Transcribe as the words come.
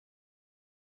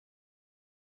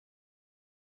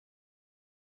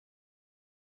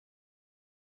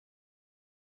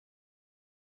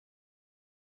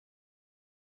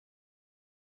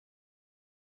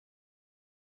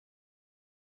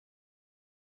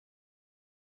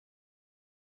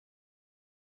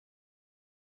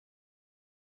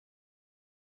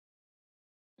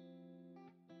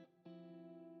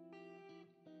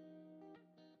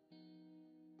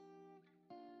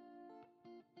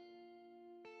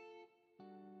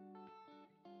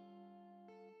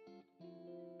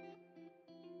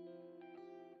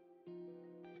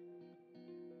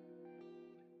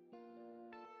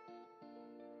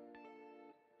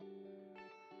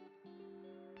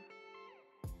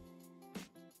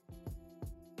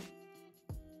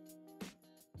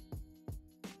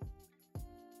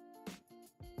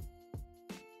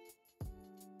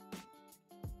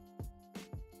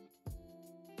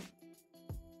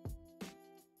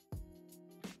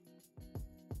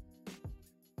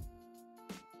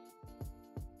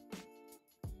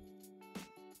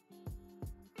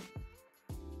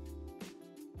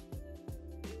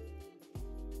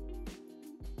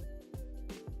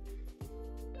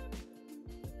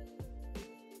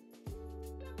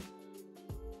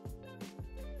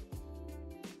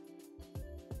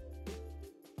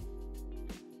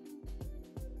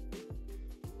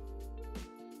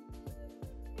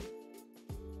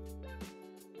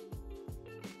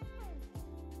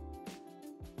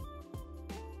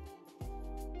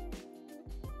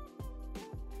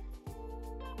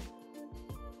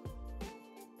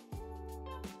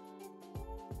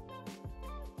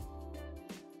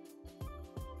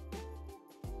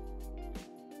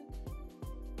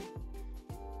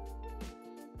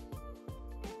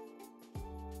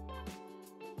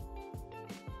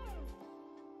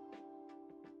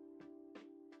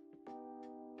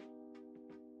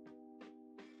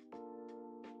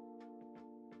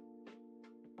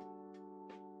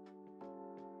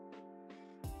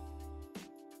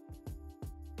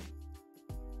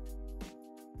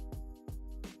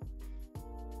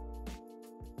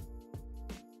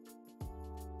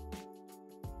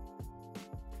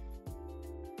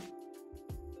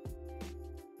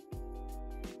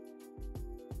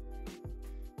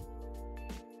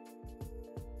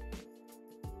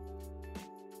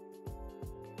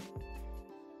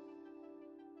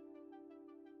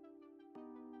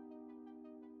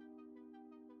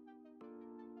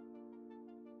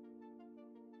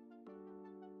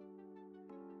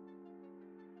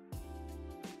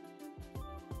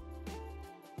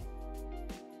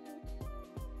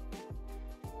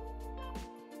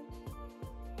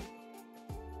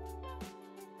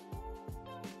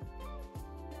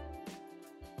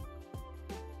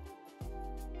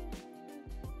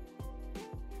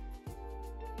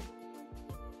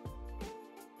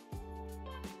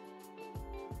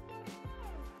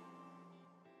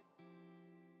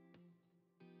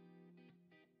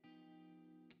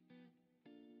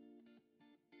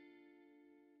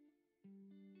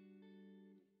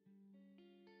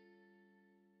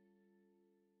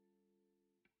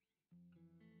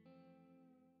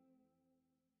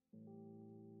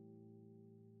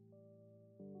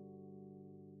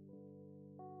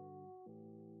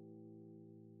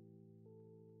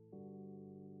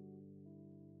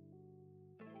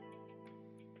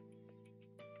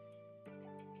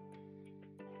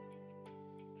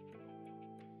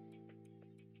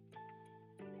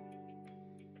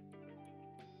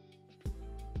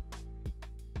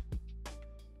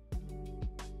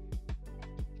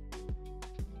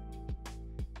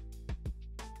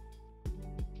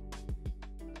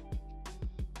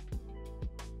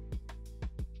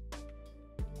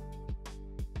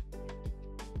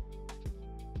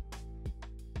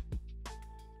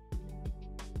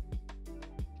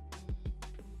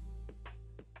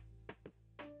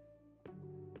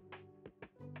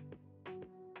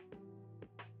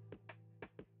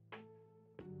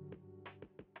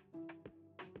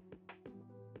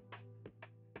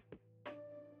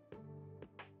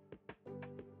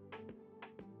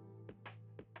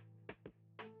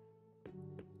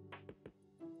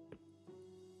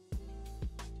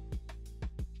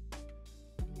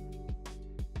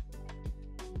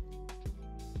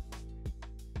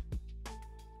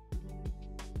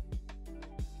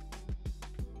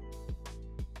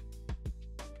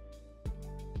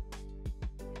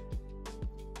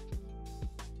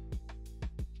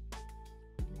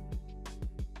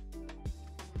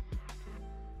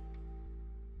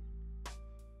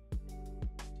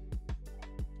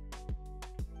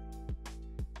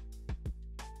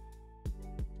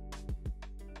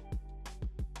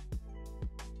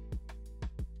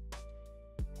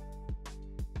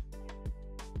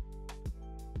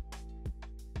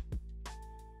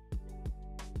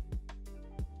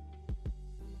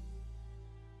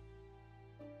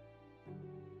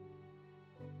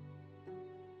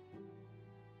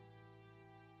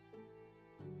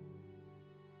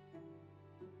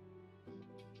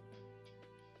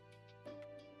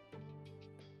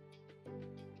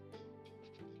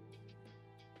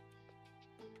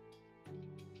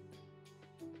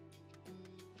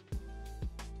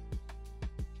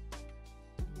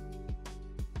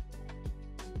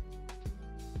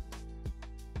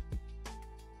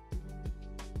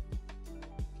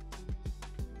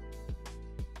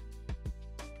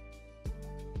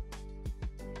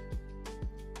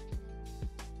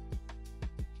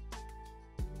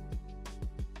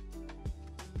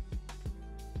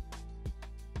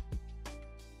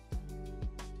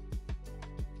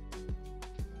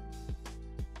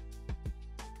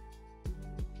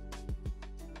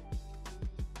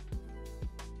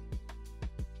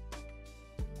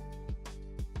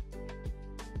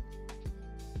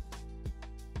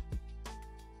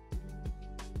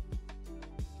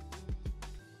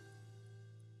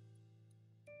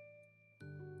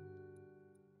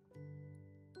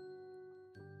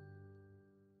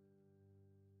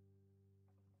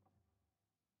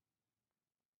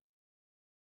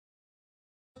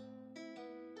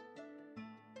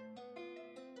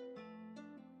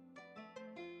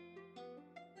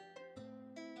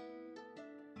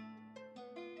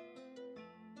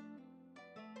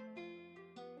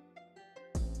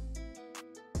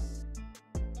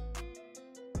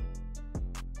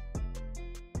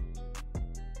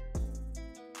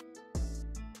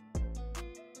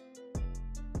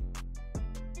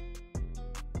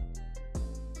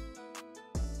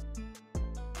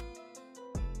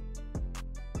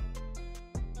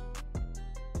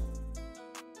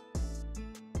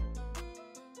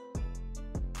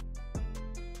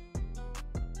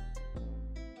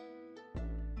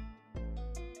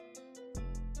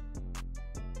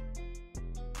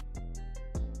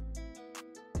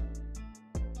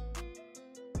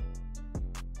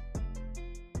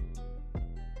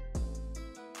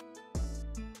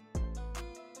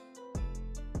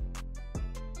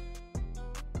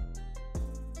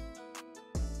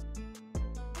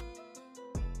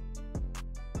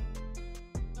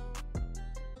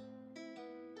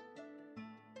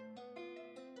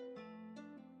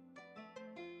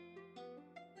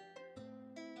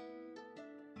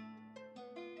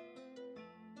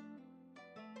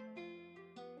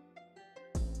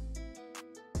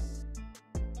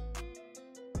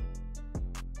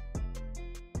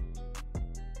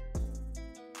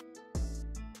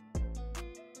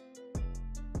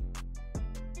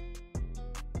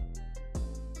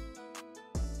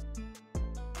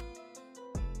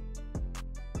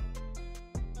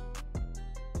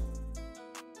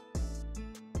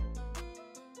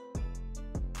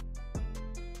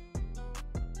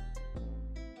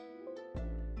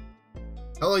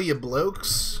Hello, you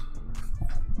blokes.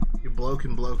 You blokes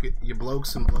and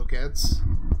blokettes.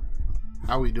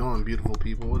 How we doing, beautiful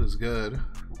people? What is good?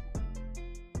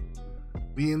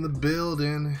 We in the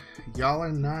building. Y'all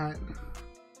are not.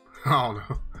 I don't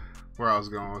know where I was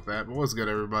going with that, but what's good,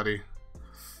 everybody?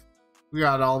 We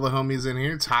got all the homies in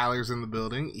here. Tyler's in the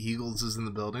building. Eagles is in the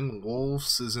building.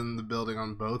 Wolves is in the building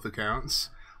on both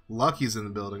accounts. Lucky's in the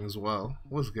building as well.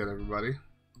 What's good, everybody?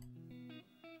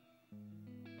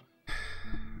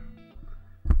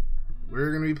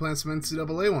 We're going to be playing some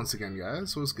NCAA once again,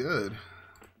 guys. What's good?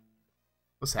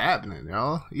 What's happening,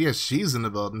 y'all? ESG's in the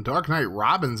building. Dark Knight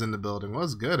Robin's in the building.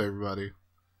 What's good, everybody?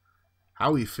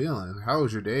 How we feeling? How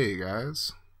was your day,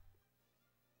 guys?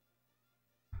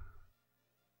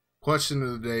 Question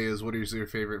of the day is, what is your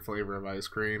favorite flavor of ice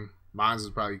cream? Mine is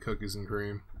probably cookies and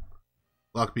cream.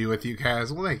 Luck be with you,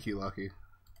 guys. Well, thank you, Lucky.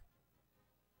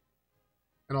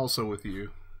 And also with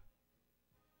you.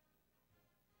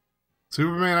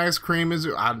 Superman ice cream is...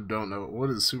 I don't know. What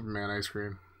is Superman ice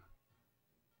cream?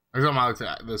 Are you talking about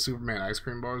like the Superman ice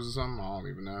cream bars or something? I don't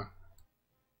even know.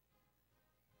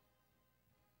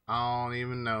 I don't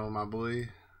even know, my boy.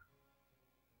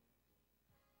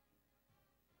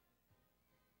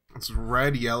 It's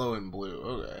red, yellow, and blue.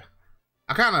 Okay.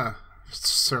 I kind of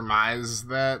surmised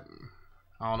that.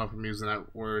 I don't know if I'm using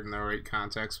that word in the right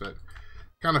context, but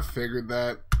kind of figured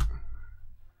that.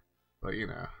 But, you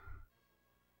know.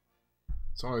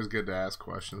 It's always good to ask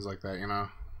questions like that, you know.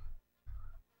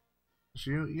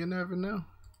 You never know.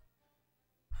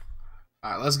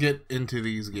 Alright, let's get into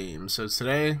these games. So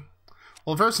today,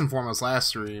 well, first and foremost, last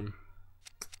stream,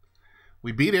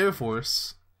 we beat Air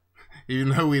Force. Even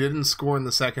though we didn't score in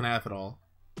the second half at all.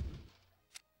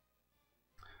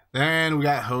 Then we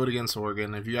got hoed against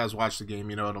Oregon. If you guys watch the game,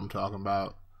 you know what I'm talking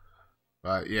about.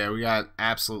 But yeah, we got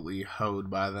absolutely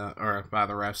hoed by the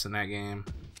refs in that game.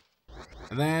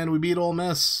 And then we beat Ole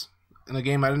Miss in a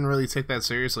game I didn't really take that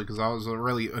seriously because I was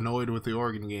really annoyed with the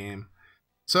Oregon game.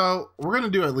 So we're gonna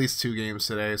do at least 2 games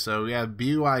today. So we have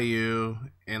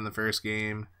BYU in the first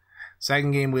game.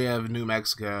 Second game, we have New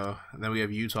Mexico, and then we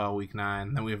have Utah week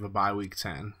 9, then we have a bye week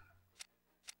 10.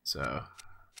 So,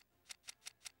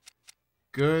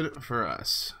 good for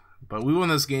us. But we won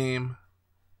this game,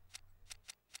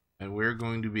 and we're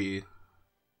going to be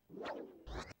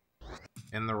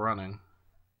in the running.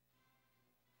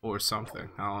 Or something,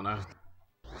 I don't know.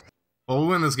 Well, we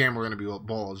win this game, we're going to be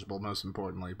bowl eligible, most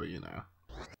importantly, but you know.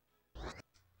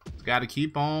 Got to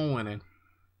keep on winning.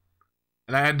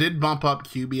 And I did bump up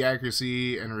QB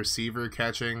accuracy and receiver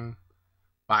catching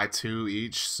by 2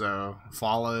 each, so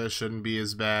Fala shouldn't be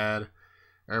as bad.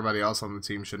 Everybody else on the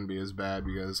team shouldn't be as bad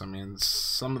because, I mean,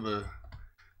 some of the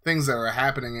things that were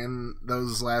happening in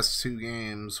those last 2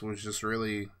 games was just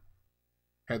really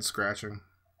head-scratching.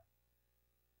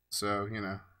 So, you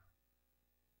know.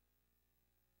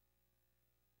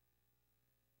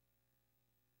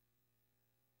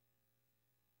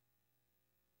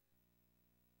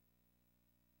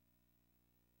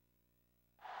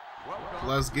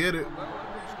 Let's get it.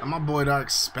 And my boy Dark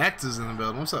Specter's in the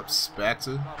building. What's up,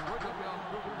 Specter?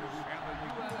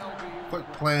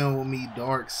 Quit playing with me,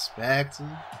 Dark Specter.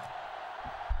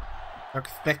 Dark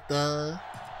Specter.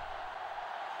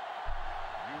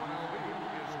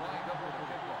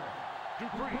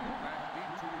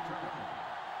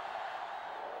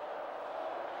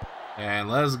 And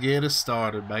let's get it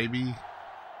started, baby.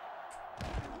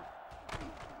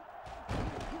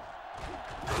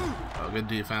 Oh, good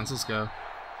defense. Let's go.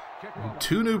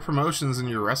 2 new promotions in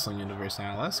your wrestling universe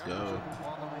now. Let's go.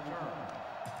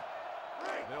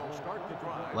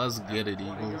 Let's get it,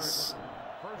 Eagles.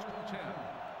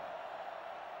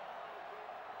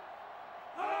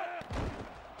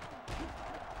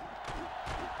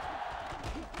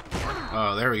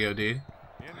 Oh, there we go, D.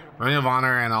 Ring of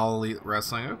Honor and All Elite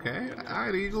Wrestling. Okay.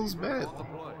 Alright, Eagles, bet.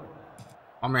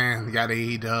 Oh, man. Got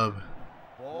AE-dub.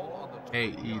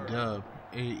 AE-dub.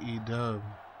 AE-dub.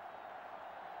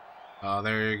 Oh,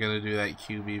 they're gonna do that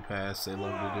QB pass they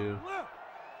love to do.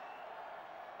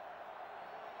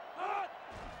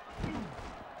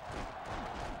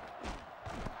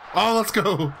 Oh, let's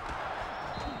go!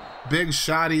 Big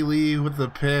Shoddy Lee with the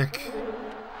pick.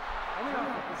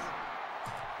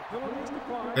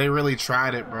 They really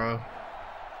tried it, bro.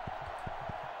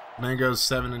 Man goes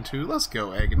 7-2. Let's go,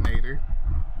 Egginator.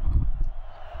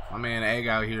 My man Egg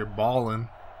out here balling.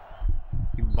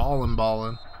 He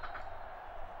balling.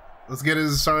 Let's get it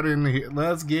started in here.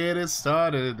 Let's get it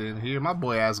started in here. My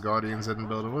boy Asgardian's in the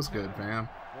building. What's good, fam?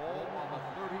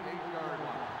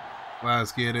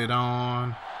 Let's get it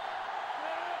on.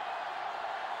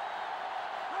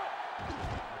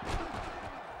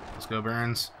 Let's go,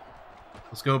 Burns.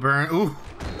 Let's go, Burn. Ooh,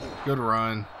 good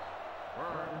run.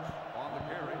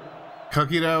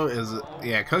 Cookie dough is,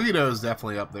 yeah, cookie dough is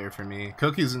definitely up there for me.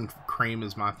 Cookies and cream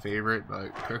is my favorite,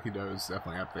 but cookie dough is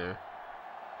definitely up there.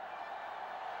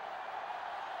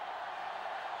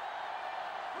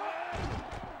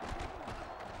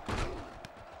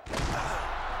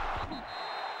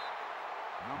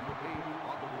 Number 8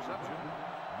 on the reception,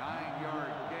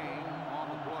 9-yard gain on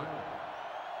the play.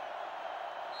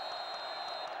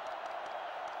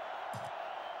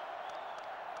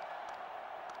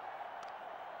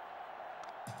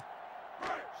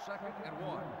 Second and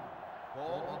 1.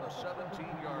 Ball on the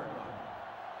 17-yard line.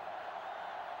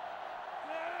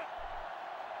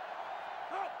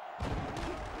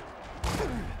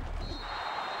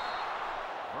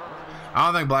 I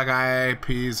don't think Black Eyed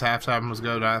Peas halftime was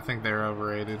good. I think they're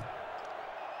overrated.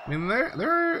 I mean,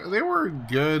 they were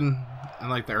good in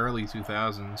like the early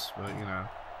 2000s, but you know.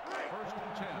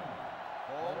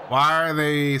 Why are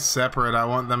they separate? I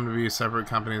want them to be separate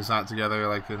companies, not together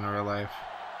like in real life.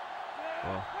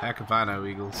 Well, heck if I know,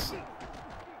 Eagles.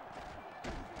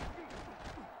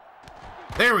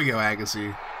 There we go,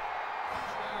 Agassi.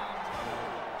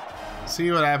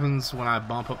 See what happens when I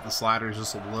bump up the sliders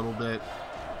just a little bit,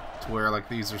 to where like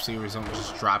these receivers don't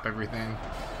just drop everything.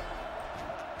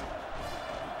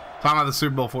 Talking about the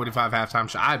Super Bowl 45 halftime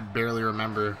show, I barely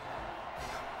remember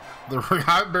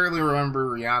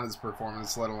Rihanna's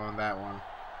performance, let alone that one.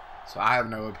 So I have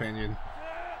no opinion.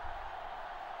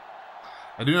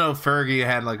 I do know Fergie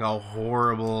had like a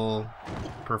horrible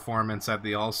performance at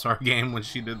the All-Star game when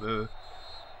she did the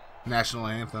national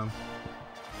anthem.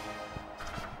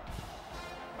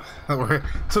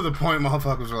 To the point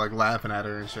motherfuckers were like laughing at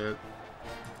her and shit.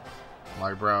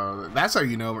 Like, bro, that's how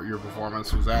you know what your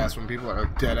performance was ass, when people are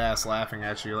dead ass laughing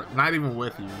at you, like not even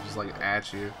with you, just like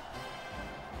at you.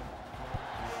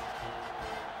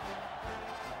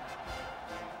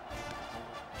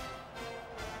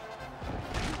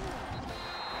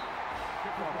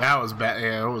 That was bad.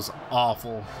 Yeah, it was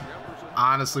awful.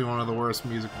 Honestly, one of the worst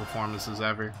music performances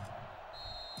ever.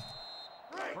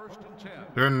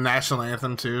 During the national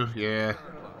anthem too, yeah.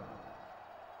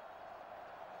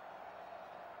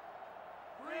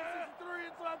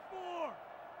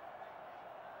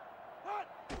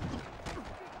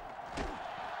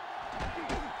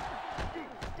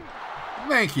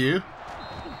 Thank you.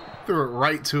 Threw it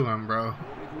right to him, bro.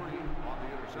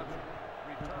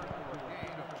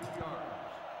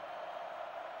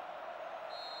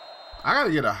 I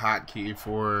gotta get a hotkey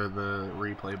for the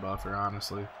replay buffer,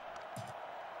 honestly.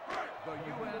 The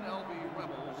UNLV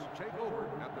Rebels take over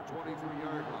at the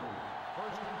 23-yard line.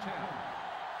 First and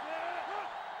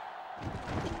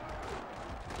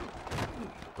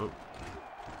 10. Oh.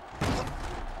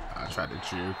 I tried to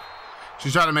juke.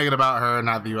 She's trying to make it about her,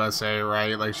 not the USA,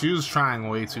 right? Like, she was trying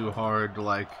way too hard to,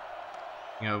 like,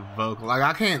 you know, vocal. Like,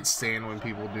 I can't stand when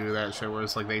people do that shit where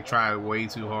it's like they try way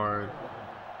too hard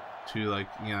to, like,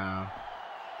 you know,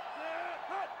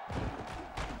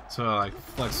 so, like,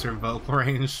 flex their vocal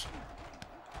range.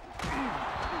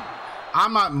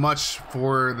 I'm not much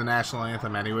for the national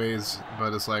anthem anyways,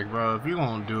 but it's like, bro, if you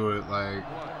gonna do it, like,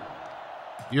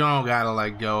 you don't gotta,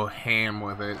 like, go ham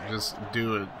with it. Just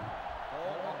do it.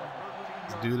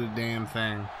 Just do the damn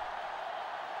thing.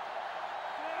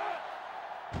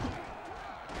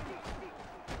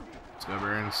 Let's go,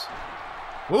 Burns.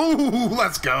 Ooh,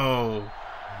 let's go.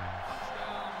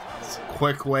 It's a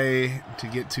quick way to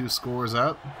get 2 scores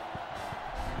up.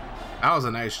 That was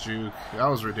a nice juke. That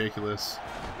was ridiculous.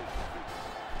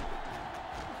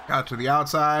 Got to the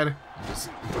outside, just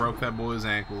broke that boy's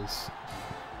ankles.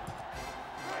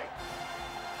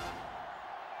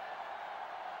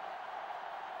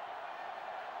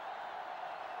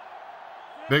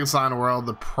 Biggest line in the world,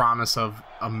 the promise of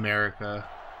America.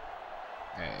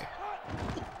 Hey.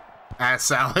 Ass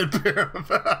salad.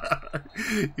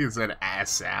 He said ass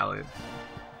salad.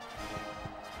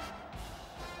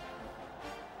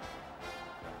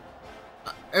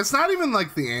 It's not even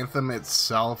like the anthem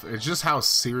itself, it's just how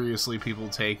seriously people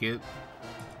take it.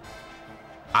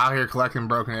 Out here collecting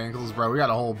broken ankles, bro. We got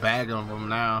a whole bag of them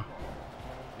now.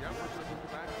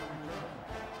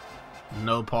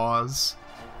 No pause.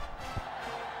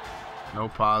 No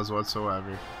pause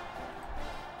whatsoever.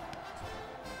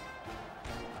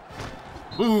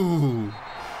 Ooh.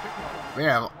 They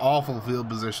have awful field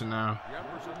position now.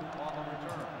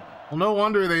 Well, no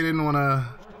wonder they didn't want to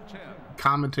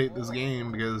commentate this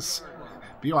game, because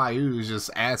BYU is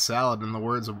just ass salad, in the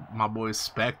words of my boy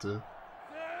Spectre.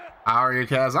 How are you,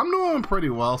 Kaz? I'm doing pretty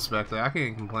well, Spectre. I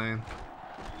can't complain.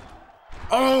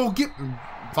 Oh,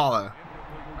 follow.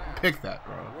 Pick that,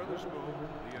 bro.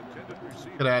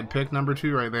 Could have had pick number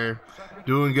 2 right there.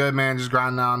 Doing good, man. Just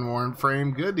grinding on one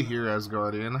frame. Good to hear,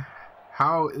 Asgardian.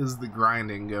 How is the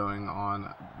grinding going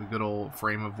on the good old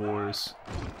Frame of Wars?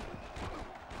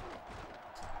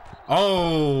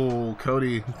 Oh,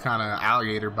 Cody kind of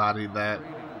alligator bodied that.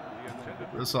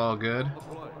 It's all good.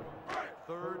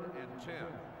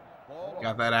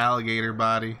 Got that alligator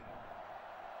body.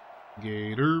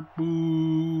 Gator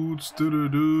boots. Do do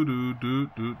do do do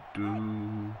do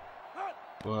do.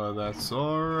 Well, that's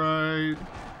alright.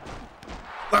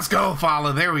 Let's go,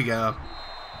 Fala. There we go.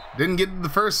 Didn't get it the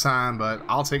first time, but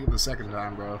I'll take it the second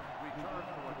time, bro.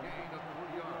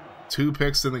 2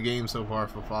 picks in the game so far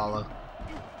for Fala.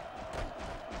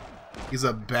 He's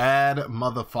a bad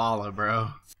mother Fala, bro.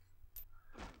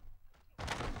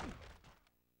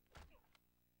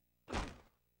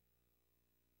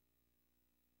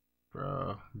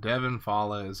 Bro, Devin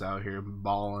Fala is out here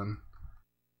balling.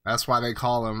 That's why they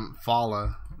call him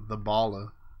Fala the Baller.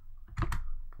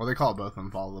 Well, they call both of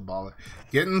them Fala the Baller.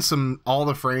 Getting all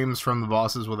the frames from the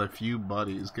bosses with a few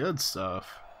buddies. Good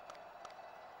stuff.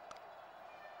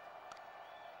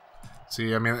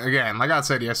 See, I mean, again, like I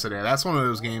said yesterday, that's one of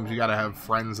those games you gotta have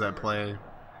friends that play.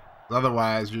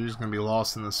 Otherwise, you're just gonna be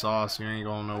lost in the sauce. You ain't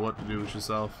gonna know what to do with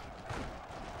yourself.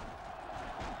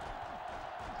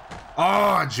 Oh,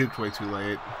 I juked way too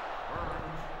late.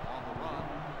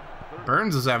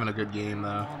 Burns is having a good game,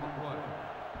 though.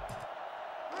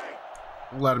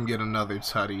 We'll let him get another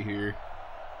tutty here.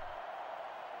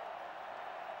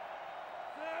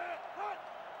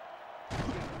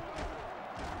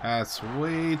 That's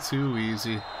way too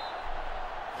easy.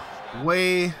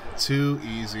 Way too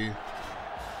easy.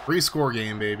 Free score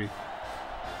game, baby.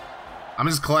 I'm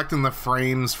just collecting the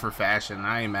frames for fashion.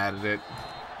 I ain't mad at it.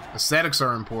 Aesthetics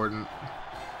are important.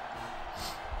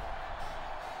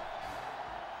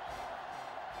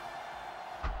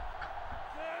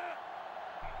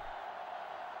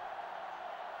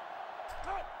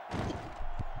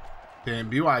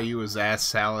 Damn, BYU is ass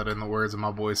salad in the words of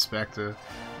my boy Spectre.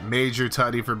 Major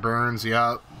tutty for Burns,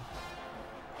 yup.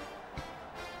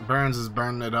 Burns is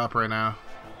burning it up right now.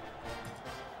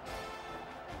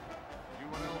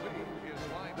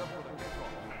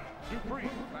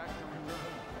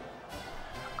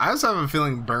 I just have a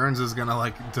feeling Burns is gonna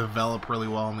like develop really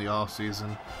well in the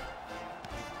offseason.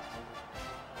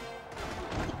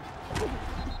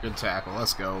 Good tackle,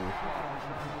 let's go.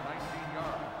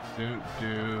 Do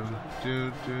do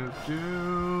do do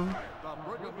do. The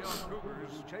Brigham Young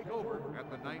Cougars take over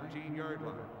at the 19-yard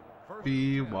line.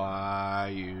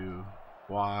 BYU,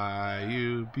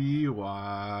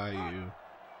 BYU.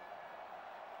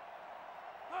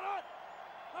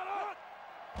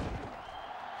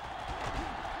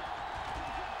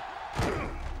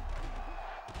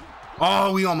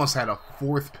 Oh, we almost had a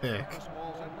 4th pick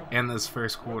in this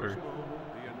first quarter.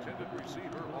 The intended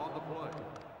receiver on the play.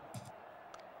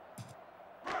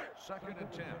 2nd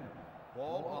and 10.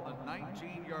 Ball on the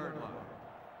 19-yard line.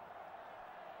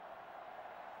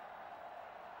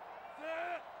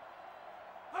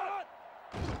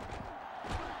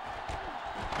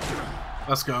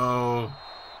 Let's go.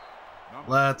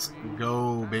 Let's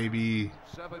go, baby.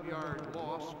 7-yard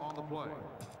loss on the play.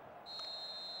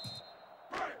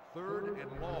 3rd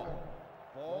and long.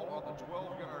 Ball on the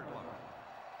 12-yard line.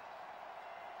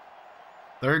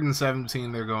 3rd and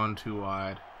 17, they're going too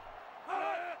wide.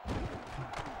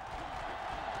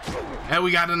 And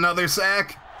we got another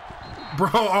sack. Bro,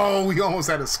 oh, we almost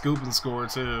had a scoop and score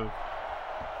too.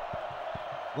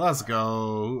 Let's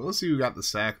go. Let's see who got the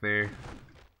sack there.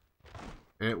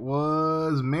 It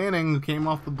was Manning who came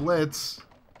off the blitz.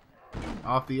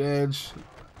 Off the edge.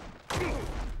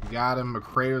 Got him.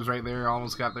 McCray was right there.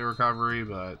 Almost got the recovery,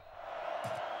 but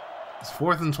it's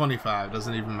 4th and 25.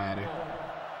 Doesn't even matter.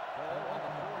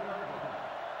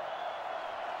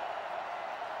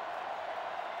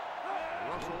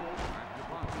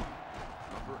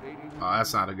 Oh,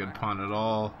 that's not a good punt at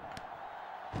all.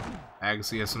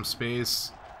 Agassi has some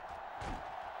space.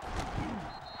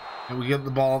 And we get the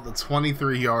ball at the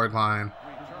 23-yard line.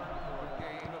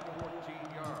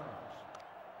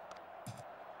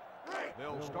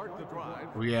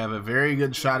 We have a very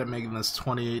good shot at making this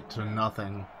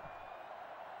 28-0.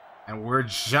 And we're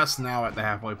just now at the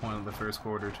halfway point of the first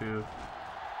quarter, too.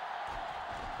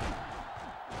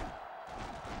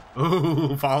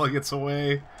 Ooh, Fala gets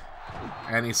away.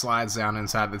 And he slides down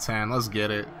inside the 10. Let's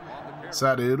get it. What's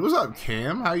up, dude? What's up,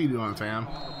 Cam? How you doing, fam?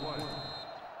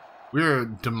 We're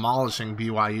demolishing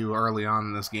BYU early on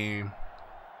in this game.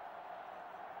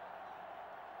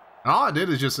 And all I did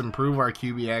is just improve our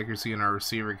QB accuracy and our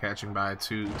receiver catching by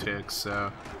 2 ticks,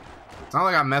 so it's not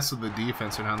like I messed with the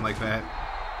defense or nothing like that.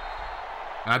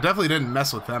 And I definitely didn't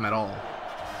mess with them at all.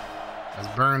 As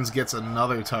Burns gets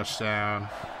another touchdown.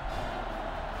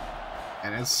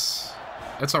 And it's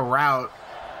a rout.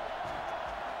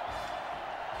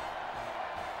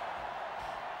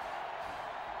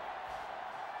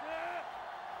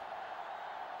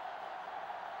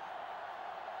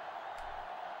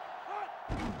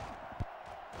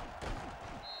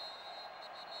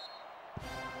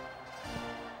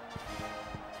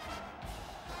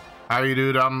 How you,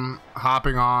 dude? I'm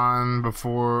hopping on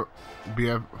before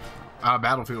BF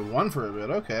Battlefield 1 for a bit.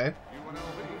 Okay. UNLV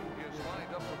is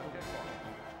lined up for the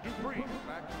kickoff. Dupree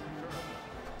back to return.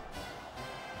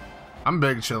 I'm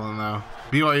big chilling though.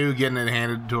 BYU getting it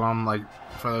handed to them like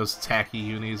for those tacky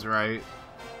unis, right?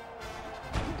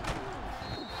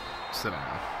 Sit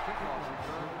down. Kickoff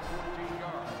return 14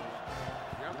 yards.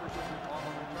 Jefferson on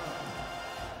the return.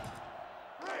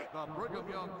 The Brigham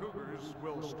Young Cougars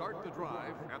will start the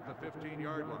drive at the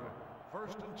 15-yard line.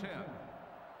 1st and 10.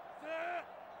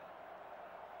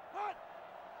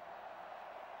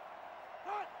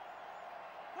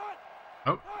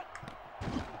 Oh.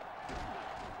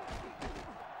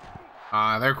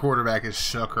 Their quarterback is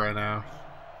shook right now.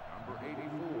 Number 84,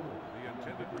 the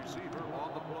intended receiver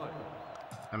on the play.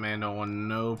 That man don't want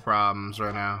no problems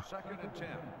right now. 2nd and 10.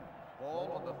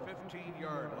 Ball on the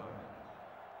 15-yard line.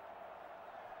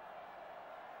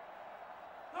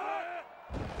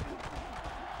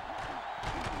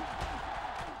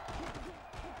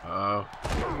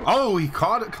 Oh, he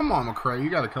caught it. Come on, McCray. You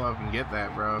got to come up and get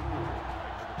that, bro.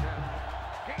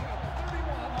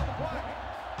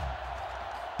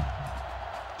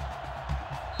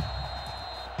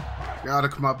 Got to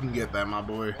come up and get that, my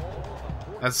boy.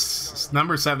 That's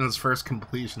number 7's first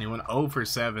completion. He went 0 for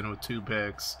 7 with 2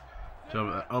 picks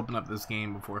to open up this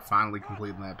game before finally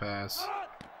completing that pass.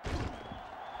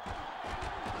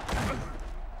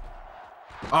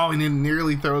 Oh, he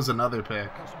nearly throws another pick.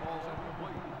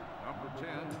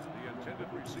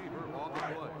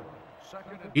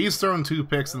 He's thrown 2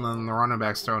 picks and then the running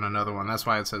back's thrown another one. That's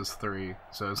why it says 3.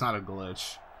 So it's not a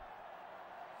glitch.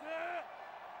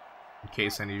 In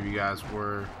case any of you guys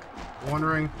were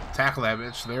wondering. Tackle that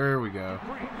bitch. There we go.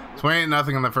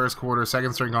 28-0 in the first quarter.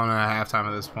 Second string going into halftime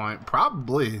at this point.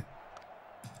 Probably.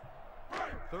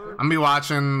 I'm gonna be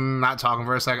watching, not talking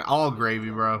for a second. All gravy,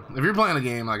 bro. If you're playing a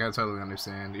game, like, I totally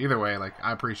understand. Either way, like,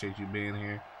 I appreciate you being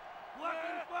here.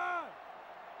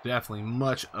 Definitely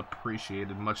much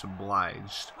appreciated, much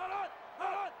obliged.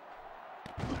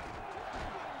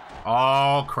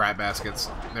 Oh, crap baskets.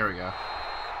 There we go.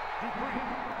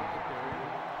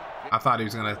 I thought he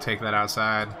was going to take that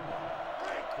outside.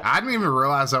 I didn't even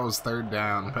realize that was 3rd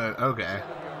down, but okay.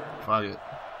 Fuck it.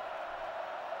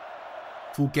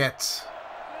 Fouquet.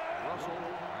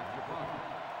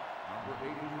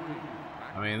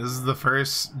 I mean, this is the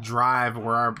first drive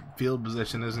where our field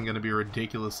position isn't going to be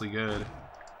ridiculously good.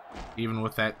 Even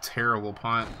with that terrible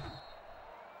punt.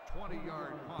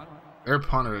 20-yard punt. Their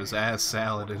punter is ass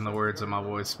salad, in the words of my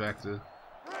boy Spectre.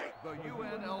 The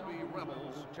UNLV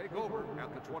Rebels take over at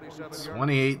the 27-yard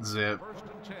 28 zip. 1st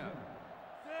and 10.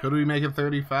 Could we make it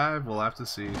 35? We'll have to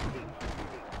see.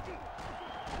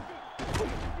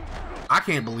 I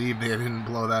can't believe they didn't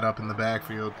blow that up in the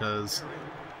backfield because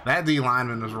that D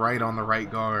lineman was right on the right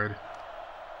guard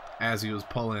as he was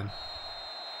pulling.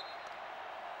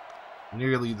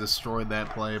 Nearly destroyed that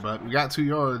play, but we got 2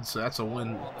 yards, so that's a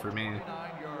win for me.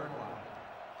 9-yard line.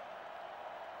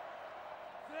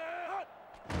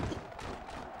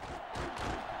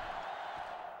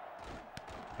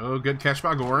 Oh, good catch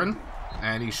by Gorin.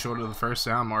 And he's short of the first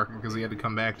down marker because he had to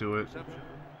come back to it.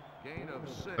 Gain of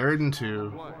 6. 3rd and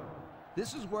 2.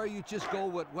 This is where you just go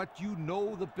with what you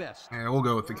know the best. And we'll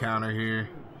go with the counter here.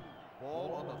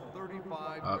 Ball on the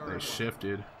 35-yard Oh, they line.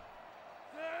 shifted.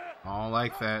 Oh,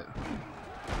 like that.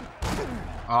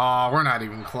 Oh, we're not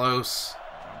even close.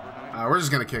 We're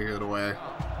just going to kick it away.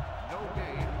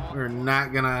 We're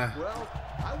not going to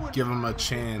give them a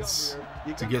chance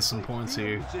to get some points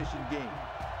here.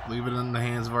 Leave it in the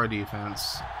hands of our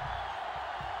defense.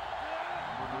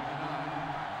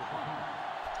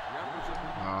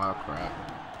 Oh, crap.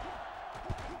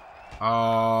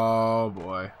 Oh,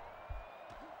 boy.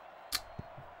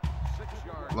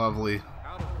 Lovely.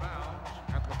 Out of bounds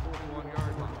at the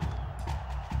 41-yard line.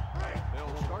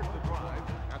 They'll start the drive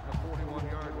at the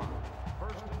 41-yard line.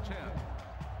 1st and 10.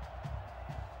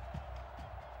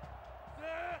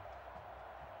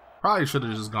 Probably should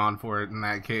have just gone for it in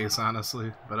that case,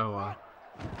 honestly. But oh well.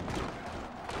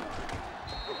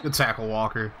 Good tackle,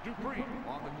 Walker. Dupree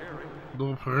on the carry.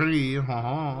 Dupree,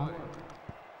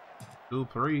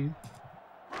 Dupree.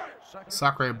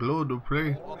 Sacre bleu de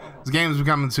play. This game's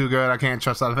becoming too good. I can't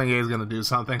trust that. I think he's gonna do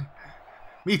something.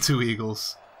 Me too,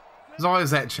 Eagles. There's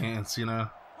always that chance, you know.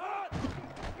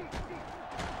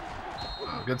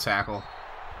 Oh, good tackle.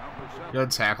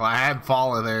 Good tackle. I had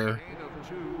Fowler there. Gain of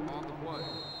 2 on the play.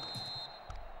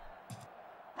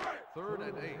 3rd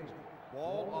and 8.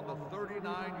 Ball on the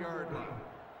 39-yard line.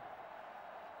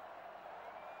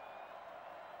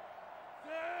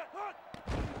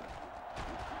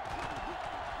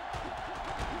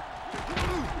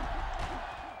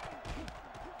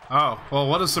 Oh, well,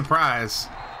 what a surprise.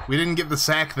 We didn't get the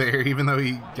sack there, even though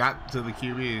he got to the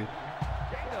QB.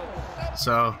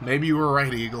 So, maybe you were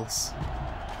right, Eagles.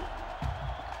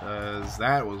 Because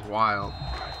that was wild.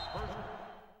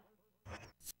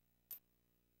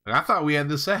 Like, I thought we had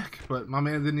the sack, but my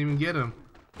man didn't even get him.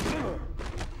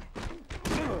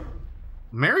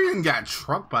 Marion got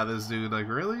trucked by this dude, like,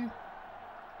 really?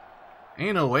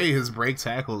 Ain't no way his break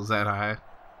tackle is that high.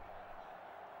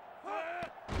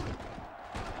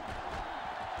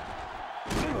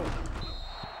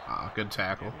 Oh, good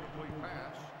tackle.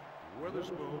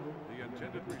 Witherspoon, the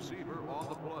intended receiver on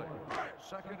the play.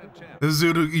 2nd and 10. This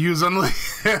dude who use Unleash.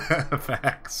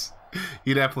 Facts.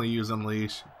 He definitely use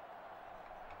Unleash.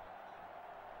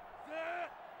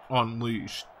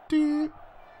 Unleash.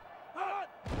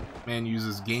 Man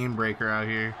uses Game Breaker out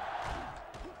here.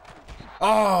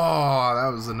 Oh,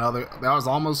 that was another. That was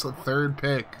almost a 3rd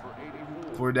pick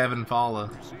for Devin Fowler.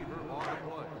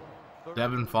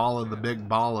 Devin Fowler, the big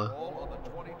baller. Ball on the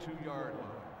 22-yard line.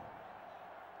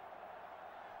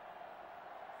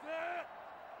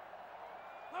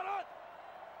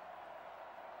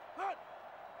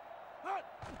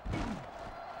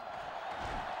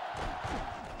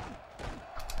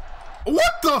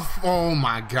 What the oh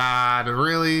my god,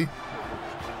 really?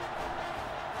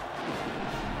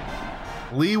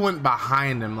 Lee went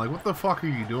behind him. Like, what the fuck are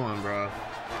you doing, bro?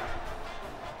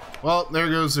 Well, there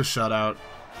goes the shutout.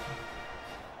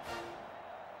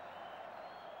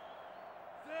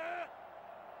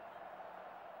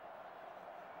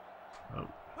 Oh.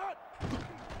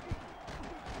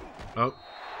 Oh.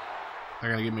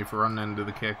 They're gonna get me for running into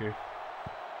the kicker.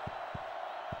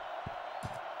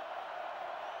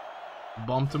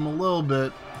 Bumped him a little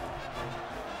bit.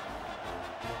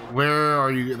 Where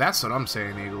are you? That's what I'm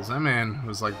saying, Eagles. That man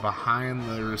was like behind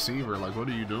the receiver. Like, what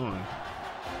are you doing?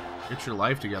 Get your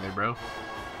life together, bro.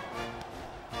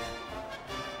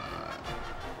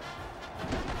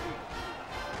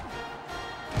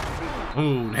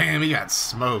 Ooh, damn, he got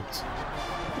smoked.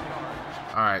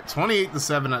 Alright,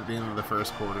 28-7 at the end of the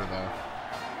 1st quarter, though.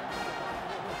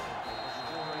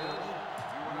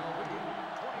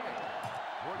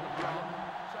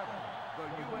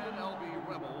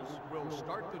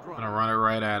 I'm gonna run it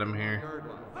right at him here.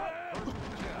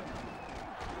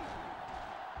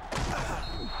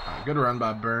 Good run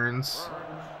by Burns.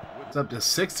 It's up to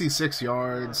 66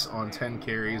 yards on 10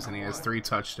 carries, and he has 3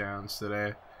 touchdowns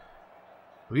today.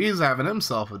 He's having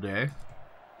himself a day.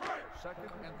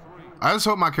 I just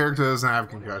hope my character doesn't have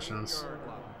concussions.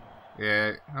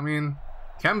 Yeah, I mean,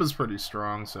 Kemba's pretty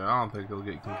strong, so I don't think he'll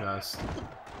get concussed.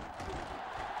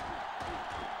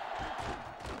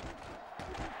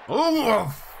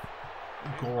 Oh!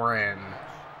 Goran.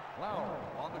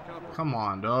 Come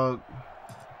on, dog.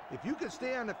 If you can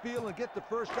stay on the field and get the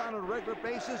first down on a regular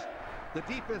basis, the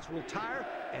defense will tire,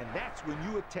 and that's when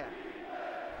you attack.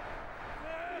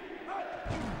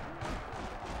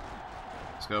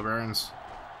 Let's go, Burns.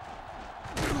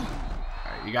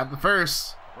 Alright, you got the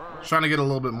first. Trying to get a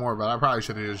little bit more, but I probably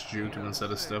should have just juked him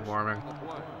instead of stiff arming.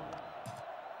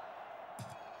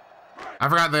 I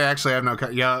forgot they actually have no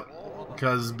cut. Yup.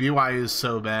 Because BYU is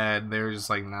so bad, they're just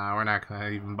like, nah, we're not gonna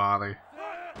even bother.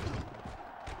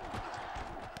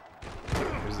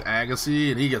 There's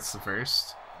Agassi, and he gets the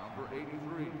first.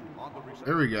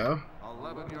 There we go.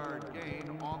 11-yard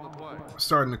gain on the play.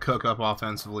 Starting to cook up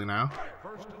offensively now.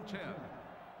 1st and 10.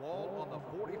 Ball on the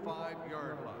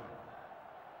 45-yard line.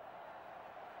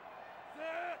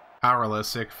 How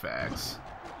realistic? Facts.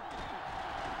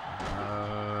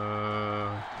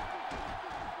 I'm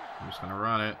just gonna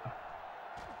run it.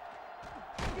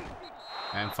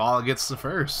 And Fowler gets the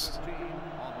first. On the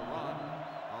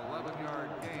run. 11-yard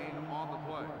gain on the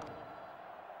play.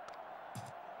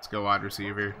 Let's go wide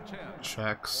receiver.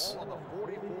 Checks. Ball on the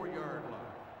 44-yard line.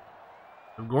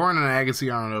 If Goran and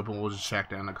Agassi aren't open, we'll just check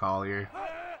down to Collier.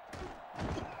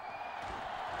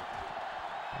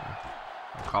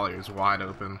 Collier's wide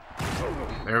open.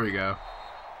 There we go.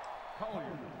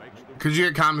 Could you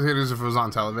get commentators if it was on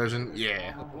television?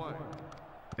 Yeah.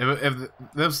 If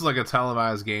this was like a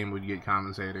televised game, we'd get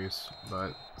commentators.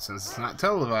 But since it's not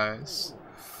televised,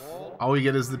 All we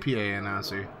get is the PA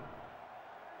announcer.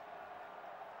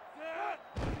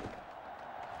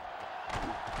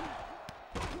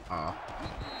 Oh.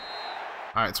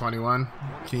 Alright, 21.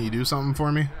 Can you do something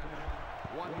for me?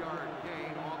 1 yard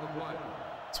gain on the play.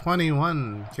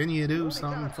 21. Can you do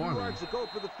something for me?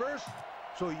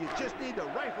 So you just need to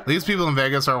rifle. These people in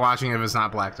Vegas are watching if it's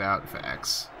not blacked out.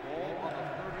 Facts. Ball on the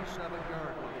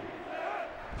 37-yard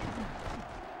line.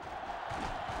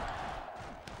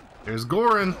 There's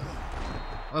Gorin.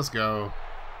 Let's go.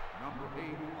 Number 8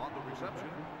 on the reception.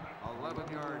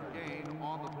 11-yard gain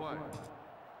on the play.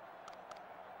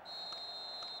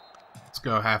 Let's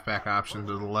go halfback option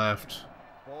to the left.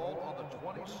 Ball on the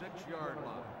 26-yard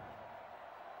line.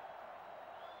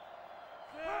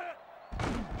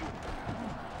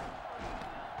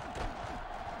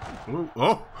 Ooh,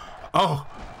 oh, oh.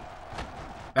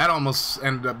 That almost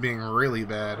ended up being really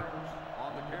bad.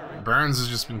 On the carry. Burns has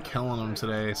just been killing him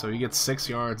today, so he gets 6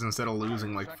 yards instead of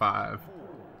losing like 5.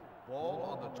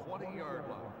 Ball on the 20-yard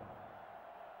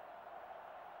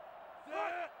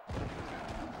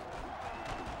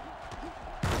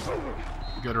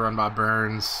line. Good run by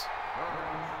Burns.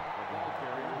 The ball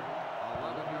carrier.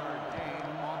 11-yard gain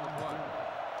on the play.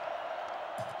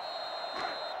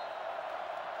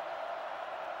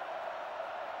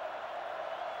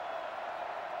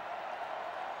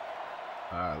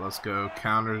 Alright, let's go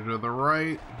counter to the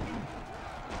right.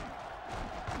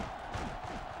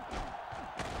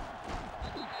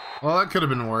 Well, that could have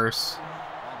been worse.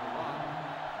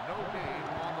 No gain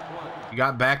on the play. He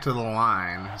got back to the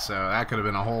line, so that could have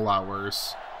been a whole lot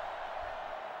worse.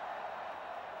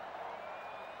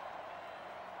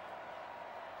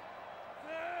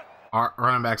 Our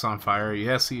running back's on fire.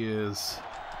 Yes, he is.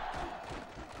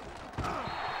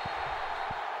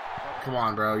 Come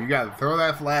on, bro. You gotta throw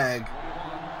that flag.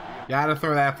 You gotta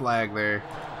throw that flag there.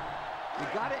 You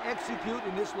got to execute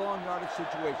in this long yardage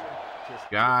situation. Just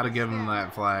Gotta give him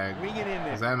that flag. bring it in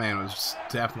there. 'Cause that man was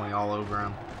definitely all over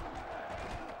him.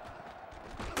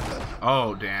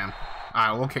 Oh, damn.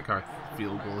 Alright, we'll kick our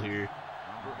field goal here.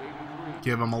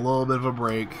 Give him a little bit of a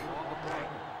break.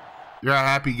 You're a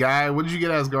happy guy. What did you get,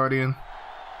 Asgardian?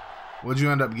 What did you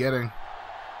end up getting?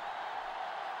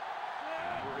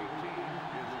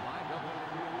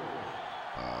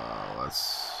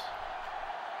 Let's...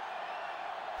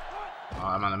 Oh,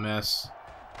 I'm gonna miss.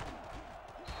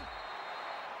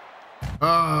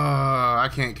 I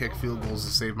can't kick field goals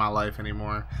to save my life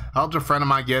anymore. I helped a friend of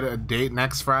mine get a date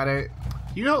next Friday.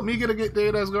 Can you help me get a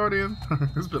date, Asgardian?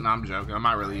 But no, I'm joking. I'm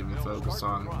not really even focused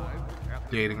on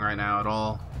dating right now at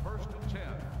all.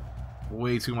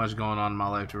 Way too much going on in my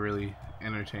life to really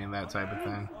entertain that type of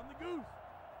thing.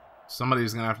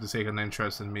 Somebody's gonna have to take an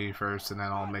interest in me first, and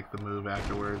then I'll make the move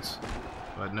afterwards.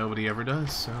 But nobody ever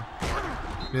does, so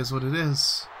it is what it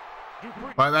is.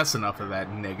 But that's enough of that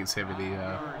negativity.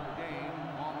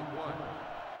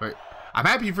 But I'm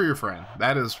happy for your friend.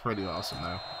 That is pretty awesome,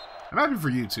 though. I'm happy for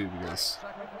you too, because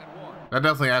that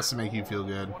definitely has to make you feel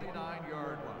good.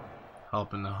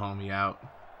 Helping the homie out.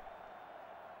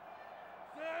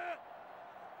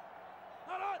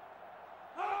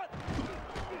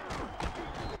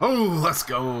 Oh, let's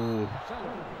go.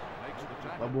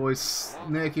 My boy's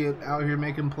naked out here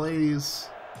making plays.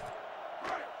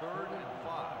 3rd and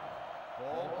 5.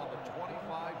 Ball on the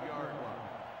 25-yard line.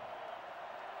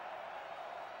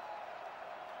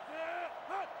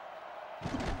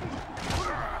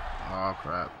 Oh,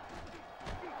 crap.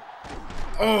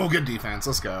 Oh, good defense.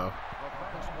 Let's go.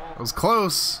 That was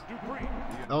close.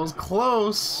 That was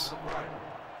close.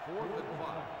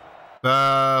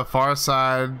 The far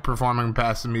side performing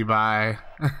passing me by.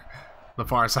 The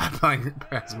far side playing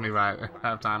passing me by at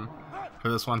halftime for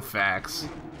this one. Facts.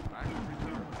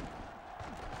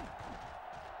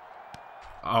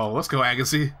 Oh, let's go,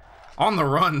 Agassi. On the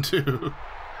run, too.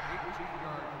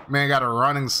 Man got a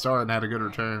running start and had a good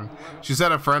return. She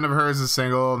said a friend of hers is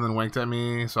single and then winked at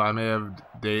me, so I may have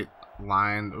date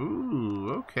lined.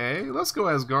 Ooh, okay. Let's go,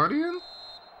 Asgardian.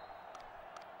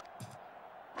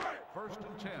 1st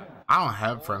and 10. I don't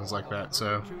have friends like that,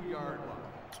 so.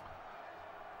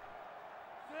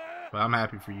 But I'm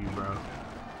happy for you, bro.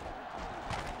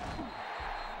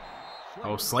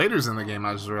 Oh, Slater's in the game,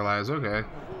 I just realized. Okay.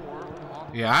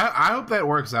 Yeah, I hope that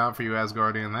works out for you,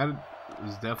 Asgardian. That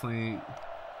is definitely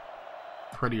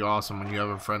pretty awesome when you have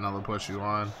a friend that'll push you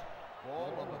on.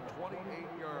 Ball on the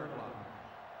 28-yard line.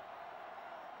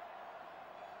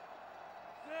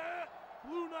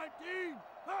 Blue 19.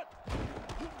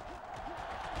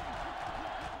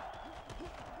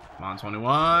 Come on,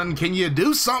 21. Can you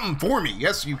do something for me?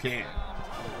 Yes, you can.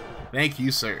 Thank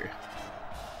you, sir.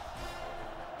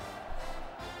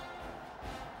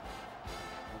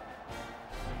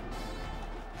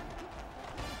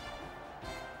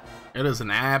 It is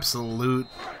an absolute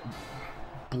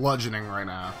bludgeoning right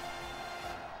now.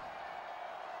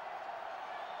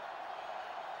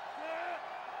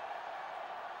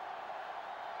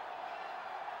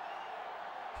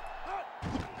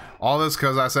 All this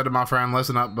because I said to my friend,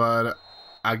 listen up, bud.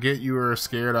 I get you were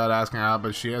scared out asking her out,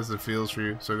 but she has the feels for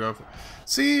you, so go for it.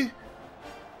 See?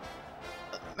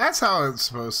 That's how it's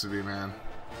supposed to be, man.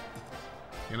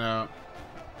 You know?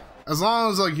 As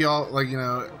long as, like, y'all, like, you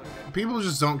know, people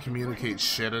just don't communicate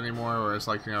shit anymore, where it's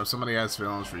like, you know, somebody has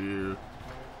feelings for you,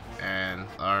 and,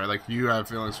 or, like, you have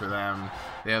feelings for them,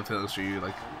 they have feelings for you,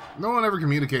 like, no one ever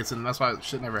communicates, and that's why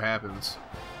shit never happens.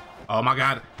 Oh my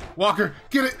god. Walker,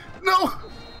 get it! No!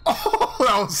 Oh,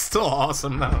 that was still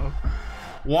awesome, though.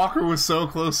 Walker was so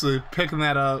close to picking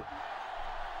that up.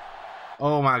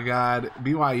 Oh my god.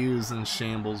 BYU is in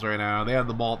shambles right now. They have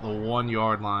the ball at the 1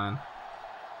 yard line.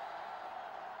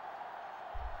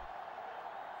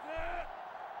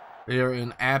 They are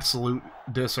in absolute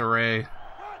disarray.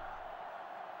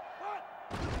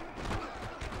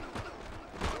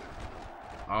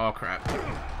 Oh crap.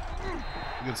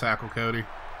 Good tackle, Cody.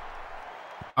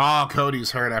 Oh,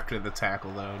 Cody's hurt after the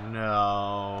tackle, though.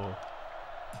 No.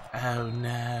 Oh,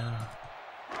 no.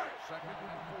 Second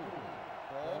and 4.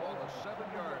 Ball on the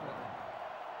 7-yard line.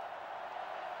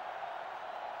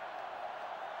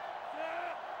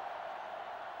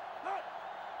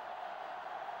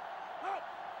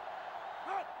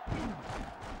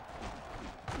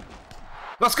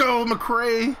 Let's go,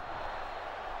 McCray.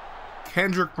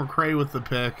 Kendrick McCray with the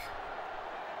pick.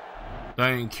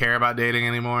 Don't even care about dating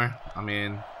anymore. I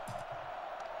mean,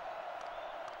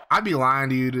 I'd be lying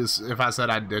to you if I said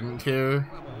I didn't care,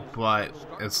 but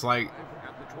it's like,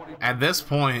 at this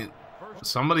point,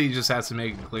 somebody just has to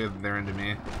make it clear that they're into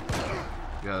me,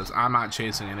 because I'm not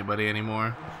chasing anybody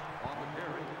anymore.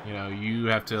 You know, you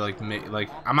have to, like,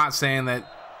 I'm not saying that,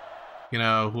 you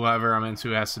know, whoever I'm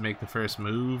into has to make the first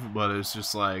move, but it's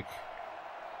just like,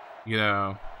 you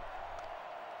know,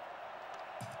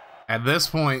 at this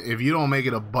point, if you don't make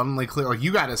it abundantly clear, like,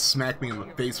 you gotta smack me in the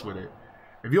face with it.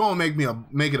 If you don't make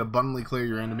it abundantly clear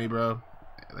you're into me, bro,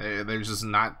 there's just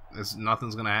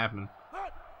nothing's gonna happen.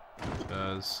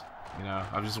 Because, you know,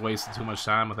 I've just wasted too much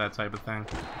time with that type of thing.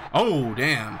 Oh,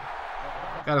 damn.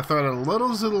 Gotta throw it a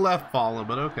little to the left follow,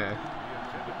 but okay.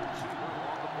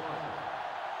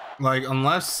 Like,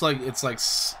 unless, like, it's like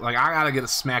I gotta get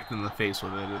smacked in the face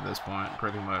with it at this point,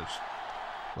 pretty much.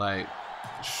 Like,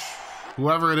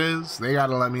 whoever it is, they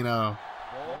gotta let me know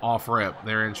off rip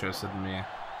they're interested in me,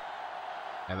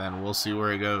 and then we'll see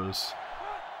where it goes.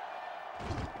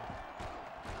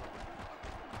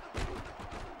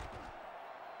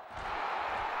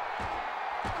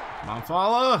 Come on,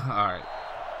 follow. Alright.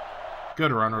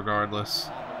 Good run regardless.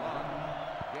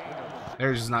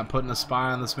 They're just not putting a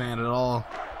spy on this man at all.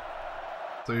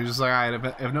 So you're just like,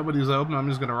 alright, if nobody's open, I'm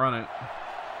just gonna run it.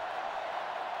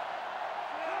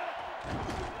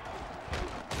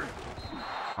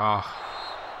 Oh.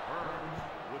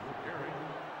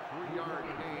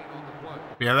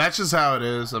 Yeah, that's just how it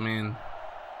is. I mean,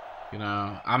 you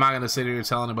know, I'm not gonna sit here and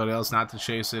tell anybody else not to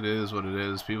chase it. It is what it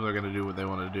is. People are gonna do what they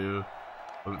want to do.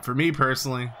 But for me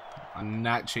personally, I'm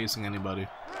not chasing anybody.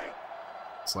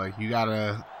 It's like, you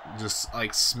gotta just,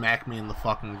 like, smack me in the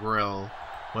fucking grill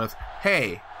with,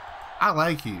 hey, I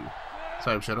like you,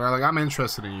 type shit, or like, I'm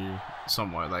interested in you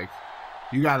somewhat. Like,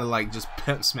 you gotta, like, just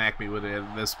pimp smack me with it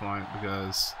at this point,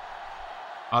 because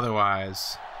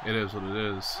otherwise, it is what it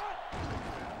is.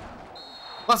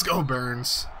 Let's go,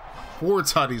 Burns. 4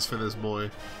 tutties for this boy.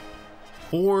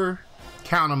 4,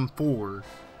 count 'em, 4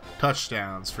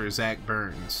 touchdowns for Zach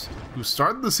Burns, who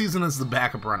started the season as the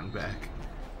backup running back.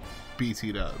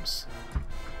 BT dubs.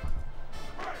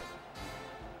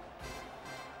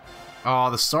 Oh,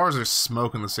 the Stars are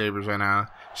smoking the Sabres right now.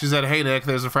 She said, hey, Nick,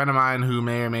 there's a friend of mine who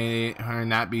may or may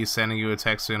not be sending you a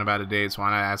text soon about a date, so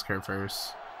why not ask her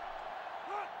first?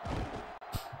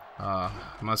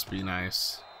 Must be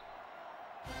nice.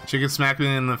 She could smack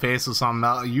me in the face with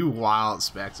something. You wild,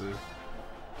 Spectre.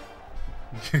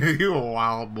 You a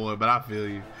wild boy, but I feel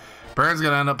you. Burns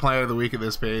gonna end up player of the week at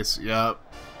this pace. Yep.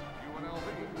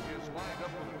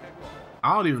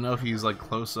 I don't even know if he's like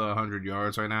close to 100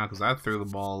 yards right now, because I threw the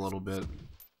ball a little bit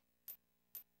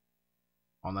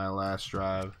on that last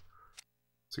drive.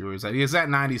 Let's see where he's at. He's at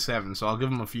 97, so I'll give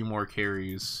him a few more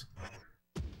carries,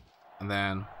 and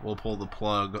then we'll pull the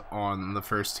plug on the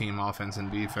first team offense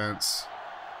and defense.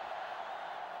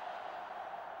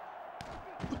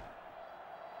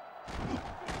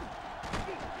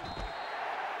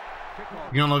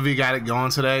 UNLV got it going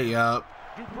today. Yep.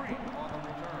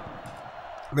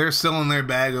 They're still in their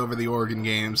bag over the Oregon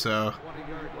game, so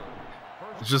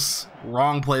Just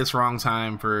wrong place, wrong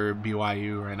time for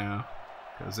BYU right now,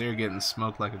 because they're getting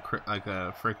smoked like a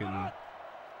freaking.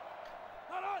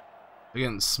 They're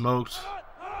getting smoked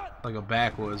like a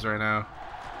backwoods right now.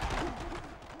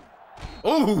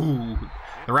 Oh,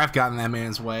 the ref got in that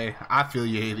man's way. I feel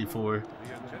you, 84.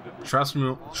 Trust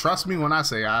me when I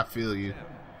say I feel you.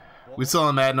 We still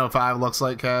in Madden 05, looks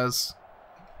like, Kaz.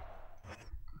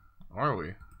 Are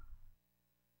we?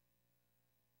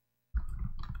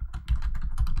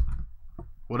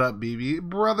 What up, BB?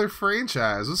 Brother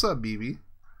Franchise. What's up, BB?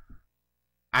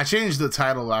 I changed the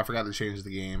title, but I forgot to change the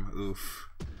game. Oof.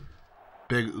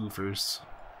 Big oofers.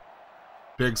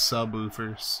 Big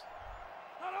sub-oofers.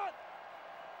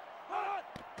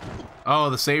 Oh,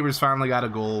 the Sabres finally got a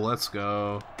goal. Let's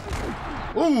go.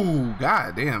 Ooh,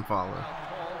 goddamn, follow.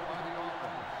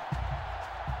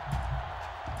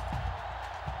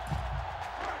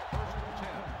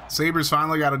 Sabres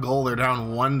finally got a goal. They're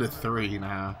down 1-3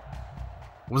 now.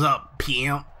 What's up,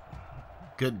 pimp?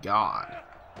 Good God.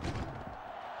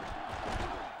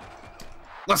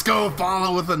 Let's go,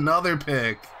 follow with another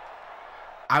pick.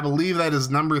 I believe that is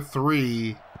number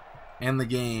 3 in the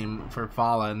game for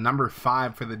Fala, number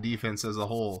 5 for the defense as a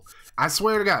whole. I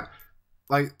swear to God,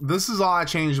 like, this is all I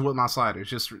changed with my sliders.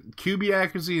 Just QB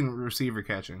accuracy and receiver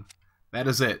catching. That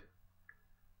is it.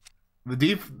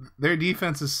 Their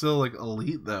defense is still, like,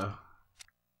 elite, though.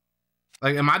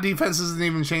 Like, and my defense hasn't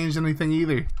even changed anything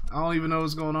either. I don't even know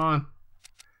what's going on.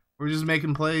 We're just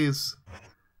making plays.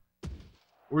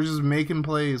 We're just making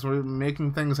plays. We're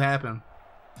making things happen.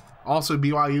 Also,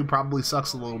 BYU probably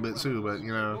sucks a little bit too, but,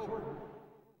 you know.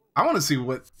 I want to see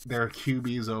what their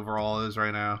QB's overall is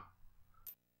right now.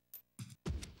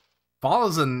 Fall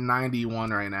is a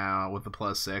 91 right now with the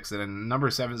 +6, and then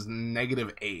number 7 is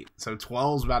 -8. So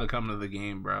 12's about to come into the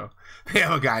game, bro. They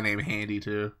have a guy named Handy,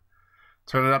 too.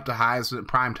 Turn it up to highs at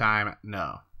prime time.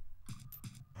 No.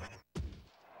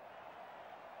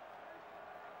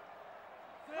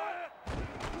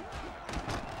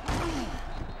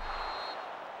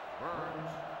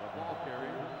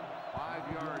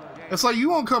 It's like you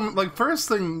won't come. Like, first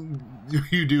thing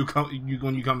you do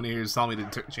when you come in here is tell me to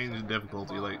change the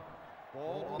difficulty. Like,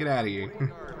 get out of here.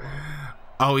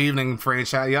 Oh, evening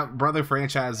franchise. Yep, brother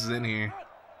franchise is in here.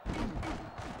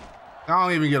 I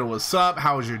don't even get a what's up.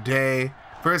 How was your day?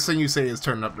 First thing you say is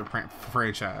turn up the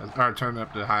franchise or turn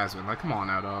up the Heisman. Like, come on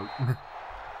now, dog. Number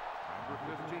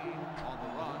 15 on the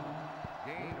run.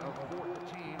 Gain of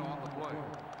 14 on the play.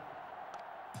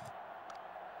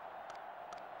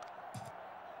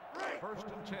 First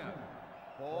and 10.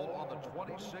 Ball on the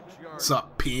 26-yard. What's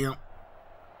up, pimp?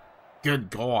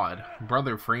 Good God,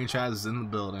 brother franchise is in the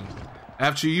building.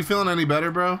 After you feeling any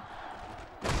better, bro?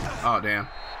 Oh damn.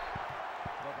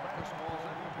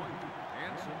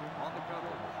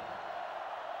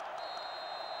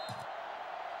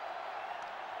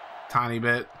 Tiny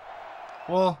bit.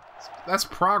 Well, that's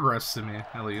progress to me,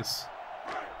 at least.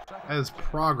 That is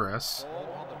progress.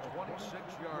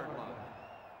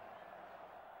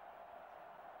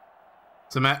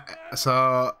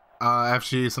 So,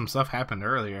 actually, some stuff happened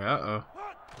earlier. Uh-oh.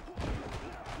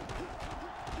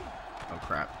 Oh,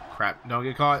 crap. Crap. Don't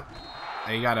get caught.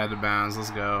 Hey, you got out of bounds.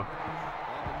 Let's go.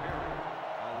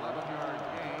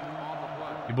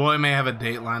 Your boy may have a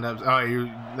date lined up. Oh,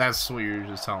 that's what you were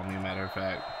just telling me, matter of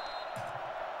fact.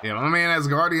 Yeah, my man as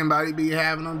Guardian Body be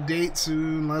having a date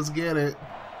soon. Let's get it.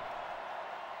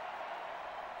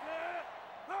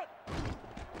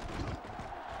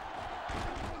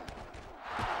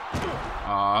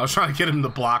 I was trying to get him to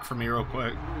block for me real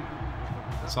quick.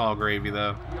 It's all gravy,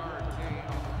 though.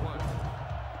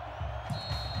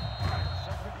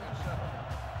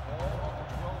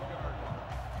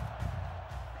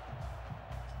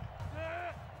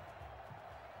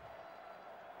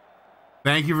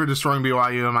 Thank you for destroying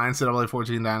BYU in my NCAA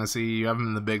 14 Dynasty. You have them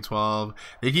in the Big 12.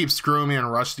 They keep screwing me in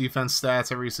rush defense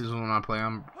stats every season when I play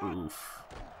them. Oof.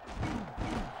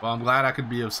 Well, I'm glad I could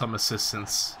be of some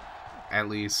assistance, at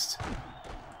least.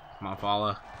 Come on,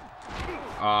 follow.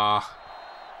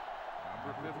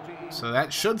 So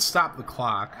that should stop the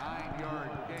clock. 9-yard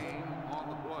gain on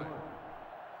the play.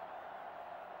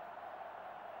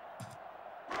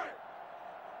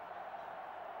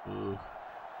 Ooh.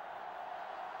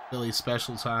 Philly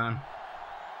special time.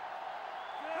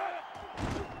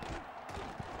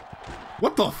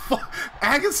 What the fuck?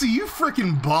 Agassi, you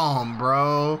freaking bomb,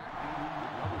 bro.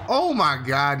 Oh my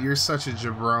God, you're such a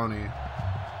jabroni.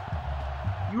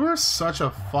 You are such a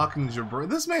fucking jabroni.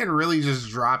 This man really just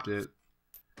dropped it.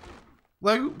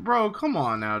 Like, bro, come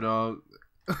on now, dog.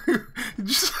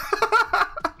 Just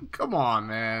come on,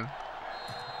 man.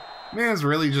 Man's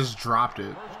really just dropped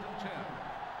it.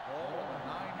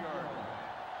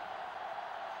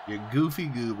 You goofy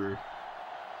goober.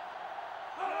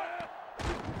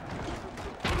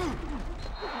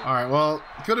 Alright, well,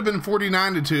 it could have been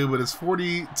 49-2, but it's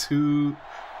 42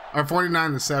 or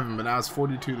 49-7, but now it's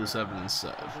 42-7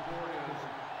 instead.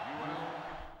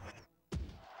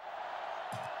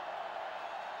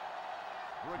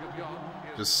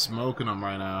 Just smoking them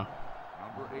right now.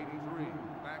 Number 83,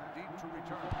 back deep to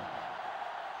return.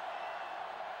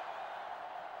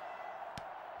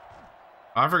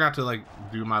 I forgot to like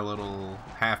do my little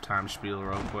halftime spiel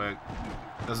real quick.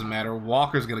 Doesn't matter.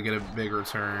 Walker's gonna get a big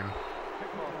return,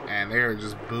 and they're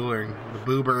just booing. The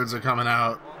boo birds are coming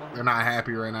out. They're not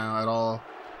happy right now at all.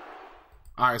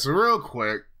 All right, so real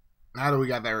quick, now that we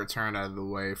got that return out of the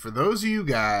way, for those of you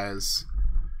guys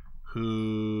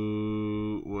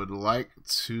who would like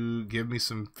to give me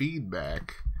some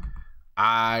feedback,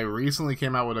 I recently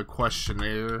came out with a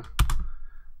questionnaire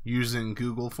using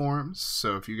Google Forms.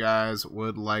 So if you guys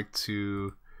would like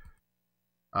to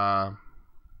oh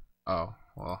well,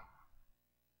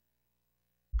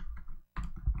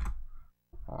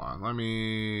 hold on, let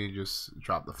me just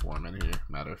drop the form in here,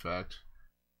 matter of fact.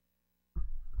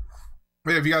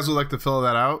 But if you guys would like to fill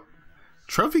that out,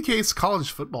 Trophy Case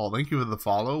College Football, thank you for the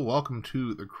follow. Welcome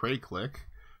to the Cray Click.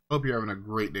 Hope you're having a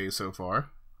great day so far.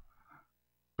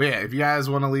 But yeah, if you guys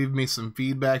want to leave me some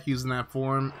feedback using that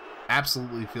form,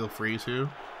 absolutely feel free to.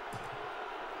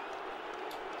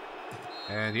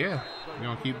 And yeah, we're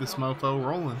gonna keep this mofo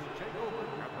rolling.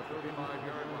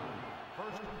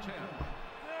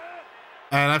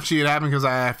 And actually it happened because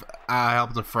I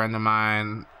helped a friend of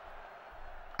mine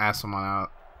ask someone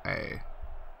out. Hey,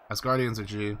 as Guardians of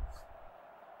G.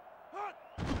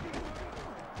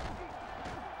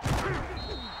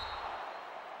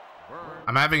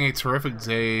 I'm having a terrific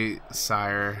day,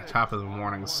 sire. Top of the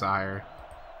morning, sire.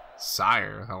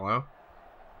 Sire, hello?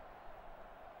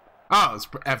 Oh, it's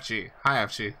FG. Hi,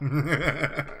 FG.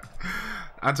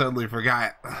 I totally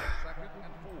forgot.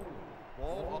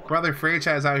 Brother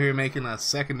Franchise out here making a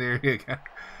secondary account.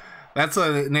 That's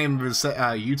the name of his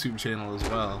YouTube channel as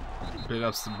well. Big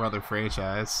ups to Brother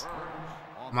Franchise.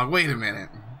 I'm like, wait a minute.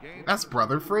 That's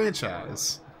Brother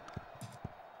Franchise.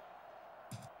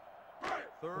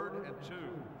 3rd and 2.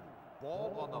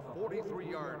 Ball on the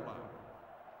 43-yard line.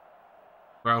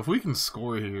 Bro, if we can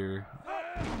score here,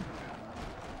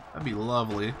 that'd be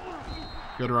lovely.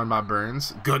 Good run by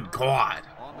Burns. Good God.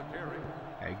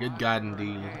 Hey, good God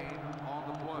indeed.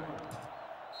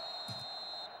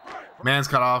 Man's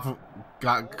got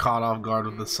caught off guard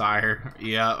with the sire.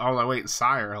 Yeah. Oh, wait,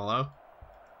 sire. Hello.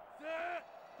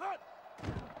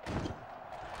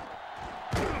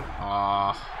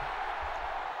 Aw.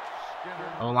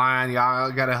 O-line,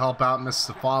 y'all gotta help out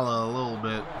Mr. Follow a little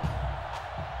bit.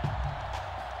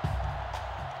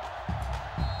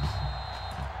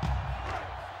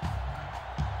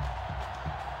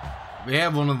 They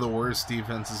have one of the worst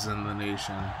defenses in the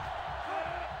nation.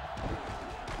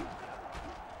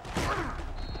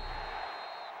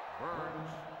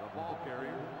 Burns, the ball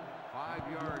carrier,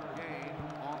 5-yard gain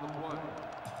on the play.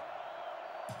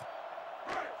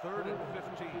 3rd and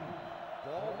 15.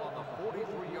 Ball on the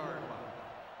 43-yard line.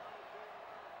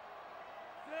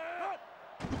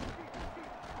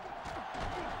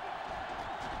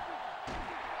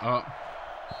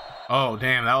 Oh,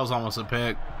 damn, that was almost a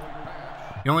pick.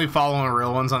 You only following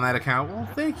real ones on that account? Well,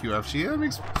 thank you, FG. That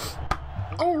makes...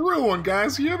 Oh, a real one,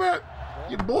 guys. You hear that?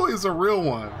 Your boy is a real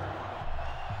one.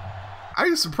 I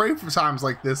used to pray for times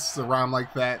like this to rhyme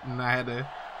like that, and I had to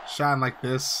shine like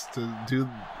this to do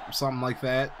something like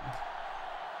that.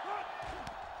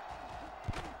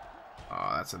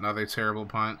 Oh, that's another terrible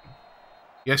punt.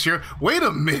 Yes, you're... Wait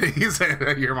a minute. He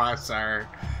said you're my sire.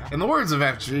 In the words of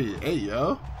FG, hey,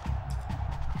 yo.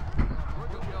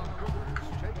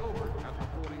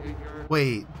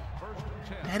 Wait.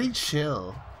 Daddy,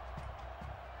 chill.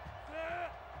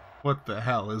 What the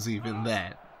hell is even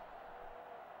that?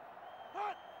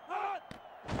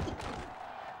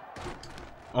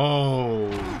 Oh,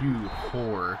 you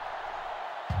whore.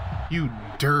 You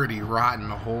dirty, rotten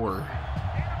whore.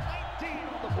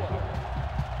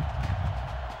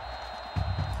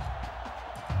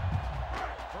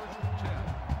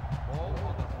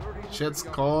 Shit's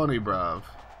corny, bruv.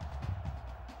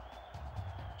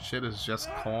 Shit is just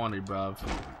corny, bruv.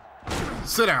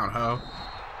 Sit down, ho.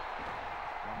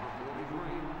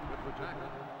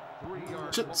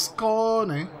 Shit's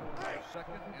corny.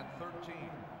 2nd and 13.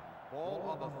 Ball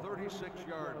on the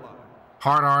 36-yard line.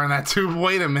 Hard R in that too.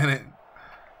 Wait a minute.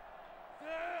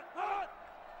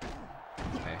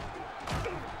 Hey.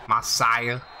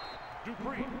 Messiah.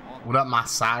 What up,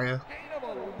 Messiah?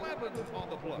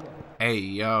 Hey,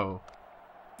 yo.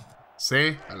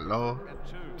 Say hello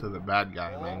to the bad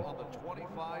guy, man. On the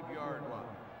 25-yard line.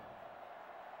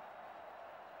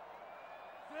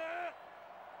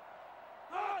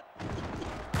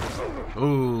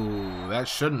 Ooh, that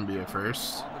shouldn't be a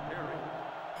first.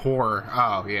 Whore.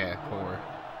 Oh, yeah, whore.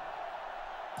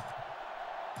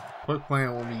 Quit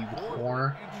playing with me, you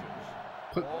whore.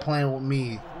 Quit playing with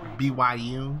me,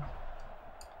 BYU.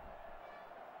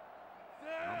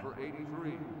 Number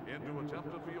 83 into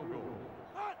attempt a field goal.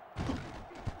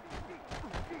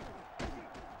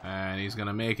 And he's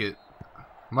gonna make it.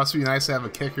 Must be nice to have a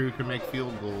kicker who can make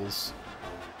field goals.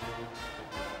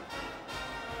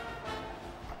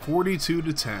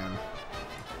 42-10.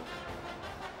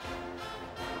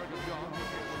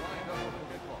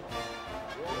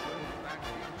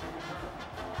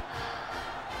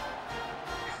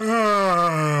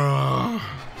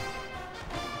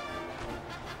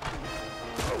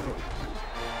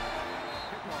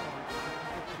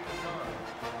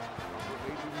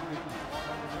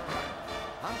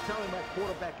 I'm telling that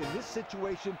quarterback in this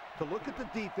situation to look at the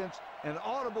defense and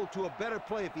audible to a better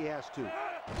play if he has to.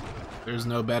 There's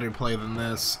no better play than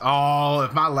this. Oh,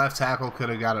 if my left tackle could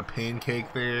have got a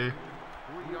pancake there,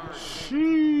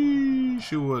 she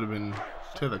would have been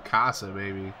to the casa,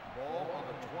 baby. Ball on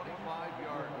the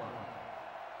 25-yard line.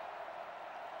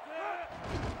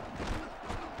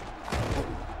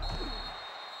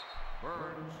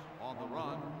 Burns on the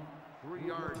run.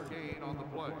 3-yard gain on the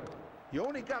play. You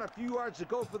only got a few yards to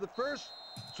go for the first,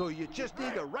 so you just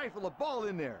need to rifle the ball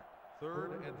in there.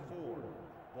 3rd and 4.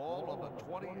 Ball on the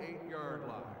 28-yard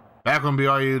line. Back when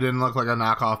BYU didn't look like a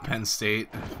knockoff Penn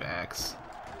State. Facts.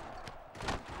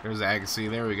 There's Agassi.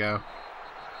 There we go.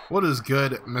 What is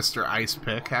good, Mr. Ice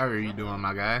Pick? How are you doing,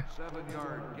 my guy?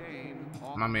 7-yard gain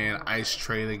on My man, Ice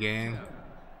Trey the gang.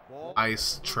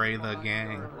 Ice Trey the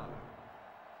gang.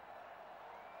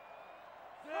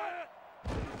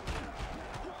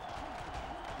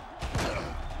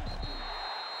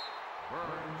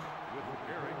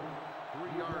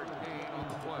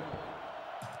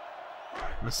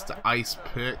 Mr. Ice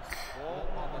Pick. Ball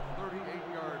on the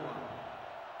 38-yard line.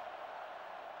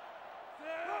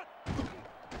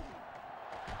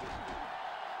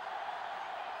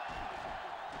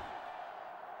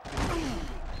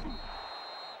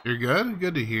 You're good?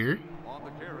 Good to hear. On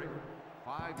the carry.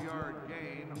 5-yard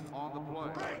gain on the play.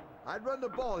 I'd run the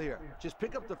ball here. Just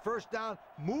pick up the first down,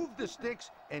 move the sticks,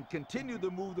 and continue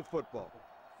to move the football.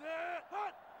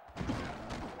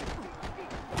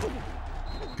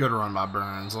 Good run by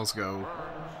Burns. Let's go.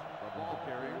 Burns, the ball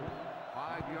carrier.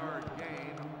 5-yard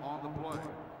gain on the play.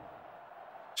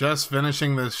 Just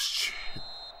finishing this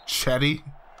Cherry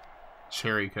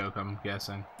Coke, I'm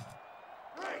guessing.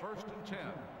 1st and 10.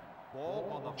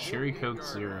 Ball on the Cherry Coke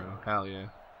 48-yard 0. line. Hell yeah.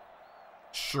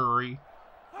 Shuri.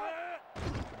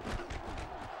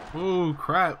 Ooh,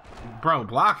 crap. Bro,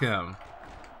 block him.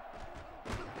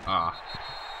 Ah.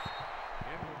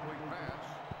 Incomplete pass.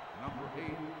 Number 8,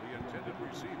 the intended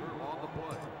receiver on the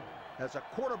play. As a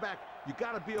quarterback, you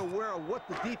got to be aware of what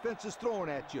the defense is throwing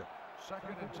at you.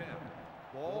 2nd and 10.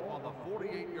 Ball on the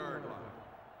 48-yard line.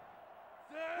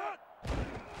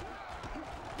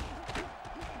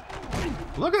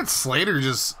 Look at Slater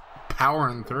just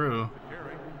powering through.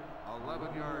 Carry.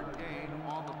 11-yard gain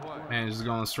on the play. Man, just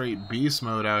going straight beast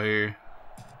mode out here.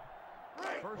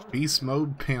 Beast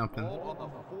mode pimping. Ball on the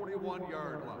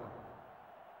 41-yard line.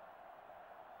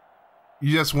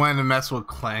 You just went and messed with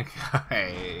Clank.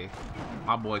 Hey,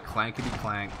 my boy Clankety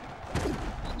Clank.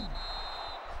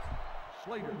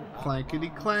 Slater. Clankety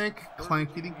Clank,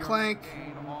 Clankety Clank,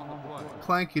 Gain on the play.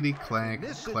 Clankety Clank, In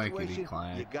this Clankety situation, you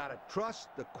Clank. got to trust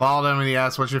the Followed him and he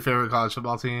asked, "What's your favorite college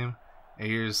football team?" And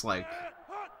here's like,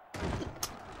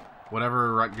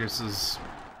 whatever Rutgers'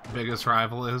 biggest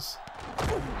rival is.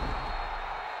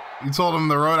 You told him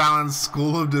the Rhode Island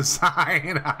School of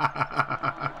Design.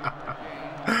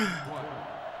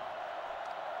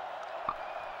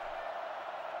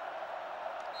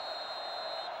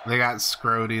 They got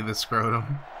Scrody the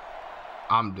Scrotum.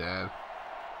 I'm dead.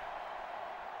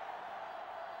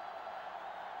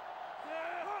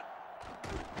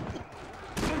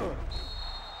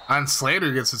 And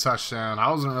Slater gets a touchdown.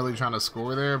 I wasn't really trying to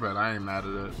score there, but I ain't mad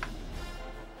at it.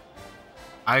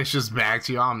 Ice just back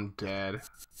to you. I'm dead.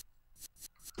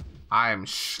 I am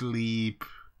sleep.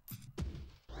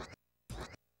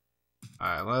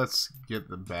 Alright, let's get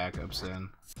the backups in.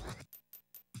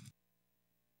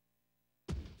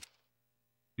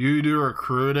 You do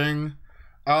recruiting?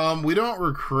 We don't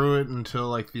recruit until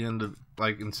like the end of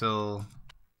until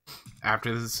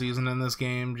after the season in this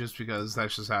game, just because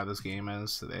that's just how this game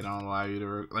is. So they don't allow you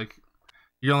to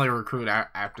you only recruit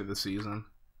after the season.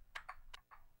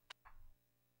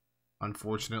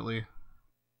 unfortunately.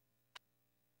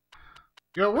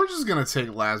 Yo, we're just gonna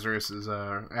take Lazarus's,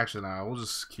 actually no, we'll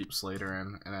just keep Slater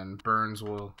in, and then Burns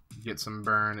will get some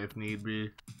burn if need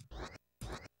be.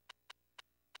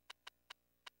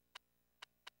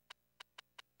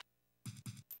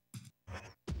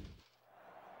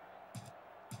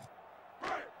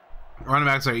 Running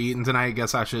backs are eating tonight,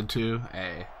 guess I should too.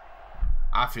 Hey,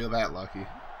 I feel that lucky.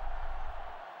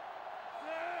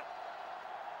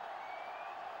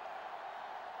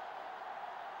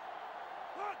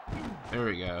 There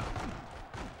we go.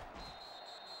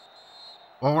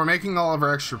 Well, we're making all of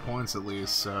our extra points at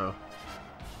least, so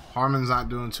Harmon's not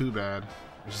doing too bad.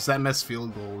 It's just that missed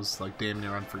field goal was like damn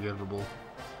near unforgivable.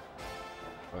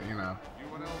 But you know.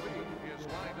 UNLV is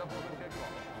lined up for the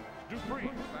kickoff. Dupree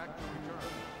back to return.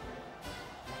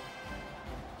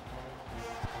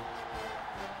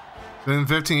 Been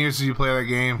 15 years since you play that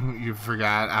game, you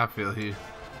forgot. I feel you.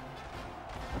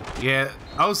 Yeah,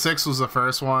 06 was the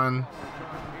first one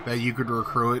that you could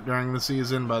recruit during the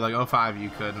season, but like 05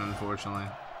 you couldn't, unfortunately.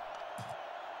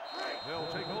 They'll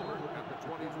take over at the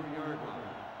 23-yard line.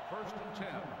 First and 10.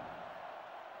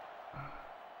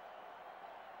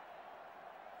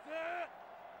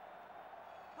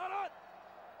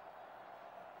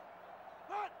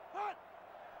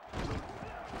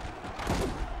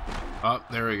 Oh,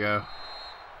 there we go.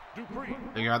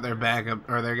 They got their backup,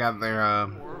 or they got their,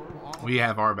 we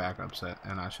have our backup set,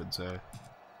 and I should say.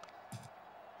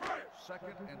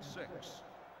 Second and 6.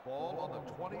 Ball on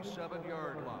the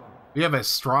 27-yard line. We have a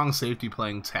strong safety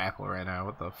playing tackle right now.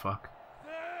 What the fuck?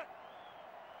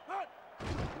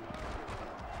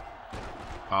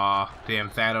 Aw, damn,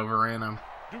 Thad overran him.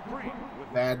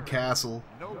 Thad Castle.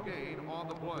 No gain on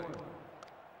the play.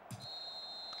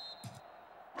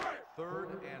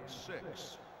 Third and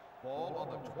 6. Ball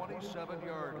on the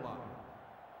 27-yard line.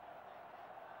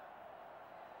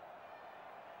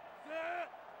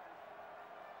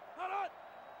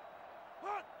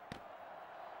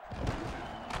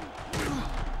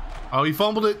 Oh, he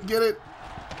fumbled it. Get it.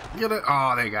 Get it.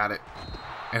 Oh, they got it.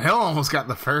 And Hill almost got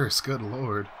the first. Good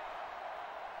lord.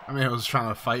 I mean, I was trying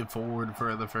to fight forward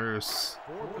for the first.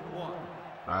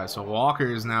 Alright, so Walker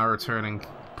is now returning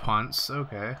punts.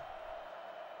 Okay.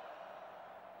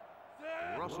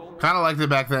 Kind of liked it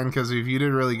back then because if you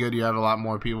did really good, you had a lot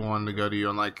more people wanting to go to you.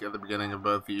 And like at the beginning of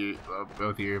both ways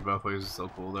is still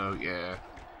cool though. Yeah,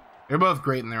 they're both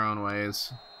great in their own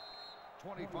ways.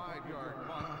 25-yard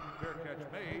punt, fair catch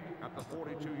made at the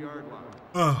 42-yard line.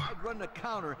 I'd run the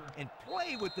counter and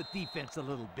play with the defense a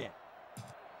little bit.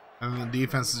 And the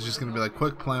defense is just gonna be like,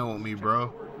 "Quick playing with me,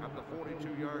 bro." At the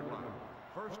 42-yard line,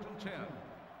 first and 10.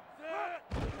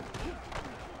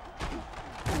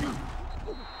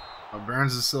 Oh,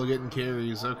 Burns is still getting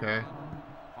carries. Okay.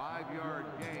 5-yard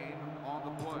gain on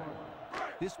the play.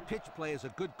 This pitch play is a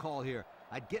good call here.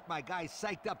 I'd get my guys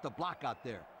psyched up to block out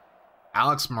there.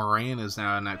 Alex Moran is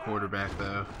now in that quarterback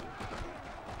though.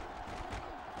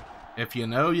 If you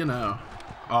know, you know.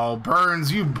 Oh,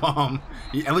 Burns, you bum.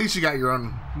 At least you got your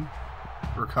own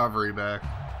recovery back.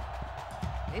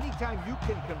 Anytime you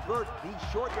can convert these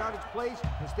short yardage plays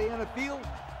and stay on the field,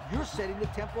 you're setting the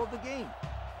tempo of the game.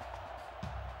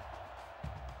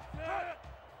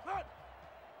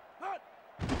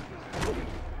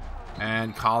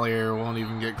 And Collier won't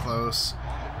even get close.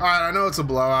 Alright, I know it's a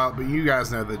blowout, but you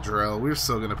guys know the drill. We're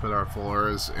still going to put our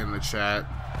floors in the chat.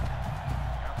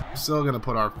 Still going to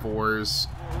put our fours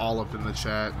all up in the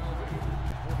chat.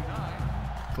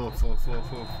 For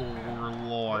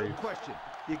life. Question.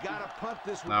 You gotta punt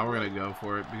this one. Now we're going to go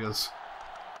for it because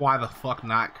why the fuck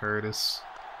not, Curtis?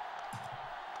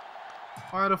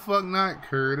 Why the fuck not,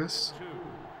 Curtis?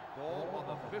 Ball on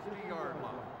the 50-yard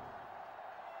line.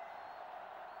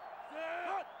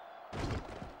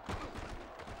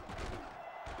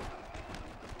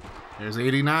 There's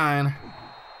 89.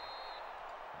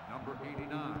 Number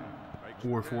 89.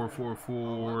 4 life.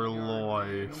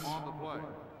 On the play.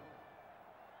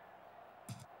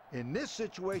 In this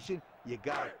situation, you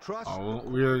gotta trust. Oh,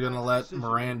 we're gonna let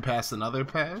Moran pass another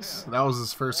pass. That was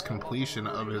his first completion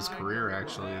of his career,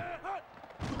 actually.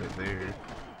 Right there.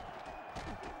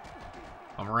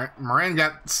 Oh, Moran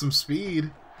got some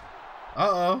speed.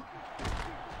 Uh-oh.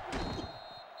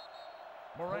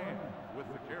 Moran with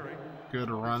the carry. Good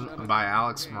run by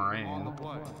Alex Moran.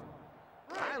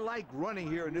 I like running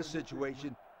here in this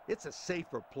situation. It's a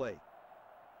safer play.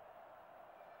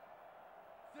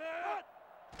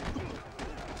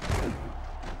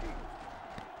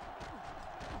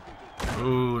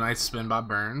 Ooh, nice spin by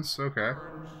Burns. Okay.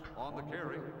 On the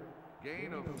carry.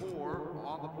 Gain of 4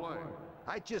 on the play.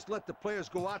 I just let the players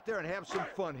go out there and have some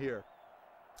fun here.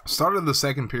 Start of the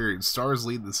second period. Stars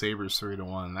lead the Sabres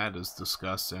 3-1. That is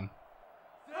disgusting.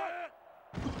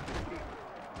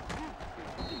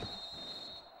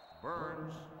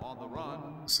 Burns on the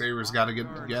run. Sabres got to get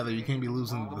it together. You can't be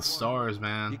losing to the Stars,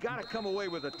 man. You got to come away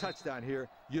with a touchdown here.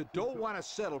 You don't want to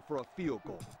settle for a field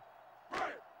goal.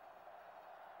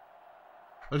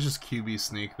 Let's just QB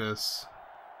sneak this.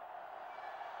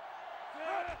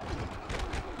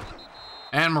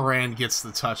 And Moran gets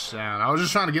the touchdown. I was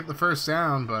just trying to get the first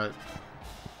down, but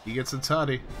he gets a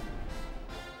tutty.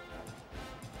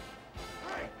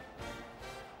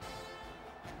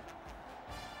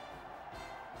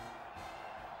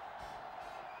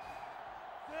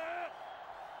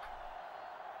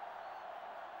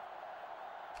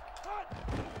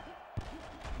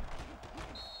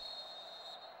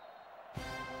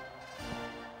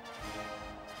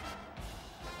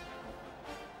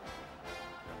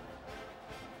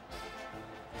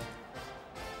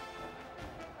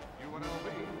 UNLV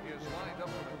is lined up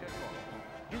for the kickoff.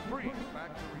 Dupree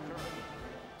back to return.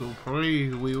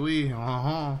 Dupree, wee.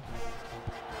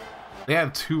 They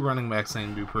have two running backs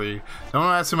named Dupree. Don't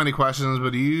ask too many questions,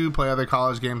 but do you play other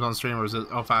college games on stream, or is it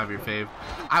 05 your fave?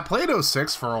 I played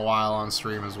 06 for a while on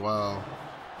stream as well.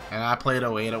 And I played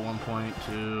 08 at one point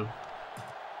too.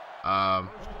 05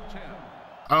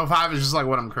 is just like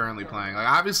what I'm currently playing. Like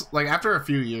obviously, like after a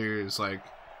few years, like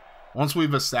once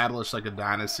we've established like a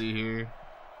dynasty here,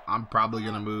 I'm probably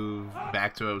gonna move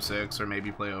back to 06 or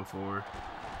maybe play 04.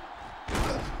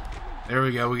 There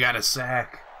we go. We got a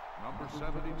sack. Number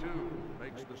 72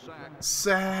 makes the sack.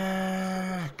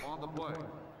 Sack. On the play.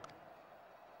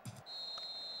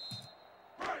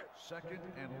 Second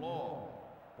and long.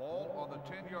 Ball on the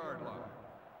 10-yard line.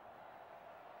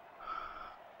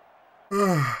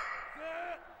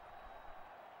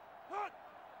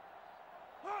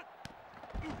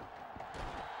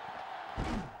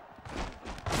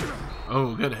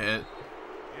 Oh, good hit.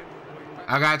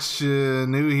 I got you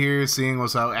new here, seeing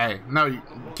what's up. Hey, no,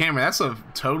 Cameron, that's a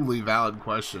totally valid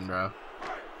question, bro.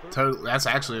 That's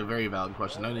actually a very valid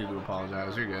question. No need to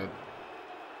apologize. You're good.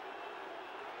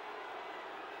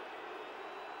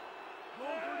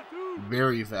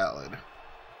 Very valid.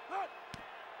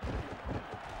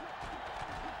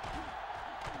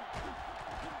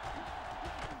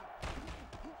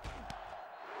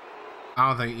 I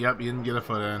don't think, yep, you didn't get a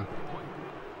foot in.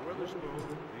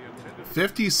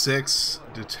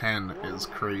 56-10 is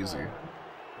crazy.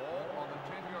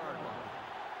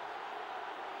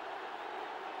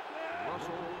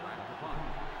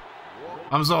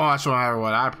 I'm so much no matter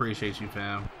what. I appreciate you,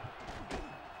 fam.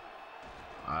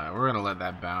 Alright, we're gonna let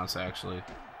that bounce actually.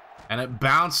 And it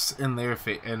bounced in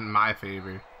in my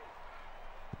favor.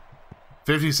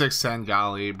 56-10,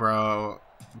 golly, bro.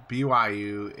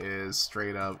 BYU is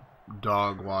straight up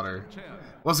dog water.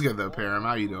 What's good though, Param?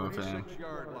 How you doing, fam?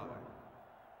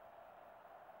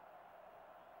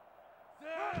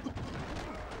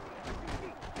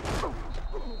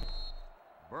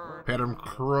 Param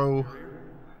Crow.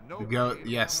 The goat.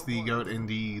 Yes, the goat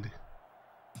indeed.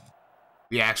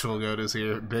 The actual goat is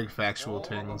here. Big factual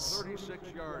things.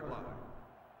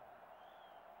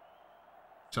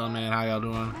 Chillin', man. How y'all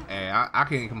doing? Hey, I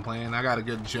can't complain. I got a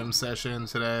good gym session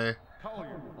today.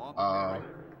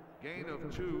 Gain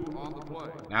of 2 on the play.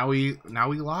 Now we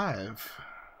live.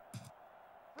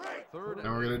 And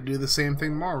we're gonna do the same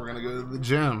thing tomorrow. We're gonna go to the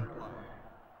gym.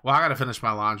 Well, I gotta finish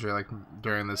my laundry like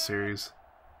during this series.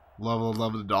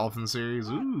 Love the Dolphin series.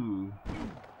 Ooh.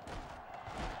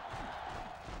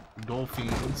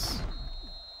 Dolphins.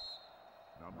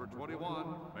 Number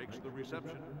 21 makes the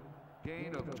reception.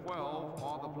 Gain of 12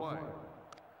 on the play.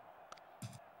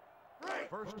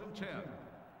 First and 10.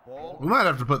 Ball. We might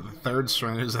have to put the third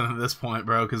stringers in at this point,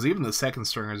 bro, because even the second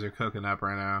stringers are cooking up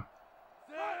right now.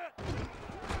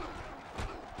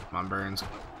 Come on, Burns.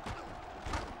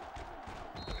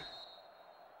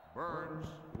 Burns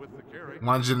with the carry.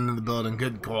 Lunging into the building.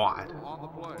 Good God. On the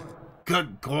play.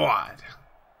 Good God.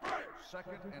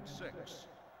 Second and 6.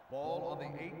 Ball on the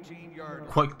 18-yard line.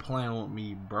 Quick playing with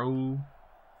me, bro.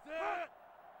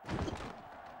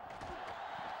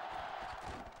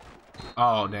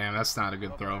 Oh, damn. That's not a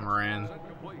good throw, Moran.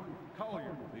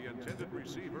 Collier, the intended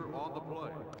receiver, on the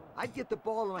play. I'd get the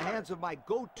ball in the hands of my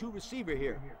go-to receiver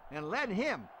here and let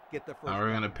him get the first. Now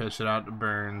we're going to pitch it out to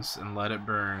Burns and let it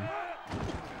burn.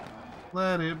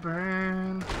 Let it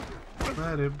burn.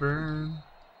 Let it burn.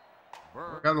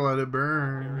 Gotta let it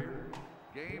burn.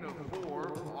 Gain of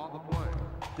 4 on the play.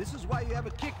 This is why you have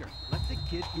a kicker. Let the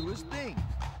kid do his thing.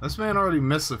 This man already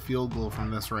missed a field goal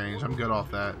from this range. I'm good off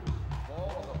that.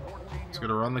 He's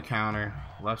gonna run the counter,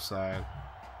 left side.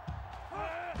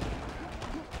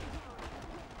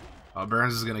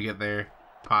 Burns is gonna get there,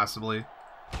 possibly.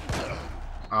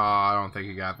 Oh, I don't think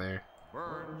he got there.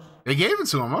 They gave it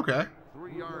to him. Okay.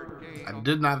 3-yard gain. I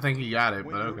did not think he got it,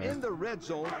 When but you're okay. in the red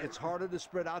zone, it's harder to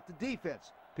spread out the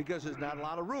defense because there's not a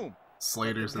lot of room.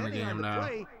 Slater's in the Depending on game the now.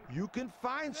 play, you can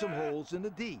find some holes in the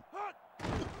D.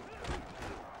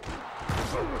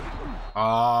 Oh,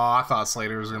 I thought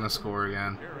Slater was gonna score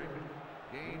again.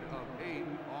 Gain of 8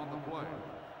 on the play.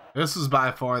 This is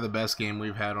by far the best game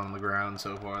we've had on the ground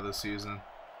so far this season.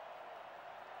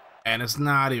 And it's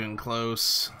not even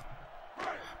close.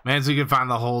 Man, so you can find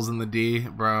the holes in the D,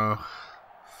 bro.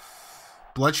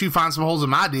 Let you find some holes in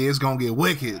my D, it's gonna get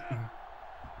wicked.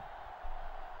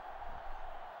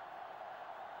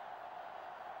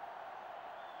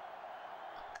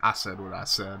 I said what I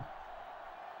said.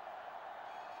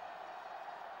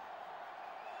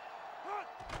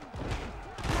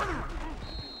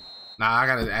 Nah, I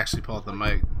gotta actually pull up the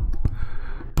mic.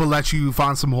 But let you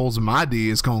find some holes in my D,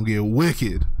 it's gonna get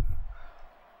wicked.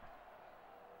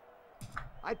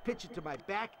 I pitch it to my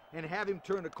back and have him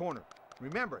turn the corner.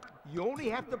 Remember, you only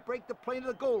have to break the plane of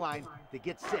the goal line to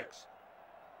get 6.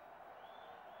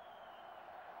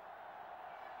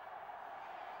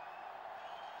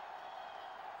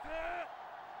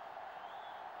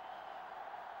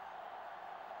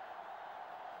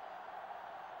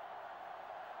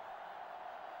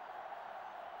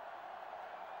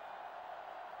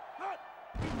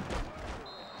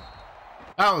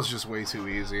 That was just way too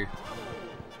easy.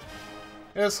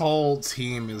 This whole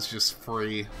team is just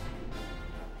free.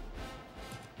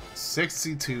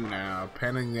 62 now,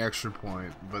 pending the extra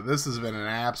point. But this has been an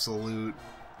absolute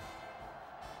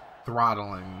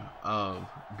throttling of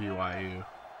BYU.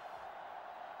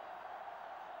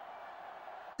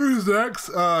 Who's next?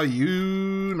 Not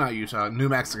Utah, New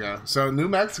Mexico. So New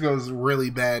Mexico is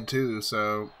really bad too.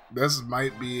 So this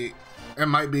might be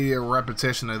a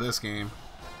repetition of this game.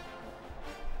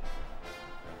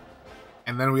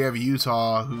 And then we have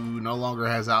Utah, who no longer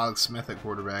has Alex Smith at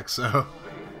quarterback. So,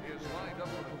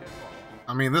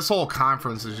 I mean, this whole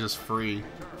conference is just free.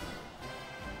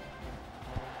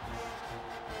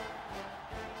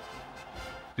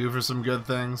 Due for some good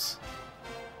things.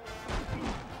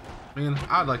 I mean,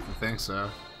 I'd like to think so.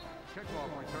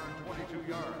 Kickoff return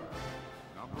 22 yards.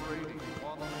 Number 80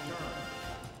 on the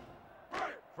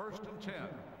return. First and 10.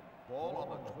 Ball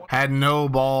on the 20. Had no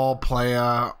ball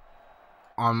player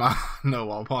on my no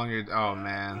ball pong. Oh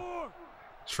man,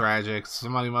 tragic.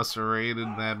 Somebody must have raided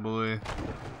that boy.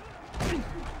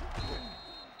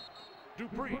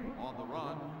 Dupree on the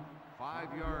run.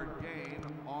 5-yard gain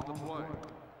on the play.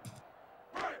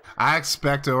 I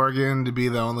expect Oregon to be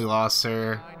the only loss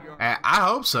there. I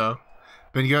hope so.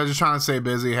 But you guys are trying to stay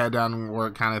busy, head down and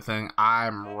work kind of thing.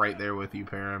 I'm right there with you,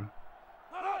 Perrin.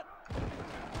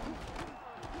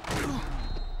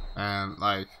 And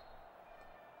like,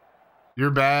 you're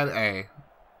bad. Hey,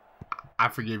 I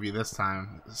forgive you this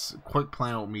time. Quick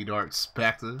playing with me, Dark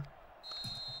Spectre.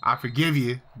 I forgive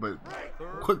you, but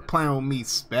quick playing with me,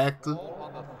 Spectre.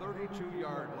 On the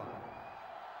 32-yard line.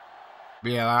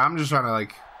 But yeah, I'm just trying to,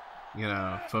 like, you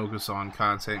know, focus on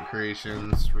content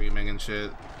creation, streaming and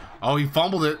shit. Oh, he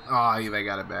fumbled it. Oh, they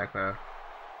got it back though.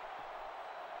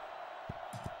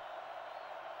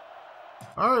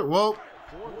 All right, well, 4th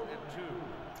and 2.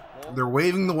 they're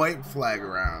waving the white flag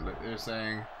around. They're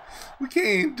saying, "We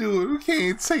can't do it. We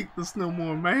can't take this no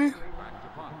more, man." Back to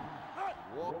punt.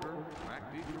 Walker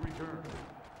back deep to return.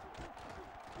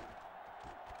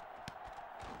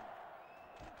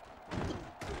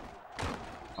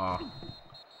 Oh,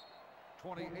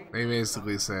 28. they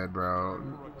basically said, "Bro,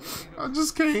 I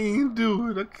just can't do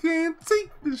it. I can't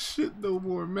take this shit no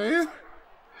more, man."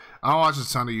 I don't watch a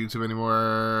ton of YouTube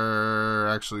anymore.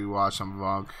 Actually, watch some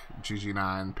Vunk,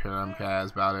 GG9, Param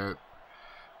Kaz about it.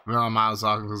 But on Miles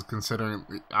Hawkins, considering,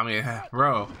 I mean,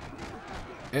 bro,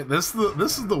 this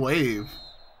is the wave.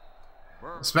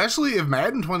 Especially if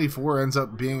Madden 24 ends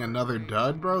up being another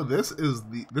dud, bro. This is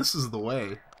the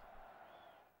way.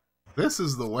 This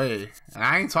is the way. And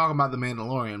I ain't talking about the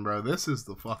Mandalorian, bro. This is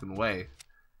the fucking way.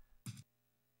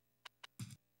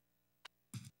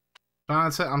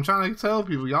 I'm trying to tell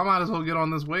people, y'all might as well get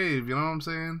on this wave, you know what I'm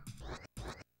saying?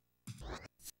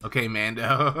 Okay,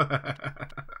 Mando.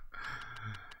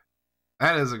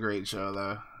 That is a great show,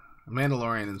 though.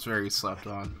 Mandalorian is very slept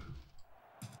on.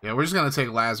 Yeah, we're just gonna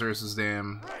take Lazarus's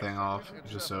damn thing off,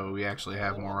 just so we actually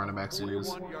have more running backs to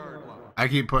use. I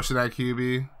keep pushing that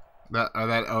QB. That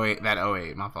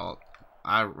 08, my fault.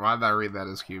 Why did I read that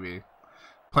as QB?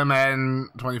 Play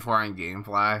Madden 24 on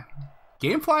Gamefly.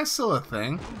 Gamefly's still a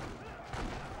thing.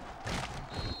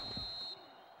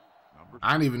 Number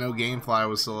I didn't even know GameFly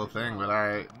was still a thing, but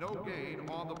alright. No gain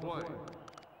on the play.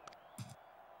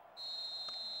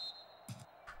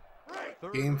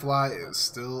 GameFly is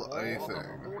still a Ball on the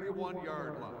thing.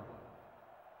 41-yard line.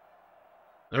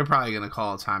 They're probably going to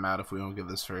call a timeout if we don't get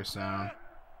this first down,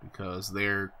 because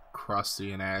they're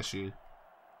crusty and ashy.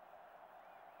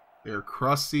 They're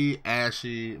crusty,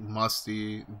 ashy,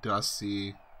 musty,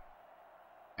 dusty,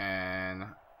 and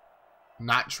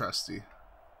not trusty.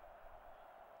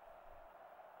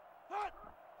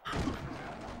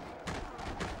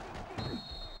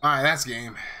 Alright, that's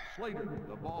game.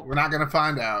 We're not going to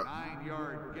find out.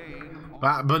 9-yard gain.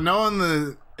 But knowing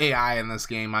the AI in this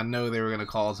game, I know they were going to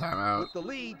call a timeout. With the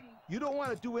lead, you don't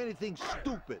want to do anything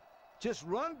stupid. Just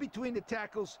run between the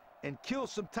tackles and kill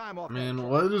some time off. I mean,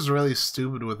 what is really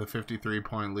stupid with a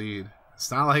 53-point lead? It's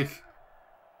not like...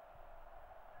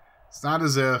 It's not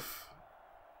as if,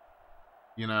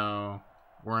 you know,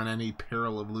 we're in any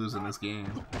peril of losing this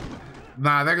game.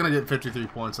 Nah, they're going to get 53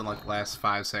 points in like the last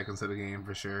 5 seconds of the game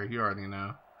for sure. You already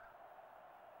know.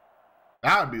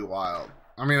 That would be wild.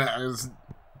 I mean, it's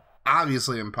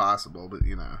obviously impossible, but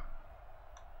you know.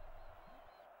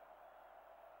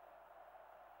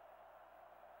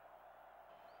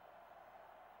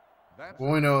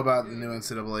 What we know about the new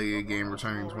NCAA game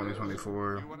returning in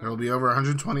 2024, there will be over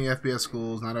 120 FBS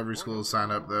schools. Not every school is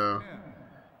signed up, though.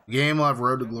 The game will have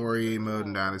Road to Glory mode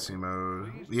and Dynasty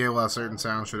mode. The EA will have certain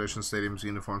sounds, traditions, stadiums,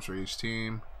 uniforms for each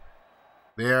team.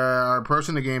 They are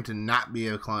approaching the game to not be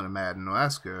a clone of Madden. Well,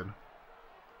 that's good.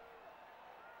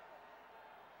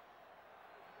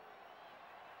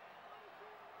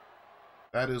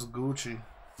 That is Gucci.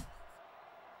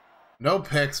 No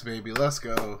picks, baby. Let's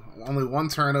go. Only one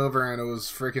turnover, and it was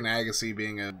freaking Agassi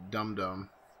being a dum-dum.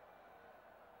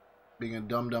 Being a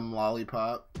dum-dum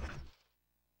lollipop.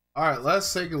 Alright,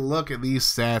 let's take a look at these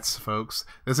stats, folks.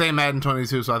 This ain't Madden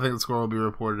 22, so I think the score will be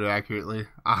reported accurately.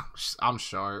 I'm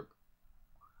sharp.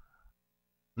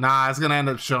 Nah, it's going to end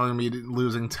up showing me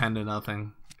losing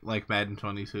 10-0, like Madden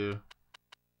 22.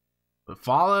 But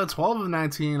Fala, 12 of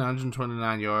 19,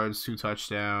 129 yards, 2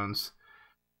 touchdowns.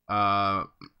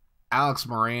 Alex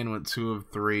Moran went 2 of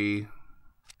 3,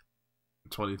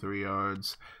 23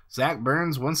 yards. Zach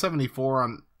Burns,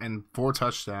 174 and 4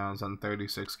 touchdowns on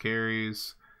 36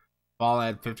 carries. Ball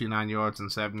had 59 yards and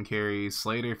 7 carries.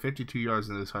 Slater, 52 yards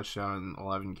and a touchdown and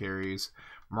 11 carries.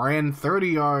 Moran, 30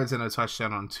 yards and a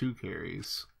touchdown on 2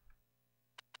 carries.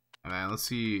 And then let's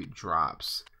see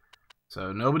drops.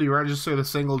 So nobody registered a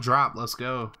single drop. Let's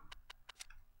go.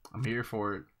 I'm here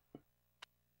for it.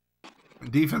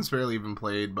 Defense barely even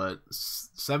played, but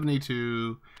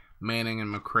 72, Manning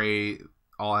and McCray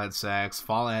all had sacks.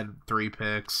 Fala had 3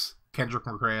 picks. Kendrick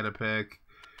McCray had a pick.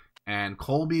 And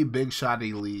Colby Big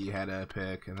Shotty Lee had a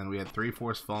pick. And then we had 3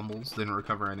 forced fumbles. Didn't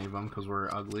recover any of them because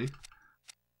we're ugly.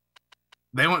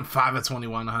 They went 5 of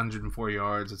 21, 104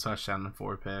 yards, a touchdown and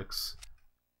 4 picks.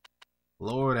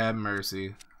 Lord have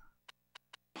mercy.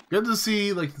 Good to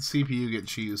see like the CPU get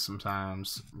cheese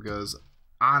sometimes, because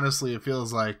honestly it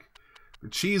feels like the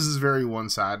cheese is very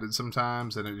one-sided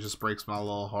sometimes, and it just breaks my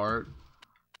little heart.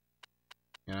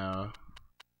 You know,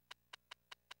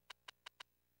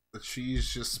 the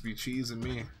cheese just be cheesing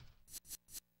me.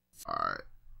 Alright,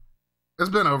 it's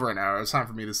been over an hour. It's time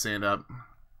for me to stand up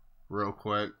real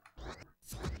quick.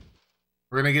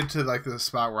 We're gonna get to like the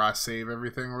spot where I save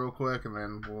everything real quick, and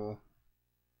then we'll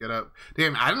get up.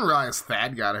 Damn, I didn't realize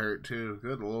Thad got hurt too.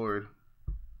 Good lord.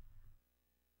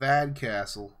 Thad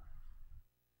Castle.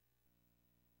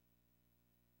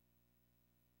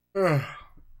 Ugh.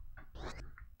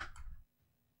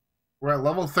 We're at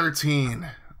level 13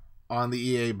 on the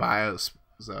EA bio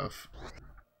stuff.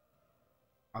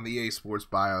 On the EA Sports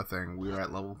bio thing, we are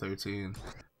at level 13.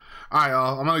 Alright,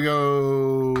 y'all. I'm gonna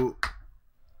go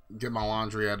get my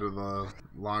laundry out of the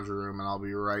laundry room, and I'll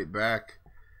be right back.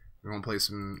 We're gonna play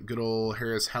some good old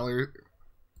Harris Heller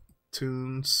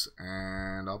tunes,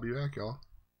 and I'll be back, y'all.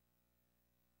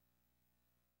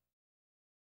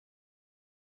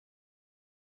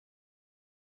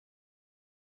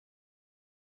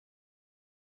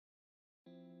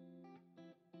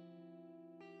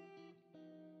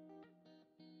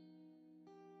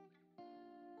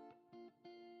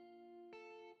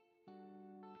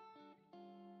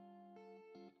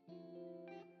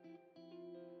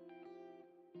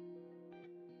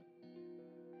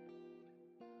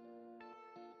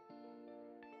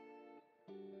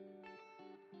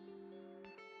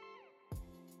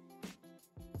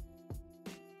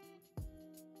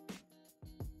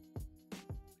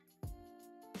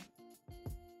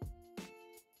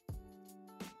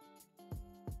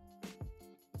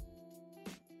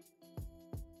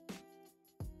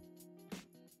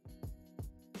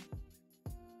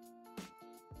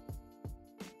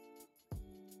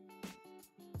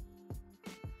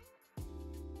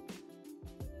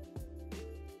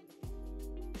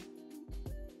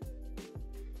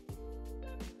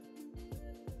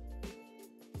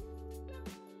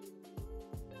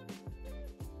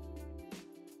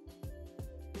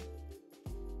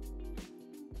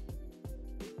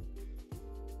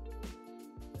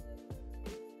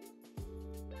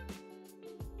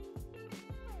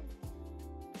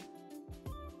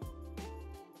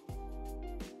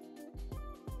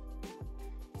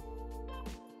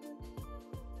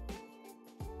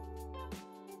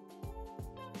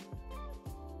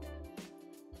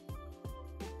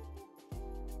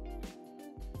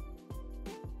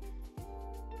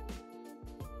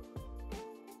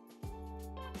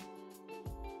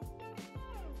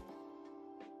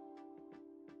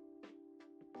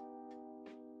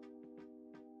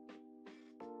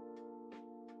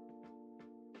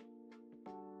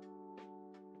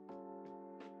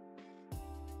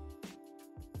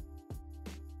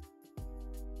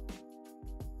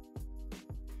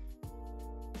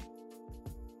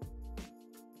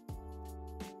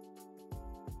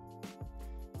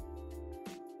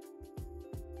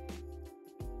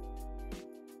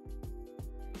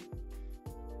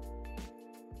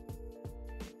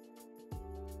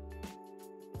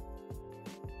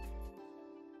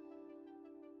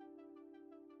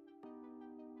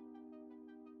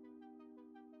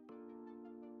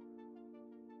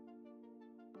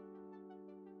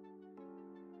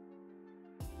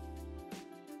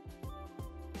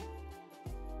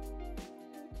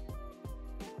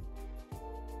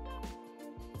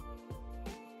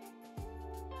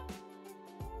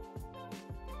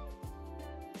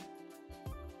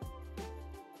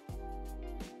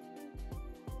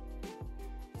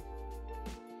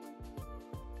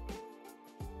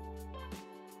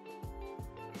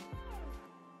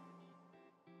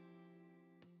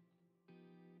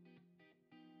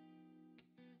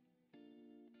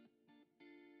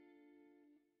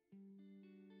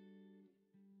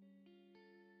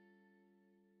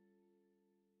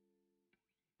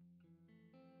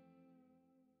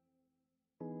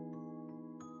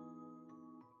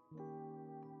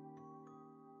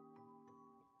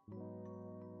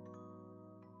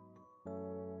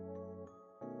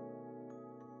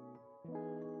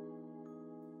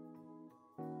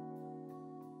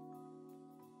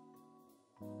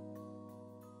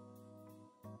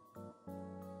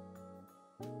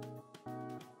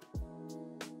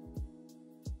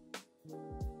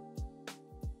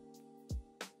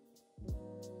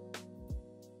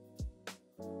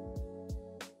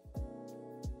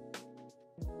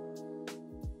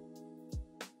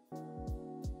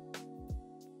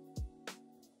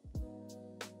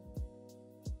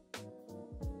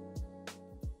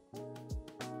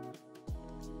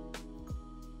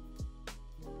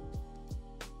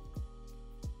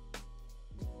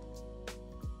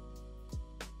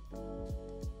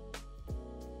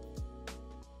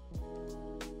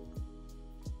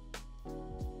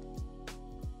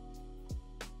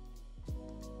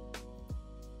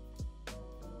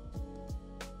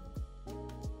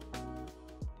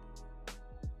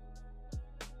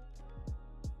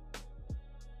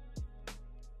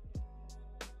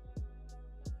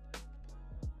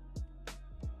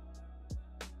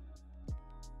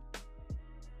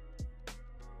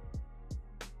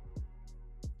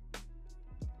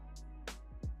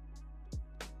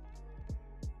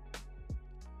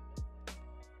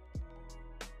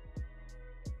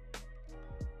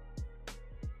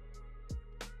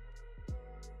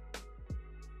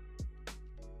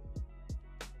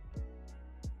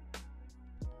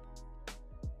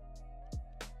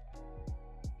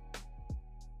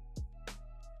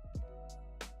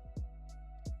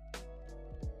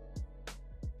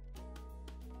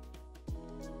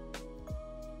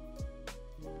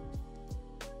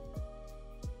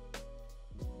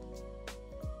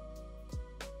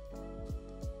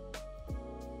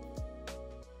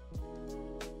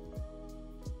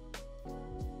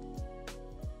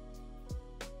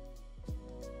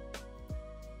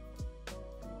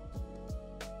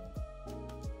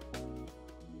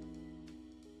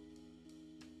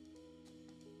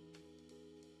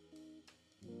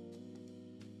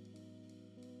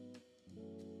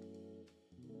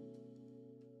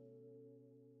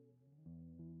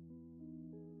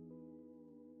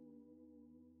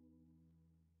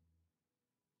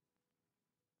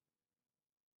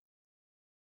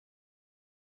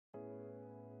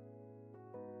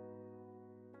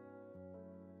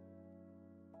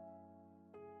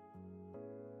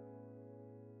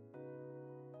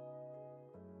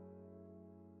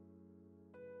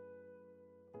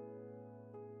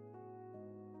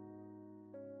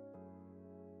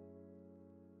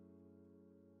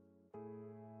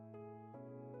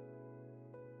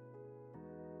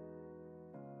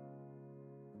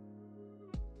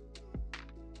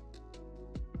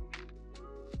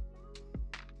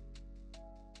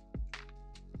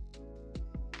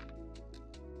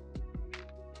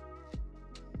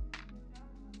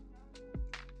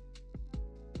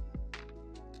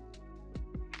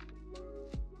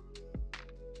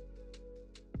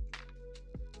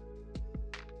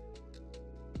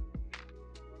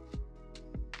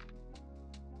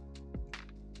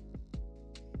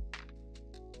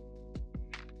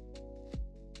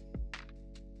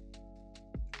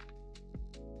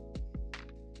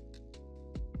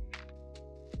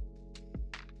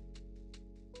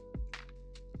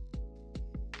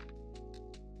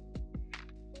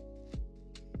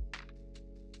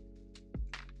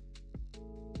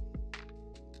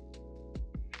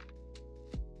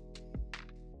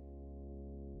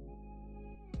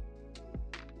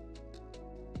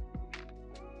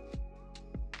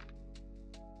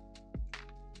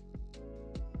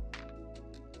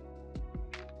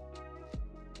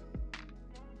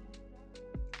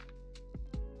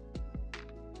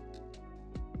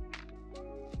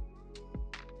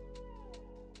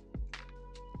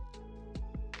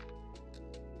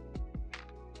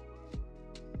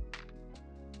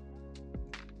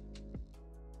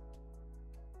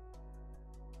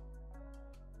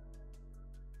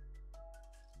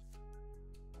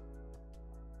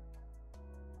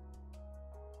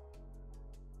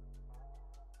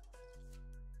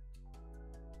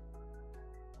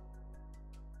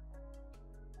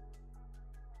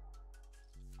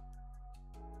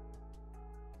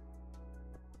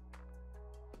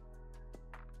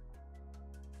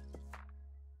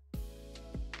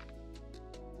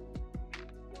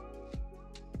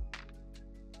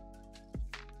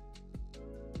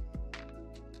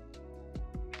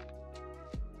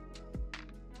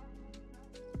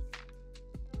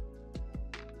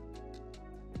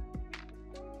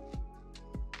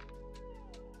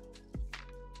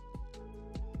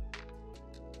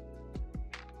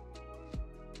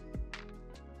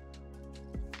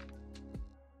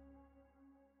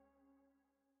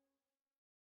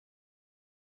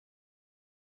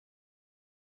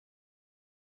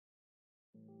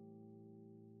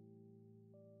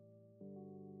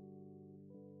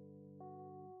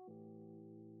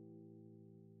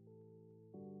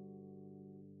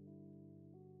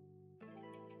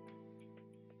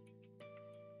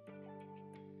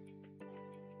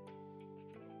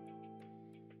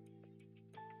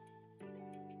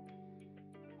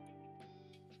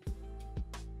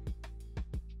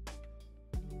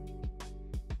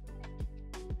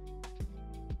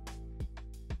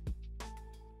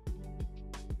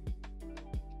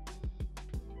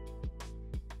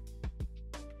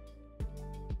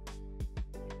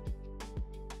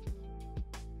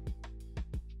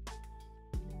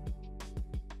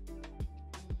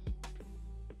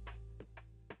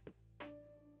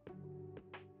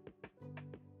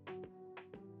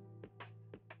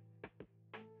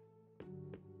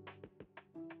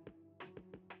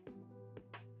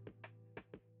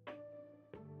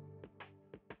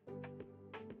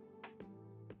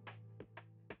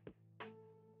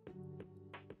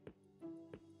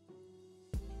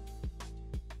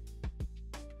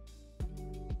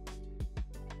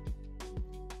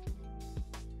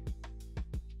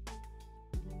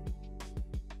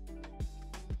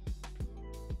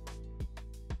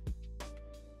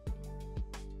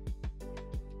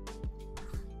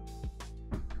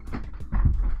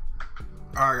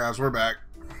 Alright guys, we're back.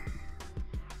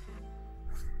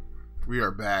 We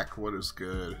are back. What is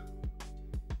good?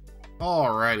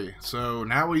 Alrighty, so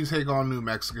now we take on New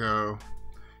Mexico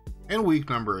in week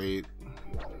number 8.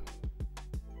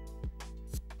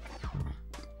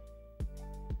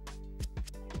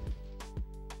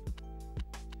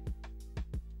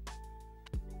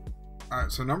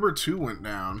 Alright, so number 2 went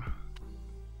down.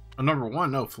 Oh, number 1,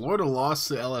 no, Florida lost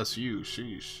to LSU.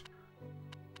 Sheesh.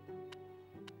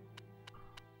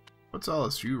 What's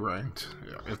LSU ranked?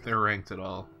 Yeah, if they're ranked at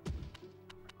all.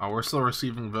 We're still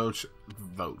receiving votes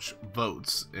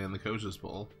in the Coaches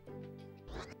Bowl.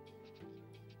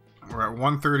 We're at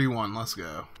 131. Let's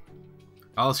go.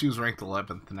 LSU's ranked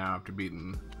 11th now after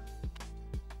beating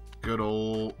good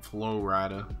old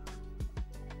Florida.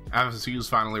 FSU's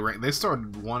finally ranked. They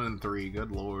started 1-3.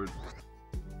 Good lord.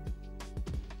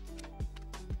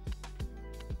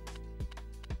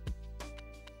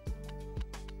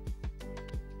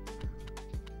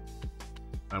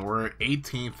 And we're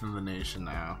 18th in the nation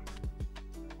now.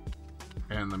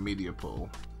 And the media poll.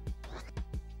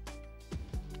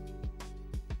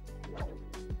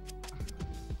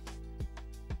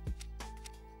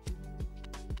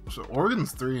 So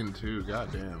Oregon's 3-2.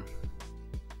 Goddamn.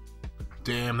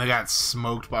 Damn, they got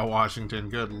smoked by Washington.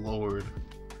 Good lord.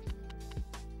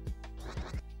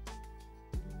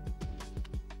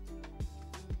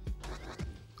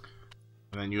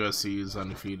 And then USC is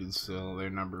undefeated still. They're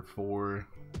number 4.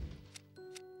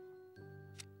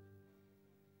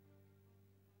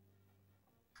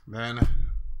 Then,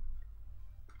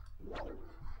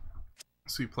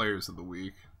 see players of the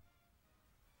week.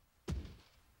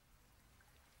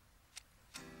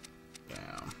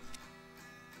 Damn.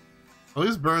 At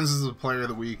least Burns is a player of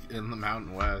the week in the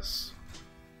Mountain West.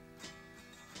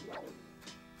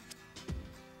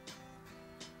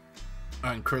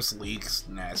 And Chris Leak's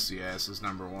nasty ass is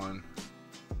number 1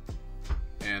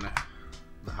 in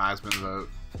the Heisman vote.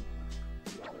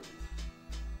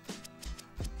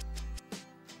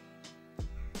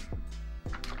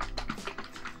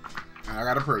 I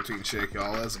got a protein shake,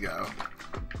 y'all. Let's go.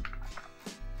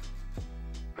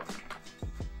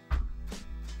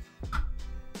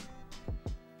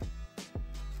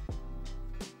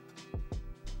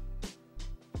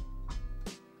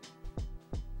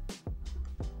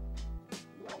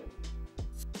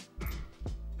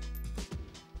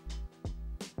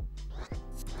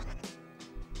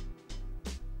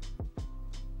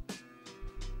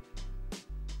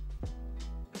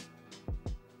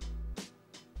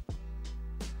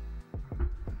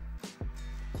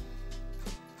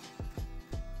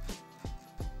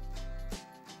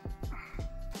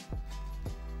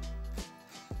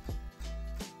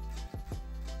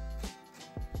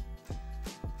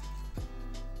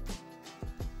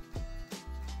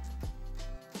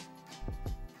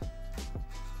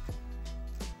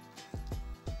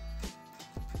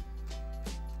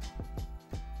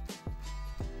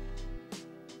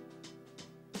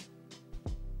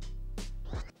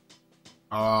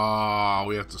 Oh,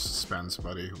 we have to suspend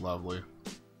somebody. Lovely.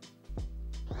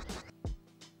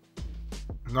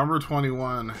 Number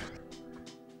 21.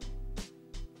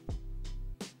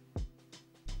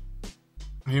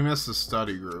 He missed the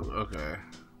study group. Okay.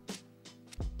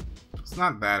 It's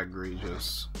not that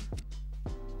egregious.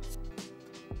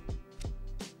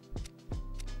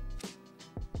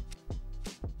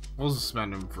 We'll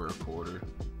suspend him for a quarter.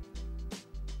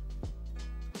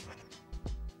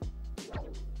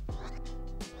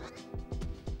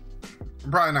 I'm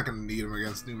probably not going to need him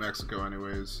against New Mexico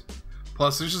anyways.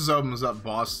 Plus, this just opens up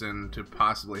Boston to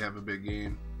possibly have a big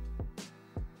game.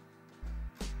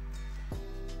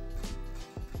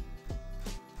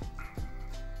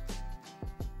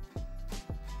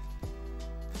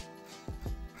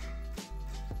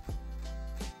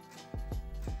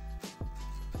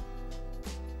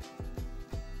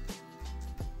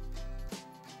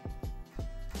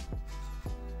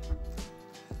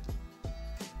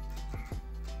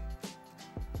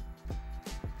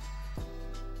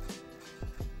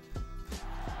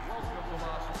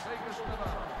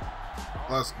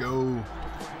 Let's go.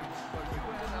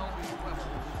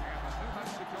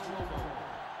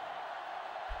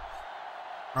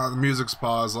 The music's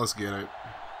paused. Let's get it.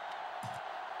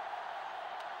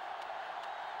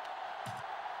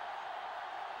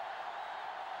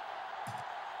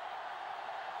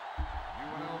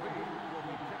 UNLV will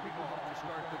be kicking off to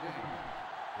start the game.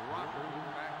 Rocker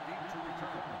back deep to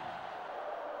return.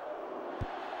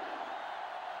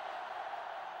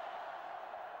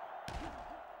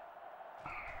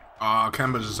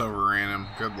 Kemba just overran him.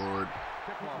 Good lord.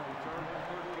 Kickoff return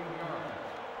for 13 yards.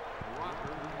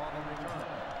 Rocker on the return.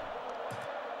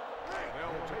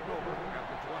 They'll take over at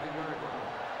the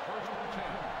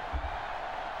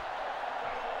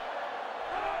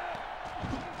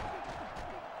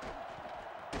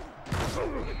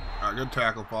Good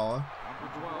tackle, Paula.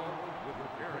 Number 12 with the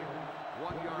carry.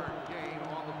 1 yard gain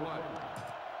on the play.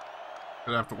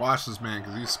 Gonna have to watch this man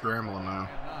because he's scrambling now. And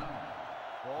 9.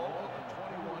 Ball at the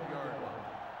 21-yard line.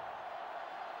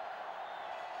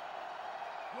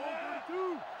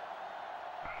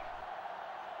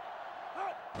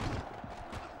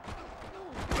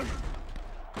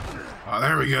 Oh,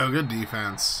 there we go. Good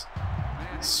defense.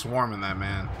 Swarming that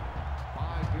man.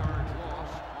 5-yard loss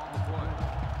on the play.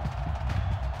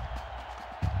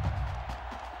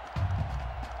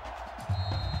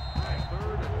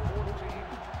 Third and 14.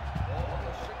 Ball at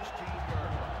the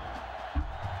 16-yard line.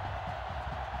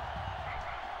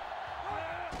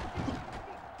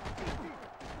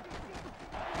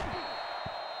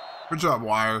 Good job,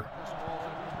 Wire.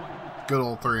 Good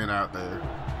old 3 and out there.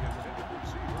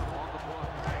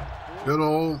 Good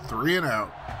old 3 and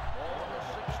out.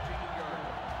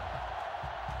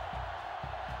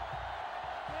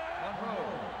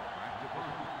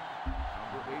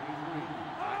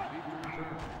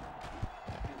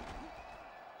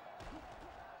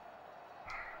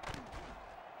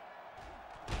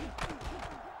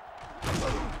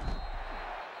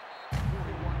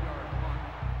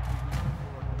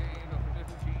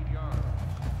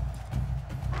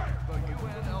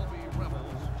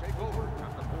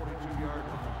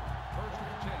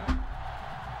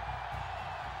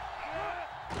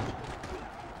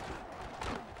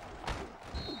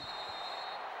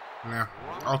 Yeah,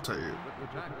 I'll tell you.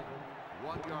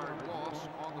 1 yard loss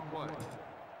on the play.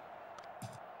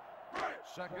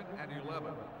 2nd and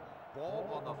 11. Ball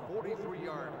on the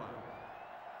 43-yard line.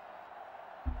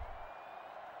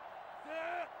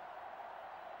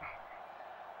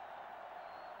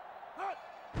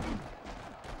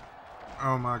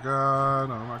 Oh my god,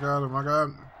 oh my god, oh my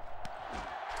god.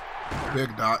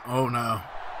 Big dot. Oh no.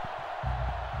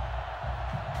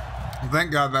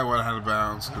 Thank God that one had a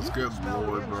bounce, because good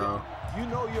lord, bro. You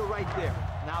know you're right there.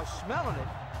 Now smelling it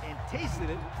and tasting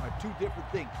it are two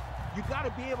different things. You got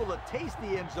to be able to taste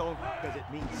the end zone because it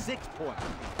means 6 points.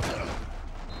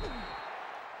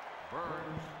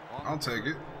 I'll take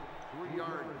it.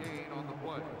 3-yard gain on the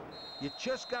play. You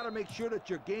just got to make sure that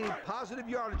you're gaining positive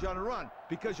yardage on the run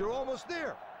because you're almost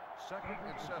there. 2nd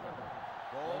and 7.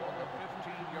 Ball on the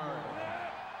 15-yard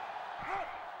line.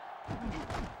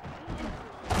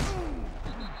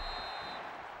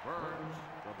 Burns,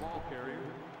 the ball carrier.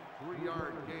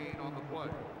 3-yard gain on the play.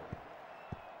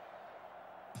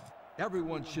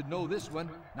 Everyone should know this one.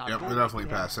 Now yep, they're definitely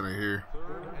passing it here.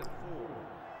 3rd and 4.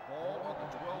 Ball on the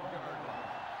 12-yard line.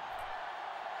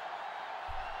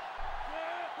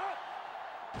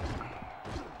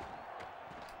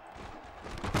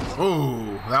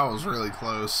 Oh, that was really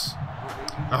close.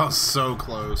 That was so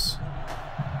close.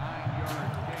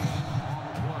 9-yard gain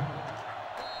on the play.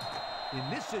 In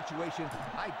this situation,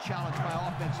 I challenge my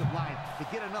offensive line to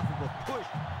get enough of a push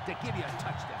to give you a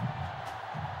touchdown.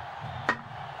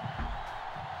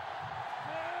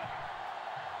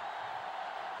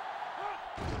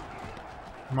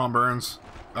 Come on, Burns.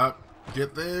 Up.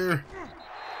 Get there.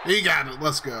 He got it.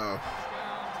 Let's go.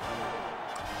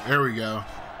 There we go.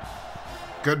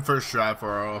 Good first drive for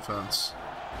our offense.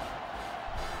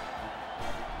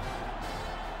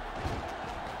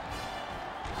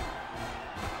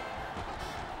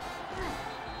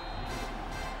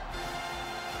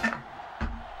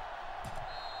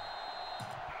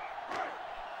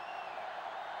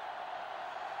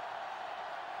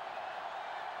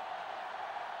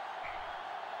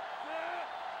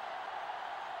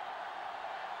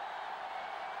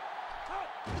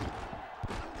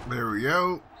 There we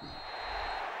go.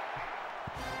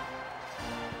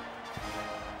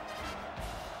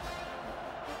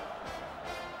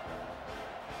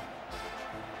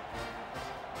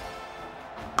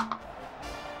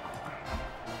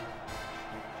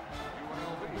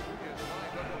 UNLV is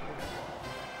lined up.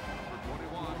 Number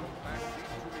 21, back deep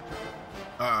to return.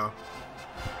 Uh-oh.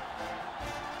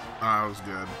 That was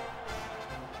good.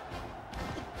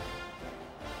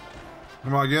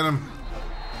 Come on, get him.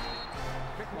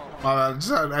 I just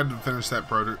had to finish that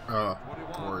I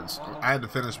had to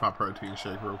finish my protein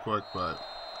shake real quick, but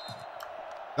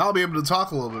I'll be able to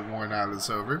talk a little bit more now that it's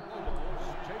over.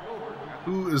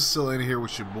 Who is still in here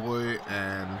with your boy,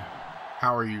 and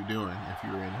how are you doing if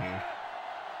you're in here?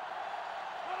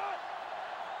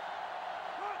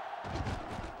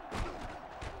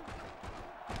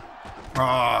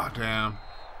 Oh, damn.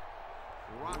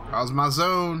 That was my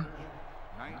zone.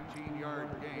 19-yard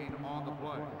gain on the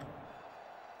play.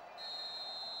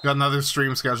 Got another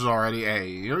stream scheduled already. Hey,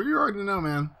 you already know,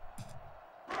 man.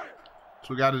 That's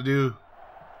what we got to do.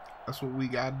 That's what we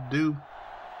got to do.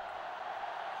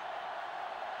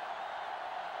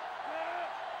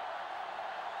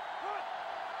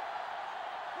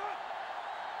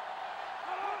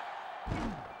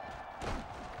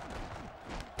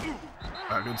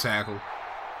 Ah, good tackle.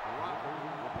 Rockford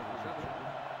with the reception.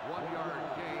 1 yard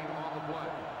gain on the play.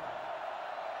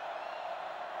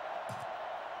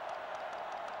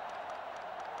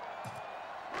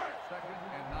 Second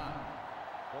and 9.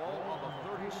 Ball on the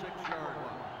 36-yard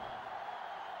line.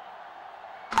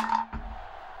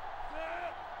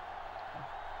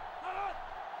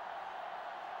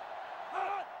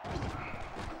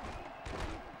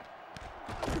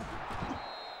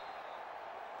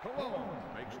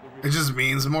 It just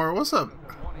means more. What's up,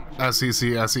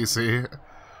 SEC?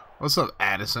 What's up,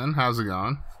 Addison? How's it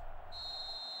going?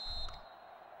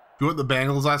 You went the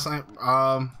Bengals last night?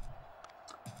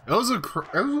 It was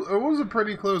a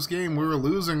pretty close game. We were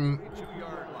losing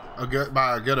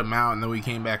by a good amount, and then we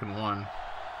came back and won.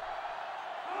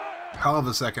 Hell of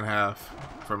a second half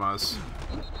from us.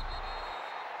 Number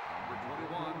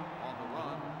 21 on the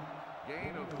run.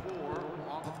 Gain of 4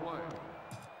 on the play.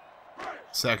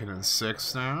 2nd and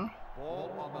 6 now.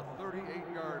 Ball on the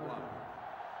 38-yard line.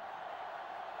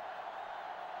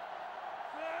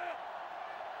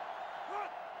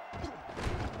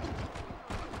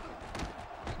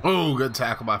 Oh, good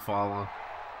tackle by Fala.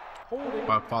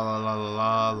 La la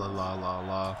la la la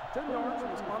la. 10 yards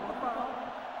from the spot of the foul.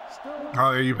 Still.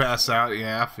 Oh, you passed out?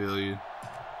 Yeah, I feel you.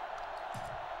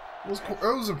 It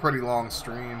was a pretty long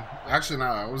stream. Actually,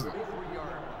 no, it wasn't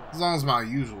as long as my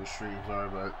usual streams are,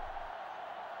 but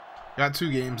got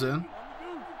 2 games in.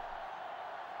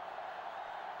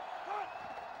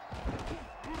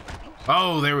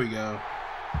 Oh, there we go.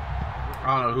 I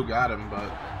don't know who got him,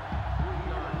 but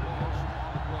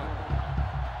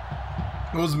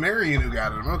it was Marion who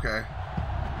got him. Okay.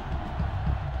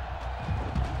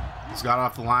 Just got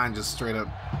off the line, just straight up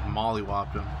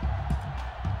mollywopped him.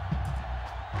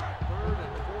 3rd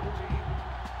and 14.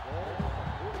 Ball on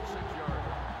the 46-yard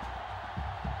line.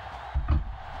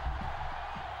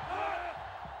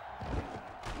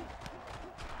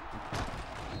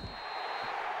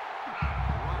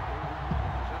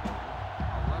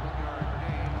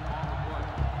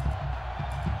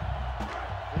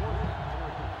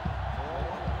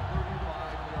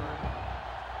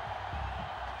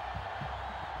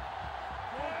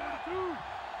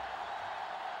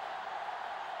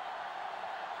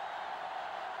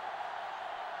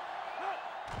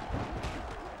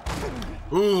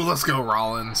 Ooh, let's go,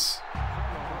 Rollins.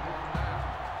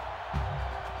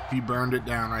 He burned it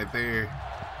down right there.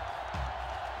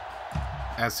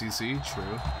 SEC,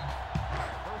 true.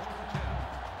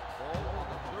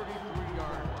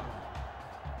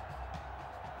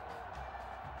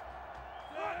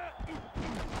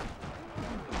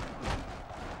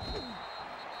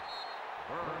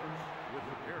 With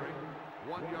the carry,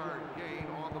 1 yard gain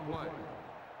on the play.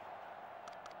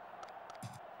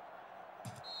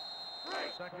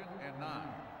 2nd and 9.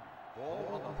 Ball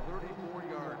on the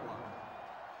 34-yard line.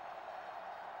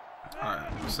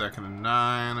 Alright, 2nd and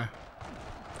 9.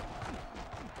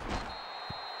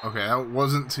 Okay, that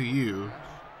wasn't to you.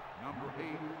 Number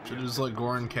 8. Should just let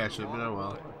Goran catch it, but oh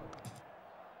well.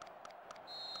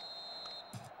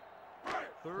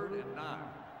 3rd and 9.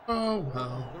 Oh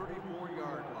well.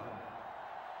 34-yard line.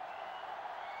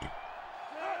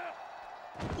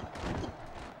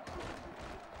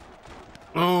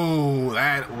 Oh,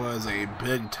 that was a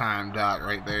big time dot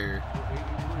right there.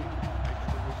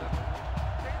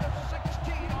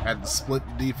 Had to split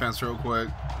the defense real quick.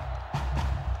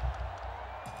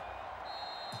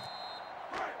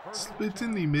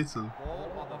 Splitting the missile. Ball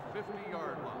on the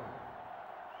 50-yard line.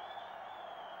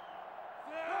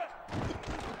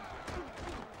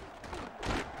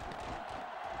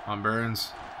 On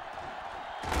Burns.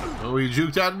 Oh, he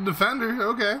juked out the defender.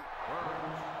 Okay.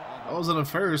 That wasn't a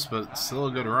first, but still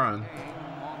a good run.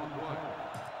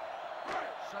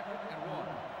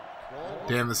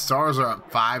 Damn, the Stars are up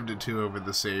 5-2 over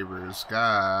the Sabres.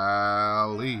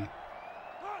 Golly.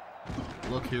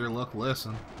 Look here, look,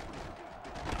 listen.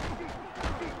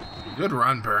 Good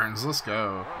run, Burns. Let's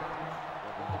go.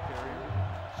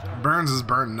 Burns is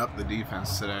burning up the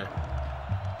defense today.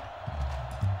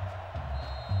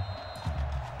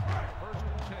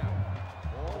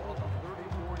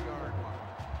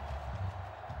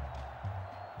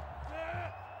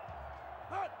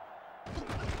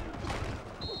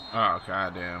 Oh,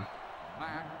 goddamn.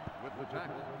 Mack with the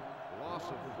tackle. Loss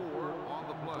of 4 on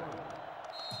the play.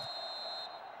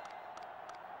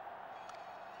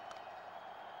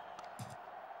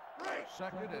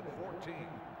 Second and 14.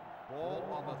 Ball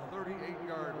on the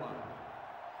 38-yard line.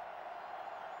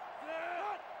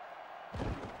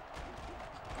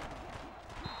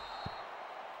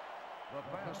 The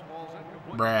fastball's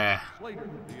incomplete. Bruh. Slater,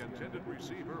 the intended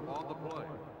receiver on the play.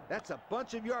 That's a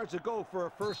bunch of yards to go for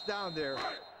a first down there.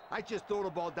 I just throw the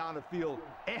ball down the field.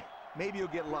 Maybe you'll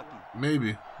get lucky.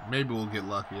 Maybe we'll get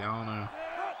lucky. I don't know.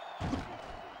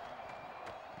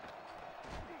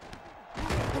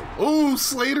 Oh,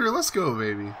 Slater, let's go,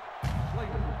 baby.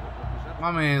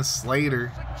 My man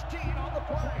Slater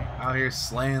out here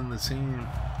slaying the team.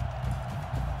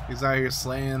 He's out here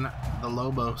slaying the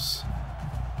Lobos.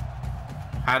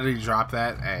 How did he drop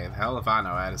that? Hey, the hell if I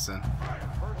know, Addison.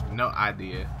 No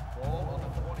idea. Ball on the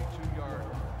 22-yard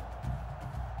line.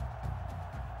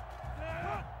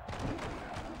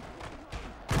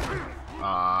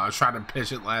 I tried to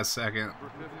pitch it last second,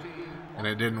 and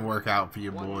it didn't work out for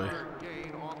you, boy.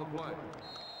 Gain on the play.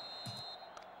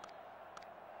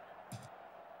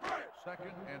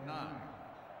 2nd and 9.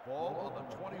 Ball on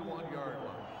the 21-yard line.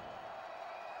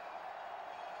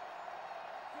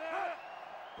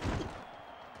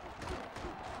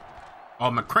 Oh,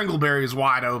 McCringleberry is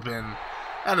wide open.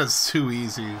 That is too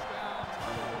easy.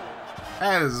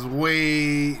 That is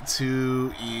way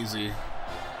too easy.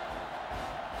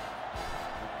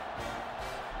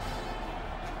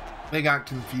 They got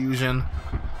confusion.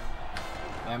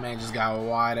 That man just got a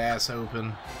wide ass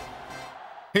open.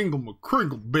 Hingle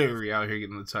McCringleberry out here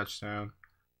getting the touchdown.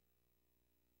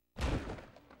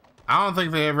 I don't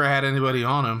think they ever had anybody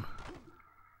on him.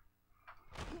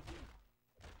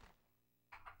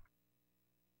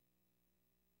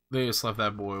 They just left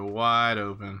that boy wide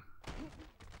open.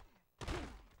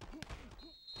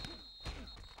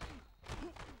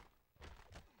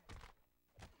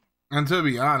 And to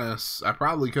be honest, I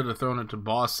probably could have thrown it to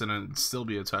Boston and it'd still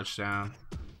be a touchdown.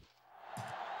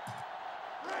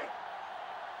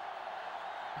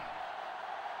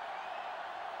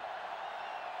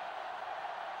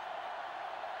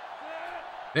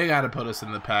 They gotta put us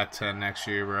in the Pac-10 next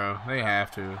year, bro. They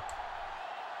have to.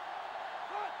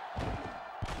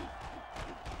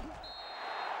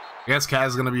 I guess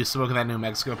Kaz gonna be smoking that New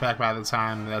Mexico pack by the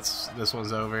time this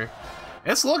one's over.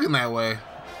 It's looking that way.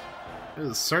 It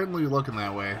is certainly looking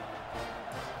that way.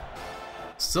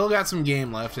 Still got some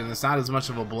game left, and it's not as much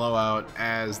of a blowout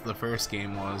as the first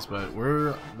game was, but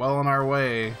we're well on our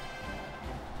way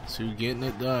to getting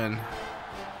it done.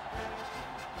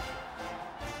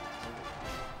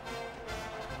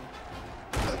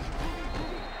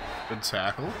 Good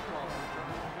tackle.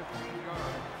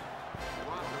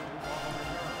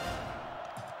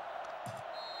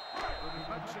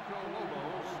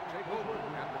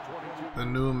 The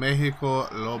New Mexico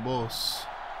Lobos.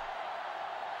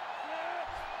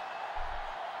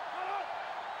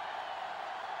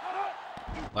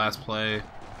 Last play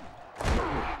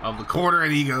of the quarter,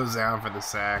 and he goes down for the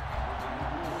sack.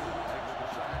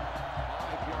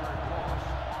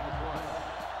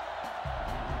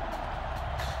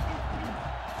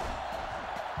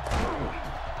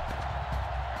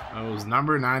 It was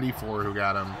number 94 who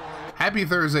got him. Happy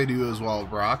Thursday to you as well,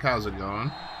 Brock. How's it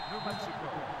going? New Mexico.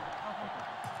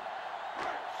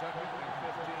 2nd and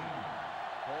 15.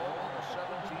 Ball on the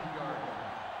 17-yard line.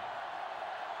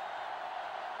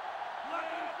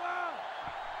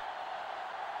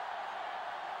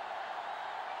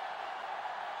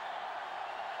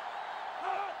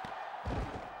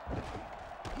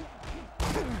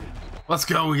 Let's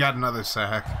go. We got another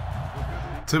sack.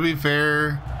 To be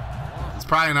fair, it's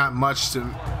probably not much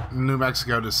to New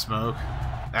Mexico to smoke.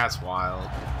 That's wild.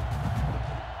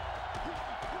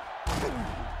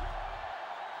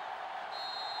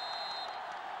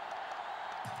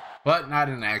 But not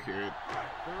inaccurate.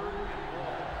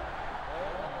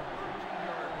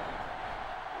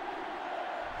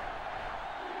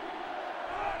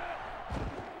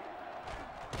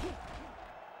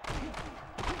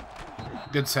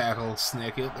 Good tackle,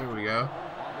 snick it. There we go.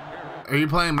 Are you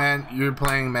playing Madden? You're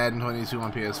playing Madden 22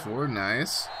 on PS4.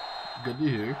 Nice. Good to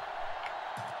hear.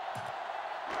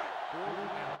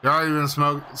 Y'all already been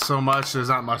smoked so much. There's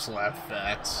not much left.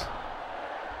 Facts.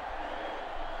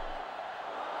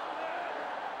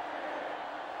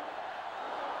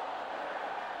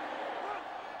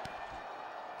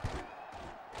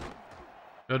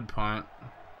 Good punt.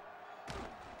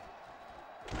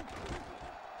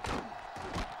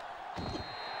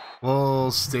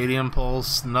 Well, Stadium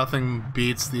Pulse, nothing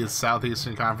beats the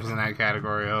Southeastern Conference in that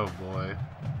category. Oh boy.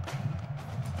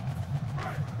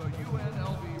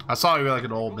 I saw you were like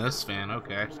an Ole Miss fan.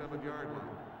 Okay.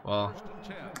 Well,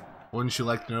 wouldn't you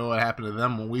like to know what happened to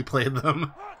them when we played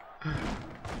them?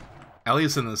 At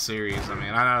least in the series. I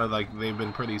mean, I know like they've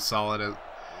been pretty solid.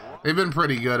 They've been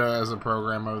pretty good as a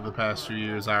program over the past few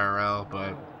years IRL,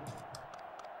 but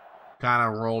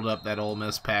kind of rolled up that Ole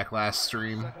Miss pack last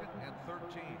stream. 2nd and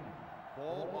 13.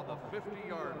 Ball on the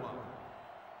 50-yard line.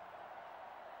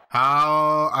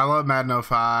 How I love Madden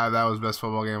 05. That was best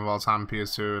football game of all time.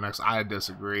 PS2. Next, I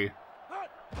disagree.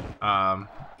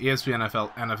 ESPN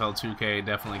NFL 2K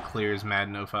definitely clears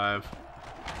Madden 05.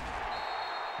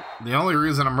 The only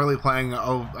reason I'm really playing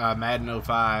Madden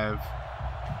 05,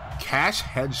 Cash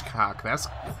Hedgecock. That's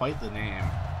quite the name.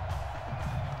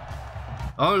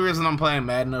 The only reason I'm playing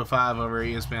Madden 05 over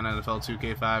ESPN NFL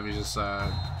 2K5 is just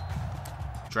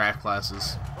draft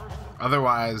classes.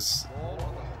 Otherwise,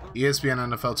 ESPN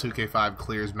NFL 2K5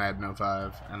 clears Madden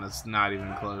 05, and it's not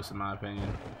even close in my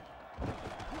opinion.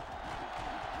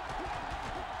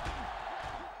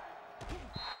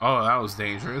 Oh, that was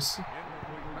dangerous.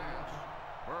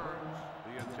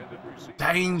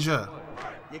 Danger!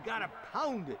 You gotta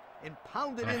pound it and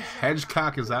pound it in.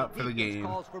 Hedgecock is out for the game.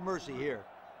 Calls for mercy here.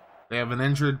 They have an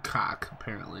injured cock,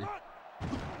 apparently.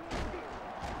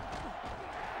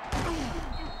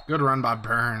 Good run by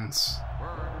Burns.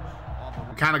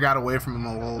 We kind of got away from him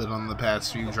a little bit on the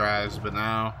past few drives, but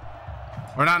now...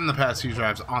 Or not in the past few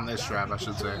drives, on this drive, I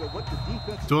should say.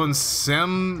 Doing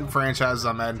sim franchises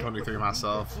on Madden 23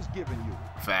 myself.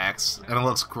 Facts. And it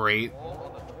looks great.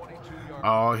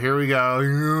 Oh, here we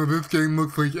go. This game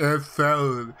looks like ass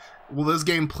salad. Well, this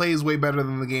game plays way better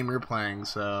than the game you're playing,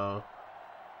 so...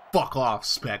 Fuck off,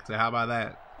 Spectre. How about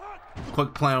that?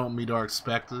 Quick plan with me, Dark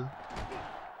Spectre.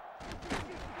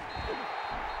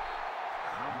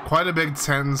 Quite a Big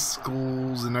Ten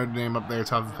schools in Notre Dame up there,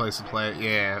 tough place to play.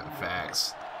 Yeah,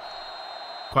 facts.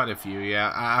 Quite a few,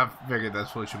 yeah. I figured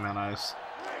that's what you meant, Ice.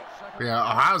 Yeah,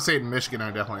 Ohio State and Michigan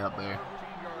are definitely up there.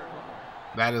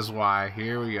 That is why.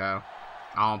 Here we go.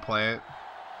 I don't play it.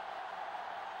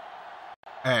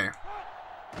 Hey.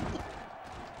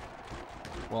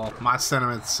 Well, my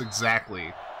sentiments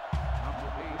exactly,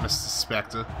 Mr.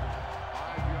 Spectre.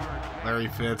 Larry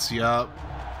Fitz, yup.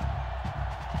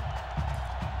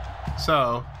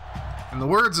 So, in the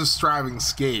words of Striving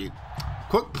Skate,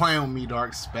 quit playing with me,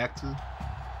 Dark Spectre.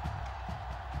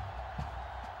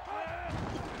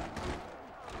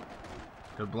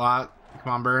 Good block.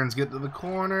 Come on, Burns, get to the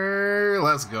corner.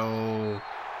 Let's go.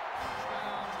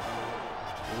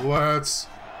 Let's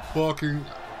fucking...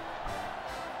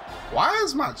 Why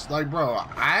is my... Like, bro,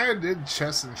 I did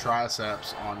chest and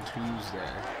triceps on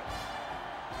Tuesday.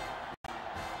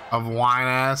 Of wine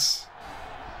ass.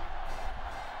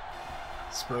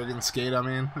 Spurgeon Skate, I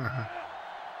mean.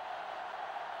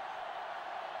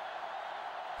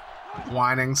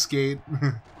 Whining Skate.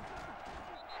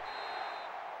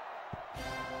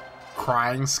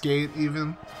 Crying Skate,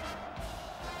 even.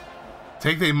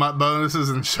 Take the mutt bonuses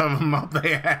and shove them up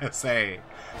their ass. Hey,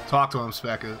 talk to him,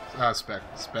 Specca.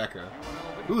 Specca.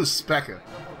 Who is Specca?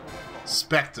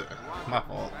 Spectre. My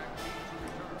fault.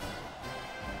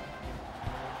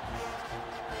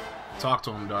 Talk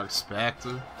to him, Dark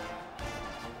Spectre.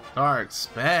 Dark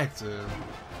Spectre.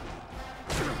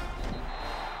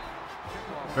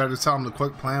 Better tell him to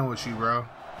quit playing with you, bro.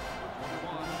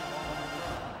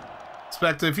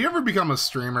 Spectre, if you ever become a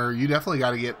streamer, you definitely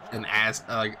got to get an ass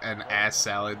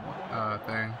salad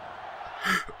thing.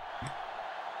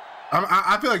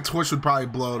 I feel like Twitch would probably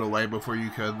blow it away before you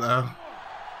could, though.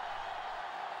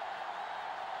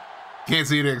 Can't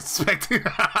see it expecting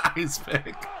Ice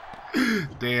pick.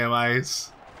 Damn,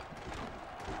 Ice.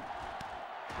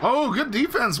 Oh, good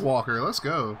defense, Walker. Let's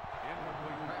go.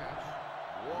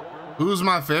 Who's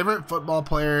my favorite football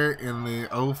player in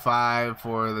the 05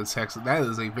 for the Texans? That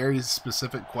is a very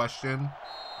specific question.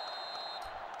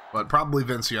 But probably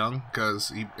Vince Young, because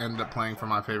he ended up playing for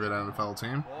my favorite NFL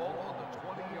team.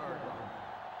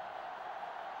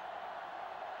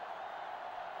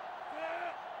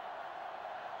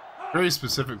 Very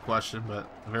specific question, but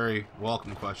a very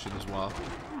welcome question as well.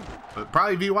 But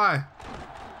probably VY.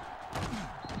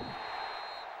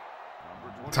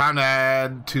 Time to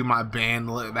add to my band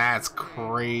list. That's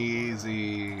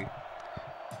crazy.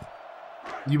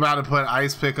 You about to put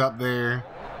Ice Pick up there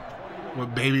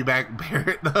with Baby Back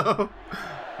Barrett, though?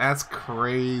 That's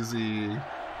crazy.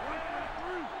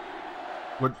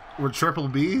 With Triple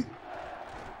B?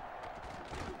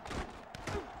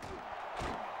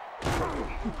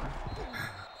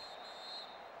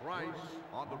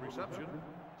 On the reception,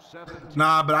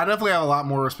 Nah, but I definitely have a lot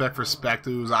more respect for Spectre,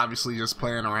 who's obviously just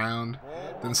playing around,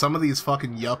 than some of these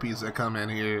fucking yuppies that come in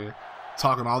here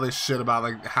talking all this shit about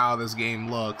like how this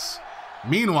game looks.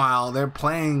 Meanwhile, they're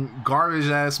playing garbage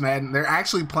ass Madden. They're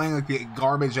actually playing like the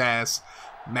garbage ass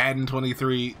Madden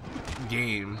 23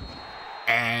 game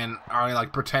and are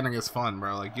like pretending it's fun,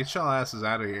 bro. Like, get your asses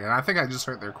out of here. And I think I just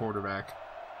hurt their quarterback.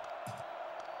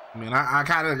 I mean, I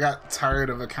kind of got tired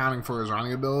of accounting for his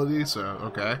running ability, so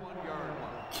okay.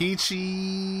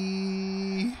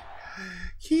 Kichi.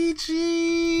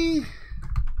 Kichi!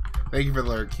 Thank you for the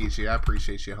alert, Kichi. I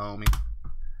appreciate you, homie.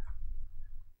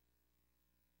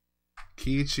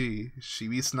 Kichi, she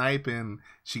be sniping.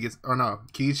 She gets, or no,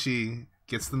 Kichi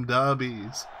gets them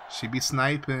dubbies. She be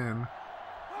sniping.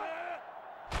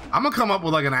 I'm gonna come up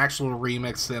with like an actual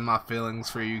remix in my feelings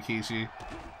for you, Kichi.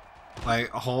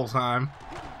 Like a whole time.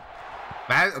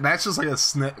 That's just like a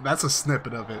that's a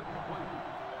snippet of it.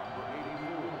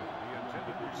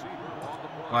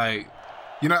 Like,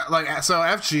 you know, like, so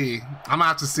FG, I'm gonna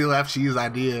have to steal FG's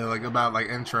idea, like, about, like,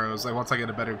 intros, like, once I get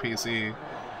a better PC.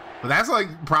 But that's, like,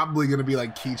 probably gonna be,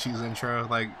 like, Kichi's intro,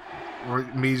 like, or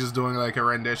me just doing, like, a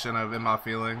rendition of In My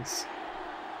Feelings.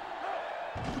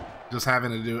 Just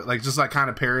having to do it, like, just, like, kind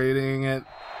of parodying it,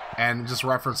 and just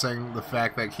referencing the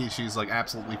fact that Kichi's, like,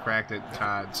 absolutely cracked at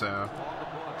COD, so.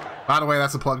 By the way,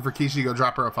 that's a plug for Kichi, go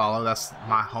drop her a follow, that's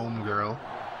my home girl.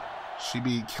 She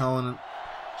be killing it.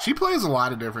 She plays a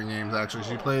lot of different games, actually.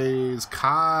 She plays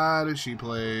COD, she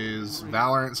plays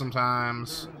Valorant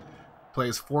sometimes,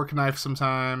 plays Fork Knife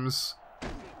sometimes,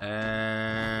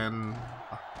 and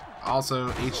also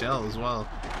HL as well.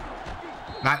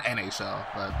 Not NHL,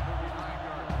 but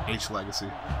H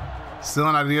Legacy.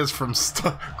 Stealing ideas from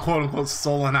quote-unquote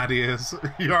stolen ideas.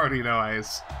 You already know,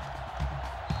 Ice.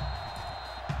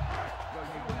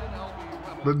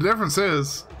 But the difference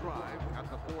is,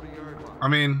 I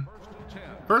mean,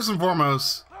 first and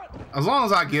foremost, as long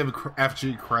as I give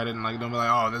FG credit and like don't be like,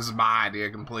 oh, this is my idea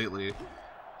completely.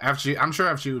 FG, I'm sure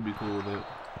FG would be cool with it.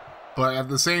 But at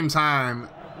the same time,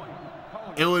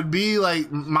 it would be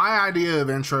like, my idea of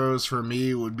intros for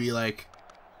me would be like,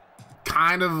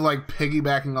 kind of like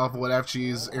piggybacking off of what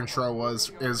FG's intro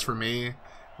is for me,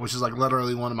 which is like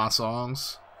literally one of my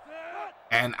songs.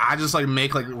 And I just like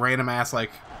make like random ass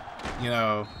like, you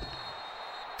know,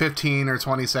 15 or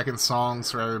 20-second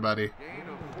songs for everybody.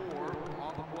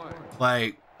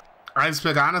 Like, I just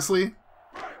pick, honestly,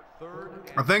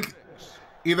 I think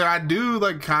either I do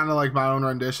like kind of like my own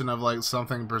rendition of like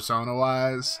something Persona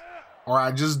wise, or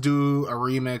I just do a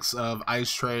remix of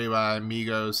Ice Tray by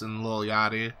Migos and Lil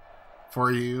Yachty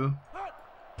for you.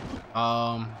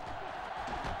 I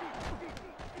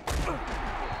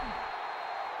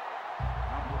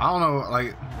don't know,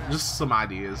 like, just some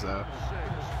ideas though.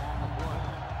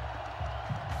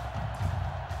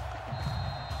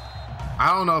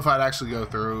 I don't know if I'd actually go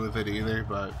through with it either,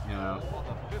 but, you know,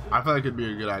 I feel like it'd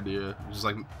be a good idea. Just,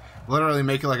 like, literally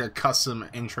make it like a custom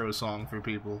intro song for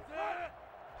people.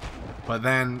 But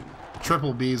then,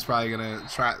 Triple B's probably gonna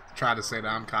try to say that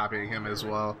I'm copying him as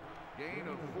well.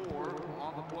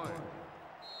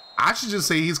 I should just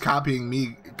say he's copying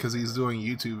me because he's doing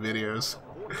YouTube videos.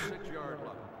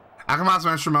 I can find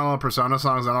some instrumental Persona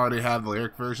songs that already have the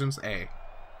lyric versions. Hey,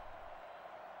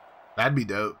 that'd be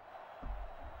dope.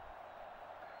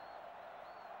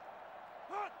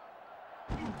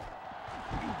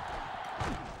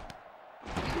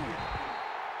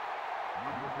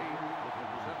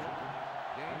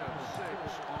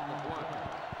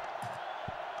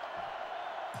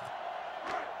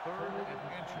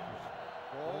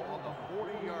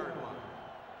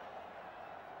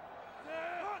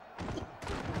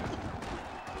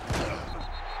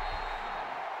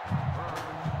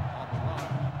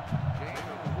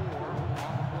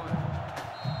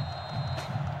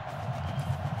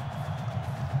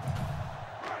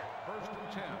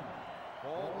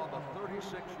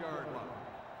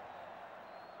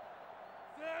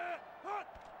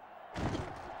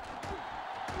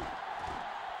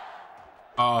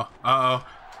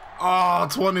 Oh,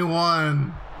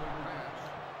 21.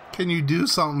 Can you do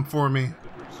something for me?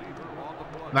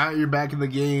 Now you're back in the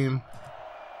game.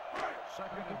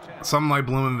 Something like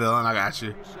Bloominville, and I got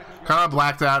you. Kind of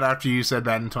blacked out after you said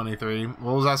that in 23.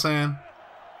 What was I saying?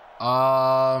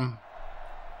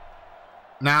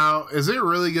 Now, is it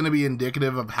really going to be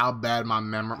indicative of how bad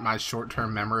my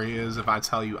short-term memory is if I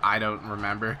tell you I don't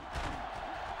remember?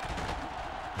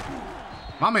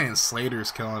 My man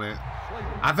Slater's killing it.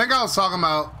 I think I was talking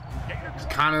about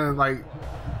kind of like,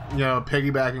 you know,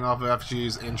 piggybacking off of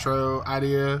FG's intro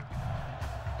idea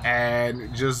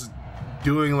and just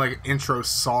doing like intro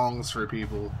songs for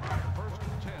people.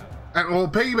 And, well,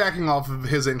 piggybacking off of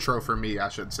his intro for me, I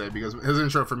should say, because his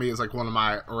intro for me is like one of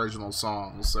my original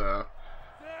songs, so,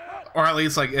 or at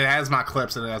least like it has my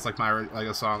clips and it has like my like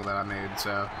a song that I made.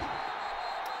 So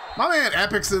my man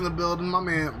Epic's in the building. My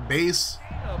man Bass.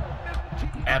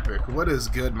 Epic, what is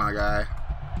good, my guy?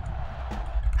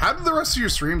 How did the rest of your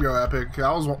stream go, Epic?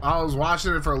 I was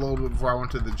watching it for a little bit before I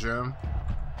went to the gym.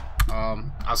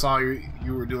 I saw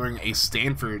you were doing a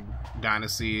Stanford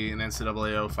Dynasty in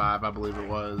NCAA 05, I believe it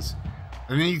was.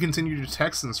 And then you continue your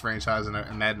Texans franchise in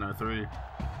Madden 03.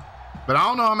 But I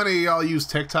don't know how many of y'all use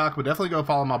TikTok, but definitely go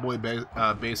follow my boy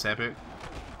Base Epic.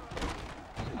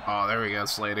 Oh, there we go,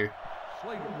 Slater.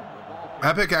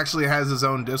 Epic actually has his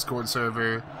own Discord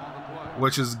server,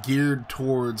 which is geared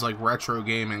towards like retro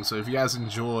gaming. So if you guys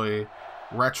enjoy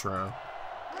retro,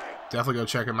 definitely go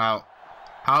check him out.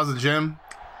 How's the gym?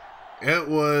 It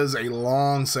was a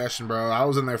long session, bro. I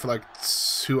was in there for like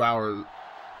 2 hours.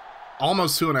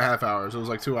 Almost 2.5 hours. It was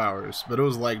like 2 hours, but it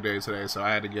was leg day today, so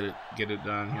I had to get it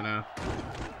done, you know.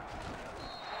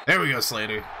 There we go,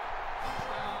 Slater.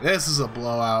 This is a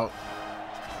blowout.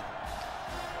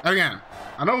 Again,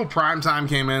 I know Primetime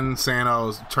came in saying I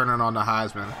was turning on the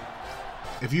Heisman.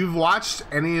 If you've watched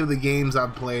any of the games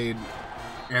I've played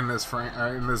in this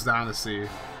dynasty,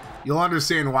 you'll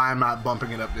understand why I'm not bumping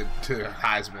it up to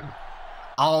Heisman.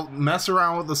 I'll mess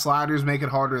around with the sliders, make it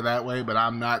harder that way, but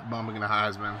I'm not bumping the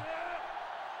Heisman.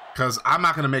 Because I'm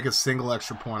not going to make a single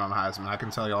extra point on Heisman. I can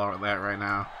tell you all that right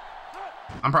now.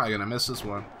 I'm probably going to miss this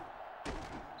one.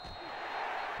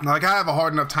 Like, I have a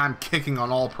hard enough time kicking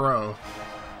on All-Pro.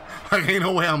 Like, ain't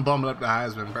no way I'm bumping up the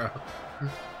Heisman, bro.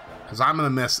 Because I'm going to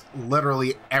miss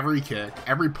literally every kick.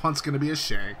 Every punt's going to be a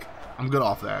shank. I'm good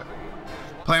off that.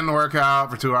 Planning to work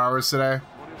out for 2 hours today.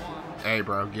 Hey,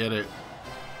 bro, get it.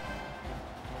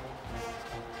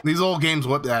 These old games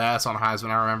whip that ass on Heisman,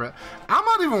 I remember it. I'm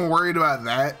not even worried about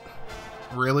that,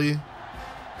 really.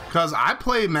 Because I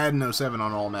played Madden 07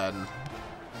 on All Madden.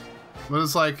 But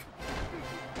it's like,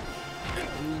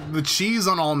 the cheese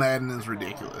on All Madden is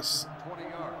ridiculous.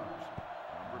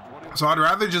 So I'd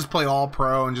rather just play All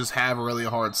Pro and just have really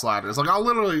hard sliders. Like, I'll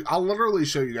literally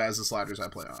show you guys the sliders I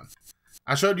play on.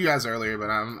 I showed you guys earlier, but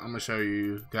I'm going to show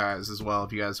you guys as well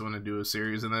if you guys want to do a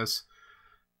series in this.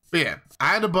 But yeah,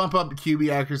 I had to bump up the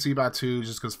QB accuracy by 2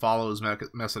 just because follow is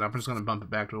messing up. I'm just going to bump it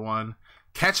back to 1.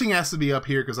 Catching has to be up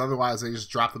here because otherwise they just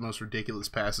drop the most ridiculous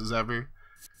passes ever.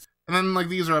 And then, like,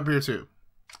 these are up here too.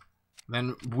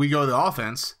 Then we go to the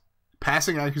offense.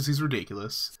 Passing accuracy is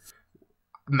ridiculous.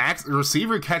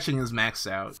 Receiver catching is maxed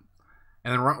out.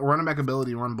 And then running back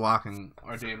ability and run blocking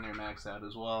are damn near maxed out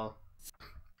as well.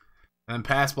 And then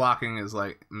pass blocking is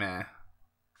like, meh.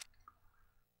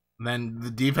 Then the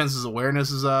defense's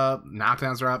awareness is up,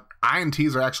 knockdowns are up,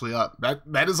 INTs are actually up.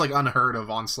 That is like unheard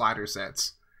of on slider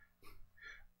sets.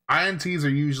 INTs are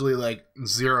usually like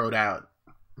zeroed out,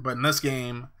 but in this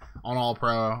game on All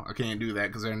Pro, I can't do that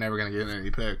because they're never gonna get any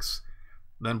picks.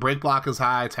 Then break block is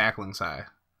high, tackling's high.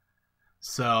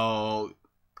 So,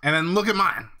 and then look at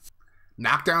mine.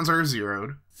 Knockdowns are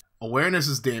zeroed, awareness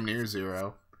is damn near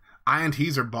 0,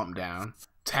 INTs are bumped down,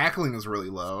 tackling is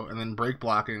really low, and then break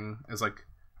blocking is like,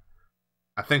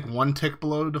 I think 1 tick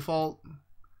below default.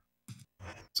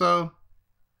 So,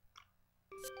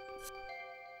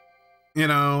 you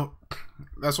know,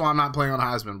 that's why I'm not playing on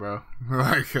Heisman, bro.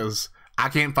 Like, because I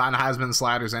can't find Heisman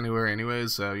sliders anywhere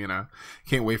anyways. So, you know,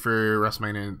 can't wait for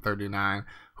WrestleMania 39.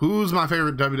 Who's my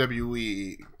favorite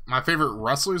WWE? My favorite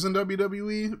wrestlers in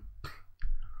WWE?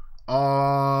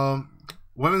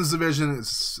 Women's division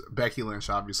is Becky Lynch,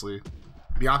 obviously.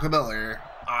 Bianca Belair.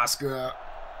 Asuka.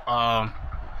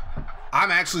 I'm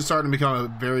actually starting to become a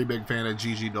very big fan of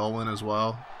Gigi Dolan as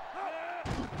well.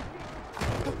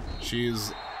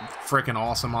 She's freaking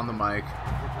awesome on the mic.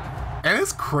 And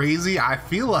it's crazy. I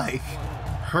feel like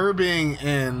her being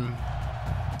in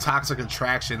Toxic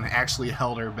Attraction actually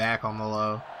held her back on the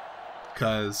low.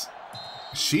 Because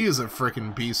she is a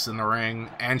freaking beast in the ring.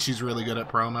 And she's really good at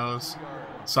promos.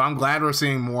 So I'm glad we're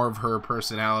seeing more of her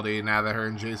personality now that her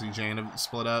and JC Jane have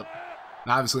split up.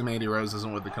 And obviously Mandy Rose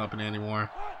isn't with the company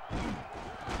anymore.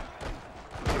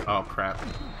 Oh crap.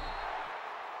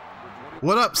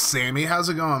 What up, Sammy? How's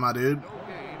it going, my dude?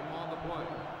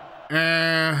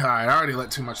 Alright, I already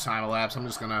let too much time elapse. I'm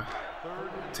just gonna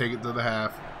take it to the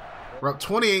half. We're up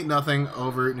 28-0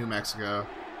 over New Mexico.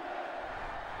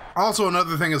 Also,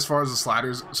 another thing as far as the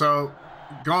sliders. So,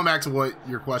 going back to what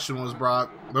your question was,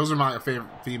 Brock, those are my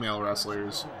favorite female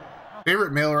wrestlers.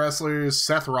 Favorite male wrestlers,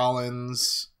 Seth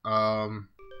Rollins,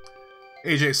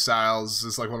 AJ Styles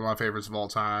is like one of my favorites of all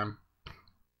time.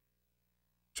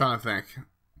 Trying to think.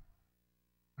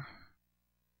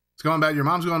 It's going back. Your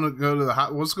mom's going to go to the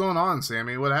hot. What's going on,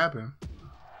 Sammy? What happened?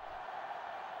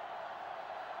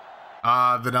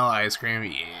 Vanilla ice cream.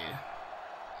 Yeah.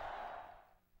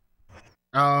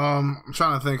 I'm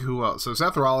trying to think who else. So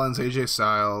Seth Rollins, AJ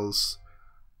Styles.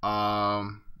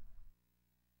 Trying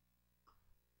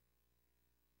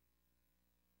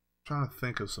to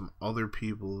think of some other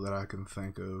people that I can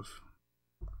think of.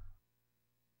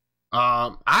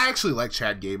 I actually like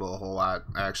Chad Gable a whole lot.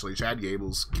 Actually, Chad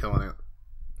Gable's killing it.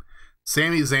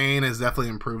 Sami Zayn has definitely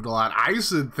improved a lot. I used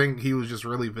to think he was just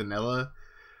really vanilla,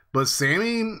 but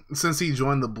Sami, since he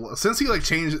joined since he like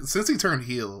changed, since he turned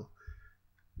heel,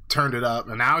 turned it up,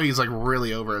 and now he's like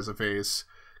really over as a face.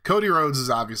 Cody Rhodes is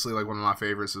obviously like one of my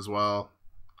favorites as well,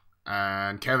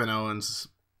 and Kevin Owens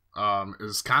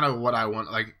is kind of what I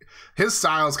want. Like his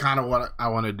style is kind of what I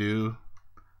want to do,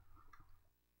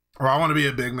 or I want to be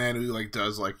a big man who like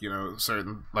does like, you know,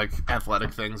 certain like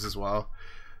athletic things as well.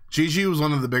 Gigi was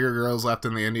one of the bigger girls left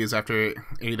in the Indies after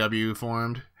AEW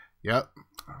formed. Yep,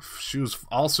 she was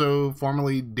also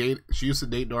formerly she used to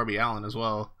date Darby Allin as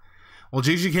well. Well,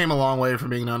 Gigi came a long way from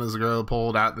being known as the girl who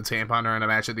pulled out the tampon during a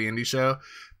match at the indie show.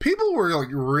 People were like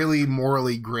really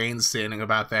morally grandstanding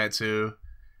about that too.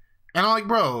 And I'm like,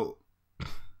 bro,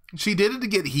 she did it to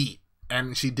get heat.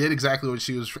 And she did exactly what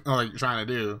she was like trying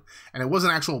to do. And it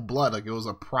wasn't actual blood, like it was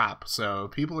a prop. So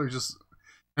people are just,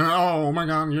 oh my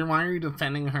god, why are you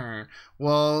defending her?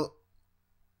 Well,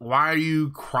 why are you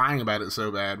crying about it so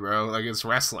bad, bro? Like, it's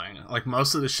wrestling. Like,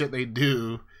 most of the shit they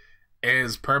do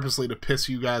is purposely to piss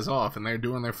you guys off, and they're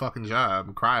doing their fucking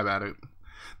job. Cry about it.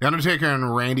 The Undertaker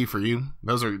and Randy for you.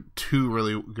 Those are two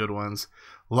really good ones.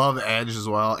 Love Edge as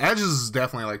well. Edge is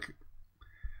definitely like,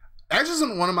 Edge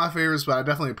isn't one of my favorites, but I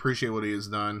definitely appreciate what he has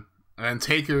done. And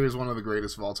Taker is one of the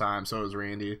greatest of all time. So is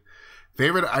Randy.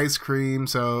 Favorite ice cream.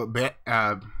 So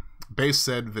Base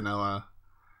said vanilla.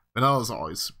 Vanilla is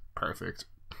always perfect.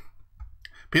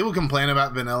 People complain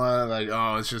about vanilla, like,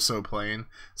 oh, it's just so plain.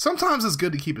 Sometimes it's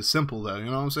good to keep it simple, though. You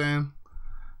know what I'm saying?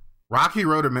 Rocky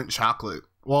Road or mint chocolate?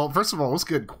 Well, first of all, what's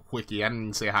good, Quickie? I didn't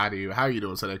even say hi to you. How are you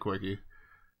doing today, Quickie?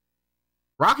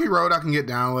 Rocky Road I can get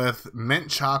down with. Mint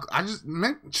chocolate.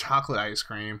 Mint chocolate ice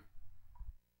cream.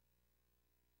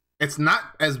 It's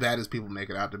not as bad as people make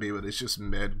it out to be, but it's just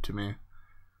mid to me.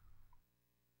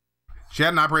 She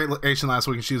had an operation last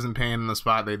week and she was in pain in the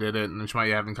spot they did it, and she might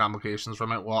be having complications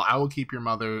from it. Well, I will keep your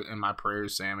mother in my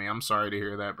prayers, Sammy. I'm sorry to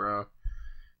hear that, bro.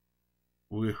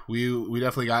 We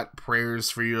definitely got prayers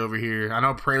for you over here. I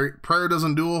know prayer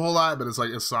doesn't do a whole lot, but it's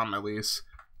like it's something at least.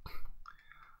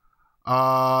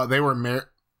 They were married.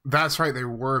 That's right, they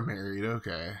were married.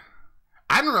 Okay,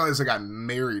 I didn't realize they got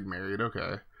married.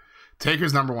 Okay,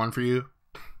 Taker's #1 for you.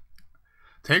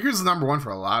 Taker's #1 for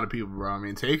a lot of people, bro. I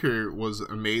mean, Taker was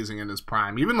amazing in his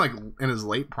prime. Even, like, in his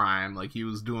late prime, like, he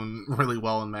was doing really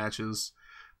well in matches.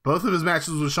 Both of his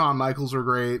matches with Shawn Michaels were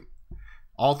great.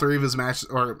 All three of his matches,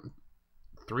 or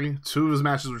two of his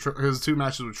matches with, his 2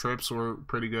 matches with Trips were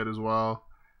pretty good as well.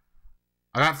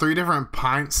 I got 3 different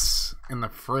pints in the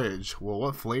fridge. Well,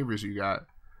 what flavors you got?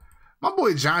 My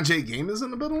boy John Jake Game is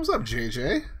in the building. What's up,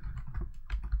 JJ?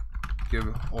 Give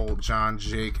old John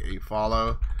Jake a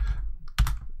follow.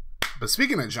 But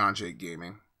speaking of John Jake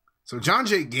Gaming, so John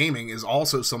Jake Gaming is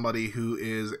also somebody who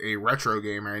is a retro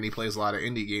gamer, and he plays a lot of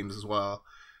indie games as well.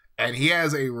 And he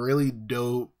has a really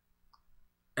dope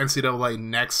NCAA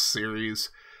Next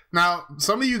series. Now,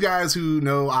 some of you guys who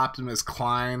know Optimus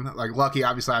Klein, like Lucky,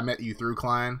 obviously I met you through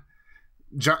Klein.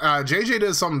 JJ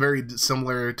does something very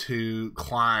similar to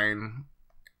Klein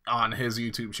on his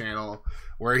YouTube channel,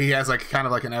 where he has like kind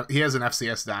of like he has an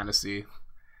FCS Dynasty,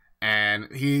 and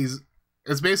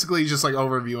it's basically just like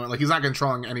overviewing, like he's not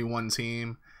controlling any one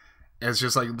team. It's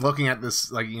just like looking at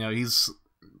this, like, you know, he's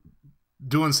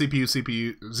doing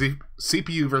CPU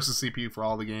versus CPU for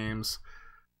all the games.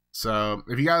 So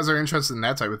if you guys are interested in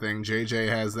that type of thing, JJ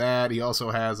has that. He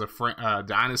also has a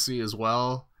Dynasty as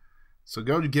well. So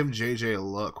go to give JJ a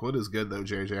look. What is good though,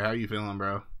 JJ? How you feeling,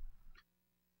 bro?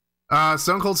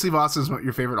 Stone Cold Steve Austin is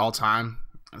your favorite all time.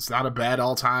 It's not a bad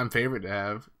all time favorite to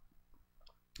have.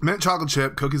 Mint chocolate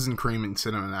chip, cookies and cream, and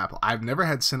cinnamon apple. I've never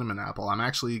had cinnamon apple. I'm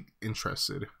actually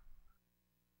interested.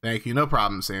 Thank you. No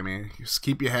problem, Sammy. Just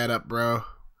keep your head up, bro.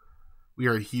 We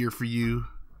are here for you.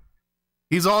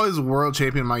 He's always world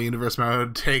champion in my universe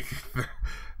mode.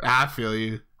 I feel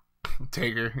you.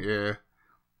 Taker, yeah.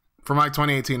 From like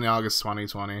 2018 to August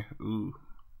 2020. Ooh.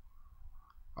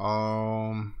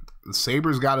 The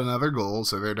Sabres got another goal,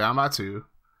 so they're down by 2.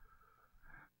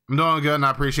 I'm doing good, and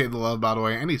I appreciate the love, by the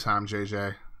way. Anytime,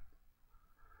 JJ.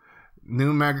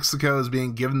 New Mexico is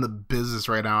being given the business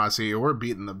right now, I see. We're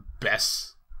beating the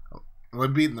best. We're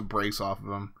beating the brakes off of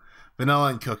them. Vanilla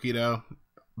and Cookie, though.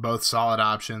 Both solid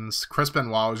options. Chris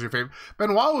Benoit was your favorite.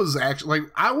 Benoit was actually,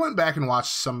 like, I went back and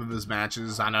watched some of his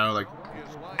matches. I know, like,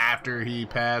 after he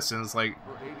passed, and it's like,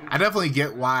 I definitely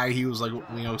get why he was, like,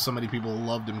 you know, so many people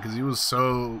loved him, because he was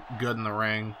so good in the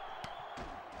ring.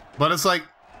 But it's like,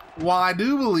 while I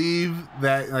do believe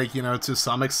that, like, you know, to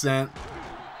some extent,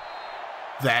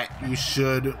 that you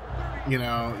should, you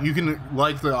know, you can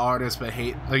like the artist but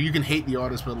hate, like, you can hate the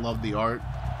artist but love the art.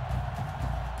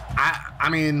 I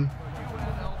mean,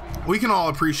 we can all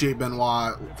appreciate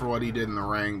Benoit for what he did in the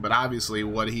ring, but obviously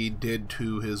what he did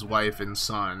to his wife and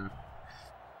son,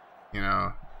 you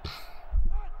know,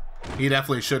 he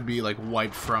definitely should be like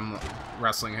wiped from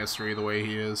wrestling history the way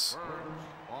he is.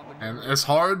 And it's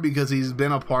hard because he's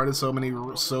been a part of so many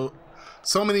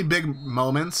big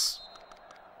moments.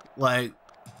 Like,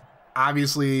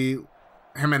 obviously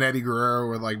him and Eddie Guerrero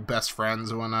were like best friends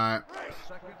and whatnot,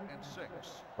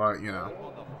 but you know,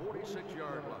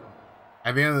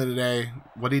 at the end of the day,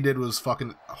 what he did was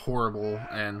fucking horrible,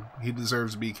 and he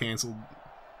deserves to be canceled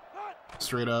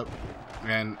straight up.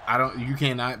 And you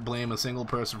cannot blame a single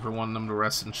person for wanting them to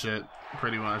rest and shit,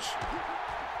 pretty much.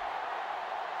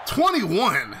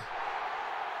 21!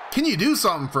 Can you do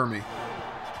something for me?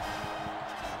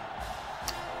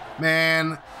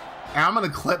 Man, I'm gonna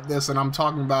clip this, and I'm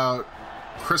talking about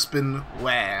Crispin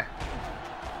Ware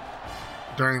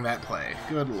during that play.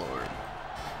 Good lord.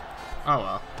 Oh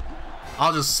well.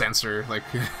 I'll just censor, like,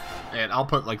 and I'll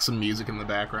put, like, some music in the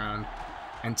background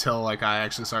until, like, I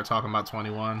actually start talking about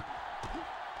 21.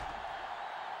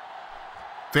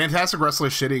 Fantastic wrestler,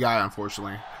 shitty guy,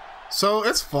 unfortunately. So,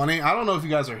 it's funny. I don't know if you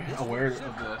guys are aware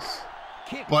of this,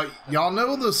 but y'all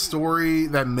know the story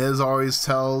that Miz always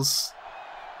tells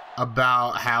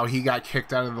about how he got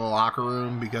kicked out of the locker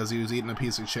room because he was eating a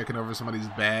piece of chicken over somebody's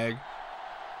bag?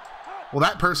 Well,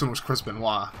 that person was Chris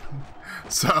Benoit.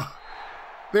 So...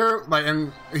 they're like,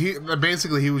 and he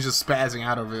was just spazzing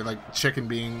out over like chicken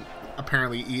being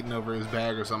apparently eaten over his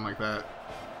bag or something like that.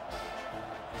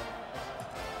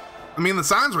 I mean, the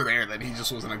signs were there that he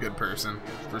just wasn't a good person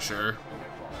for sure,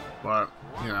 but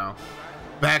you know,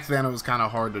 back then it was kind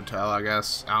of hard to tell, I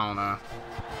guess. I don't know.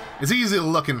 It's easy to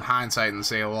look in hindsight and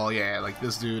say, well, yeah, like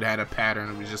this dude had a pattern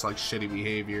of just like shitty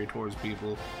behavior towards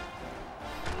people.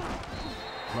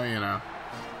 Well, you know.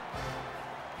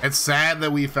 It's sad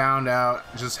that we found out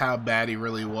just how bad he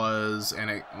really was, and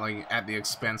it, like, at the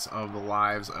expense of the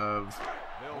lives of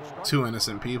 2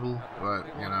 innocent people. But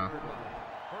you know,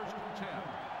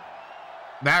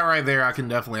 that right there, I can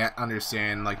definitely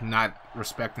understand, like, not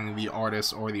respecting the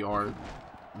artist or the art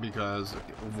because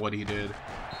of what he did.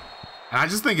 And I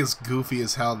just think it's goofy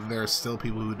as hell that there are still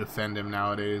people who defend him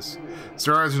nowadays.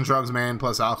 Steroids and drugs, man,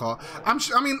 plus alcohol. I'm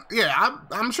sure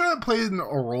it played a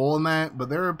role in that, but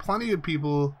there are plenty of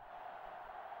people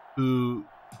who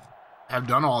have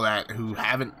done all that who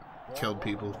haven't killed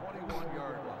people.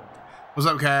 What's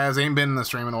up, Kaz? Ain't been in the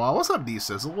stream in a while. What's up,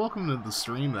 D-Sizzle? Welcome to the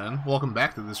stream, then. Welcome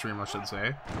back to the stream, I should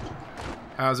say.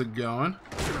 How's it going?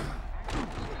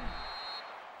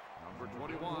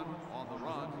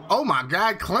 Oh my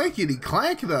god, clankety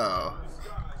clank though.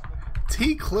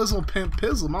 T Clizzle Pimp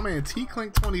Pizzle, my man T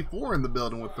Clank 24 in the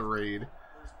building with the raid.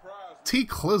 T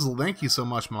Clizzle, thank you so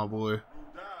much, my boy.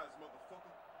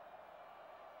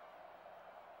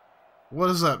 What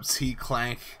is up, T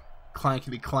Clank?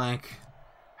 Clankety clank.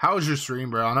 How was your stream,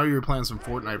 bro? I know you were playing some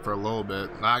Fortnite for a little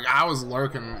bit. Like, I was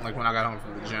lurking like when I got home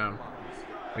from the gym.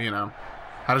 But, you know,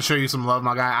 how to show you some love,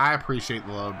 my guy. I appreciate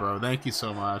the love, bro. Thank you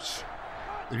so much.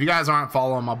 If you guys aren't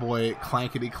following my boy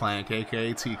Clankety Clank,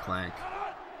 aka T Clank,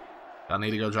 y'all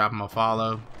need to go drop him a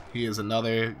follow. He is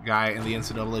another guy in the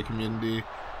NCAA community,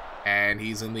 and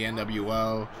he's in the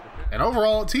NWO. And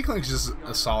overall, T Clank's just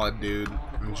a solid dude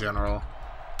in general.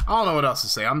 I don't know what else to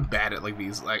say. I'm bad at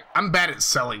I'm bad at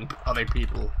selling other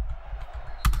people.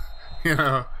 You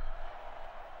know,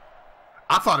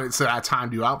 I thought it said I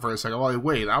timed you out for a second. Well,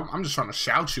 wait, I'm just trying to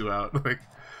shout you out. Like,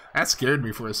 that scared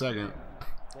me for a second.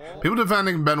 People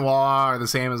defending Benoit are the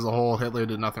same as the whole Hitler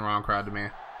did nothing wrong crowd to me.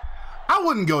 I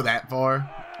wouldn't go that far,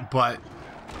 but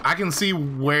I can see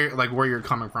where you're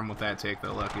coming from with that take,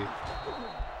 though, Lucky.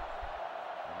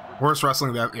 Worst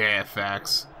wrestling that, yeah,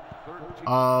 facts.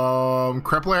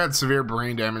 Crippler had severe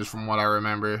brain damage from what I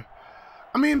remember.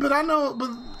 I mean, but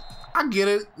I get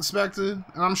it, expected,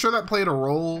 and I'm sure that played a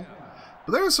role.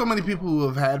 But there are so many people who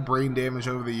have had brain damage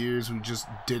over the years who just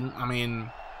didn't. I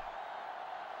mean,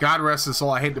 God rest his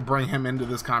soul. I hate to bring him into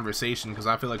this conversation because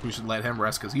I feel like we should let him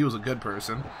rest because he was a good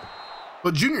person.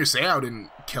 But Junior Seau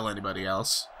didn't kill anybody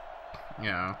else. You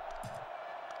know,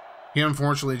 he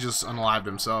unfortunately just unalived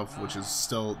himself, which is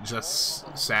still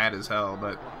just sad as hell.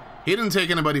 But he didn't take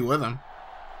anybody with him.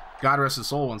 God rest his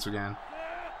soul once again.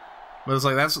 But it's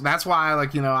like that's why,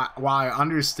 like, you know, while I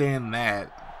understand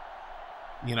that,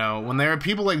 you know, when there are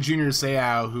people like Junior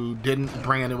Seau who didn't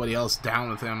bring anybody else down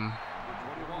with him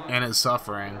and his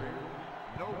suffering,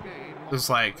 it's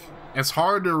like, it's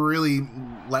hard to really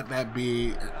let that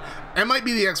be. It might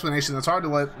be the explanation. It's hard to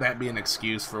let that be an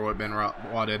excuse for what Benoit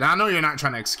did. I know you're not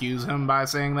trying to excuse him by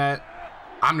saying that.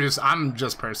 I'm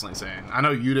just personally saying. I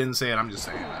know you didn't say it. I'm just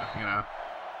saying that, you know.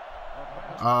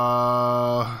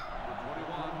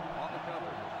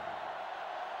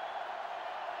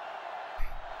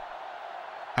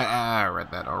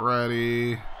 got that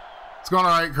already. It's going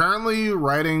alright. Currently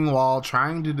writing while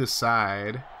trying to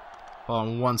decide. Hold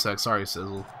on one sec. Sorry,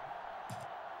 Sizzle.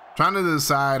 Trying to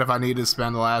decide if I need to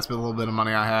spend the last little bit of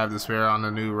money I have to spare on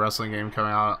the new wrestling game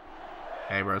coming out.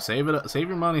 Hey, bro, save it. Save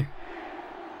your money.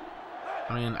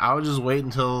 I mean, I would just wait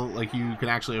until like you can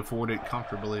actually afford it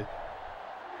comfortably.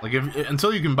 Like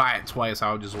until you can buy it twice,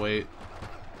 I would just wait.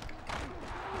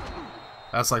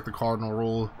 That's like the cardinal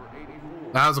rule.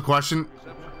 That was a question.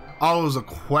 Oh, it was a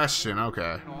question.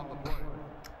 Okay.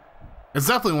 It's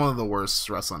definitely one of the worst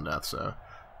wrestling deaths. So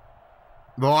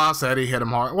the loss Eddie hit him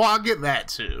hard. Well, I'll get that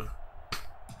too.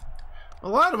 A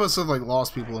lot of us have like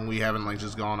lost people and we haven't like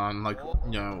just gone on like,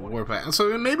 you know, warpath.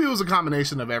 So maybe it was a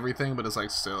combination of everything, but it's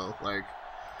like still like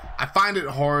I find it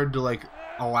hard to like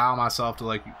allow myself to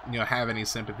like, you know, have any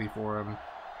sympathy for him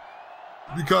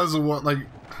because of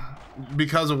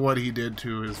what he did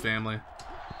to his family.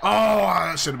 Oh,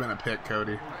 that should have been a pick,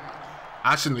 Cody.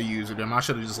 I shouldn't have used him. I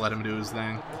should have just let him do his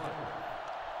thing.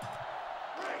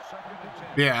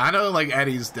 Yeah, I know like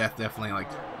Eddie's death definitely like,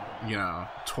 you know,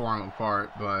 tore him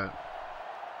apart, but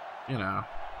you know,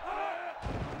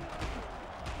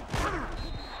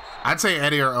 I'd say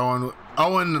Eddie or Owen.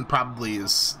 Owen probably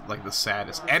is like the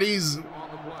saddest. Eddie's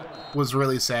was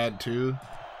really sad too,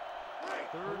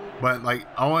 but like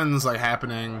Owen's like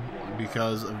happening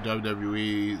because of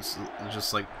WWE's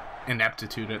just like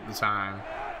ineptitude at the time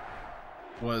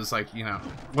was like, you know,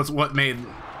 what made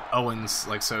Owens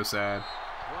like so sad.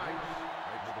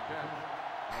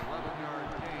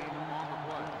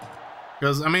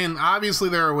 Because I mean, obviously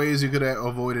there are ways you could have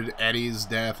avoided Eddie's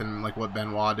death and like what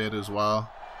Benoit did as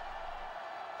well.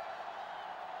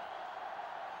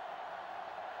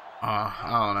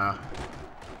 I don't know.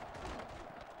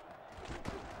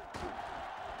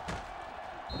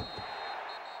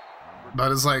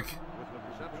 But it's like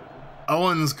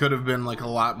Owens could have been like a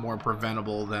lot more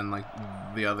preventable than like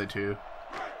the other two.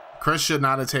 Chris should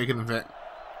not have taken it.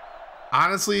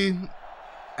 Honestly,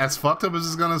 as fucked up as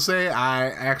it's gonna say, I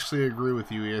actually agree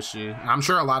with you, Ishii. I'm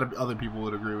sure a lot of other people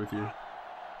would agree with you.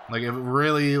 Like if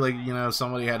really like, you know,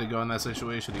 somebody had to go in that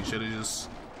situation, he should have just,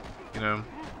 you know,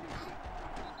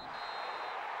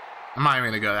 I'm not even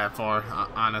gonna go that far,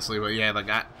 honestly, but yeah, like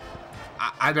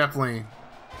I definitely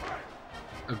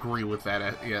agree with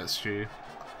that. Yes, she.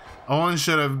 Owen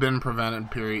should have been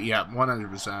prevented. Period. Yeah,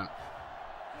 100%.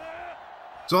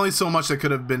 There's only so much that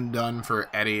could have been done for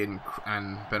Eddie and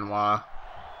Benoit.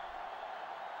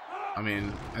 I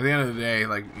mean, at the end of the day,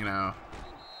 like, you know,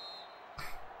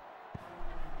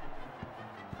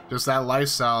 just that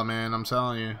lifestyle, man. I'm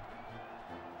telling you,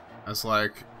 it's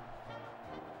like.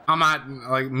 I'm not,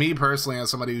 like, me personally as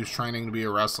somebody who's training to be a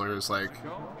wrestler is like,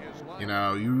 you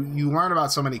know, you learn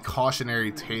about so many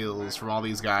cautionary tales from all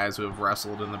these guys who have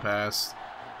wrestled in the past,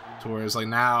 to where it's like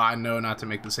now I know not to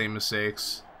make the same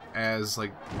mistakes as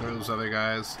like those other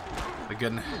guys, like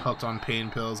getting hooked on pain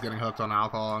pills, getting hooked on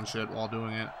alcohol and shit while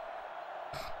doing it.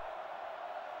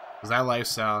 Cause that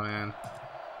lifestyle, man,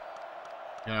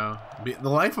 you know, the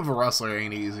life of a wrestler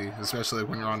ain't easy, especially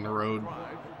when you're on the road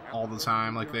all the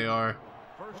time like they are.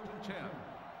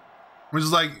 Which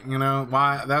is like, you know,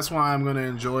 that's why I'm gonna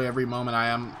enjoy every moment I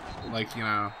am, like, you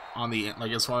know, on the,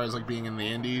 like, as far as like being in the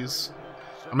indies,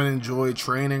 I'm gonna enjoy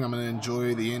training, I'm gonna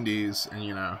enjoy the indies, and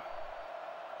you know,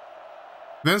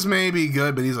 Vince may be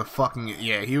good, but he's a fucking,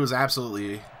 yeah, he was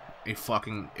absolutely a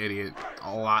fucking idiot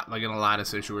a lot, like in a lot of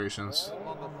situations.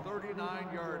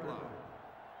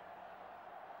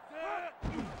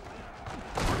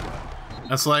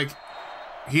 That's like,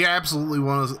 he absolutely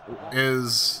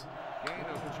is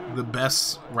the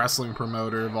best wrestling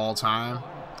promoter of all time,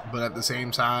 but at the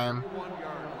same time,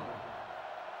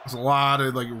 there's a lot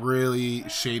of like really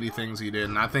shady things he did,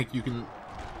 and I think you can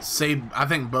say, I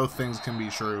think both things can be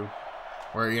true.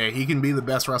 Where yeah, he can be the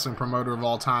best wrestling promoter of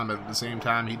all time, but at the same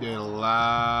time, he did a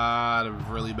lot of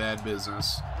really bad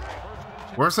business.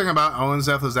 Worst thing about Owens'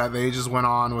 death was that they just went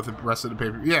on with the rest of the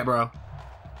pay-per-view. Yeah, bro.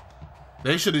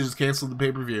 They should have just canceled the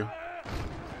pay-per-view.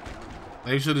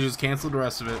 They should have just canceled the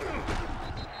rest of it.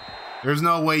 There's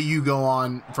no way you go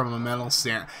on from a mental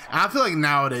stand. And I feel like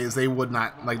nowadays they would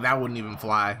not, like, that wouldn't even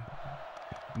fly.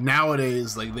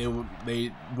 Nowadays, like,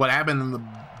 what happened in the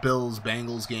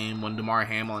Bills-Bengals game when DeMar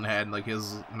Hamlin had, like,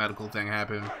 his medical thing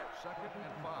happen,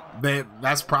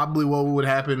 that's probably what would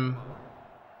happen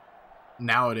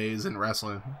nowadays in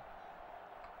wrestling.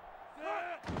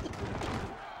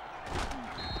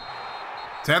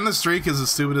 To end the streak is the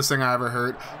stupidest thing I ever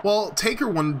heard. Well, Taker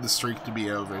wanted the streak to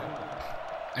be over.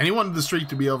 And he wanted the streak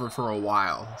to be over for a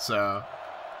while, so,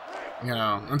 you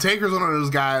know. And Taker's one of those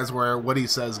guys where what he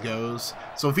says goes.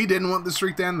 So if he didn't want the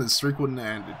streak to end, the streak wouldn't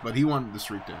have ended. But he wanted the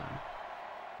streak to end.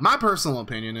 My personal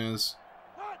opinion is,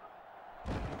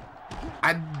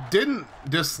 I didn't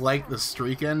dislike the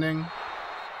streak ending.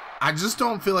 I just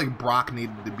don't feel like Brock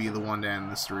needed to be the one to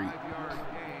end the streak.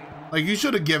 Like, you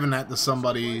should have given that to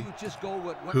somebody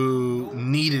who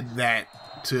needed that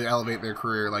to elevate their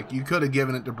career. Like, you could have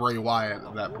given it to Bray Wyatt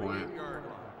at that point.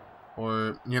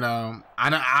 Or, you know, I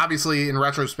know obviously in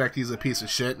retrospect he's a piece of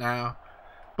shit now.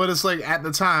 But it's like, at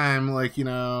the time, like, you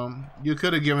know, you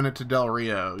could have given it to Del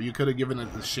Rio. You could have given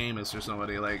it to Sheamus or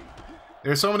somebody. Like,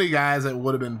 there's so many guys that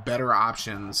would have been better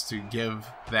options to give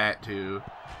that to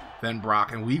than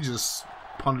Brock. And we just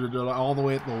punted it all the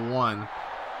way at the one.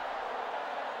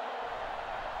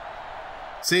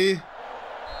 See?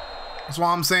 That's what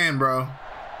I'm saying, bro.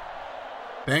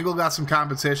 Bangle got some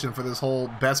competition for this whole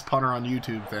best punter on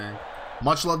YouTube thing.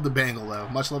 Much love to Bangle, though.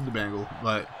 Much love to Bangle.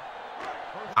 But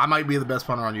I might be the best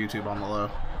punter on YouTube on the low.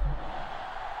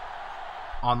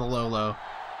 On the low.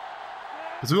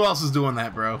 Because who else is doing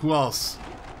that, bro? Who else?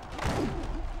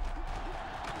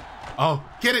 Oh,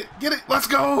 get it. Get it. Let's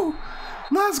go.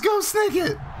 Let's go, snake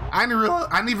it. I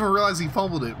didn't even realize he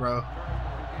fumbled it, bro.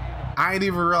 I didn't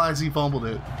even realize he fumbled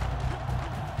it.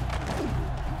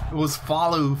 It was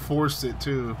Follow who forced it,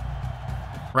 too.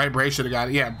 Right, Bray should have got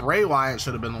it. Yeah, Bray Wyatt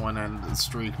should have been the one to end the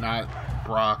streak, not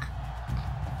Brock.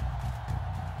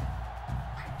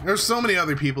 There's so many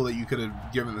other people that you could have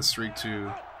given the streak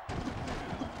to,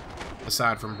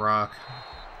 aside from Brock.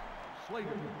 Slater,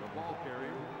 the ball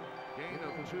carrier. Gain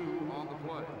of 2 on the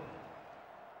play.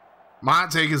 My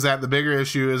take is that the bigger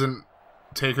issue isn't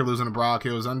Taker losing to Brock.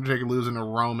 It was Undertaker losing to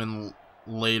Roman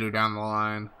later down the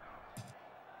line.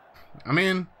 I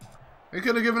mean, they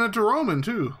could have given it to Roman,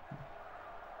 too.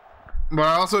 But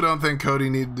I also don't think Cody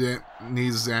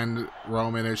needs to end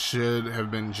Roman. It should have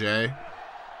been Jay.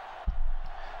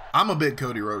 I'm a big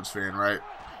Cody Rhodes fan, right?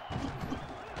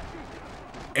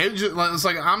 It's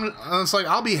like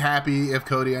I'll be happy if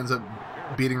Cody ends up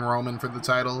beating Roman for the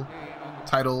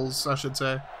titles, I should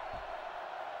say.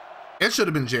 It should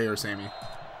have been Jay or Sammy.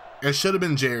 It should have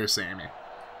been Jay or Sammy.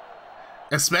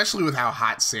 Especially with how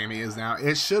hot Sammy is now.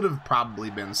 It should have probably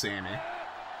been Sammy.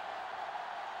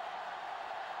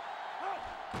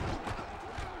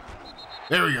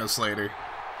 There we go, Slater.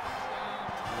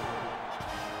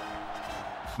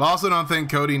 But I also don't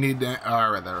think Cody need to... Oh, I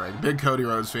read that right. Big Cody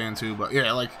Rhodes fan, too. But,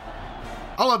 yeah, like...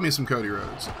 I love me some Cody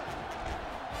Rhodes.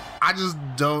 I just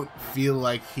don't feel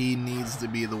like he needs to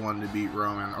be the one to beat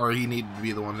Roman. Or he needed to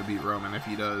be the one to beat Roman if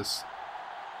he does.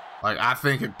 Like, I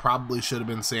think it probably should have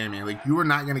been Sammy. Like, you were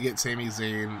not going to get Sami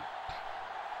Zayn.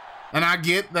 And I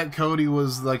get that Cody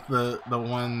was, like, the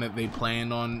one that they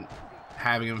planned on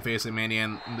having him face at Mania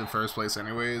in the first place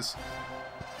anyways.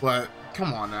 But,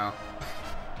 come on now.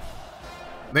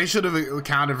 They should have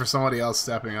accounted for somebody else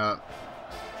stepping up.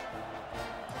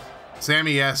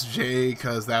 Sammy, yes, Jay,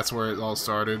 because that's where it all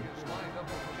started.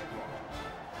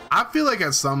 I feel like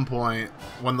at some point,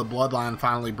 when the bloodline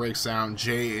finally breaks down,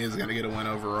 Jay is going to get a win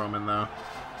over Roman, though.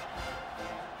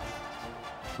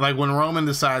 Like, when Roman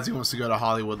decides he wants to go to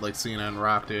Hollywood like Cena and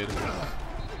Rock did.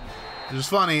 It's just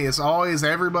funny, it's always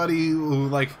everybody who,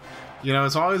 like, you know,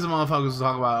 it's always the motherfuckers who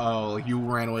talk about, oh, like, you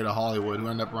ran away to Hollywood, who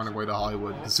end up running away to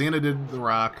Hollywood. Cena did The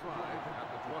Rock.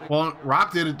 Well,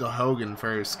 Rock did it to Hogan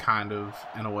first, kind of,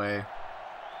 in a way.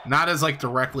 Not as, like,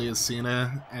 directly as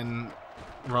Cena and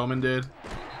Roman did.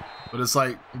 But it's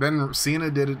like, then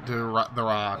Cena did it to The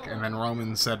Rock, and then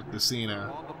Roman said it to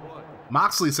Cena.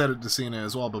 Moxley said it to Cena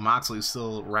as well, but Moxley's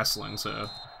still wrestling, so...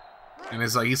 And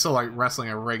it's like, he's still, like, wrestling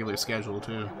a regular schedule,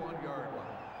 too.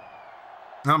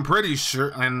 I'm pretty sure,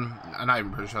 and I'm not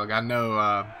even pretty sure, like, I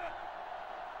know,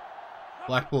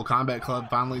 Blackpool Combat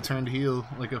Club finally turned heel,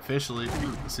 like, officially,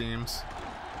 it seems.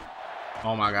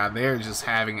 Oh my god, they're just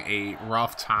having a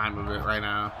rough time of it right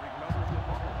now.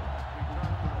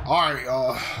 Alright,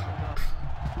 y'all.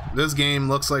 This game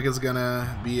looks like it's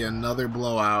gonna be another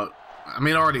blowout. I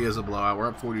mean, it already is a blowout. We're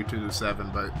up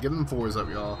 42-7, but give them 4s up,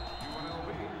 y'all.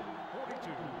 UNLV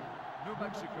 42, New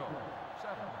Mexico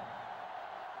 7.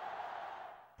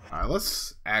 Alright,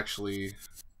 let's actually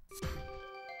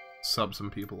sub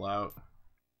some people out.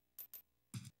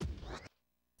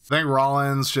 I think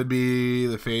Rollins should be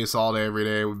the face all day, every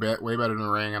day. Way better than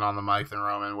Ring and on the mic than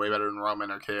Roman. Way better than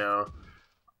Roman or KO.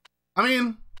 I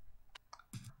mean,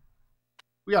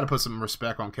 we got to put some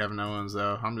respect on Kevin Owens,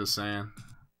 though. I'm just saying.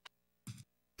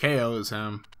 KO is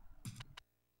him.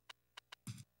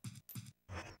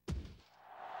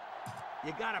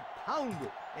 You gotta pound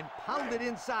it and pound it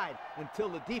inside until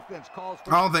the defense calls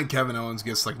for... I don't think Kevin Owens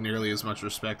gets like nearly as much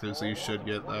respect as he should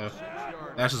get, though.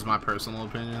 That's just my personal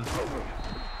opinion.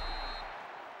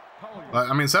 But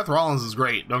I mean, Seth Rollins is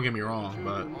great. Don't get me wrong,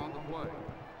 but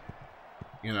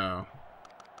you know.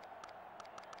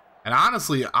 And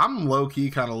honestly, I'm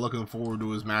low-key kind of looking forward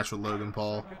to his match with Logan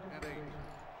Paul.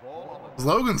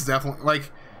 Logan's definitely,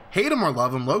 like, hate him or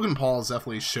love him, Logan Paul has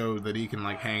definitely showed that he can,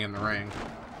 like, hang in the ring.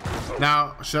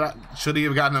 Now, should he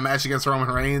have gotten a match against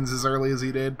Roman Reigns as early as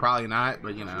he did? Probably not,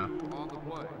 but, you know,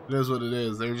 it is what it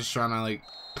is. They're just trying to, like,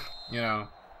 you know,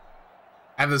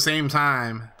 at the same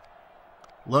time,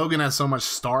 Logan has so much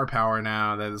star power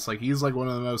now that it's like he's like one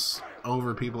of the most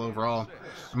over people overall.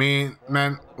 I mean,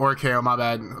 man, or KO, my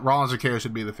bad. Rollins or KO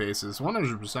should be the faces,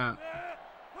 100%.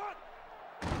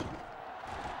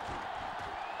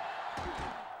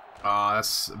 Oh,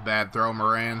 that's a bad throw,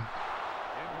 Moran.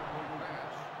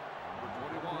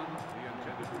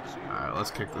 Alright, let's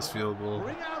kick this field goal.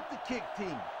 Bring out the kick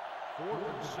team. 4th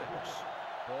and 6.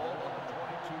 Ball on the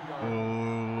 22-yard line.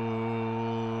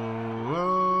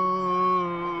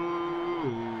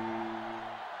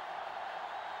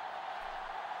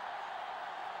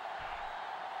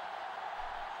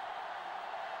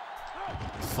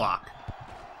 Fuck.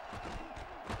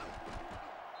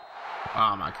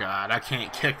 Oh my god, I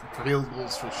can't kick field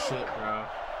goals for shit, bro.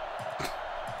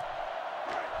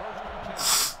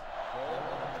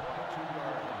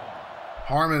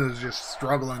 Harmon is just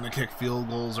struggling to kick field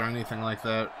goals or anything like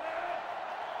that.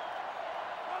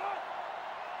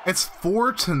 It's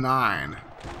 4-9.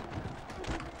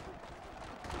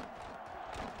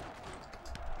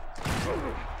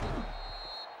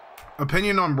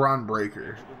 Opinion on Braun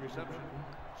Breaker.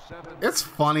 It's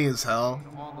funny as hell.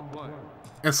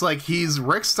 It's like he's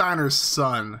Rick Steiner's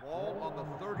son,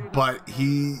 but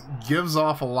he gives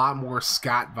off a lot more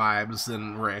Scott vibes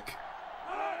than Rick.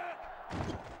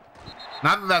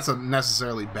 Not that that's a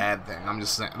necessarily bad thing. I'm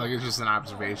just saying, like, it's just an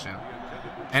observation.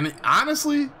 And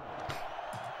honestly,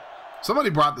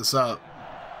 somebody brought this up.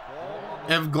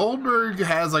 If Goldberg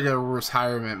has like a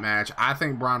retirement match, I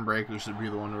think Braun Breaker should be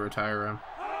the one to retire him.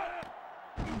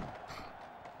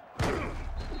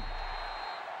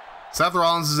 Seth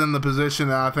Rollins is in the position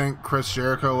that I think Chris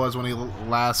Jericho was when he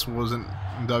last was in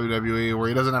WWE, where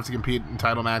he doesn't have to compete in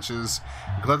title matches.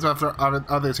 He goes after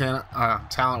other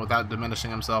talent without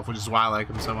diminishing himself, which is why I like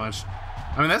him so much.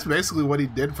 I mean, that's basically what he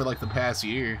did for like the past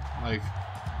year. Like,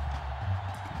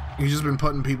 he's just been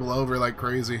putting people over like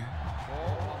crazy.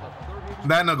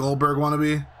 That and a Goldberg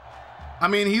wannabe. I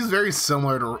mean, he's very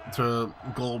similar to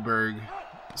Goldberg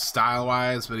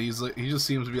style-wise, but he just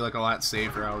seems to be like a lot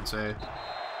safer, I would say.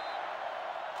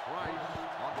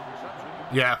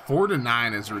 Yeah,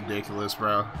 4-9 is ridiculous,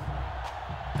 bro.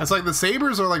 It's like the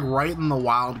Sabres are like right in the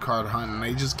wild card hunt, and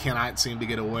they just cannot seem to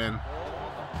get a win.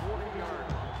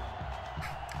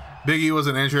 Big E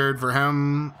wasn't injured. For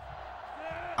him,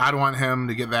 I'd want him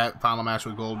to get that final match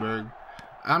with Goldberg.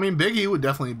 I mean, Big E would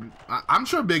definitely be, I'm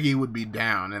sure Big E would be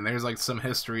down, and there's like some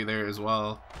history there as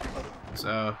well.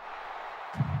 So,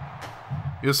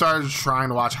 you started trying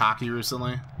to watch hockey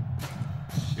recently?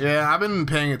 Yeah, I've been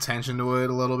paying attention to it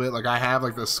a little bit. Like, I have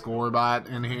like the score bot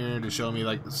in here to show me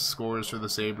like the scores for the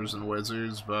Sabres and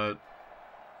Wizards, but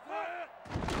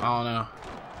I don't know.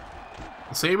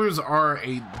 The Sabres are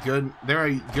they're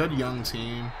a good young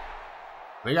team.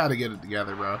 They got to get it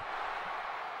together, bro.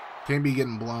 Can't be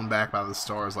getting blown back by the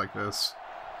Stars like this.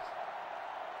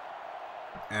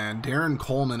 And Darren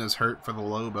Coleman is hurt for the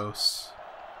Lobos.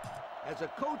 As a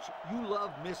coach, you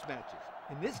love mismatches.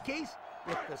 In this case,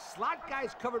 if the slot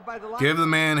guy's covered by the line, give the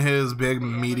man his big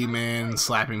meaty man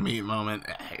slapping meat moment.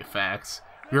 Hey, facts.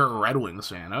 You're a Red Wings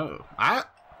fan. Oh, I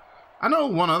know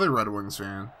one other Red Wings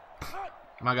fan.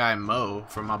 My guy Mo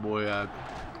from my boy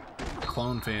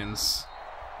Clone Fans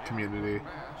community.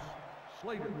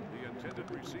 Slater, the intended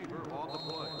receiver, on the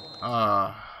play.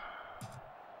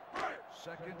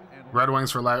 Second and Red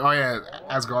Wings for life. Oh yeah,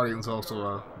 Asgardian's also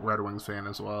a Red Wings fan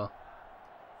as well.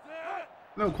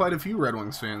 No, quite a few Red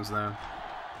Wings fans then.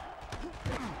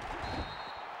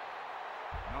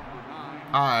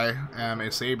 I am a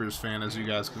Sabres fan, as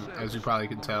you probably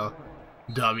can tell.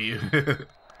 W.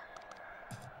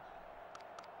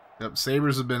 Yep,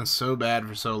 Sabres have been so bad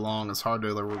for so long. It's hard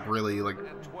to really like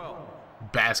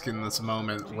bask in this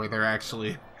moment where they're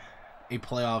actually a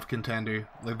playoff contender.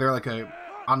 Like, they're like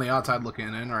on the outside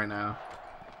looking in right now.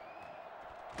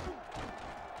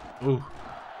 Ooh,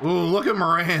 look at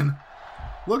Moran.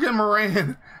 Look at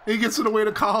Moran. He gets it away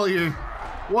to Collier.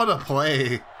 What a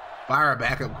play by our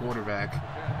backup quarterback.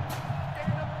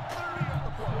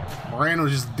 Moran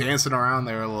was just dancing around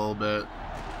there a little bit.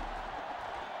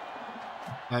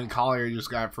 And Collier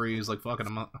just got free. He's like, fucking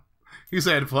him up. He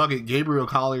said, fuck it. Gabriel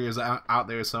Collier is out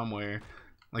there somewhere.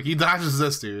 Like, he dodges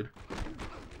this dude.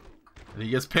 And he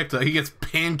gets picked up. He gets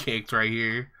pancaked right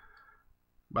here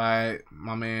by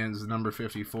my man's number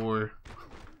 54.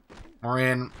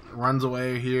 Moran runs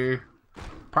away here.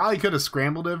 Probably could have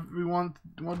scrambled if we wanted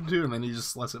to, and then he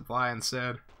just lets it fly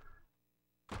instead.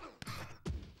 I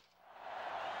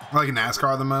like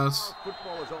NASCAR the most.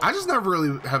 I just never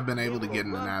really have been able to get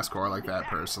into NASCAR like that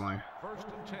personally.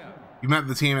 You met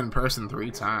the team in person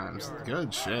 3 times.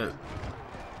 Good shit.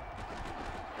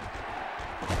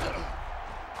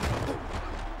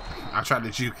 I tried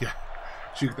to juke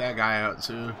that guy out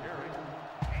too.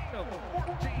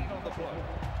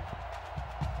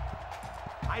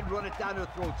 I'd run it down their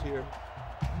throats here.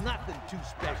 Nothing too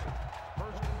special.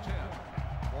 First and 10.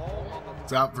 Ball on the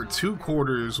It's out for 2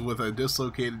 quarters with a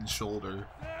dislocated shoulder.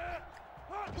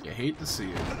 You hate to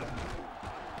see it.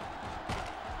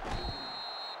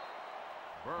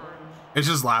 Burns. It's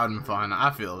just loud and fun.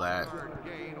 I feel that.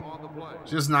 Gain on the play.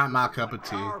 It's just not my cup of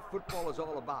tea. Our football is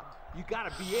all about. You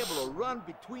got to be able to run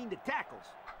between the tackles.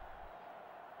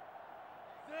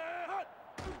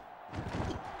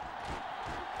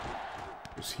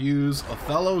 There's Hughes.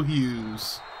 Othello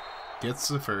Hughes gets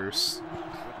the first.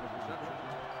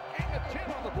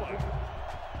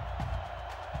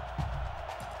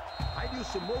 I do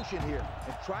some motion here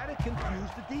and try to confuse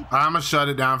the defense. I'm gonna shut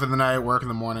it down for the night. Work in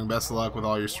the morning. Best of luck with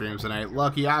all your streams tonight.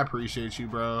 Lucky, I appreciate you,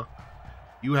 bro.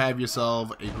 You have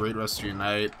yourself a great rest of your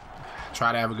night.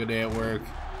 Try to have a good day at work.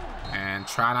 And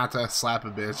try not to slap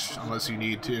a bitch unless you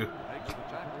need to. Makes the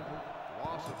tackle.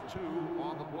 Loss of 2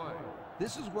 on the play.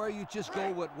 This is where you just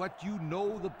go with what you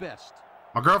know the best.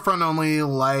 My girlfriend only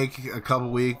like a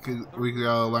couple weeks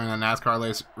ago learned that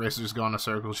NASCAR racers go in a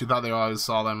circle. She thought they always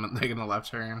saw them taking a left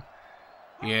turn.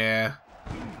 Yeah.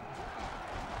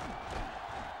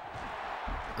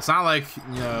 It's not like,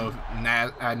 you know,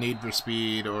 Need for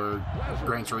Speed or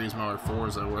Gran Turismo or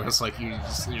Forza where it's like you're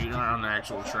on the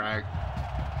actual track.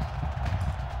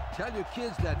 Tell your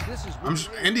kids that this is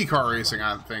IndyCar racing,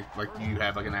 I think, like you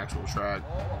have like an actual track,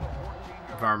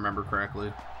 if I remember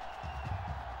correctly.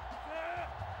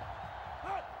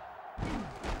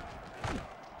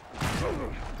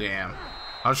 Damn.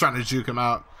 I was trying to juke him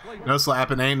out. No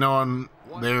slapping, ain't knowing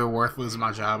they're worth losing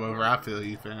my job over. I feel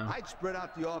you, fam. I'd spread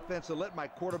out the offense and let my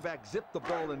quarterback zip the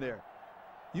ball in there.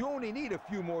 You only need a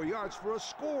few more yards for a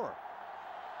score.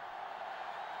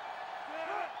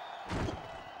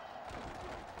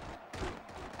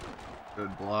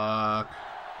 Good block.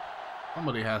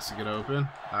 Somebody has to get open.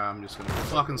 I'm just gonna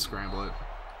fucking scramble it.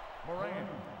 Moran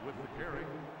with the carry.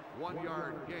 1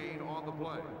 yard gain on the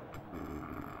play.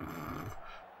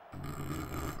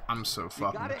 I'm so You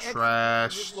fucking gotta execute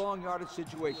trash. this long yardage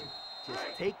situation. Just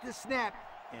take the snap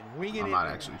and wing it I'm in not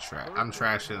there. actually trash. I'm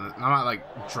trashing it. I'm not like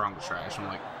drunk trash. I'm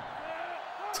like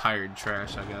tired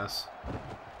trash, I guess.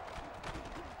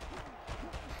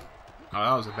 Oh,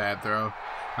 that was a bad throw.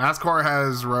 NASCAR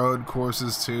has road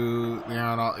courses too. You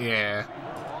know, yeah,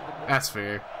 that's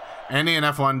fair. Indy and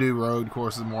F1 do road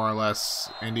courses more or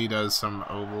less. Indy does some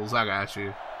ovals. I got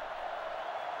you.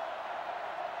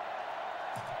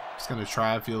 Just gonna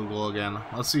try a field goal again.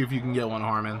 Let's see if you can get one,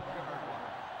 Harmon.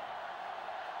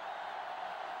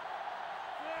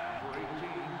 Number 18 is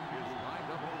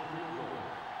lined up for the field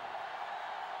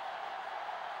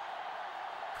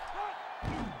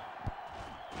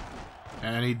goal.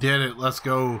 And he did it. Let's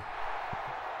go.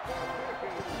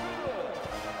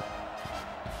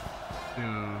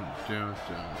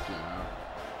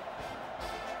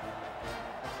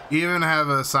 Even have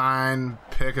a signed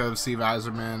pick of Steve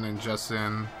Eiserman and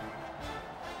Justin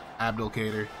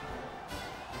Abdulkader.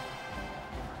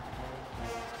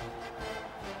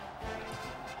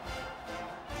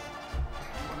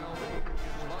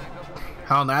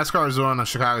 Hell, NASCAR is doing a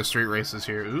Chicago street races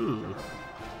here. Ooh.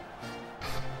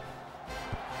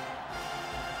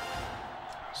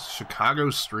 Chicago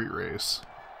street race.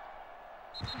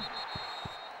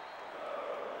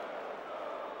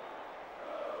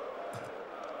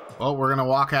 Well, we're gonna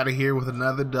walk out of here with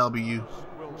another W.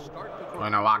 We're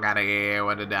gonna walk out of here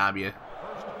with a W.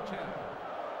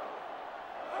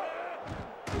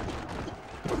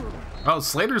 Oh,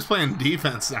 Slater's playing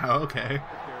defense now. Okay.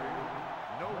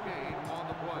 No gain on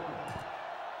the play.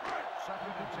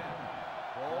 2nd and 10.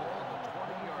 Ball on the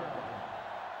 20-yard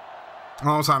line.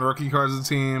 Almost on rookie cards of the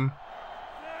team.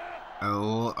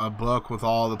 A book with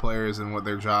all the players and what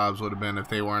their jobs would have been if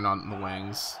they weren't on the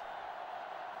wings.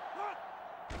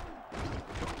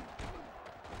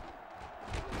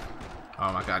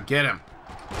 Oh my god, get him!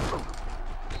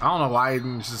 I don't know why he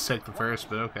didn't just take the first,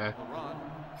 but okay. The run.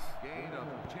 Gain of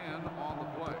 10 on the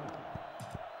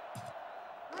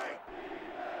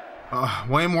play.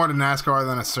 Way more to NASCAR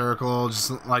than a circle,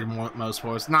 just like most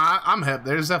sports. Nah, I'm hip.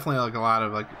 There's definitely like a lot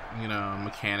of like, you know,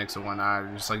 mechanics and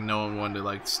whatnot. Just like knowing when to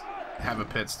like have a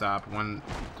pit stop when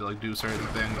to like do certain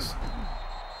things.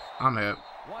 I'm hit.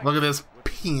 Look at this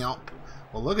pimp.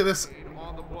 Well, look at this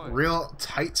real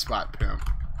tight spot pimp.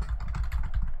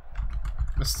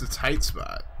 Mr. Tight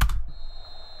Spot.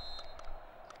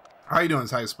 How you doing,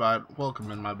 Tight Spot? Welcome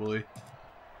in, my boy.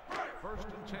 First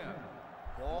and 10.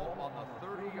 Ball on the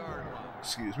 30-yard line.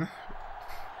 Excuse me.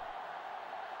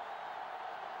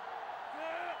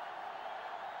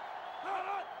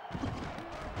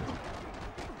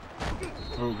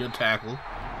 Oh, good tackle.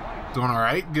 Doing all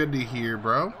right. Good to hear,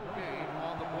 bro.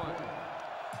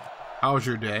 How was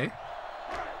your day?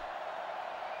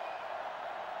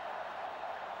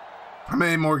 How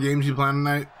many more games you plan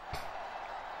tonight?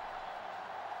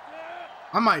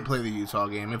 I might play the Utah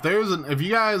game. If you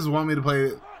guys want me to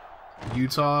play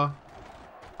Utah,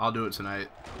 I'll do it tonight.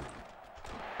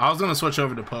 I was gonna switch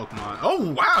over to Pokemon.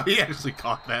 Oh wow, he actually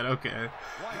caught that. Okay.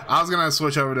 I was gonna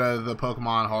switch over to the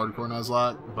Pokemon Hardcore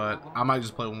Nuzlocke, but I might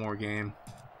just play one more game.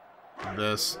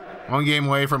 This one game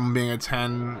away from being a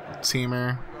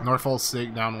 10-teamer. Norfolk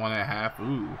State down 1.5.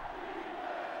 Ooh.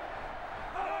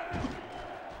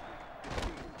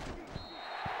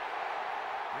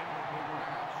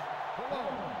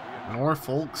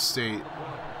 Norfolk State.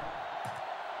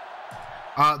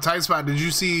 Tight Spot, did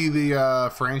you see the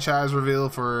franchise reveal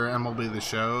for MLB The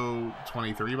Show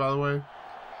 23, by the way?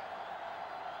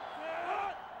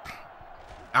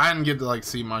 I didn't get to like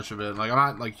see much of it. Like, I'm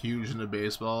not like huge into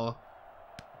baseball,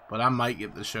 but I might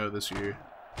get the show this year.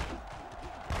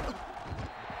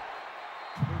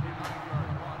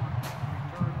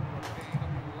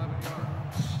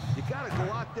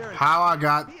 How I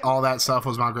got all that stuff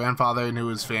was my grandfather knew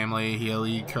his family.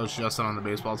 He coached Justin on the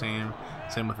baseball team.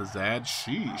 Same with his dad.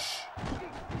 Sheesh.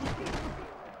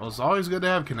 Well, it's always good to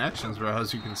have connections, bro,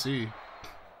 as you can see.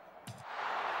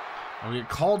 And we get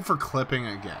called for clipping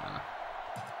again.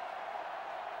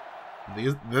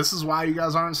 This is why you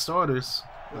guys aren't starters.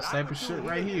 This type of shit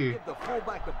right here. Give the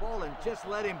fullback the ball and just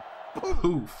let him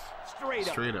poof.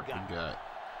 Straight up the gut.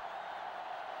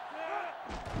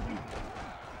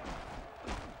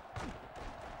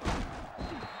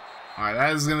 Alright,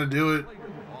 that is going to do it.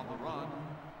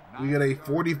 We get a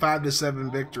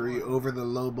 45-7 victory over the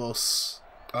Lobos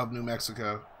of New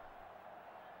Mexico.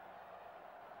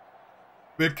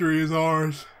 Victory is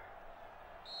ours.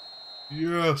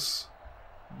 Yes.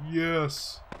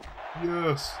 Yes.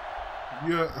 Yes.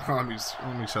 Yeah. Let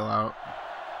me chill out.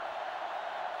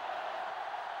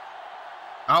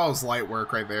 That was light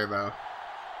work right there, though.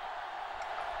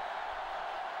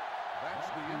 That's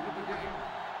the end of the game.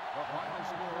 The final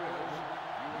score is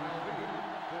UNLV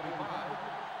 45,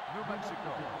 New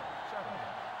Mexico 7.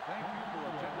 Thank you for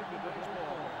attending today's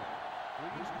ball.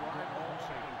 Please drive home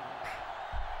safely.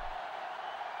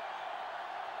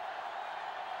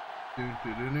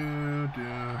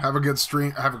 Have a good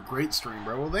stream. Have a great stream,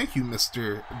 bro. Well, thank you,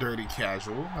 Mr. Dirty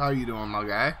Casual. How you doing, my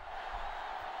guy?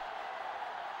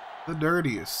 The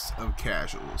dirtiest of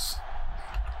casuals.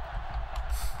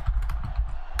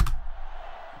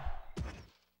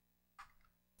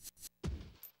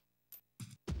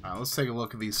 Alright, let's take a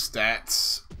look at these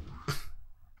stats.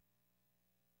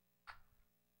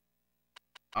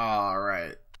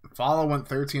 Alright. Follow went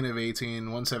 13 of 18,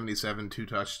 177, 2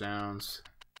 touchdowns.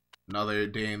 Another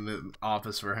day in the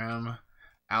office for him.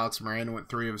 Alex Miranda went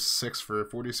 3 of 6 for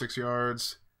 46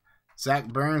 yards. Zach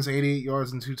Burns, 88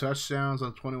 yards and 2 touchdowns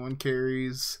on 21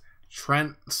 carries.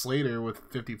 Trent Slater with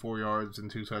 54 yards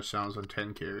and 2 touchdowns on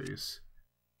 10 carries.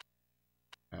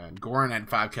 And Gorin had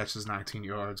 5 catches, 19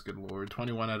 yards. Good lord.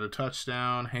 21 had a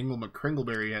touchdown. Hangle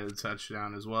McCringleberry had a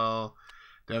touchdown as well.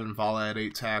 Devin Falla had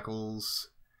 8 tackles.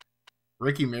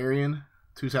 Ricky Marion,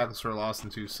 2 tackles for a loss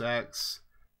and 2 sacks.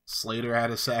 Slater had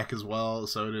a sack as well,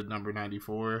 so did number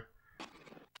 94.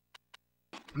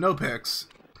 No picks.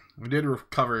 We did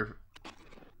recover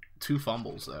 2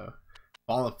 fumbles, though.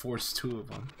 Falla forced 2 of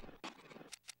them.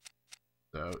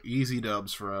 So, easy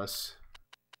dubs for us.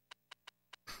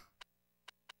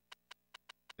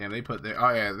 Damn, they put their...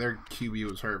 Oh, yeah, their QB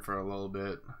was hurt for a little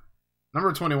bit.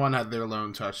 Number 21 had their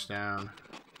lone touchdown.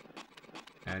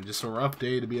 And just a rough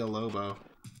day to be a Lobo.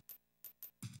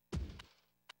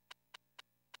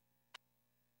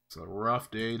 It's a rough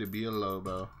day to be a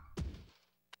Lobo.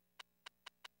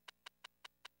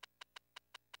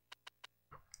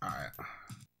 Alright.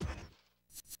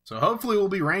 So hopefully we'll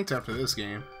be ranked after this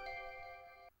game.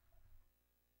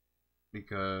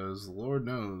 Because Lord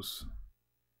knows,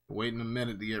 waiting a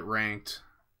minute to get ranked.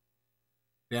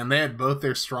 Damn, they had both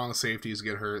their strong safeties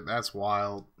get hurt. That's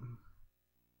wild.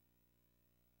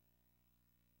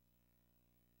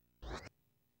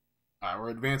 Alright,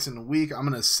 we're advancing the week. I'm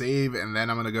gonna save and then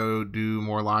I'm gonna go do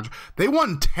more laundry. They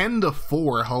won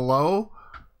 10-4. Hello?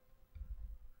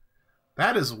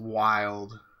 That is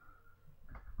wild.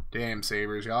 Damn,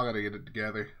 Sabres, y'all gotta get it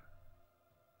together.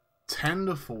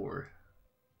 10-4.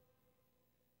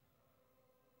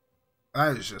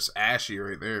 That is just ashy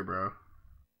right there, bro.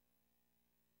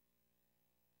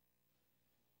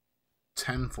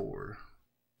 10-4.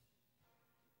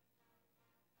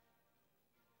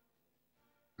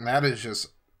 That is just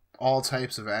all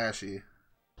types of ashy.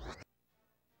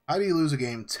 How do you lose a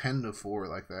game 10-4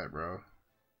 like that, bro?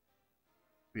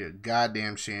 Be a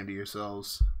goddamn shame to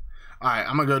yourselves. Alright,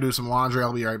 I'm gonna go do some laundry.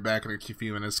 I'll be right back in a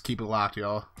few minutes. Keep it locked,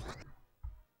 y'all.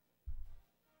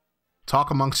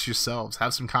 Talk amongst yourselves.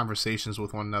 Have some conversations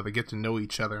with one another. Get to know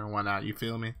each other and whatnot. You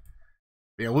feel me?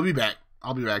 Yeah, we'll be back.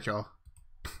 I'll be back, y'all.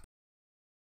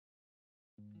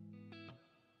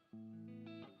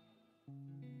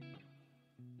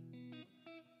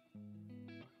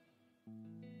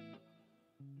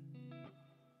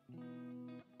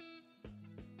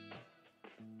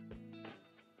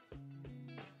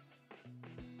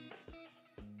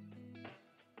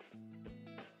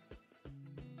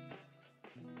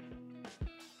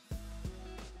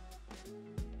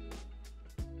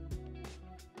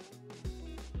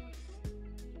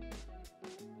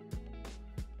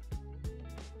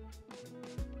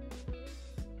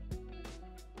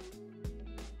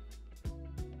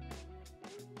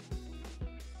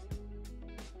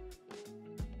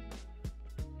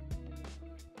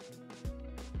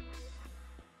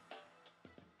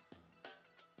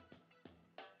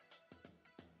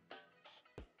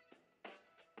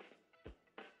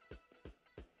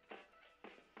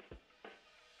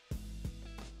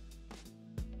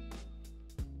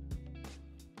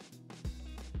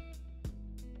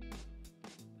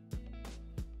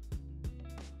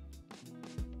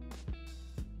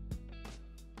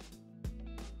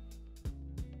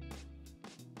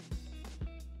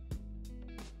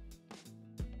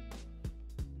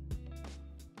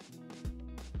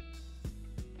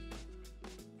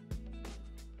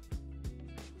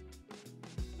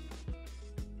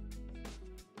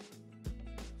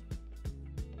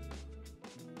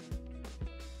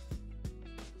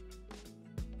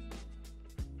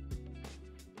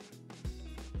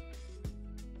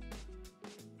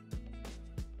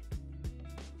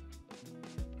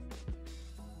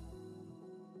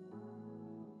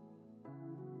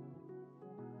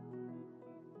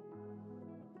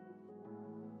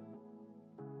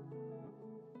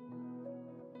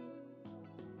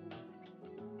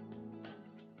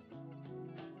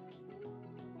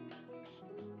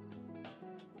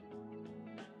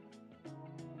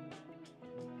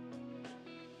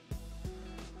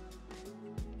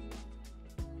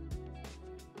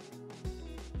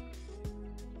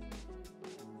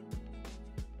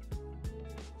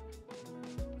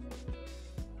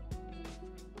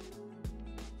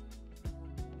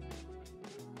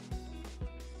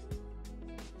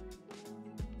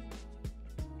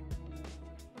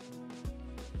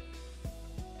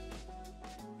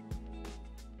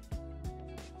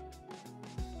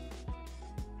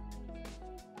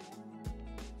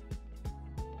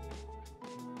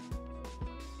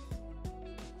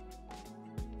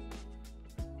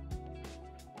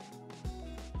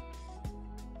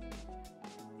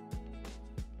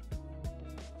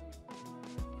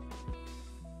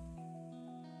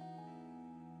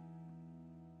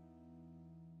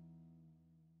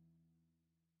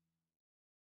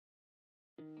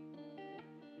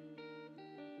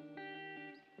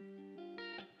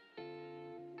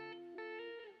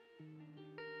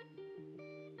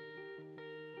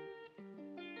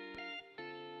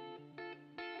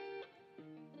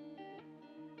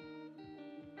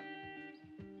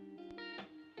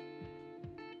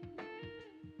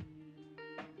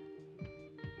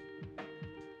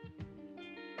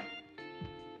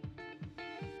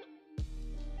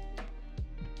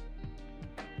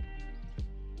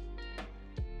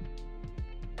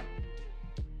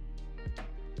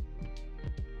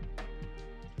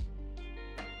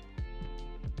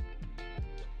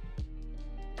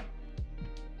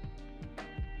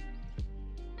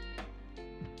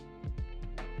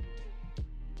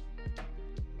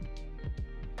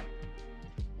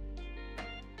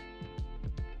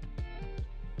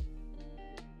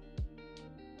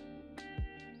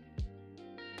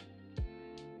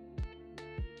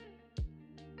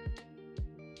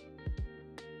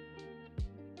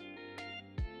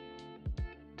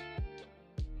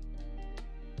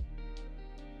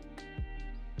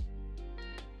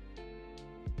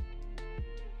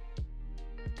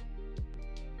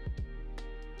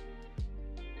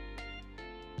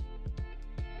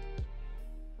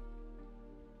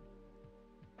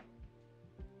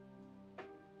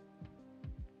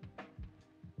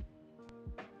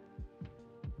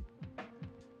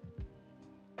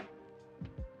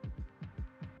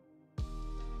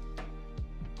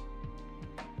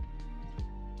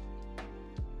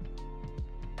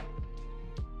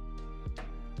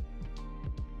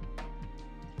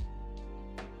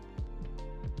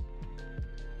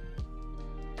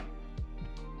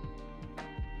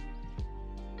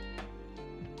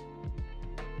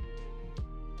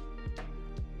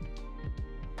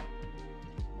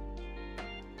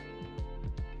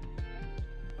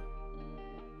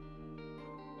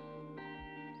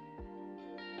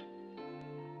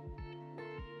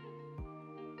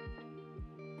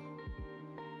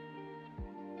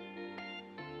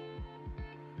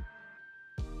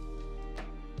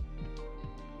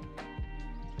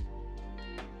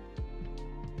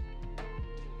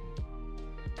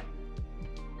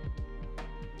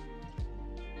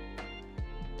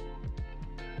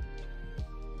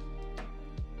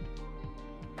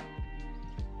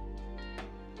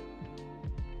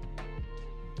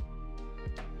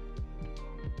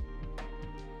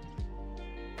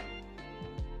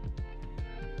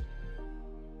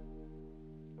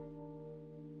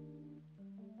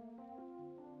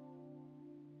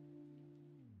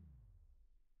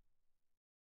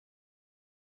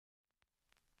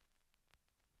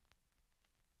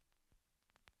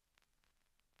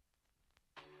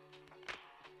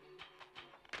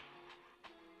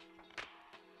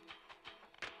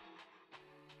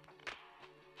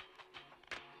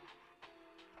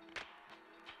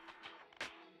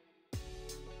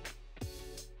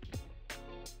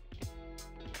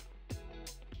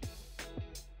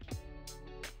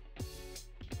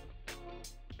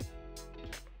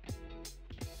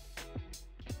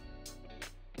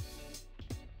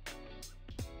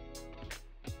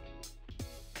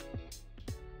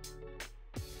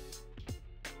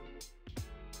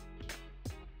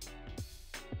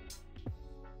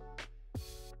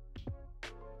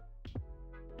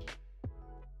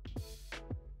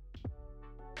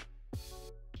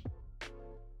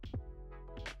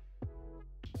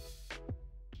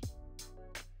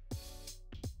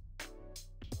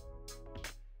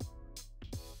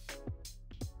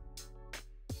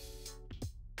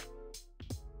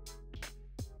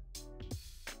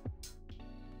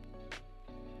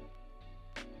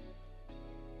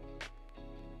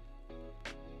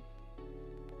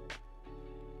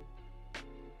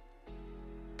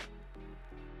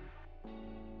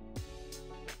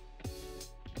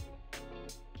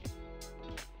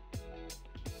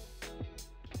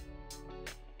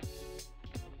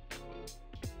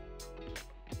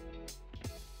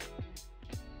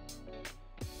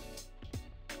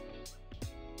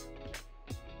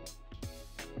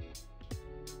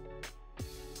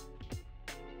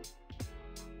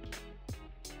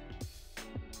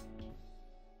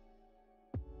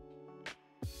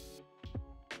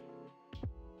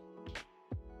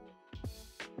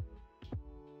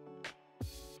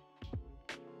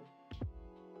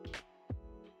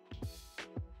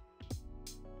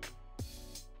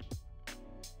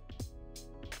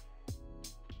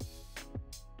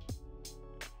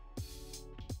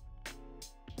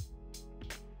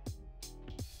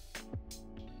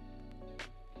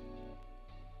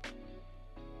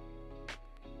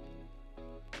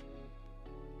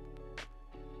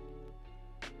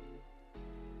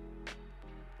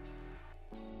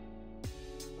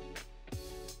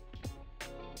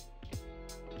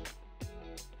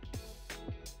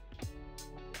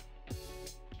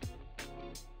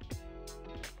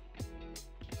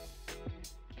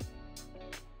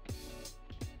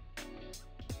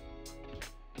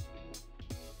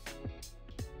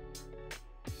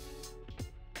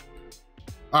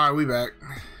 Alright, we back.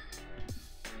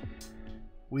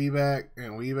 We back.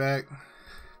 And we're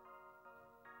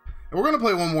gonna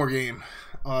play one more game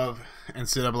of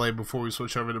NCAA before we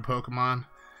switch over to Pokemon.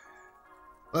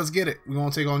 Let's get it. We're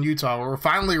gonna take on Utah. We're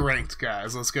finally ranked,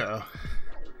 guys. Let's go.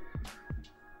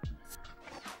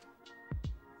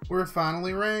 We're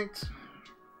finally ranked.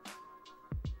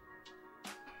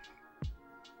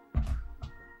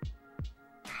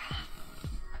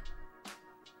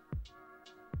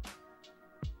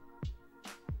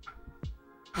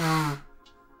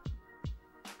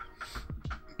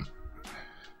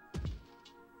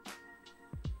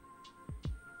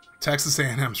 Texas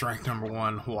A&M's ranked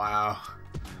 #1. Wow.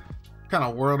 What kind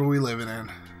of world are we living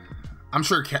in? I'm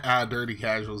sure Dirty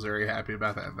Casual's very happy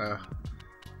about that, though.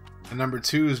 And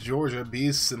 #2 is Georgia.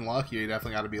 Beasts and Lucky, you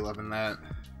definitely got to be loving that.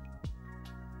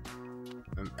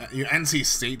 And NC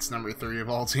State's #3 of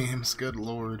all teams. Good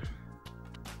lord.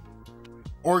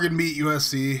 Oregon beat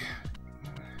USC.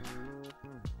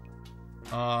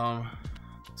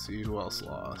 Let's see who else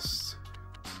lost.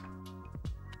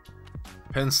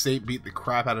 Penn State beat the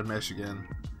crap out of Michigan.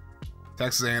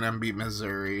 Texas A&M beat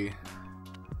Missouri.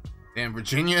 And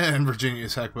Virginia and Virginia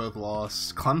Tech both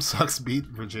lost. Clemson beat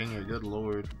Virginia. Good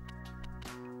lord.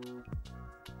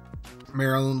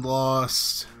 Maryland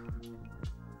lost.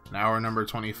 Now we're number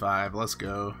 25. Let's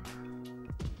go.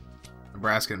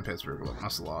 Nebraska and Pittsburgh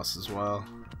must have lost as well.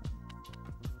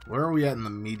 Where are we at in the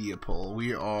media poll?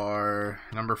 We are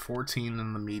number 14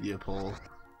 in the media poll.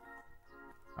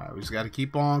 Alright, we just got to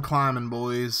keep on climbing,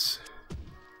 boys.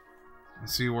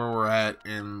 Let's see where we're at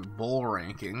in bowl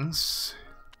rankings.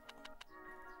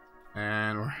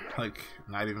 And we're like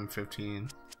not even 15.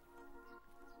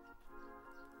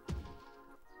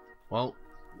 Well,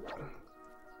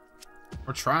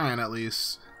 we're trying at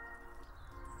least.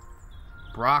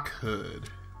 Brock Hood.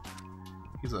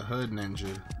 He's a hood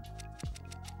ninja.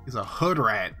 He's a hood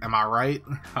rat. Am I right?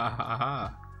 Ha ha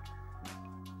ha.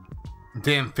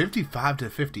 Damn,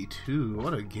 55-52.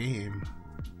 What a game.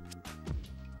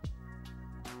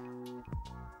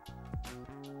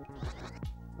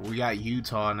 We got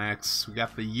Utah next. We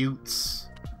got the Utes.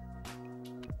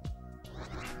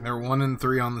 They're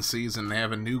 1-3 on the season. They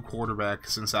have a new quarterback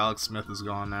since Alex Smith is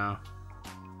gone now.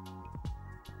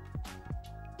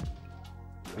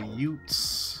 The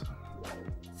Utes.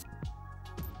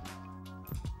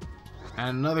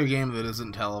 And another game that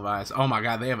isn't televised. Oh my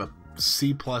god, they have a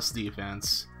C+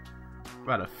 defense. We're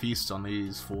about to feast on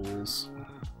these fools.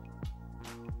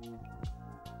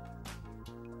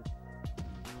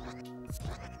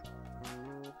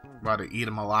 About to eat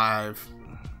them alive.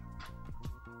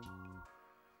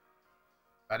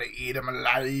 About to eat them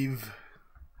alive.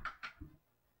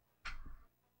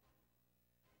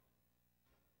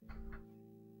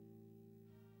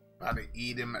 About to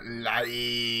eat them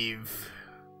alive.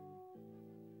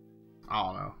 I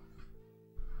don't know.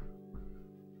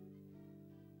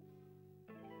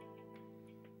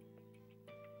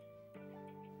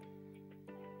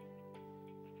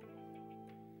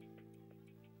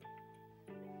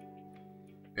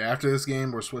 Yeah, after this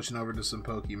game, we're switching over to some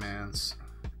Pokemans.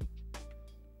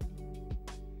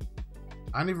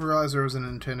 I didn't even realize there was a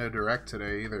Nintendo Direct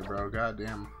today either, bro. God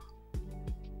damn.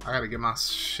 I gotta get my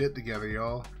shit together,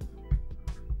 y'all.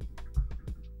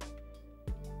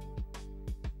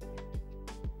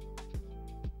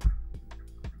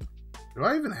 Do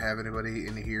I even have anybody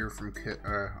in here from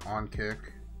on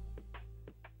Kick?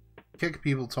 Kick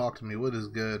people talk to me. What is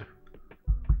good?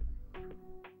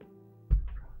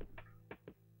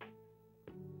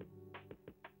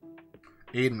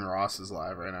 Aiden Ross is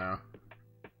live right now.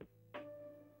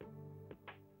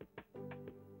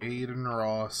 Aiden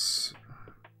Ross.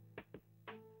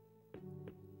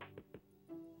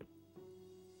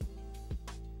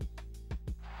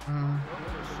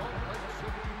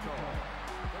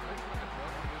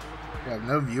 Yeah,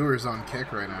 no viewers on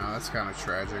Kick right now. That's kind of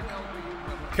tragic.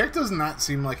 Kick does not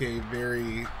seem like a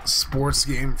very sports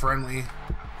game friendly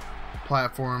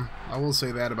platform. I will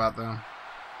say that about them.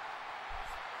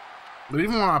 But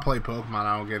even when I play Pokemon,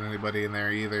 I don't get anybody in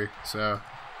there either. So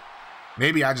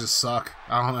maybe I just suck.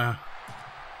 I don't know.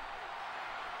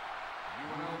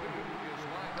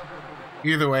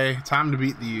 Either way, time to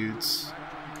beat the Utes.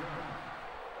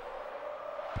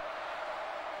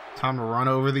 Time to run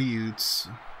over the Utes.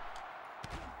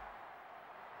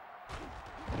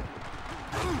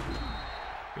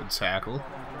 Good tackle.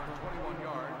 21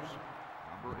 yards.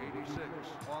 Number 86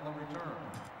 on the return.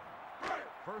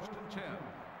 First and 10.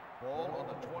 Ball on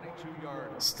the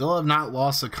 22-yard. Still have not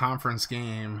lost a conference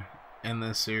game in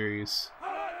this series.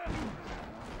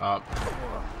 Oh,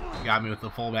 got me with the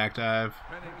fullback dive.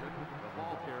 Pennington, the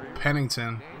ball carrier.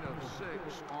 Pennington. Gain of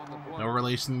 6 No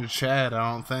relation to Chad,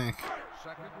 I don't think. 2nd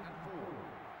and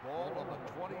 4. Ball on the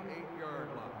 28-yard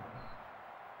line.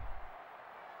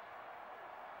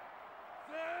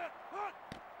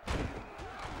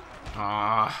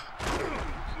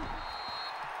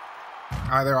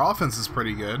 Their offense is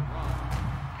pretty good.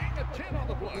 Gain of 10 on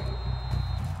the play.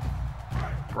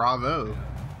 Bravo.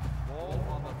 Ball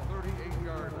on the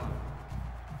 38-yard line.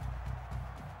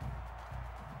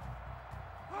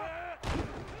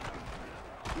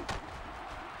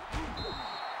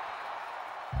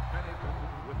 Pennington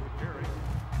with the carry.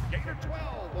 Gain of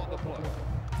 12 on the play.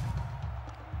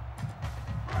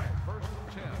 1st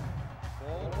and 10.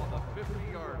 Ball on the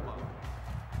 50-yard line.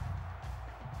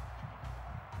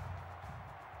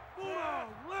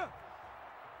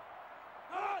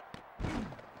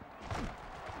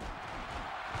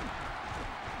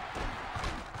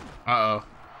 Uh-oh.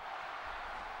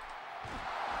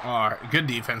 All right, good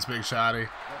defense, Big Shotty.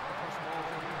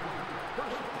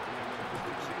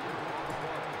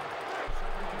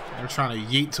 They're trying to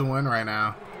yeet to win right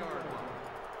now.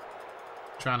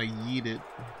 Trying to yeet it.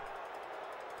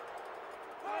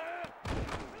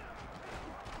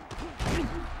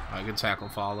 Good tackle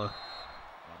follow.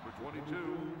 Number 22,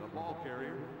 the ball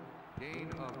carrier.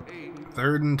 Gain of 8.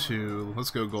 3rd and 2. Let's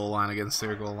go goal line against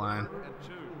their goal line. 3rd and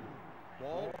 2.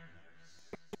 Ball.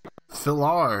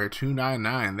 Philar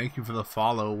 299. Thank you for the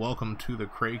follow. Welcome to the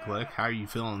Cray Click. How are you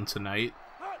feeling tonight?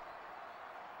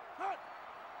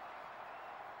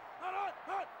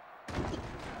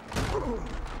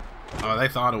 Oh, they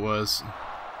thought it was.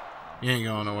 You ain't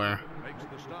going nowhere. Makes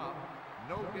the stop.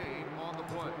 No gain on the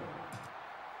play.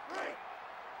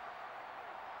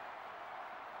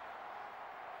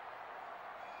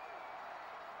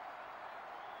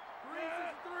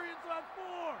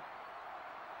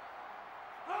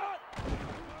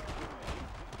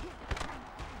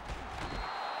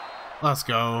 Let's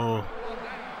go.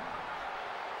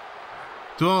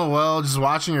 Doing well. Just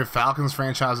watching your Falcons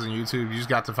franchise on YouTube. You just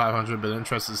got to 500, but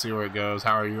interested to see where it goes.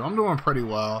 How are you? I'm doing pretty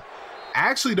well. I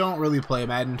actually don't really play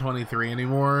Madden 23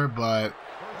 anymore, but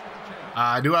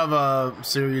I do have a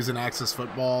series in Access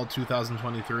Football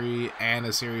 2023 and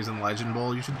a series in Legend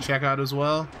Bowl you should check out as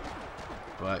well.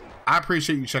 But I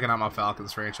appreciate you checking out my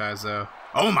Falcons franchise, though.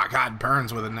 Oh my God,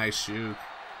 Burns with a nice shoot.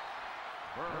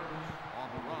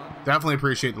 Definitely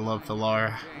appreciate the love,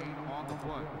 Philar.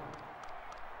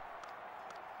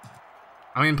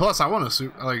 I mean, plus I want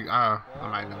to like. I'm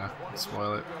not gonna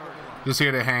spoil it. Just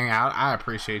here to hang out. I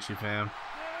appreciate you, fam.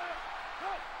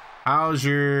 How's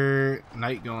your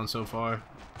night going so far?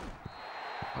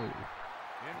 Oh. Incomplete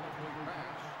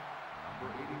pass.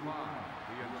 Number 85,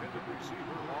 the intended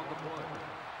receiver on the play.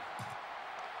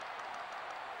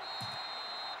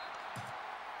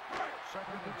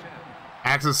 2nd and 10.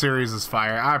 Access series is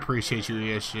fire. I appreciate you,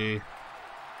 ESG.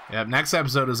 Yep, next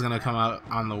episode is gonna come out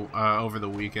on the over the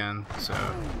weekend, so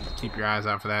keep your eyes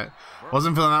out for that.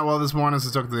 Wasn't feeling that well this morning, so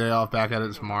took the day off. Back at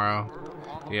it tomorrow.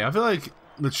 Yeah, I feel like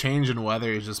the change in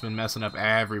weather has just been messing up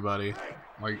everybody,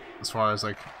 like as far as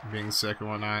like being sick and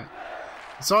whatnot.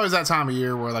 It's always that time of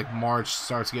year where like March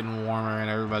starts getting warmer and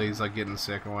everybody's like getting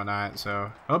sick and whatnot.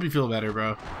 So I hope you feel better,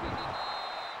 bro.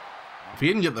 If you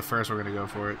didn't get the first, we're gonna go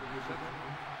for it.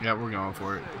 Yeah, we're going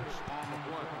for it.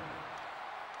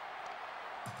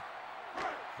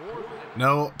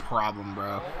 No problem,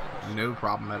 bro. No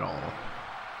problem at all.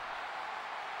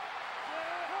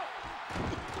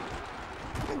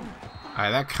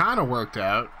 Alright, that kind of worked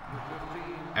out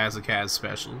as a CAS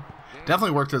special.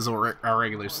 Definitely worked as a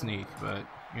regular sneak, but,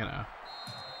 you know.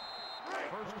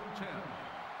 1st and 10.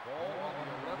 Ball on the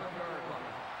 11-yard line.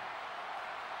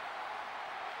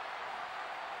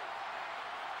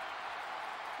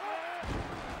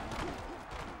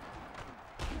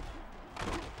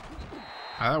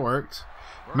 That worked.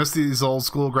 Missed these old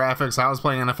school graphics. I was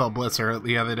playing NFL Blitz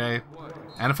the other day.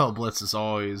 NFL Blitz is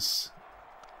always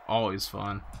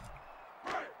fun.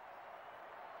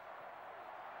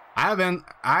 I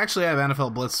actually have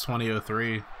NFL Blitz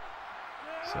 2003.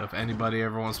 So if anybody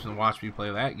ever wants to watch me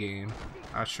play that game,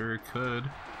 I sure could.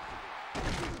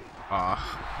 That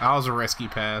was a risky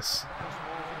pass.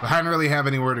 But I didn't really have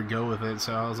anywhere to go with it,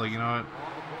 so I was like, you know what?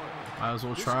 Might as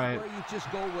well try it. You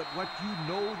just go with what you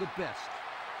know the best.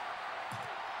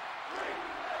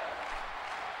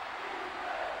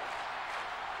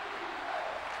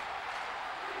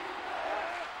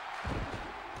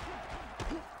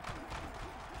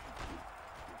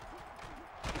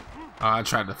 I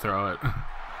tried to throw it.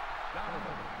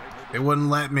 It wouldn't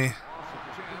let me.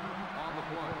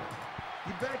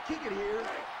 You better kick it here.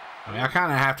 I mean, I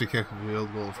kind of have to kick a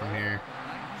field goal from here.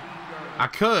 I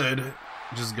could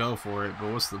just go for it,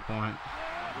 but what's the point?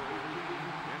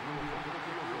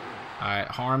 Alright,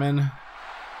 Harmon.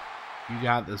 You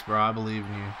got this, bro. I believe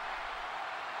in you.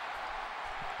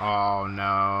 Oh,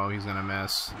 no. He's going to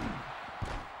miss.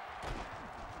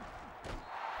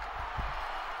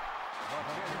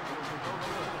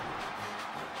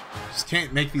 Just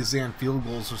can't make these damn field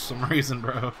goals for some reason,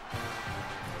 bro.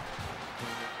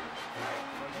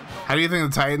 How do you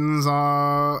think the Titans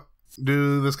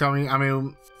do this coming? I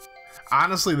mean,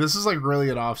 honestly, this is like really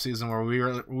an off season where we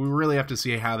really have to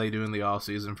see how they do in the off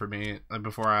season for me, like,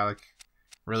 before I like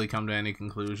really come to any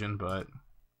conclusion. But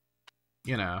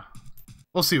you know,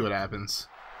 we'll see what happens.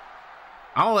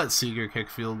 I'll let Seeger kick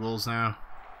field goals now.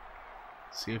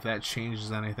 See if that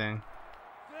changes anything.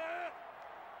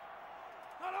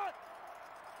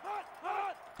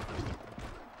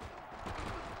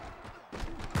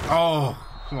 Oh,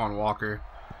 come on, Walker.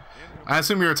 I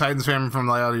assume you're a Titans fan from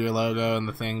the layout of your logo and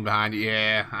the thing behind you.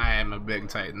 Yeah, I am a big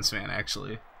Titans fan,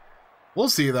 actually. We'll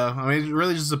see, though. I mean, it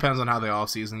really just depends on how the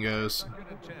offseason goes.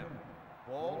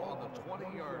 Ball on the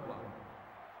 20-yard line.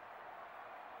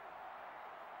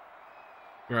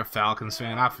 You're a Falcons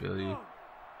fan. I feel you.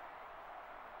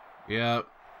 Yep.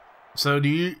 So, do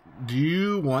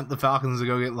you want the Falcons to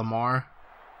go get Lamar?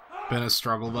 Been a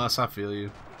struggle bus. I feel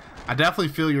you. I definitely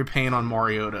feel your pain on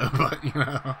Mariota, but you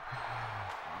know.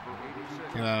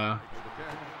 Yeah.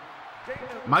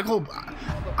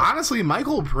 Honestly,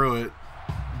 Michael Pruitt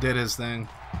did his thing.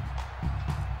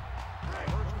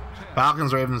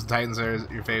 Falcons, Ravens, Titans are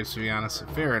your faves, to be honest.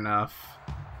 Fair enough.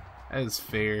 That is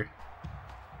fair.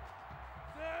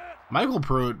 Michael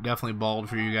Pruitt definitely balled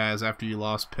for you guys after you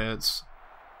lost Pitts.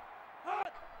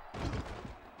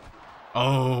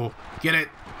 Oh, get it.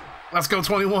 Let's go,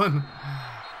 21.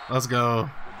 Let's go.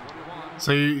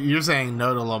 So you're saying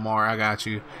no to Lamar. I got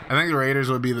you. I think the Raiders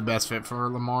would be the best fit for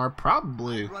Lamar.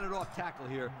 Probably. Run it off tackle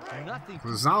here. Nothing.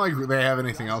 It's not like they have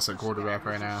anything else at quarterback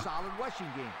right now. Solid rushing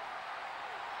game.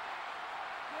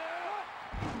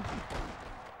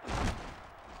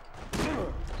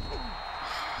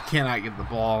 Cannot get the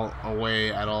ball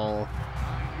away at all.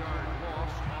 9-yard loss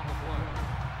on the play.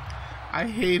 I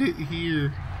hate it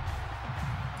here.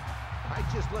 I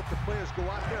just let the players go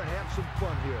out there and have some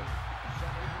fun here.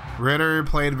 Ritter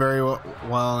played very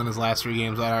well in his last 3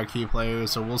 games without our key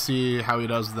players, so we'll see how he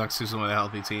does next season with a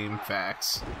healthy team.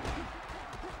 Facts.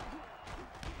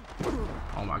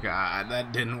 Oh my god,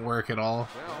 that didn't work at all.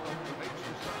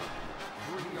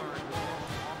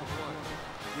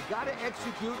 You got to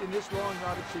execute in this long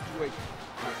yardage situation.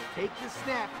 Take the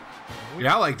snap.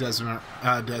 Yeah, I like Desmond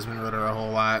Ritter a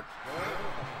whole lot.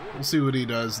 We'll see what he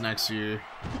does next year.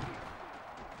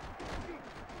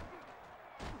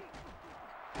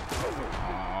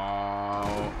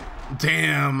 Oh,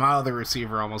 damn, my other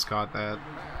receiver almost caught that.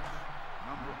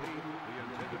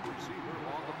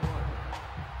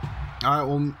 Alright,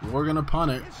 well, we're going to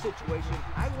punt it.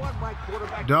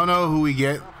 Don't know who we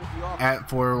get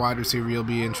for wide receiver. You'll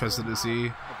be interested to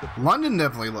see. London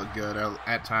definitely looked good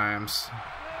at times.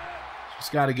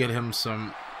 Just got to get him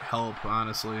some help,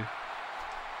 honestly.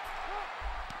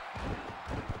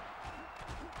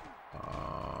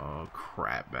 Oh,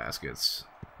 crap baskets.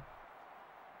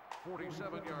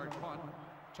 47-yard punt,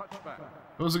 touchback.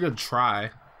 It was a good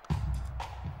try.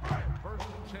 First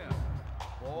and 10.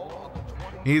 Ball on the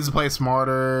 20. He needs to play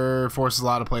smarter, forces a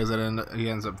lot of plays that he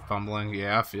ends up fumbling.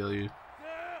 Yeah, I feel you.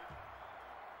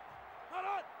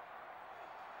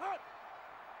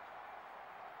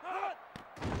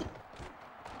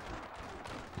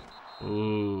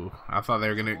 Ooh, I thought they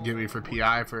were going to give me for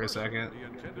PI for a second. The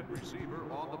intended receiver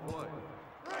on the play.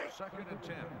 Second and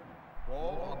 10.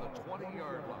 Ball on the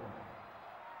 20-yard line.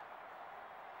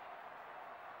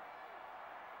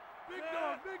 Big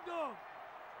dog, big dog.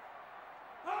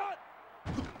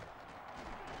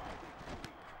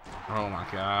 Oh my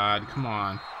god, come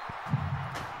on.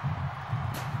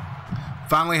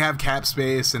 Finally have cap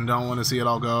space and don't want to see it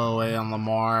all go away on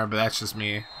Lamar, but that's just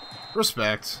me.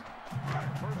 Respect.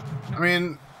 I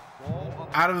mean,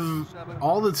 out of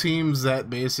all the teams that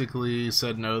basically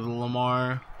said no to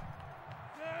Lamar,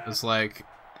 it's like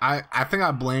I think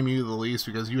I blame you the least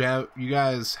because you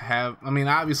guys have, I mean,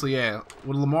 obviously, yeah,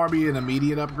 would Lamar be an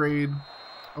immediate upgrade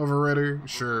over Ritter?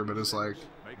 Sure, but it's like,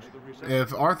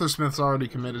 if Arthur Smith's already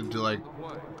committed to like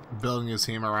building his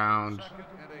team around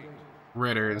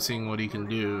Ritter and seeing what he can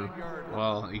do,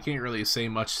 well, you can't really say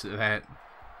much to that.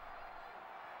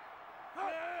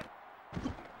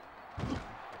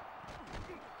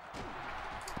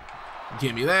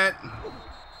 Give me that.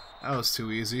 That was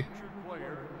too easy.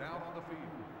 Player down on the field.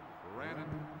 Runnin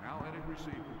now heading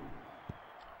receiver.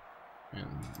 And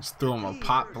just throw him a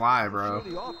pop fly, bro.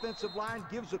 The offensive line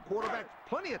gives the quarterback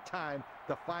plenty of time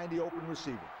to find the open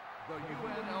receiver. The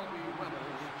UNLV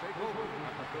Rebels take over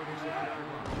at the 36-yard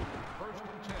line. First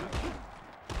and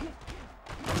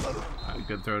 10.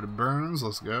 Good throw to Burns.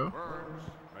 Let's go. Burns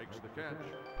makes the catch.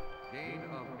 Gain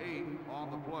of 8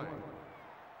 on the play.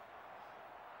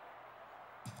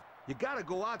 You got to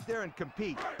go out there and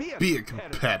compete. Be a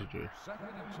competitor. Second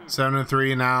and 2.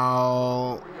 7-3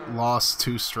 now. Lost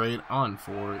 2 straight on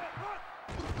Fort.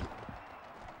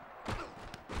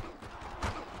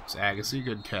 It's Agassi.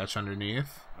 Good catch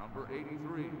underneath. Number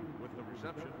 83 with the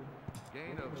reception.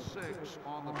 Gain of 6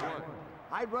 on the play.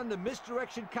 I run the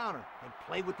misdirection counter and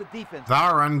play with the defense.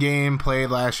 Our run game played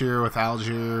last year with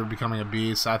Algier becoming a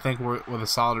beast. I think with a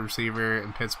solid receiver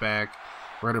and Pitts back,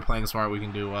 Ritter playing smart, we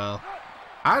can do well.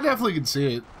 I definitely could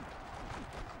see it.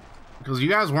 Because you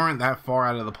guys weren't that far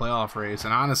out of the playoff race.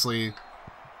 And honestly,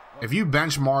 if you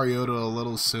bench Mariota a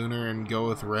little sooner and go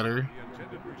with Ritter,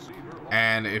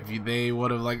 and if they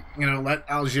would have, like, you know, let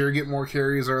Algier get more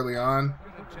carries early on,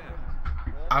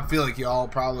 I feel like y'all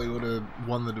probably would have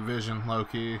won the division,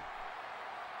 low-key.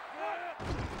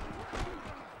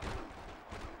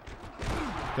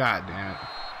 God damn it.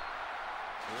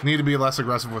 Need to be less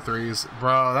aggressive with threes.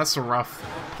 Bro, that's the rough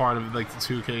part of, like, the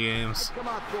 2K games.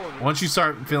 Once you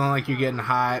start feeling like you're getting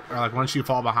hot, or, like, once you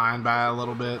fall behind by a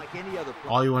little bit,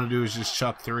 all you want to do is just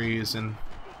chuck threes, and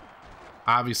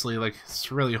obviously, like,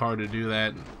 it's really hard to do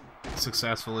that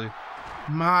successfully.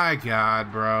 My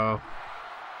God, bro.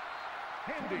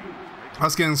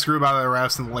 Us getting screwed by the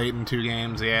refs in late in 2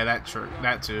 games. Yeah, that too.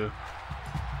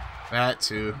 That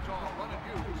too.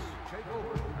 Take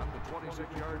over at the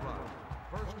 26-yard line.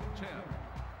 First and 10.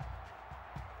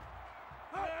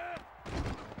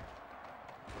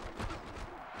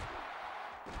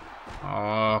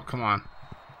 Oh, come on.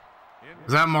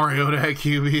 Is that Mariota at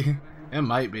QB? It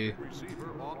might be.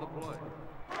 Receiver on the play.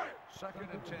 Second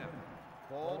and 10.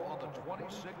 Ball on the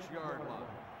 26-yard line.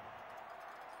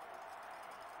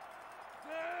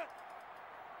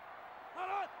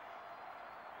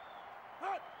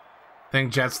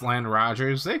 Think Jets land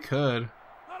Rodgers? They could.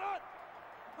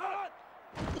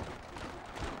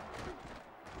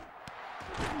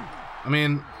 I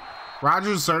mean,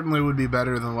 Rodgers certainly would be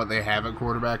better than what they have at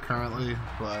quarterback currently,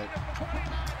 but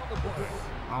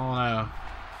I don't know.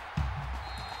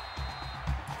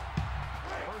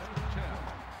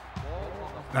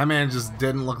 That man just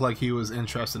didn't look like he was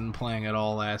interested in playing at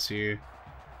all last year.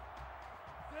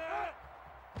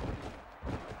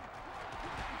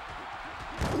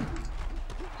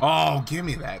 Oh, give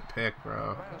me that pick,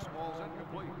 bro.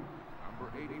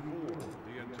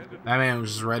 That man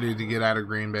was just ready to get out of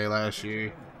Green Bay last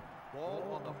year. Ball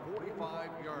on the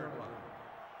 45-yard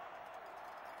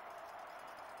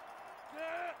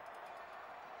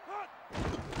line.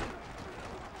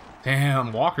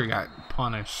 Damn, Walker got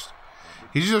punished.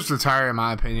 He should just retire, in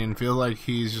my opinion. Feel like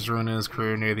he's just ruining his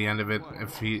career near the end of it.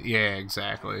 Yeah,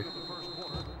 exactly.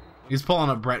 He's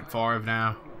pulling a Brett Favre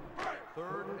now.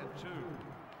 3rd and 2.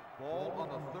 Ball on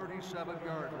the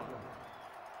 37-yard line.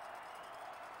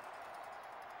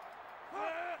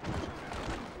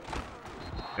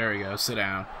 There we go. Sit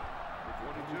down.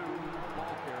 22.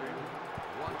 Ball carrier.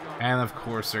 1 yard. And of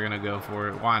course they're gonna go for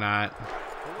it. Why not?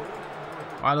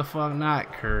 Why the fuck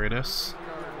not, Curtis?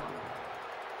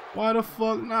 Why the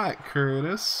fuck not,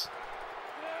 Curtis?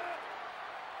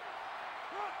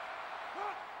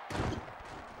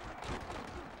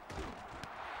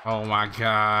 Oh my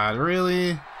God,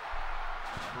 really?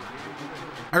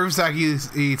 Every sack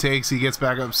he takes, he gets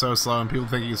back up so slow and people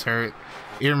think he's hurt.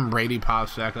 Even Brady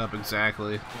pops back up,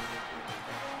 exactly.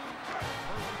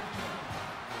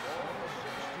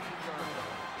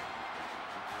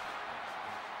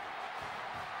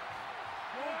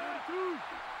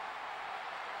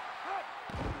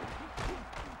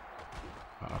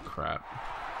 Oh crap.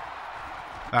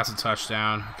 That's a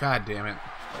touchdown. God damn it.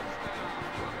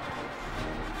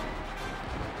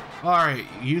 Alright,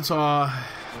 Utah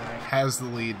has the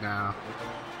lead now.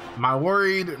 Am I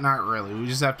worried? Not really. We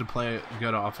just have to play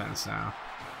good offense now.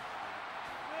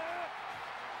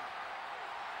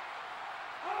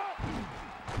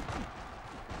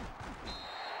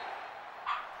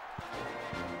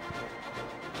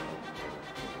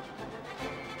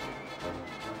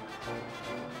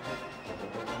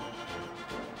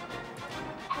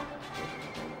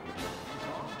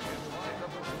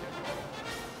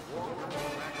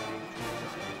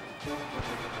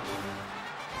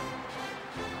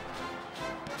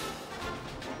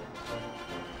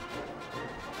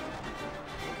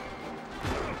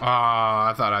 Oh,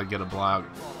 I thought I'd get a block.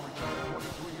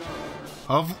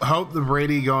 Hope the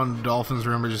Brady going to Dolphins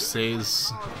rumor just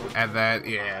stays at that.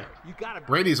 Yeah.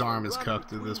 Brady's arm is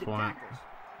cooked at this point.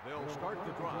 They'll start start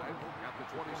the drive at the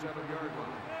 27-yard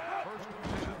line. First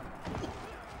and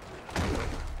 10.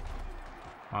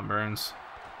 Come on, Burns.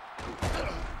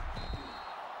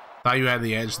 Thought you had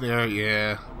the edge there,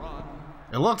 yeah.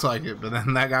 It looked like it, but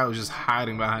then that guy was just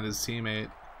hiding behind his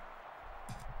teammate.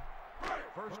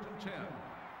 First and 10.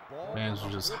 Ball Man's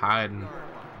was just hiding,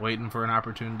 waiting for an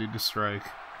opportunity to strike.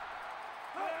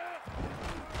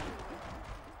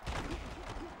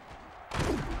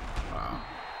 Wow.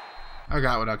 I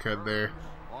got what I could there.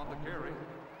 on the carry.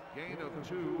 Gain of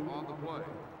 2 on the play.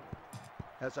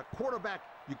 As a quarterback,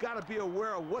 you got to be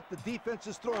aware of what the defense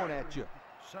is throwing at you.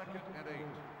 Second and 8.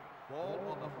 Ball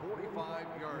on the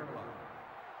 45-yard line.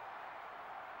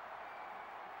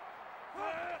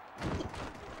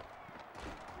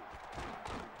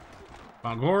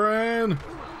 Von Goran.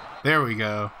 There we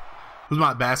go. Who's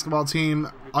my basketball team?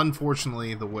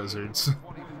 Unfortunately, the Wizards.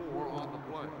 24 on the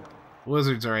play.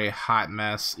 Wizards are a hot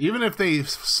mess. Even if they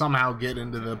somehow get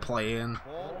into the play-in,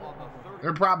 Ball on the 30.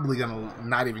 they're probably going to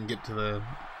not even get to the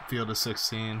field of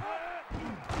 16.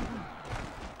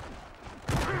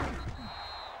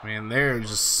 Man, they're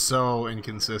just so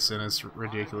inconsistent. It's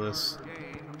ridiculous.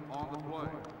 Gain on the play.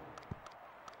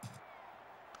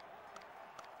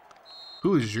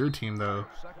 Who is your team, though?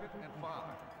 Second and 5.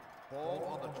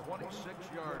 Ball on the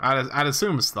 26-yard. I'd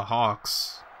assume it's the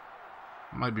Hawks.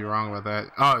 I might be wrong about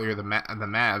that. Oh, you're the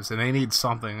Mavs, and they need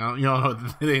something. You don't know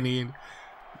what they need.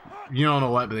 You don't know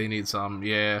what, but they need something.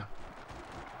 Yeah.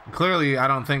 Clearly, I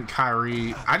don't think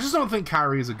Kyrie. I just don't think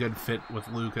Kyrie is a good fit with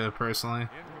Luka, personally.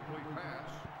 Incomplete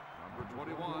pass.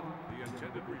 Number 21, the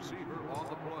intended receiver on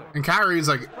the play. And Kyrie's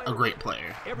like a great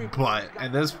player, but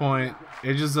at this point,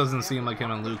 it just doesn't seem like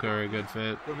him and Luka are a good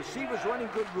fit. The receiver's running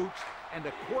good routes, and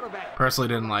the quarterback... Personally,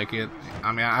 didn't like it.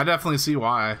 I mean, I definitely see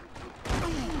why.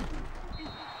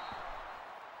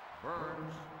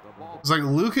 Burns, the ball. It's like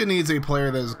Luka needs a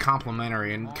player that is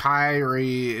complementary, and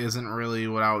Kyrie isn't really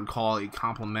what I would call a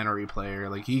complementary player.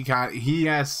 Like he's kind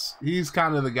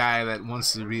of the guy that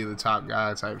wants to be the top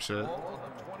guy type shit, Ball on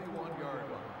the 21-yard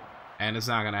line. and it's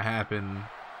not gonna happen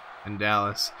in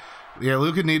Dallas. Yeah,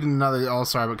 Luka needed another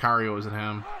All-Star, but Kyrie wasn't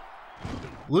him.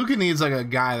 Luka needs like a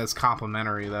guy that's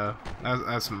complementary, though.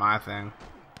 That's my thing,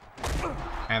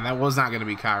 and that was not gonna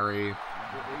be Kyrie.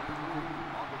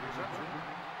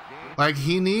 Like,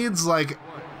 he needs, like,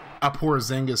 a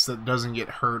Porzingis that doesn't get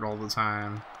hurt all the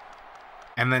time.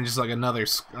 And then just, like, another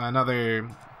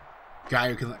guy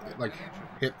who can, like,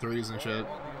 hit threes and shit.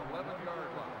 On the 11-yard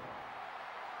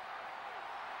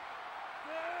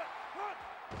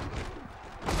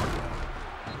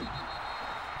line.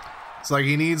 It's like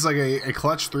he needs, like, a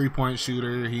clutch three-point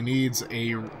shooter. He needs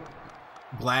a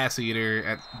glass eater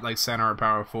at, like, center or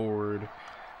power forward.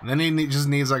 And then he just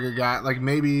needs, like, a guy, like,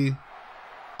 maybe...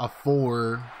 a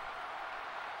 4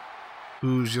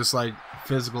 who's just like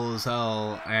physical as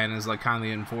hell and is like kind of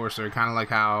the enforcer, kind of like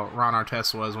how Ron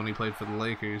Artest was when he played for the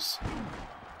Lakers.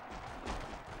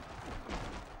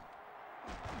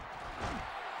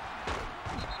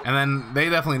 And then they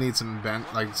definitely need some bench,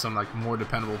 like some like more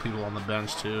dependable people on the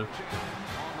bench too.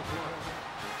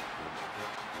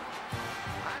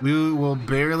 We will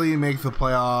barely make the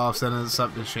playoffs, and it's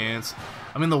up to chance.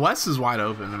 I mean, the West is wide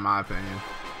open in my opinion.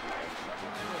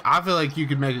 I feel like you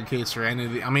could make a case for any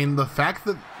of the... I mean, the fact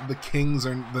that the Kings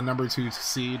are the number 2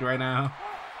 seed right now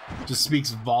just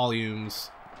speaks volumes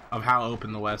of how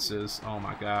open the West is. Oh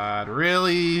my god.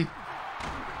 Really?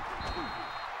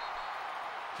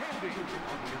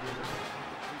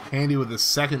 Handy with the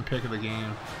second pick of the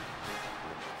game.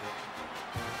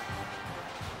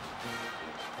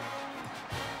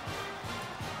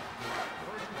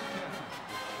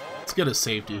 Let's get a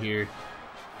safety here.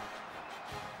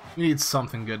 We need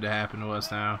something good to happen to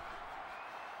us now.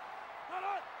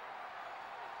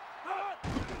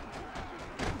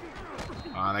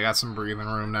 They got some breathing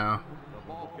room now. The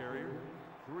ball carrier,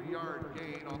 3-yard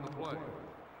gain on the play.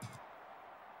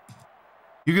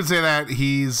 You could say that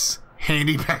he's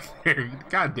handy back there.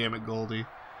 God damn it, Goldie.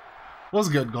 What's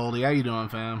good, Goldie? How you doing,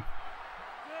 fam?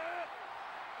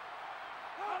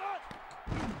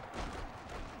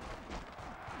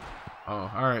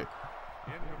 Oh, alright.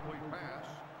 Incomplete pass.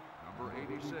 Number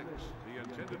 86, the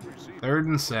intended receiver. 3rd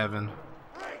and 7.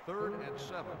 3rd and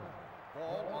 7.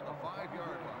 Ball on the 5-yard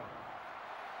line.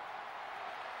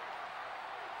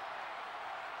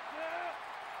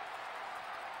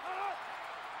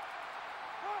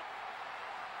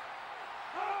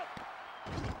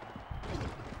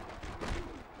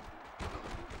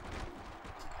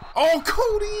 Oh,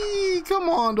 Cody! Come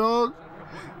on, dog.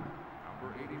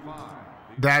 Number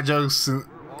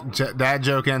 85. Dad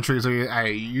joke entries are.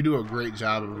 Hey, you do a great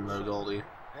job of them, though, Goldie.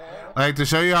 Like, to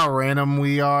show you how random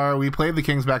we are, we played the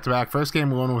Kings back-to-back. First game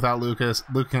we won without Lucas.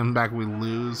 Luke came back, we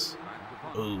lose.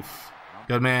 Oof.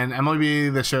 Good, man.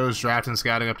 MLB The Show's draft and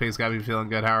scouting updates got me feeling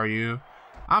good. How are you?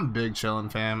 I'm big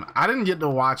chillin', fam. I didn't get to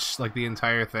watch, like, the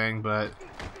entire thing, but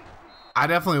I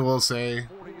definitely will say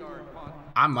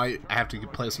I might have to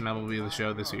play some MLB The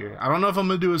Show this year. I don't know if I'm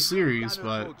going to do a series,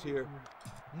 but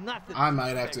I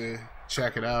might have to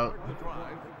check it out.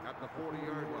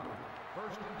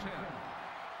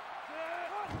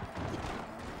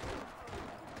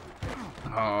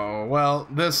 Oh, well,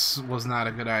 this was not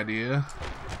a good idea.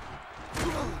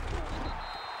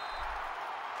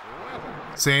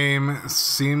 Same.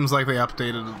 Seems like they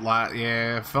updated a lot.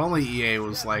 Yeah, if only EA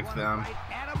was like them.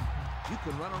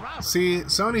 See,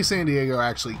 Sony San Diego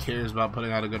actually cares about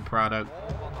putting out a good product.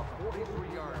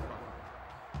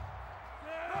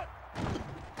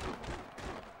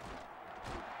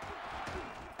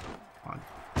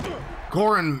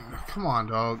 Goran, come on,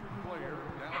 dog.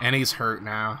 And he's hurt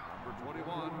now.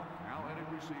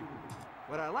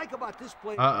 What I like about this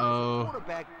play, uh-oh.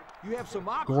 You have some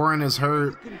options. Goran is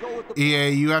hurt. EA,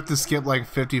 you have to skip like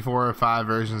 54 or 5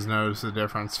 versions. Notice the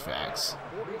difference. Facts.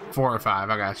 4 or 5.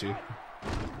 I got you.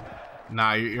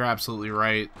 Nah, you're absolutely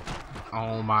right.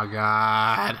 Oh my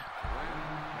god.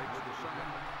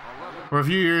 For a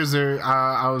few years there,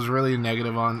 I was really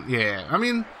negative on. Yeah, I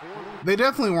mean, they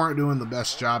definitely weren't doing the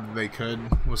best job that they could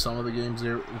with some of the games they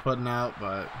were putting out,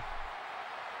 but.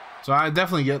 So I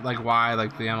definitely get like why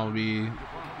like the MLB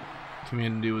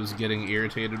community was getting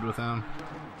irritated with them.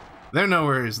 They're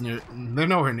nowhere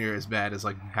near as bad as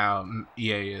like how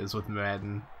EA is with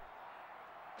Madden.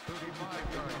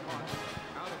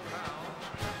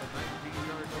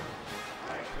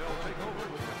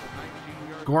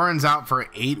 Goran's out for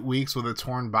 8 weeks with a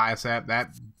torn bicep.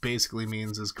 That basically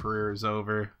means his career is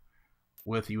over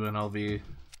with UNLV.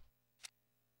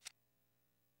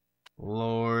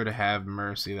 Lord have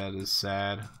mercy, that is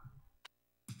sad.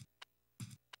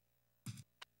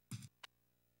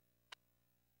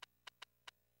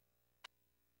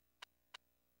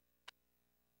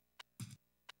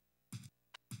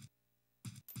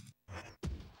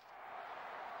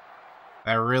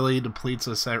 That really depletes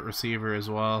a set receiver as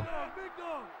well.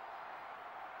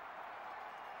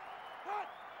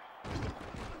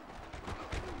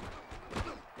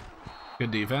 Good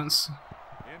defense.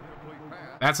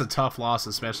 That's a tough loss,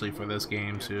 especially for this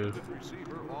game, too.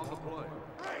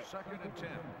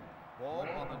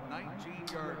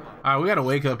 Alright, we gotta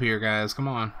wake up here, guys. Come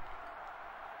on.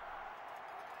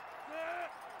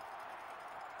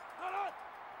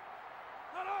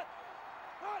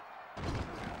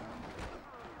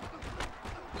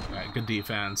 Alright, good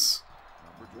defense.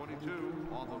 Number 22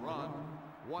 on the run.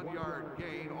 1 yard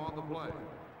gain on the play.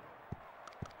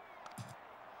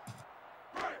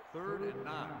 3rd and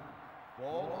 9.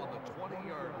 Ball on the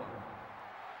 20-yard line.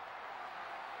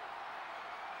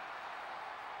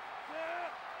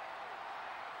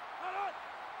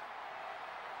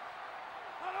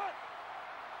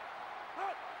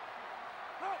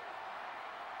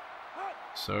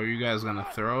 So are you guys gonna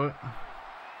throw it?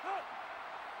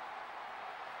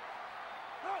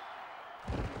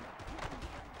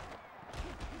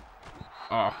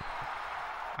 Oh.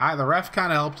 Alright, the ref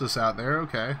kind of helped us out there.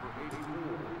 Okay.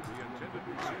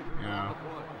 Yeah.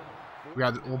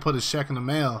 We'll put a check in the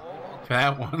mail for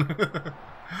that one.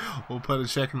 We'll put a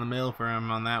check in the mail for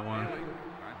him on that one. Number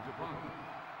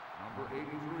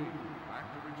 83, back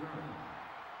to return.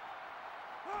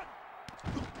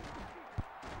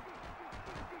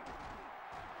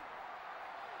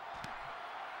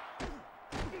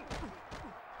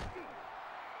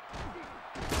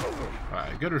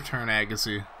 Alright, good return,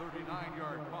 Agassi.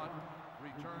 39-yard punt,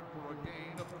 return for a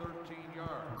gain of 13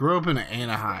 yards. Grew up in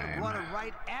Anaheim.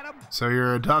 So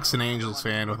you're a Ducks and Angels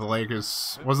fan with the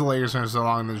Lakers. Was the Lakers fan for so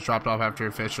long and then just dropped off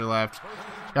after Fisher left.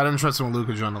 Got interested when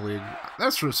Luka joined the league.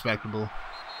 That's respectable.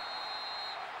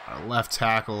 Left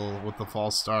tackle with the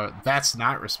false start. That's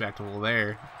not respectable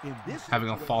there. Having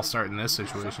a false start in this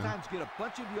situation. Sometimes get a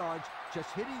bunch of yards just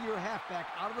hitting your halfback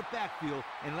out of the backfield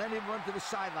and let him run to the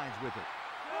sidelines with it.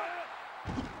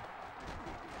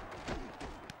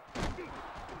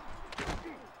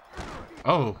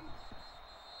 Oh.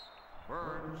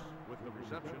 Burns with the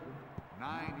reception.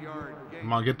 9-yard gain.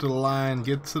 Come on, get to the line.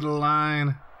 Get to the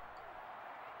line.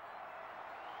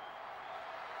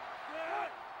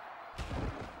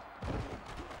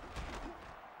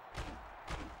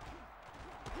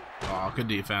 Oh, good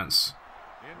defense.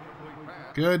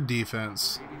 Good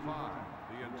defense.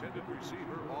 The intended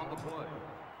receiver on the play.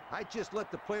 I just let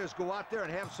the players go out there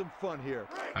and have some fun here.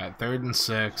 All right, 3rd and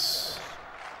 6.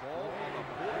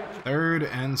 3rd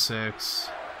and 6.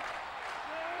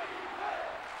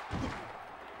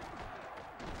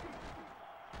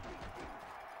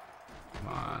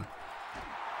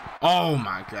 Oh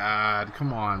my god.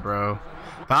 Come on, bro.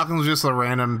 Falcons just a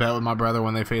random bet with my brother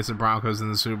when they faced the Broncos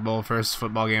in the Super Bowl. First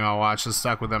football game I watched. Just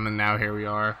stuck with them, and now here we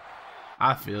are.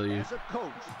 I feel you. As a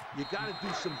coach, you got to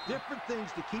do some different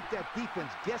things to keep that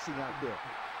defense guessing out there.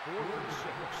 4th and 6.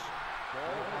 Ball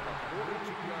on the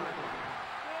 42-yard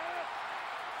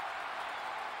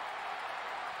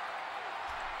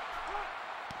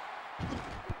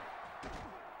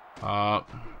line.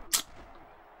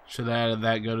 Should have added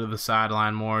that go to the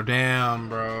sideline more. Damn,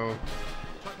 bro.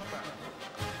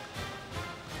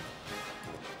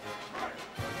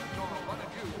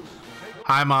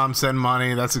 Hi, Mom, send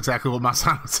money. That's exactly what my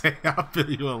son would say. I feel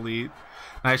you, Elite.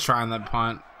 Nice try on that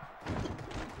punt.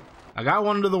 I got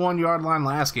one to the 1-yard line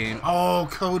last game. Oh,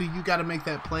 Cody, you got to make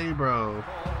that play, bro.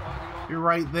 You're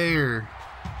right there.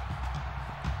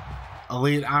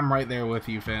 Elite, I'm right there with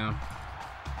you, fam.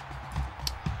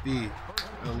 The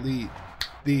Elite.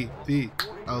 The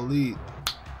Elite.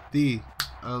 The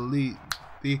Elite.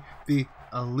 The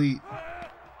Elite.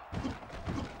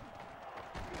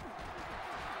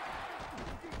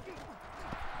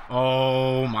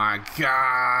 Oh my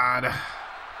god.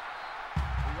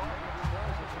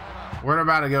 We're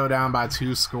about to go down by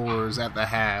 2 scores at the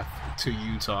half to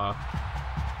Utah.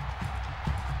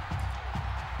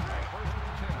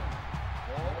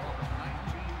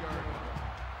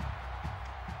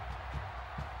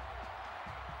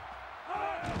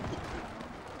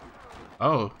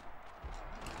 Oh.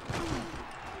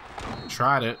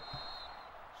 Tried it.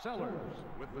 Sellers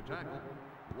with the tackle.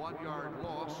 1-yard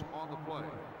loss on the play.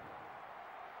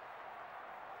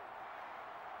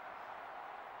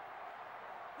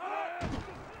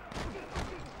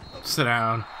 Sit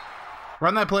down.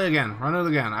 Run that play again. Run it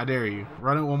again. I dare you.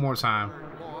 Run it one more time.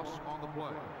 Loss on the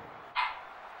play.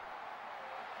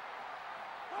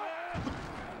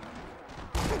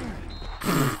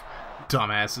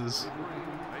 Dumbasses.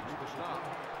 Makes the stop.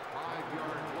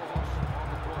 5-yard loss on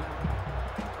the play.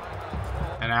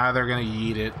 And now they're going to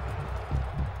yeet it.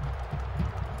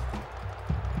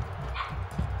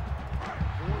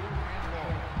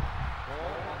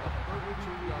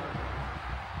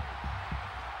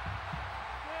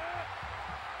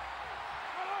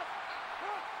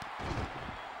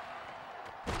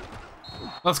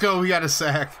 Let's go. We got a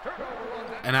sack.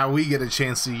 And now we get a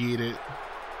chance to yeet it.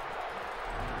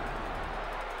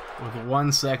 With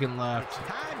 1 second left. It's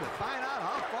time to find out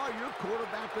how far your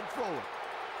quarterback can throw it.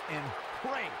 And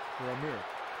pray for a miracle.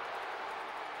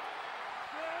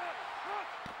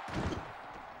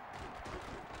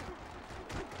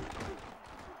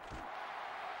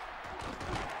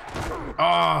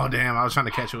 Oh, damn. I was trying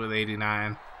to catch it with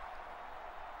 89.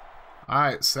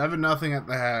 Alright, 7-0 at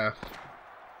the half.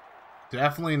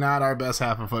 Definitely not our best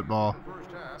half of football.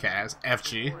 Kaz,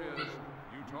 FG.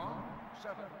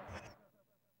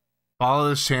 Follow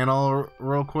this channel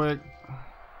real quick.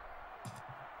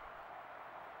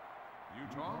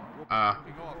 Utah will be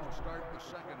kicking off to start the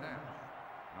second half.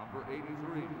 Number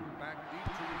 83 back deep to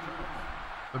return.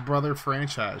 The Brother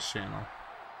Franchise channel.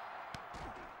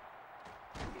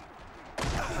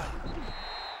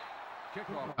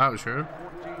 Kickoff. Oh, sure.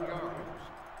 14 yards.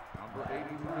 Number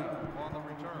 83 on the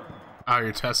return. Oh,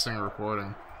 you're testing and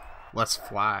recording. Let's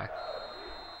fly.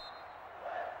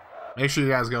 Make sure you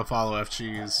guys go follow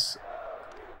FG's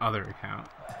other account.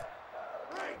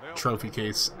 Trophy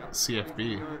Case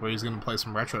CFB, where he's going to play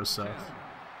some retro stuff.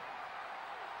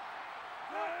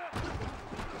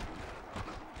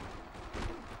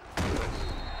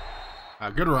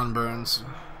 Good run, Burns. The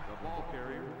ball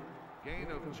carrier. Gain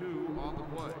of 2 on the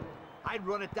play. I'd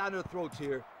run it down their throats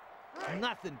here.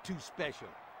 Nothing too special.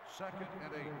 2nd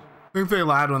and 8. I think they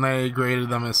lied when they graded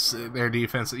them as their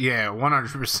defense. Yeah,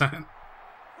 100%.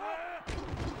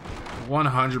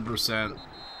 100%.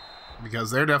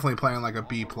 Because they're definitely playing like a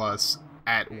B+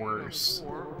 at worst.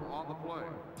 4 on the play.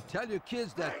 Tell your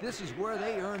kids that this is where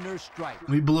they earn their stripes.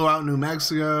 We blew out New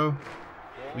Mexico.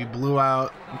 We blew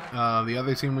out the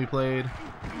other team we played.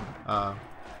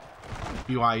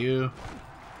 BYU.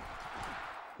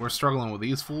 We're struggling with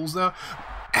these fools though.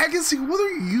 Agassi, what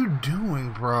are you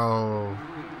doing, bro?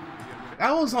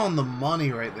 That was on the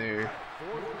money right there.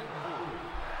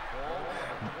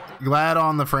 Glad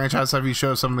on the franchise stuff you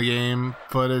show some of the game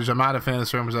footage. I'm not a fan of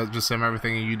streamers that just sim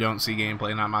everything and you don't see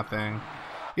gameplay, not my thing.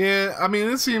 Yeah, I mean,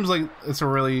 it seems like it's a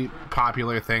really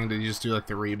popular thing to just do like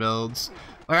the rebuilds.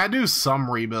 Like, I do some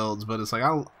rebuilds, but it's like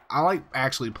I like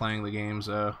actually playing the games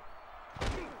though.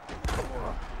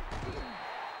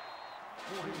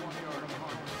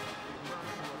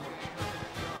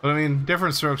 But I mean,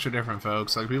 different strokes for different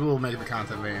folks. Like, people will make the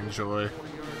content they enjoy.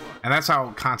 And that's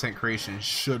how content creation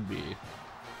should be.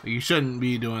 You shouldn't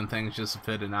be doing things just to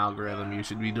fit an algorithm. You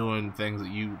should be doing things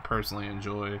that you personally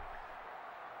enjoy.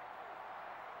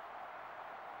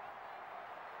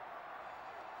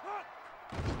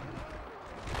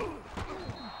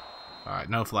 Alright,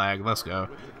 no flag. Let's go.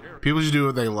 People should do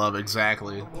what they love.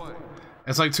 Exactly.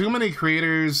 It's like too many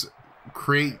creators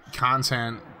create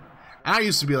content. And I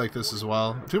used to be like this as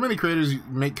well. Too many creators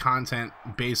make content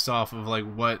based off of like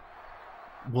what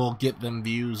will get them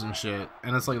views and shit.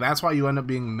 And it's like that's why you end up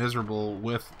being miserable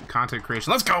with content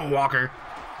creation. Let's go, Walker!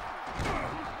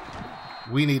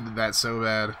 We needed that so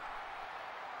bad.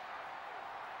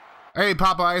 Hey,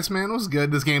 Papa Iceman, what's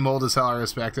good? This game old as hell, I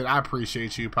respect it. I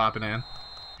appreciate you popping in.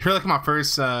 You're like my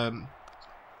first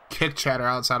kick chatter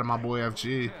outside of my boy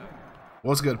FG.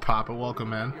 What's good, Papa?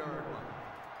 Welcome, man.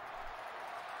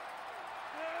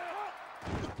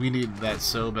 We needed that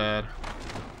so bad.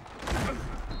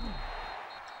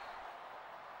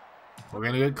 We're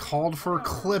gonna get called for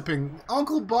clipping.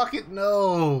 Uncle Bucket,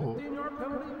 no.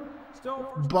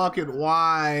 Bucket,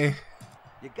 why?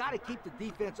 You gotta keep the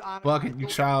defense on. Bucket, you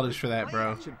childish for that,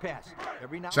 bro.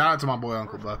 Shout out to my boy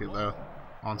Uncle Bucket though,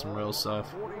 on some real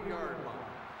stuff.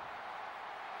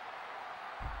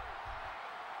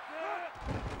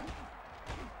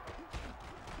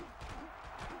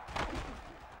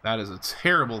 That is a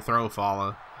terrible throw,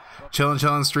 follow.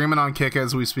 Chillin', streaming on Kick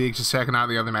as we speak. Just checking out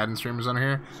the other Madden streamers on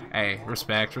here. Hey,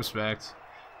 respect.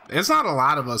 It's not a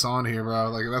lot of us on here, bro.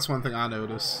 Like, that's one thing I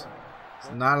notice.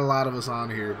 It's not a lot of us on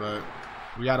here, but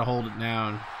we gotta hold it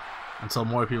down until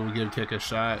more people give Kick a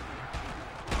shot.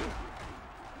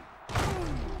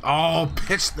 Oh,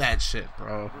 pitch that shit,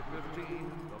 bro.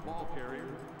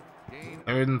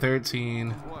 3rd and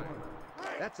 13.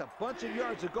 That's a bunch of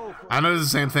yards to go for. I know it's the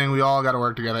same thing. We all got to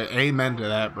work together. Amen to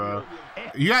that, bro.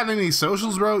 You got any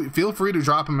socials, bro? Feel free to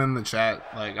drop them in the chat.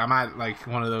 Like, I might like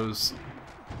one of those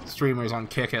streamers on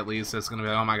Kick at least that's gonna be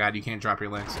like, oh my god, you can't drop your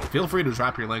links. Feel free to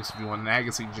drop your links if you want. And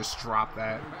Agassi, just drop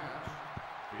that.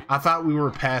 I thought we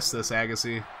were past this,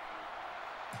 Agassi.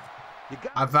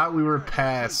 I thought we were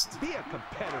past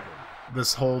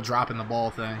this whole dropping the ball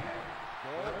thing.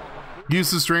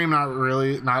 Used to stream, not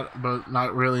really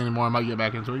anymore. I might get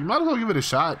back into it. You might as well give it a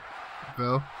shot,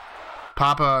 Phil.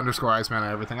 Papa _ Iceman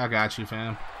and everything. I got you,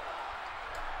 fam.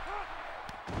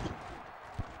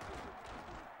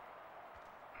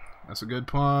 That's a good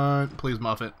punt. Please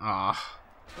muff it. Ah.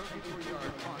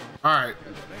 Alright.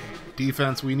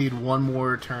 Defense, we need one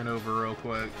more turnover real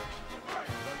quick.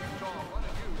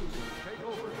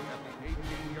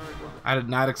 I did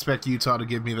not expect Utah to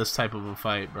give me this type of a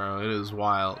fight, bro. It is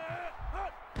wild.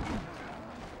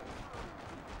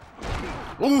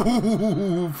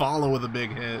 Ooh, follow with a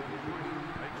big hit.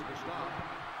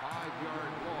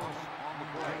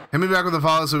 Hit me back with a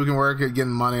follow so we can work at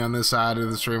getting money on this side of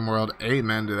the stream world.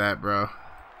 Amen to that, bro.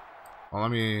 Well,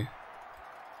 let me...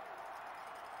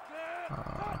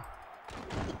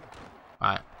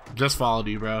 Alright, just followed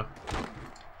you, bro.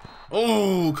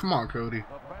 Oh, come on, Cody.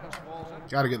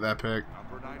 Gotta get that pick.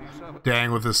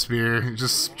 Dang, with the spear. He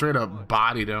just straight up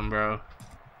bodied him, bro.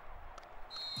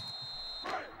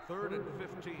 3rd and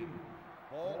 15.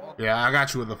 Yeah, I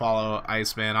got you with the follow,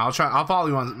 Iceman. I'll follow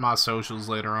you on my socials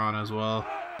later on as well.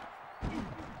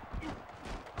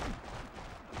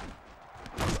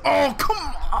 Oh, come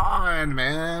on,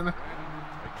 man.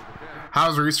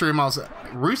 How's Restream?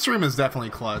 Restream is definitely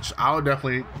clutch. I would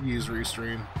definitely use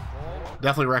Restream.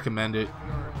 Definitely recommend it.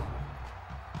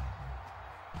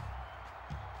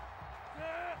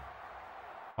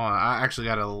 Oh, I actually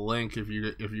got a link if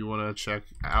you want to check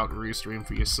out Restream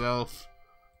for yourself.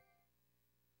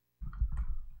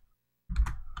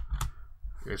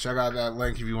 Yeah, check out that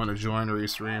link if you want to join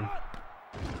Restream.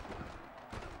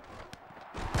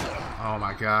 Oh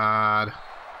my god.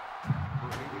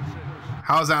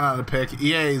 How's that not a pick?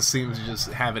 EA seems to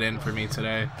just have it in for me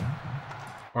today.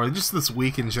 Or just this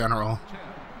week in general.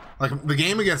 Like, the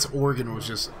game against Oregon was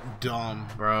just dumb,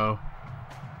 bro.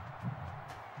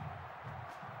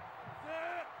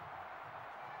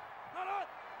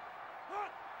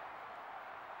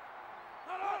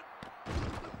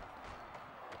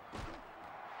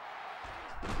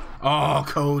 Oh,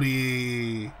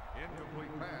 Cody.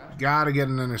 Gotta get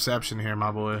an interception here,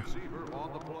 my boy.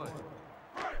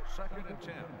 2nd and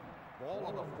 10. Ball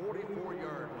on the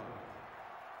 44-yard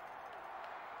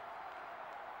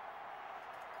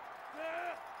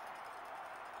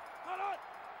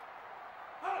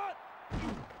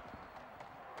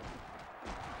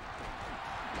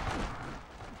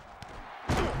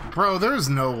line. Bro, there's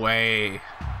no way.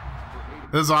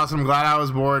 This is awesome. I'm glad I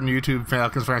was bored and YouTube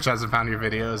Falcons franchise and found your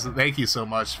videos. Thank you so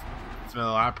much, Phil.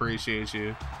 I appreciate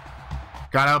you.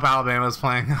 God, I hope Alabama's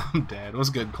playing. I'm dead. What's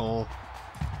good, Cole?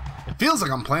 It feels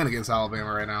like I'm playing against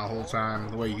Alabama right now the whole time,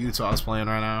 the way Utah's playing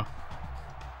right now.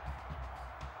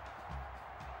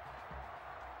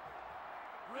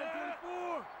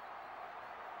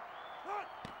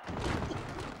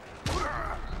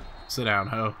 Sit down,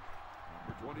 ho.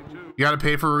 You gotta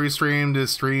pay for restream to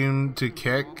stream to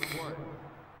kick?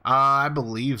 I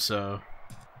believe so.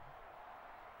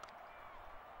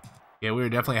 Yeah, we were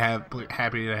definitely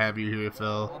happy to have you here,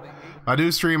 Phil. If I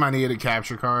do stream, I need a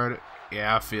capture card.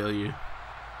 Yeah, I feel you.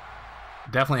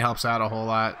 Definitely helps out a whole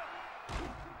lot.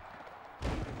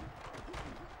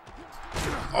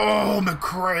 Oh,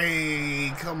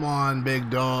 McCray! Come on, big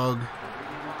dog.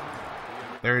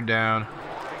 Third down.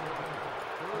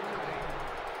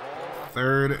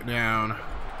 Third down.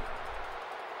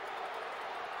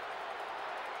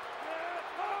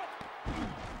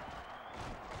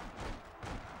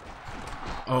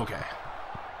 Okay.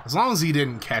 As long as he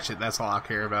didn't catch it, that's all I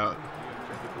care about.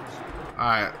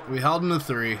 Alright, we held him to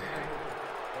 3.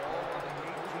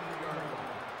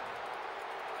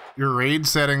 Your raid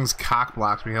settings cock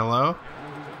blocked me. Hello?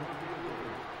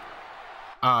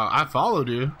 I followed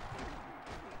you.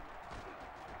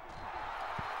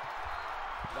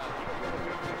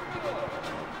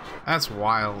 That's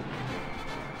wild.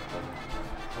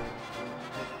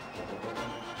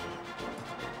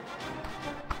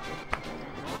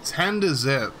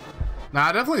 10-0. Nah,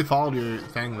 I definitely followed your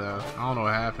thing though. I don't know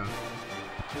what happened.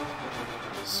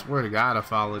 Swear to God, I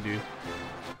followed you.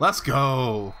 Let's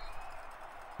go.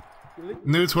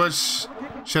 New Twitch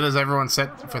shit has everyone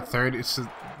set for 30. It's just,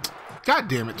 God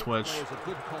damn it, Twitch.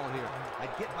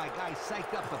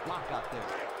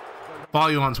 Follow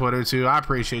you on Twitter too. I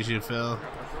appreciate you, Phil.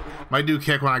 Might do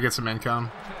kick when I get some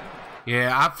income.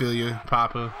 Yeah, I feel you,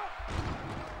 Papa.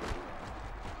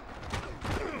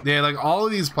 Yeah, like all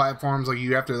of these platforms, like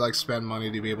you have to like spend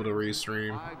money to be able to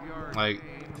restream. Like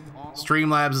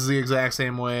Streamlabs is the exact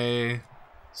same way.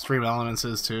 Stream Elements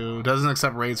is too. Doesn't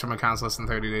accept raids from accounts less than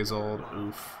 30 days old.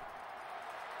 Oof.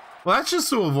 Well, that's just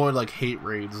to avoid like hate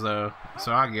raids though,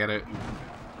 so I get it.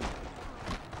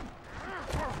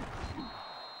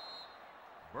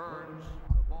 Burns,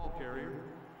 the ball carrier,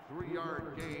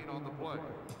 3-yard gain on the play.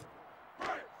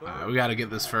 We got to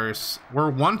get this first. We're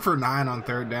 1 for 9 on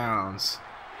third downs.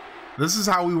 This is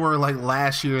how we were like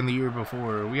last year and the year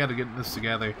before. We got to get this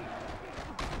together.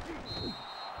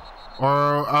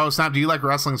 Or, oh snap, do you like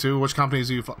wrestling too? Which companies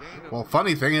do you well,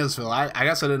 funny thing is, Phil, I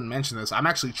guess I didn't mention this. I'm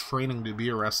actually training to be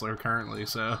a wrestler currently,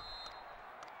 so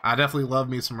I definitely love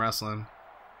me some wrestling.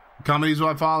 Companies do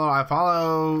I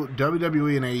follow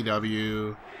WWE and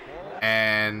AEW,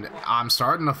 and I'm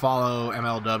starting to follow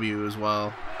MLW as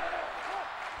well.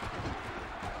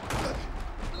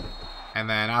 And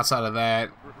then outside of that,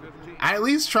 I at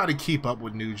least try to keep up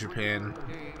with New Japan,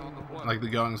 like the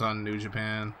goings on in New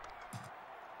Japan.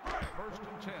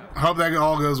 Hope that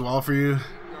all goes well for you.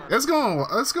 It's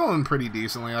going pretty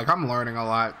decently. Like I'm learning a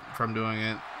lot from doing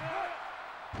it.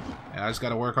 Yeah, I just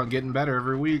gotta work on getting better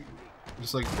every week.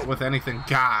 Just like with anything.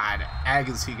 God,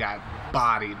 Agassi got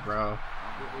bodied, bro.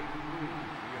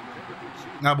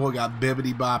 That boy got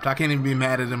bibbity bopped. I can't even be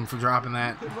mad at him for dropping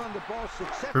that.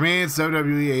 For me, it's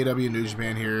WWE, AEW, New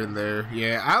Japan here and there.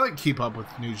 Yeah, I like keep up with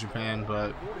New Japan,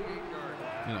 but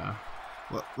you know.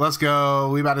 Let's go.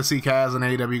 We about to see Kaz and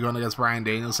AEW going against Bryan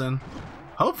Danielson.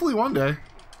 Hopefully one day.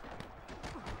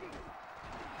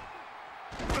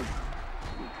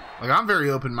 Like I'm very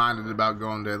open-minded about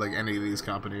going to like any of these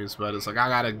companies, but it's like I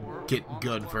gotta get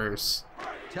good first,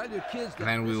 and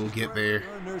then we will get there.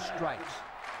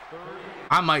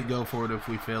 I might go for it if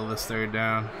we fail this third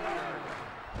down.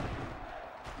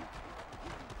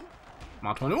 I'm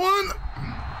on 21.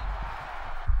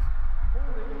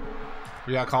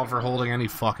 We got called for holding any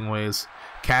fucking ways.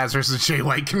 Kaz versus Jay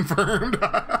White confirmed.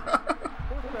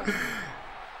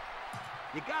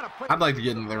 I'd like to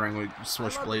get into the ring with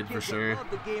Switchblade for sure.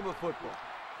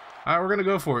 Alright, we're gonna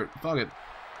go for it. Fuck it.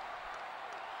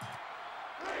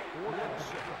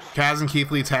 Kaz and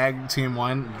Keith Lee tag team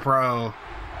 1. Bro.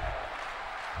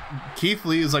 Keith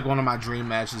Lee is like one of my dream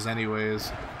matches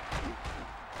anyways.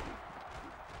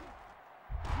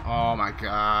 Oh my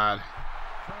god.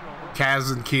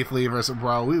 Kaz and Keith Lee versus,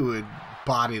 bro, we would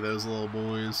body those little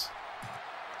boys.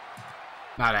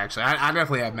 Not actually. I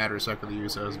definitely have mad respect for the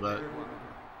Usos, but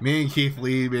me and Keith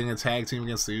Lee being a tag team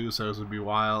against the Usos would be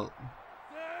wild.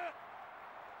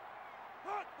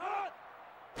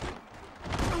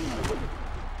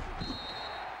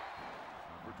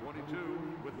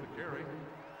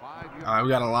 Alright, we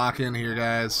gotta lock in here,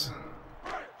 guys.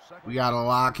 We gotta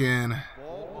lock in.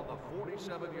 Ball on the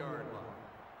 47-yard line.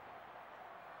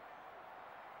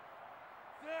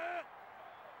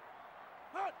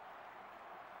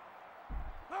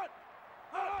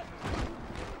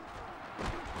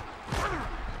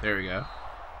 There we go.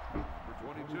 For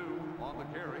 22 on the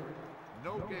carry.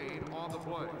 No gain on the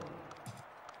play.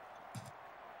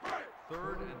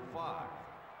 3rd and 5.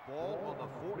 Ball on the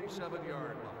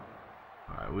 47-yard line.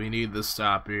 All right, we need the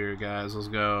stop here, guys. Let's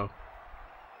go.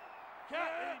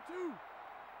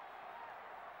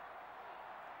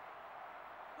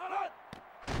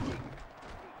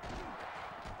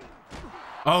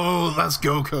 Oh, let's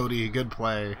go, Cody. Good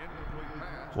play.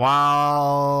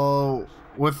 Wow.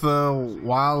 With the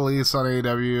wild release on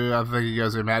AEW, I think you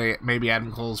guys are mad at maybe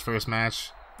Adam Cole's first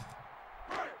match.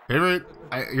 Your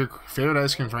favorite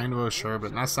ice cream rainbow, sure,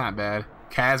 but that's not bad.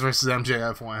 Kaz versus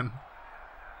MJF win.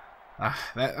 I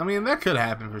mean, that could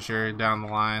happen for sure down the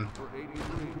line.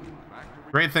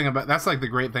 Great thing about that's like the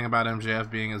great thing about MJF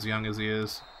being as young as he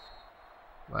is.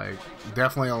 Like,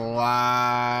 definitely a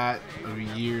lot of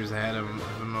years ahead of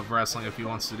him of wrestling if he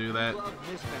wants to do that.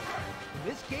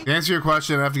 To answer your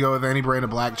question, I have to go with any brand of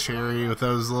black cherry with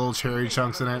those little cherry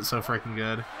chunks in it. So freaking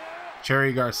good.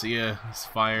 Cherry Garcia is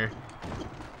fire.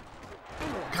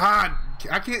 God,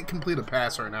 I can't complete a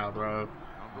pass right now, bro.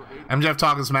 MJF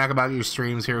talking smack about your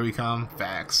streams. Here we come.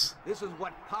 Facts. This is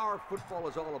what power football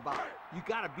is all about. You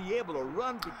got to be able to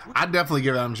run between. I'd definitely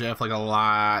give MJF like a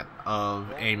lot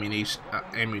of ammunition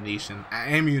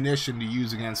to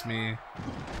use against me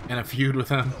in a feud with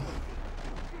him.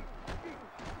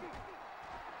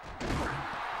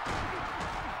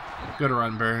 Good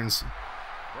run, Burns.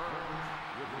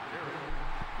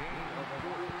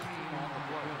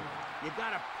 You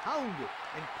got to pound it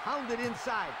and pound it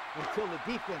inside until the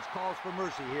defense calls for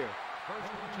mercy here. 1st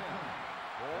and 10.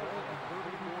 Ball on the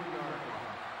 34-yard line.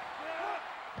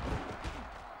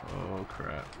 Oh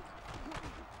crap,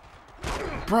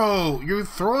 bro! You're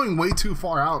throwing way too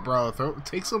far out, bro.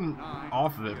 Take some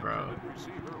off of it, bro.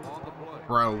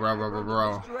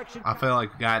 Bro. I feel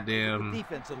like goddamn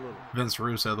Vince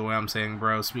Russo the way I'm saying,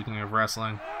 bro. Speaking of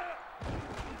wrestling.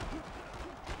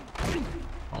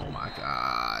 Oh my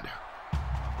god.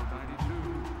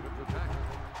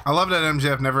 I love that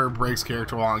MJF never breaks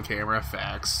character while on camera.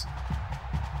 Facts.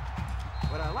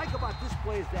 What I like about this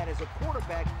play is that as a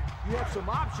quarterback, you have some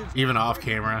options. Even off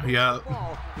camera, yeah.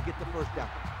 To get the first down.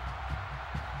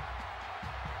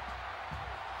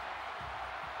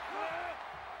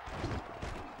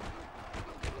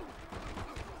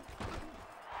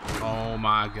 Oh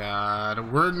my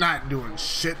god. We're not doing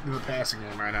shit in the passing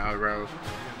game right now, bro.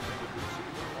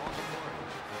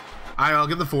 Alright, I'll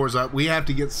get the 4s up. We have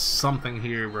to get something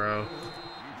here, bro.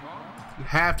 We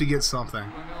have to get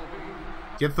something.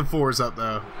 Get the 4s up,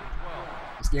 though.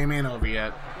 This game ain't over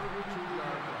yet.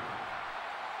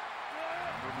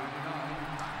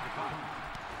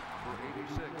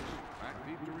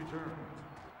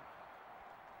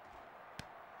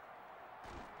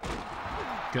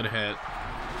 Good hit.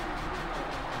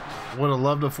 Would have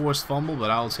loved a forced fumble, but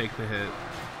I'll take the hit.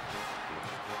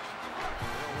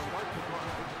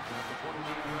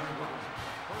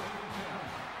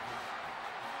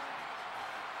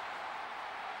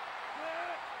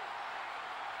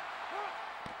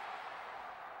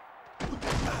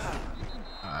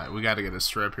 Alright, we got to get a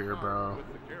strip here, bro.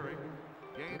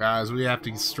 Guys, we have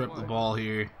to strip the ball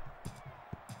here.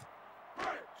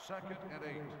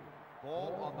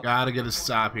 Gotta get a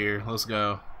stop here. Let's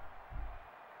go.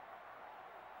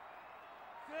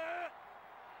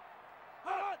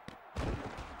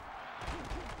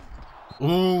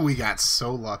 Ooh, we got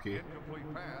so lucky.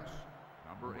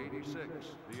 Number 86,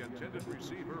 the intended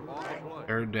receiver on the play.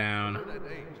 3rd down.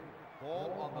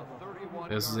 Ball on the 31.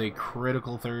 This is a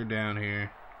critical 3rd down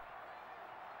here.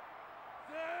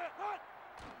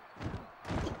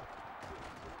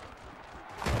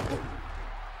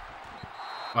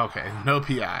 Okay, no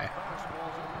PI.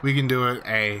 We can do it.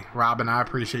 Hey, Robin, I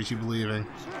appreciate you believing.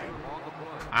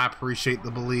 I appreciate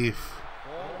the belief.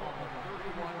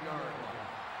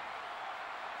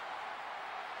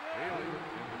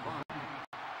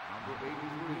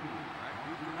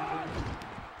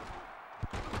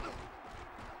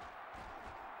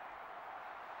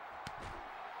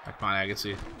 Come on,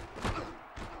 Agassi.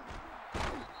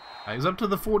 He's up to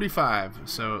the 45,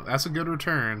 so that's a good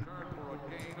return.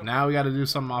 Now we got to do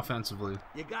something offensively.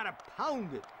 You got to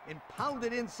pound it and pound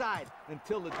it inside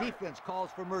until the defense calls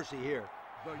for mercy here.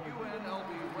 The UNLV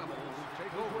Rebels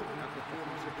take over at the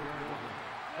 46-yard line.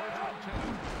 1st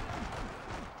and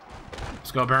 10.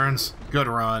 Let's go, Burns. Good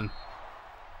run.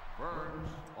 Burns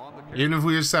on the Even if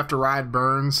we just have to ride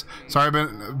Burns. Sorry,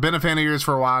 been a fan of yours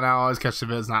for a while now. Always catch the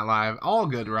vids, not live. All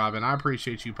good, Robin. I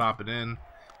appreciate you popping in.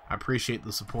 I appreciate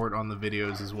the support on the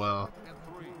videos as well.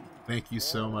 Thank you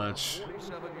so much.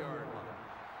 47-yard line.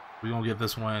 We gonna get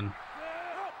this win.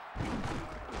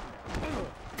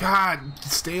 God,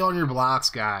 stay on your blocks,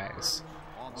 guys.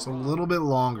 Just a little bit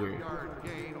longer. Yard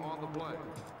gain on the play.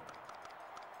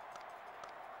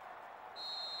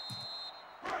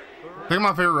 I think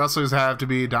my favorite wrestlers have to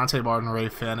be Dante Martin, Ray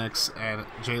Phoenix, and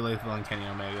Jay Lethal and Kenny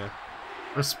Omega.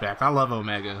 Respect. I love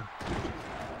Omega.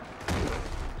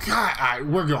 God,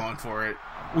 we're going for it.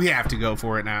 We have to go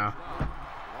for it now.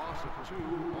 Loss of 2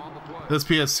 on the play. This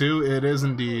PS2, it is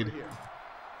indeed.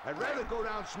 I'd rather go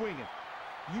down swinging.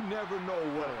 You never know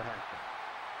what'll happen.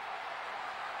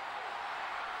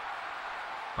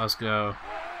 Let's go.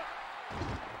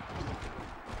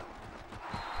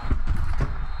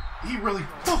 He really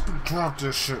fucking dropped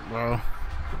this shit, bro.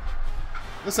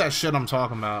 This that shit I'm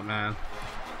talking about, man.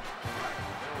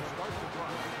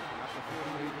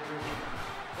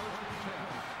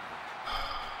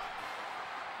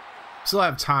 Still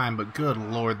have time, but good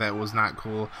lord, that was not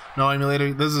cool. No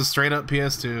emulator. This is straight up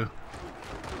PS2.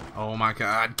 Oh my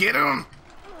god, get him!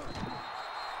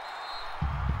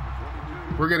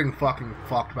 We're getting fucking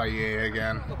fucked by EA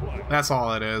again. That's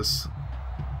all it is.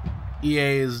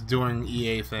 EA is doing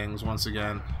EA things once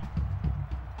again.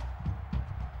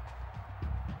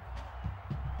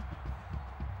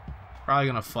 Probably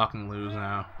gonna fucking lose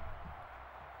now.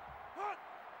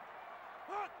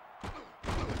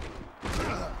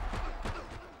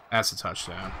 That's a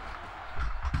touchdown.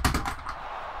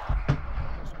 Number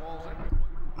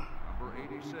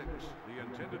 86, the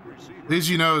intended receiver. At least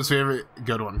you know his favorite.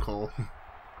 Good one, Cole.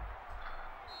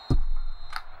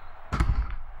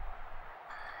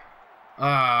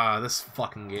 This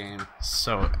fucking game.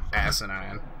 So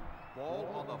asinine. Ball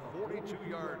on the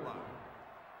 42-yard line.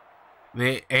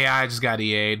 The AI just got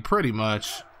EA'd, pretty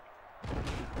much.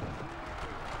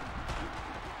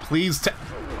 Please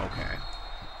okay.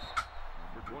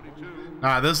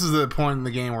 This is the point in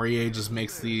the game where EA just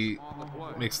makes the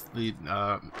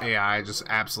AI just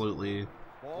absolutely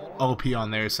OP on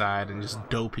their side and just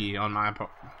dopey on my part.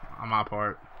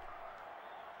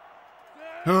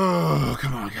 Oh,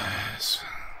 come on, guys.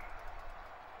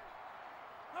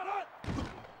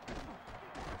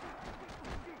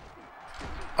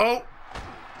 Oh!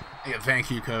 Yeah, thank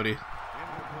you, Cody.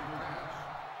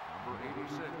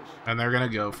 And they're gonna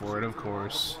go for it, of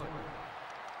course.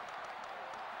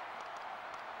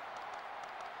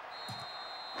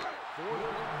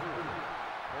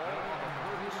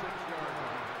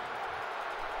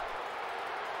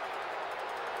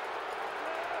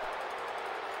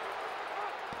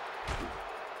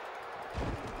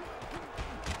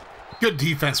 Good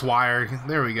defense, Wire.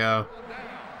 There we go.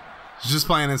 Just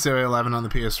playing NCAA 11 on the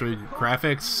PS3.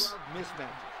 Graphics.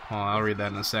 Oh, I'll read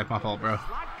that in a sec. My fault, bro.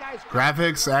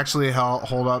 Graphics actually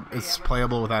hold up. It's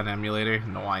playable without an emulator.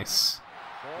 Nice.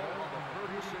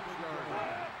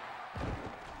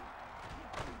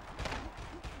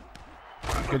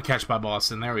 Good catch by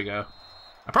Boston. There we go.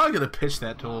 I probably could have pitched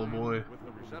that to old boy.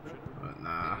 But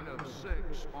nah.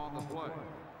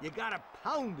 You gotta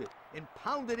pound it and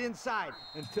pound it inside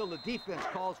until the defense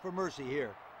calls for mercy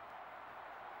here.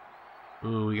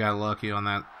 Ooh, we got lucky on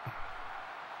that.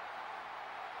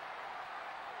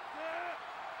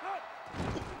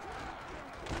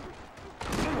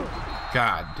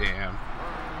 God damn.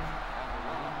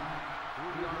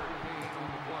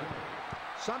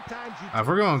 Sometimes you If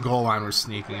we're going goal line, we're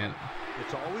sneaking it.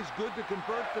 It's always good to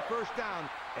convert the first down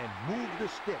and move the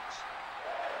sticks.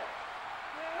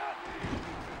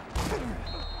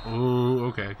 Ooh,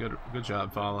 okay, good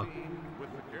job, Follow.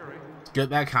 Get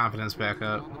that confidence back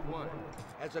up.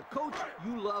 As a coach,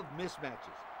 you love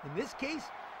mismatches. In this case,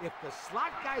 if the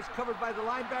slot guy's covered by the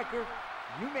linebacker,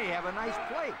 you may have a nice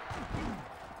play.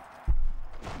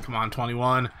 Come on,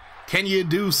 21. Can you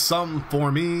do something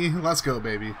for me? Let's go,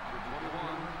 baby.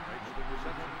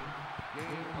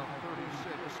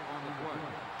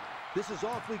 This is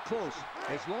awfully close.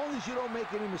 As long as you don't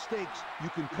make any mistakes, you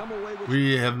can come away with...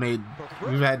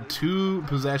 We've had 2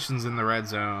 possessions in the red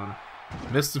zone.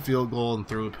 Missed a field goal and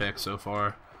threw a pick so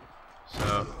far.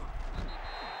 So,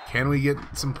 can we get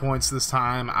some points this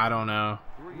time? I don't know.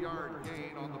 3-yard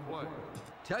gain on the play.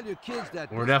 Tell your kids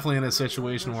that we're definitely in a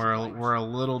situation where we're a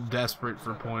little desperate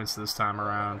for points this time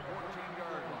around.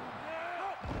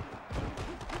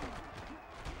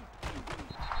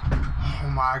 Oh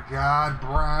my God,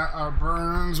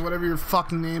 Burns, whatever your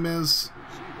fucking name is.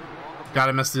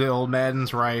 Gotta miss the old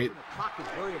Madden's right.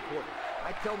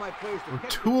 We're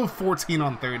 2 of 14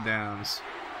 on 3rd downs.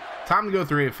 Time to go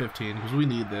 3 of 15 because we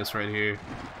need this right here.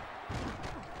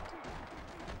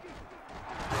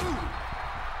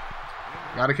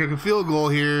 Gotta kick a field goal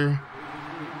here.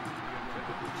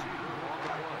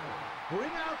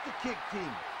 Bring out the kick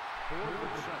team. 4th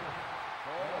and 7.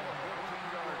 Ball on the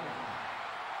 14-yard line.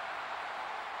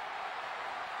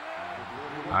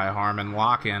 All right, Harmon,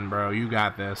 lock in, bro. You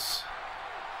got this.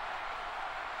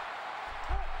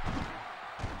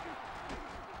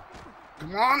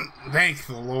 Come on. Thank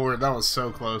the Lord. That was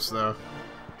so close, though.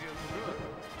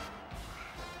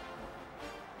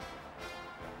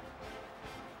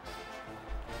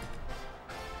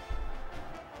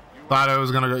 Thought it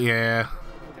was gonna go. Yeah.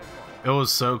 It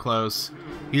was so close.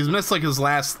 He's missed like his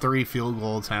last 3 field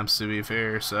goal attempts, to be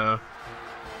fair, so.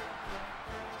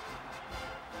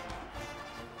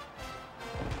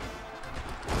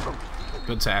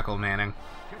 Good tackle, Manning.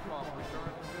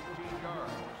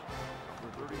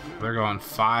 They're going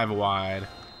 5 wide.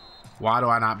 Why do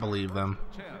I not believe them?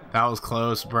 That was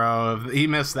close, bro. If he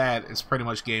missed that, it's pretty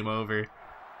much game over.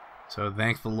 So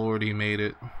thank the Lord he made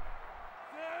it.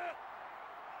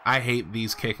 I hate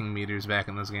these kicking meters back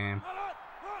in this game.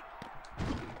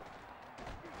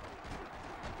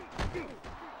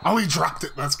 Oh, he dropped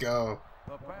it. Let's go.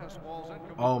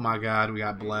 Oh my God, we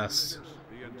got blessed.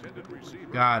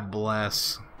 God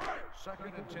bless.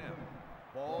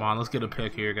 Come on, let's get a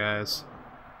pick here, guys.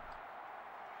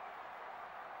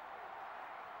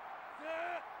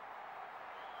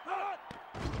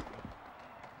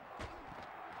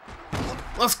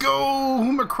 Let's go!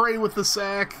 McCray with the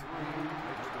sack.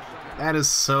 That is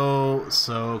so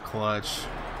clutch.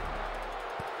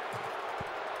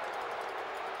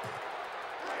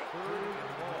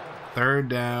 Third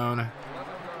down.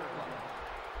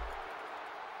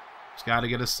 Just got to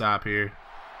get a stop here.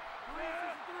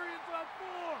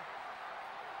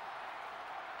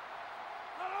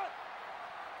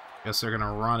 Guess they're going to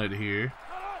run it here.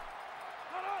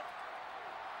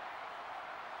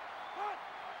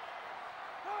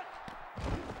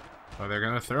 Oh, they're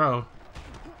going to throw.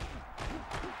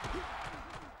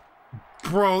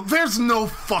 Bro, there's no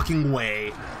fucking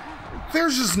way.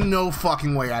 There's just no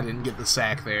fucking way I didn't get the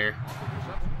sack there.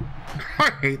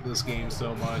 I hate this game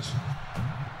so much.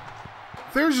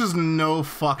 There's just no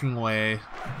fucking way.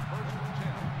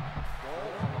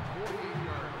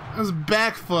 His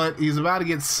back foot, he's about to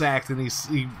get sacked and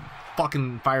he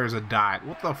fucking fires a dot.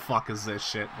 What the fuck is this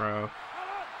shit, bro?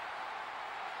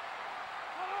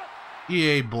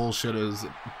 EA bullshit is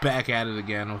back at it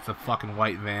again with the fucking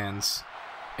white vans.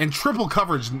 And triple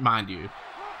coverage, mind you.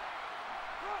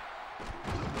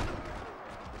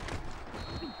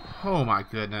 Oh my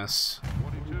goodness.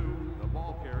 22, the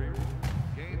ball carrier.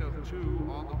 Gain of 2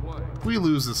 on the play. We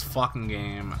lose this fucking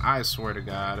game, I swear to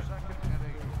God. 2nd and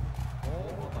 8.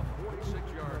 Ball on the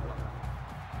 46-yard line.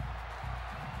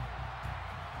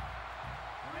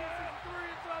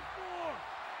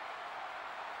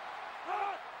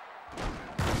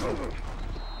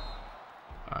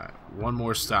 Alright, one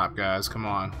more stop, guys. Come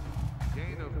on.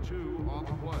 Gain of 2 on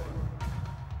the play.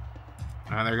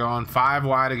 And they're going 5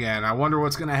 wide again. I wonder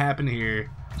what's going to happen here.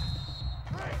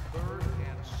 3rd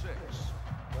and 6.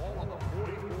 Ball on the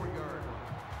 44-yard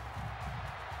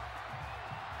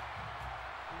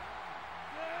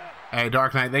line. Hey,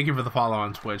 Dark Knight, thank you for the follow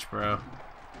on Twitch, bro.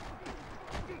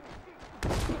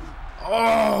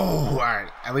 Oh!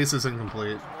 Alright, at least it's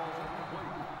incomplete.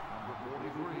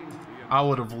 I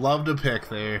would have loved a pick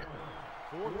there.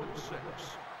 4th and 6.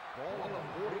 Ball on the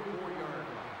 44-yard line.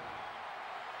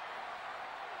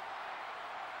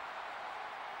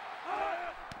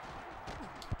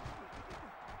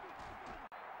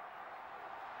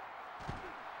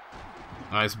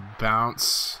 Nice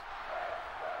bounce.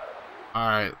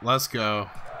 Alright, let's go.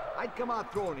 I'd come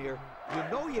out throwing here. You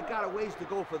know you got a ways to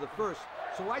go for the first,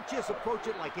 so I just approach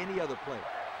it like any other play.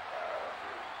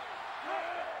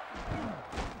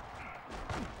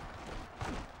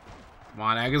 Come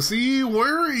on, Agassi,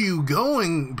 where are you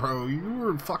going, bro? You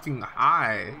were fucking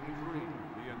high.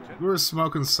 You were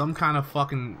smoking some kind of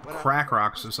fucking crack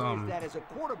rocks or something. That as a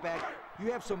quarterback,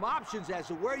 you have some options as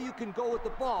to where you can go with the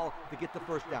ball to get the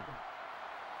first down.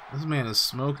 This man is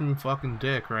smoking fucking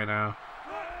dick right now.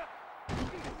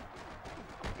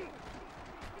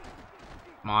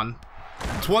 Come on.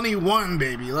 21,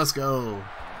 baby. Let's go.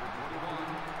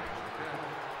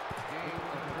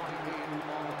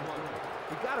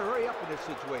 You gotta hurry up in this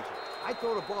situation. I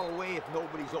throw the ball away if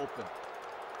nobody's open.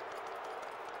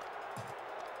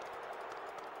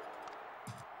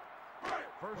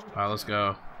 Alright, let's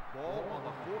go. Ball on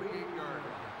the 48-yard line.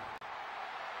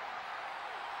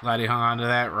 Glad he hung on to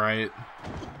that right.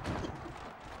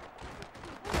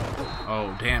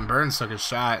 Oh, damn. Burns took a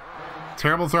shot.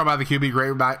 Terrible throw by the QB.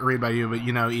 Great read by you, but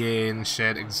you know EA and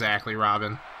shit. Exactly,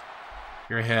 Robin.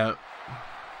 You're hip.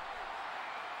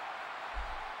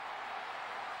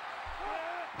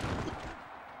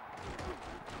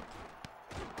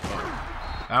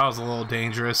 That was a little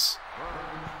dangerous. Burns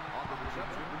on the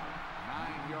reception.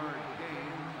 9-yard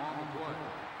gain on the play.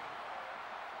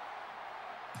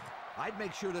 I'd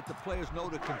make sure that the players know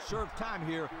to conserve time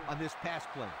here on this pass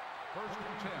play. 1st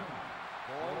and 10.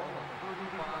 Ball on the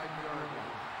 35-yard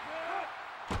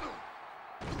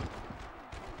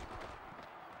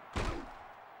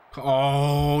line.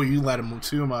 Oh, you let him move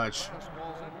too much. Pass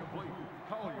ball's incomplete.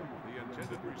 Collier, the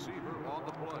intended receiver on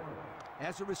the play.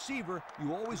 As a receiver,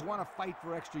 you always want to fight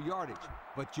for extra yardage,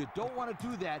 but you don't want to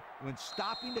do that when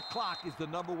stopping the clock is the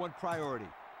 #1 priority.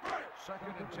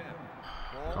 2nd and 10.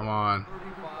 Ball Come on.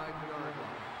 35-yard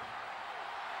line.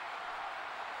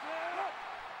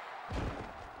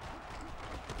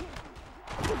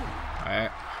 All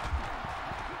right.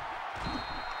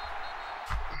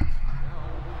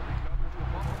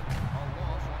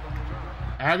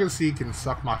 Agassi can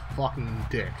suck my fucking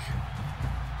dick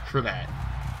for that.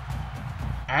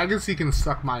 Agassi can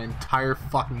suck my entire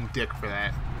fucking dick for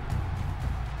that.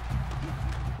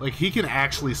 Like, he can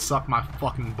actually suck my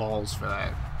fucking balls for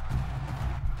that.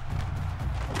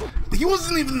 He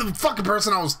wasn't even the fucking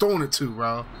person I was throwing it to,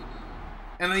 bro.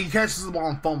 And then he catches the ball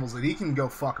and fumbles it. He can go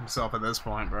fuck himself at this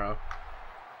point, bro.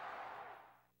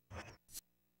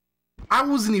 I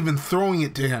wasn't even throwing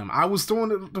it to him. I was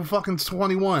throwing it to fucking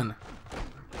 21.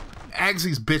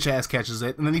 Agassi's bitch ass catches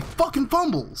it, and then he fucking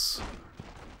fumbles.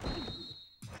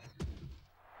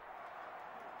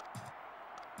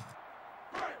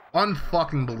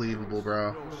 Unfucking believable,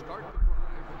 bro.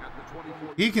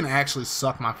 He can actually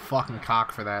suck my fucking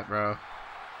cock for that, bro.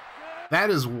 That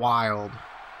is wild.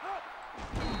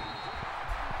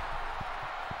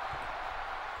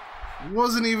 He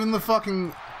wasn't even the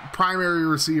fucking primary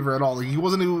receiver at all. He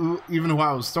wasn't even who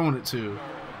I was throwing it to.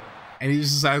 And he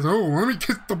just decides, oh, let me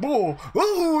kick the ball.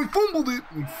 Oh, he fumbled it.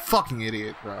 You fucking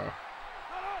idiot, bro.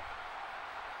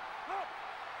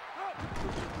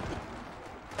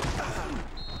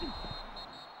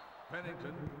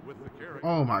 Pennington with the carry.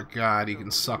 Oh my god, he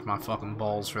can suck my fucking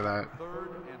balls for that. 3rd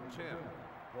and 10.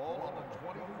 Ball on the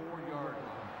 24-yard line.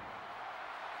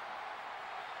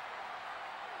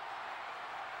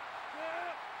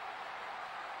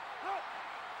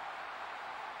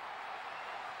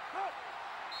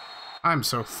 I'm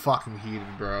so fucking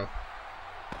heated, bro.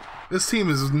 This team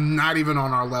is not even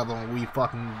on our level, and we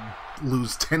fucking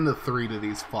lose 10-3 to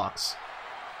these fucks.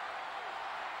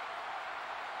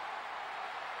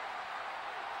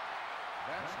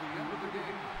 That's the end of the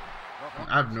game.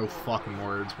 I have no fucking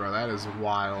words, bro. That is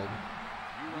wild.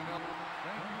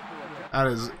 That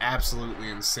is absolutely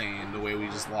insane, the way we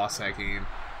just lost that game.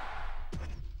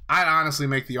 I'd honestly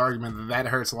make the argument that that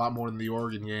hurts a lot more than the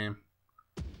Oregon game.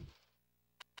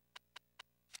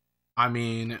 I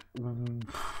mean,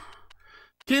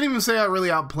 can't even say I really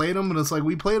outplayed them, but it's like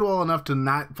we played well enough to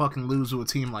not fucking lose to a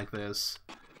team like this.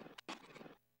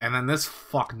 And then this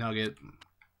fuck nugget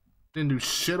didn't do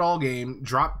shit all game,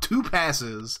 dropped 2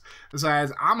 passes,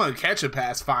 decides I'm gonna catch a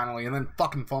pass finally, and then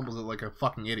fucking fumbles it like a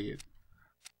fucking idiot.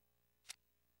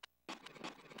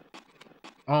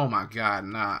 Oh my god,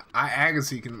 nah.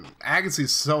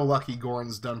 Agassi's so lucky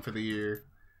Gordon's done for the year.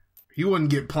 He wouldn't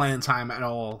get playing time at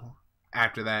all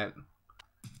after that.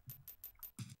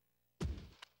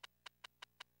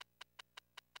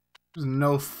 There's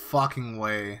no fucking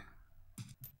way.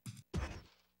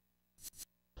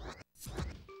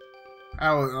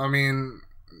 I mean,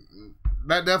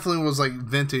 that definitely was like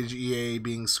vintage EA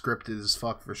being scripted as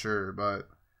fuck for sure, but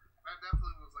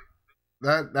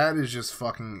that is just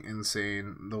fucking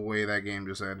insane the way that game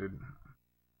just ended.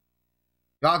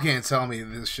 Y'all can't tell me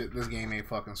this game ain't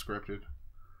fucking scripted.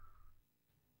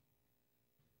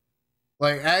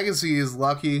 Like, Agassi is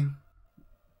lucky.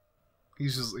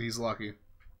 He's lucky. He's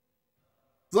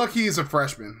lucky he's a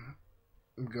freshman.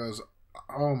 Because,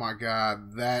 oh my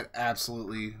god, that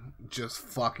absolutely just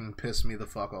fucking pissed me the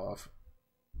fuck off.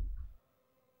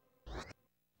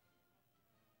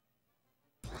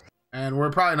 And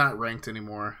we're probably not ranked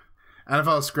anymore.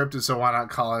 NFL is scripted, so why not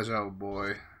college? Oh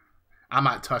boy. I'm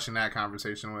not touching that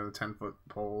conversation with a 10-foot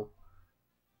pole.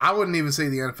 I wouldn't even say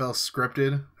the NFL is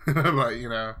scripted, but you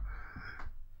know.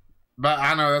 But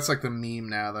I know that's like the meme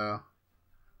now, though.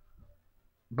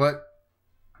 But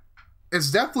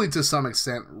it's definitely to some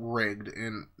extent rigged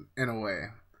in a way.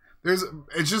 There's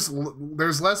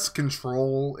less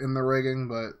control in the rigging,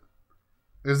 but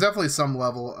there's definitely some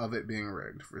level of it being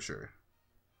rigged for sure.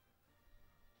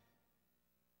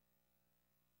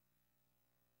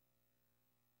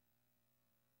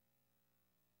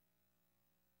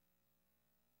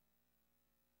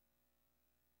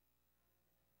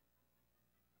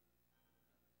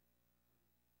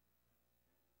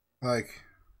 Like,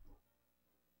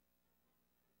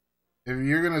 if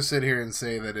you're gonna sit here and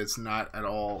say that it's not at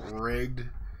all rigged,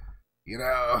 you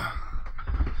know,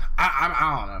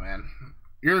 I don't know, man.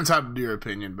 You're entitled to your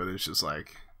opinion, but it's just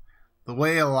like the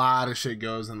way a lot of shit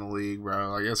goes in the league,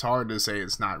 bro. Like, it's hard to say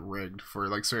it's not rigged for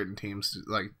like certain teams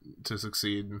to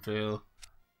succeed and fail.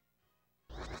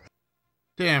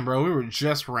 Damn, bro, we were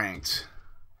just ranked.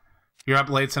 You're up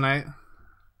late tonight?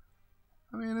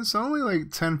 I mean, it's only like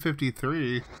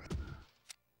 10:53.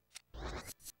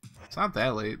 It's not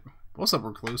that late. What's up,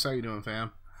 Recluse? How you doing,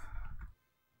 fam?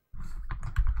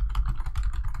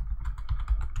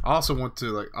 I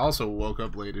also woke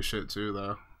up late as shit too,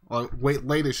 though. Well, wait,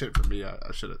 late as shit for me, I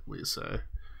should at least say.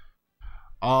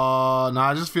 No,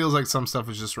 it just feels like some stuff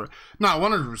is just right. No,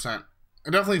 100%.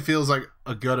 It definitely feels like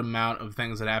a good amount of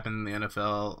things that happen in the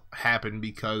NFL happen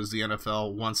because the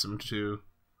NFL wants them to.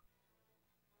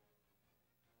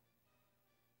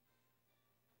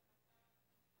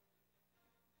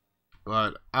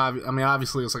 But, I mean,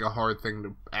 obviously it's like a hard thing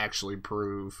to actually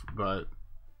prove, but,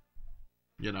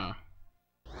 you know.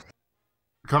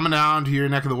 Coming down to your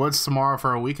neck of the woods tomorrow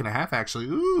for a week and a half, actually.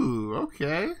 Ooh,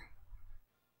 okay.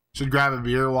 Should grab a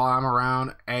beer while I'm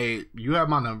around. Hey, you have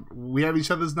my number. We have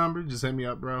each other's number. Just hit me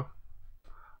up, bro.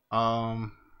 I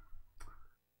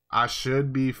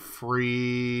should be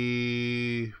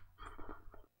free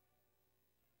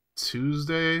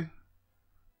Tuesday.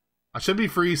 I should be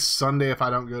free Sunday if I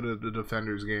don't go to the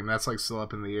Defenders game. That's like still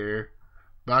up in the air.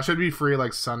 But I should be free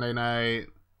like Sunday night,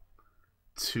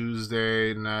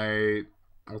 Tuesday night.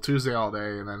 Well, Tuesday all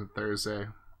day, and then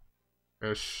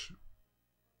Thursday-ish.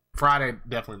 Friday,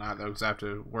 definitely not, though, because I have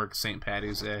to work St.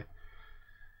 Patty's Day.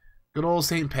 Good old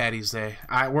St. Patty's Day.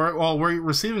 We're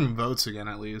receiving votes again,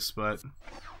 at least, but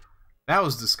that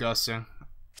was disgusting.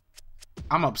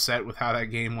 I'm upset with how that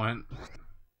game went.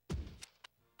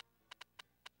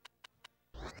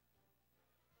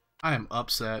 I am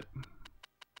upset.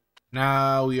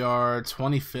 Now we are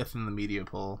 25th in the media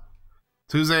poll.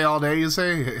 Tuesday all day, you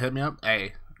say? Hit me up?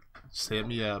 Hey, just hit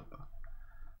me up.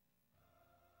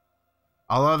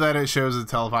 I love that it shows the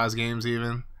televised games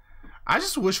even. I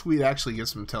just wish we'd actually get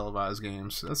some televised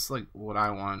games. That's like what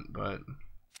I want, but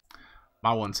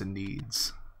my wants and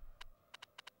needs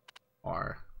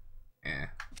are eh.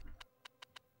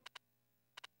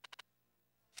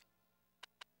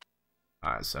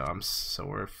 Alright, so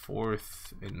we're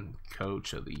 4th in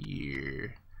coach of the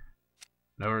year.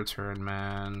 No return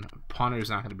man. Punter's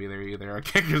not going to be there either. Our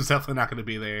kicker's definitely not going to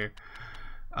be there.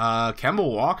 Kemba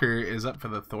Walker is up for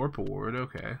the Thorpe Award.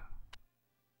 Okay.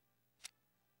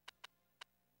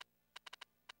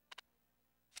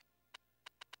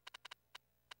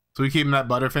 So we keep him that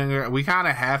Butterfinger? We kind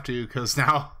of have to because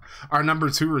now our number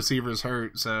 2 receiver's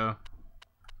hurt, so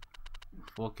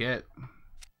fuck it.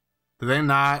 Did they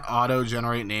not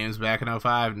auto-generate names back in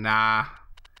 05? Nah.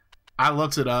 I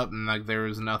looked it up and like there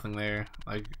was nothing there.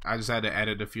 Like I just had to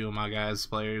edit a few of my guys'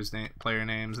 player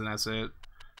names and that's it.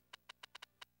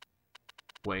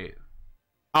 Wait.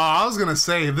 Oh, I was gonna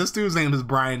say if this dude's name is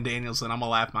Brian Danielson, I'm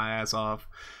gonna laugh my ass off.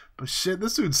 But shit,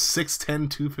 this dude's 6'10",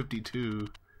 252.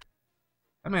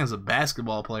 That man's a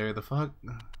basketball player. The fuck.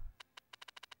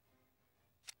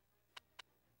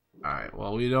 Alright,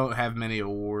 well, we don't have many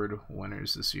award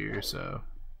winners this year, so.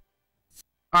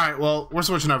 Alright, well, we're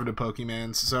switching over to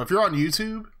Pokemans. So if you're on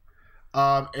YouTube,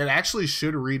 it actually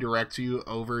should redirect you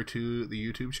over to the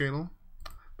YouTube channel.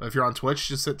 But if you're on Twitch,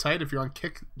 just sit tight. If you're on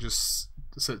Kick, just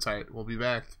sit tight. We'll be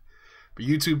back. But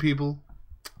YouTube people,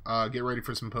 get ready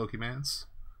for some Pokemans.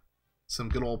 Some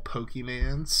good old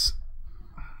Pokemans.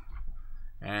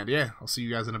 And yeah, I'll see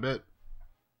you guys in a bit.